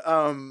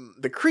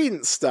the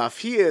Credence stuff,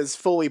 he has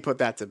fully put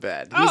that to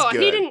bed. He's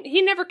good.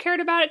 He never cared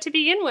about it to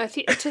begin with.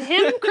 To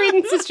him,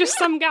 Credence is just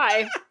some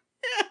guy.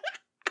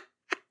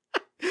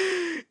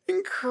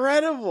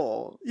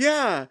 Incredible.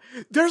 Yeah.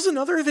 There's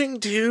another thing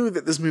too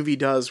that this movie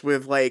does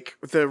with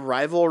the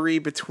rivalry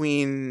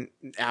between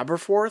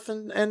Aberforth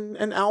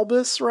and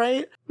Albus,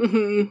 right?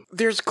 Mm-hmm.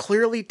 There's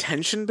clearly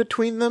tension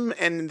between them,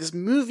 and this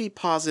movie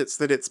posits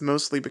that it's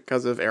mostly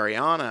because of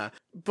Ariana.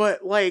 But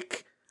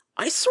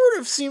I sort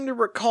of seem to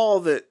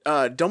recall that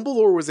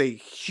Dumbledore was a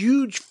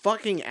huge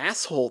fucking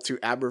asshole to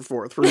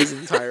Aberforth for his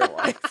entire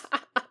life.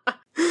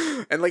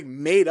 And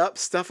made up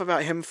stuff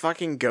about him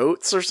fucking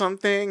goats or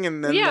something,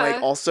 and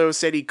then also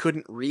said he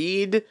couldn't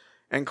read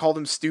and called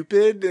him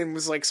stupid and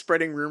was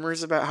spreading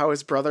rumors about how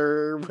his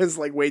brother was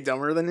way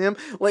dumber than him.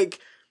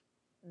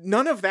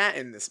 None of that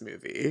in this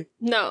movie.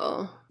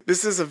 No.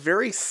 This is a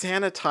very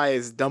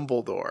sanitized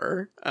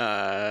Dumbledore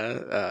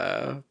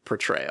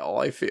portrayal,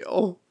 I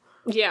feel.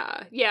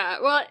 Yeah.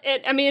 Well,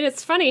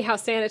 it's funny how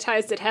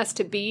sanitized it has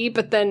to be,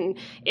 but then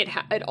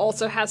it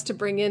also has to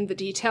bring in the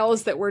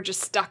details that we're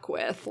just stuck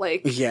with,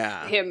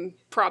 him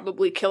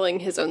probably killing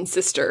his own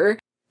sister.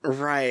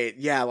 Right.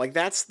 Yeah.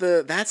 That's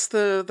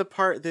the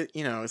part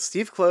that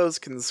Steve Close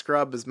can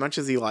scrub as much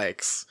as he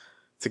likes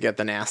to get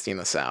the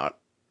nastiness out,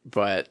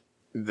 but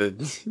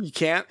you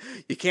can't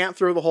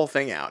throw the whole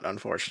thing out,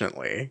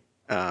 unfortunately.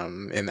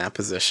 In that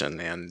position,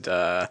 and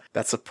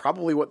that's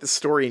probably what the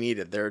story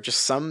needed. There are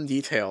just some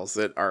details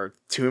that are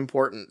too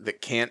important that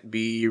can't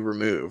be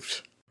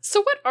removed.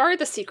 So what are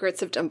the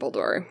secrets of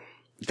Dumbledore?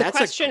 The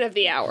question of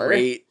the hour.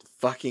 Great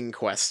fucking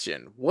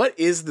question. What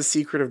is the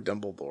secret of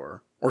Dumbledore?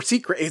 Or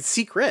it's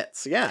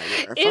secrets. Yeah.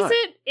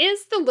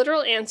 Is the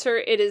literal answer,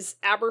 it is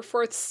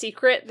Aberforth's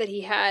secret that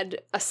he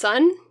had a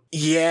son?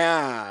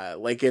 Yeah.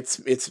 Like, it's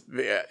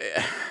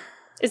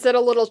Is that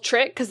a little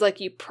trick? Because, like,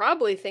 you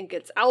probably think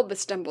it's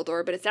Albus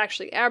Dumbledore, but it's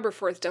actually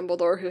Aberforth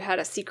Dumbledore who had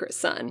a secret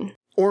son.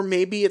 Or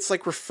maybe it's,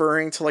 like,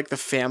 referring to, like, the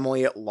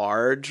family at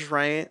large,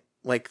 right?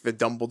 Like, the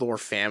Dumbledore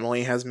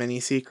family has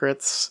many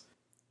secrets.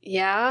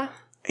 Yeah.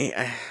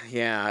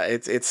 Yeah,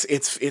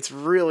 it's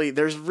really,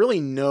 there's really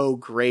no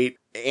great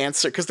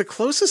answer, because the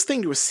closest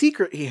thing to a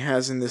secret he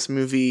has in this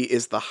movie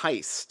is the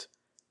heist.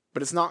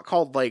 But it's not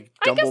called, like,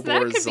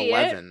 Dumbledore's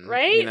 11,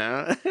 right? You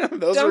know?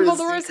 Those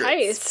Dumbledore's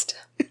heist.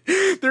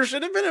 There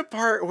should have been a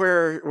part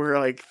where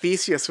like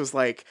Theseus was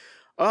like,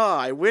 "Oh,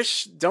 I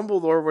wish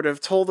Dumbledore would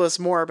have told us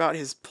more about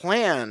his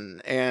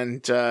plan,"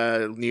 and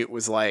Newt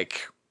was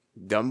like,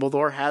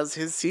 "Dumbledore has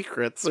his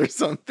secrets," or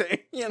something.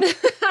 You know?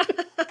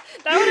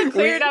 That would have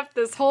cleared up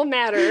this whole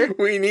matter.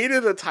 We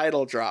needed a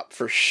title drop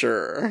for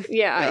sure.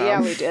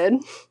 Yeah, we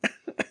did.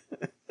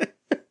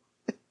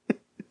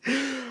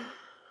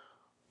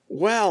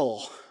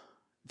 Well,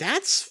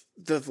 that's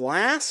the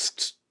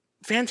last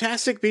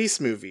Fantastic Beasts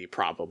movie,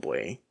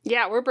 probably.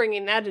 Yeah, we're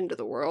bringing that into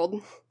the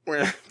world.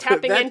 We're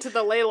tapping into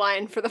the ley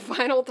line for the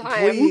final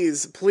time.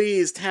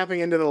 Please, tapping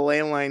into the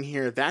ley line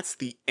here. That's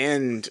the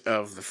end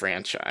of the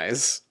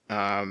franchise.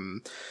 I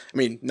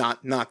mean,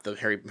 not the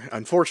Harry.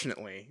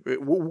 Unfortunately,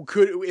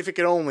 if it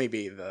could only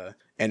be the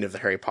end of the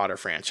Harry Potter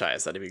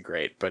franchise, that'd be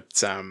great.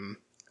 But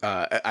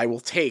I will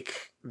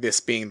take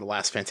this being the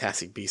last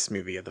Fantastic Beasts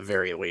movie at the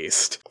very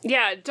least.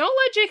 Yeah, don't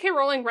let J.K.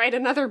 Rowling write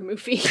another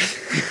movie.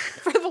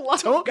 For the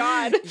love of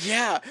God.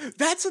 Yeah,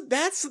 that's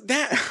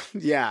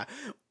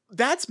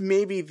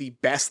maybe the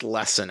best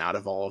lesson out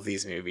of all of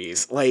these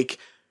movies. Like,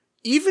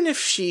 even if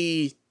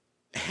she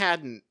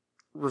hadn't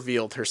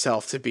revealed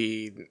herself to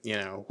be, you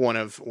know, one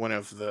of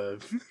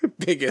the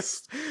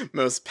biggest,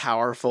 most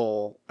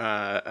powerful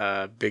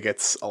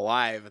bigots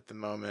alive at the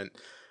moment,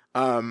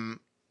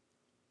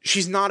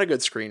 she's not a good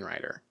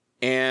screenwriter.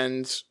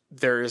 And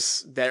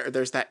there's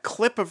that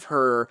clip of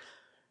her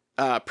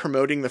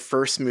promoting the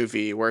first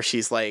movie where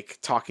she's like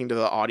talking to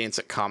the audience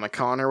at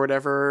Comic-Con or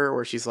whatever,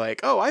 where she's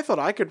like, "Oh, I thought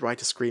I could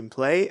write a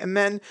screenplay, and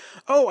then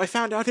I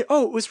found out it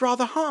was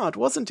rather hard,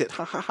 wasn't it?"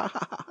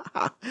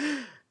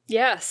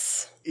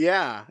 Yes.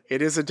 Yeah,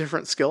 it is a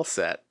different skill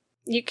set.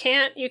 You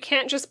can't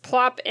just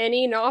plop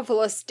any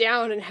novelist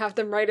down and have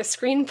them write a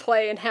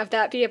screenplay and have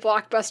that be a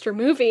blockbuster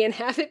movie and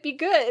have it be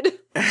good.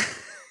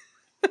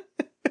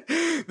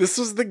 This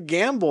was the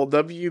gamble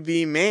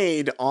WB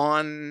made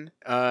on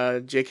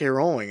J.K.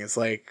 Rowling. It's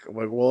like,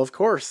 well, of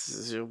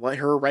course, let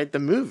her write the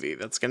movie.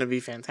 That's going to be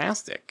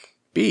Fantastic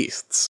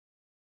Beasts.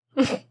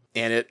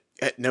 And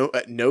at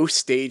no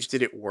stage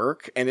did it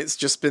work, and it's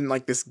just been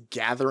like this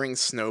gathering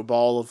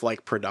snowball of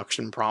like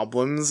production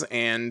problems,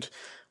 and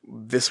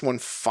this one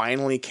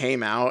finally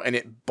came out and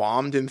it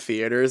bombed in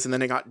theaters, and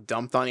then it got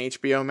dumped on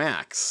HBO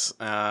Max.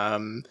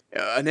 An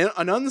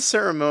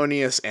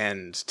unceremonious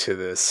end to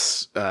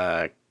this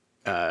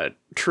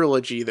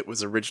trilogy that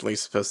was originally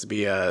supposed to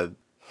be a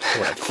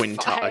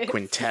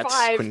quintet.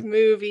 5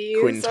 movies.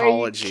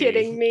 Quintology. Are you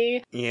kidding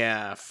me?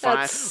 Yeah, 5.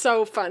 That's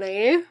so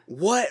funny.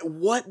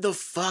 What the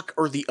fuck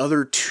are the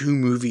other 2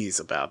 movies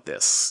about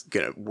this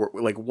gonna work?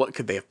 Like, what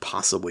could they have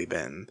possibly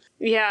been?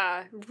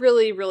 Yeah,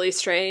 really, really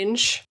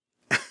strange.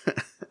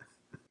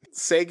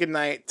 Say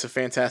goodnight to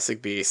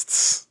Fantastic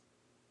Beasts.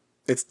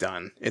 It's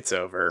done. It's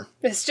over.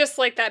 It's just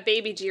like that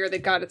baby deer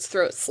that got its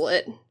throat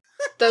slit.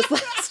 Those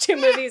last 2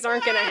 movies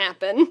aren't gonna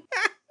happen.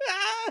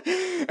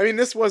 I mean,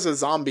 this was a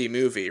zombie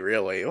movie,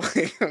 really.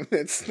 Like,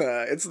 it's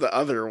the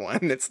other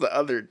one. It's the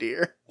other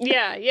deer.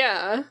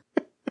 Yeah.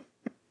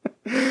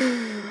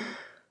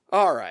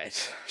 All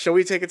right. Shall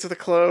we take it to the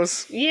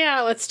close?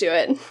 Yeah, let's do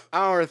it.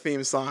 Our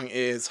theme song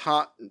is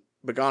Hot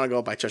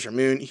McGonagall by Cheshire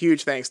Moon.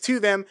 Huge thanks to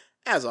them,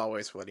 as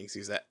always, for letting us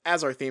use that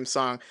as our theme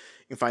song.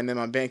 You can find them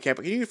on Bandcamp,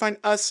 but you can find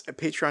us at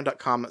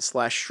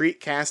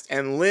patreon.com/streetcast.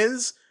 And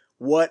Liz,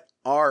 what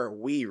are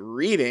we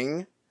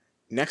reading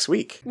next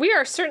week? We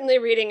are certainly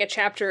reading a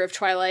chapter of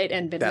Twilight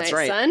and Midnight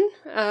Sun.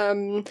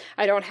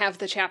 I don't have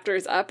the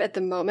chapters up at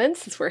the moment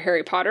since we're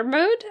Harry Potter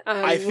mode.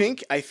 I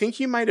think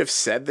you might have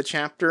said the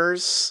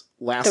chapters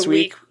last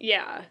week.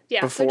 Yeah.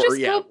 Before, so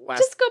just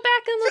go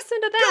back and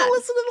listen to that. Go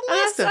listen to the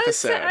last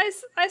episode.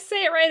 I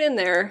say it right in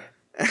there.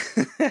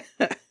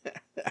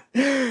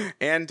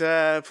 And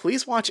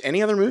please watch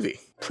any other movie.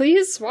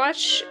 Please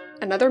watch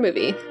another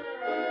movie.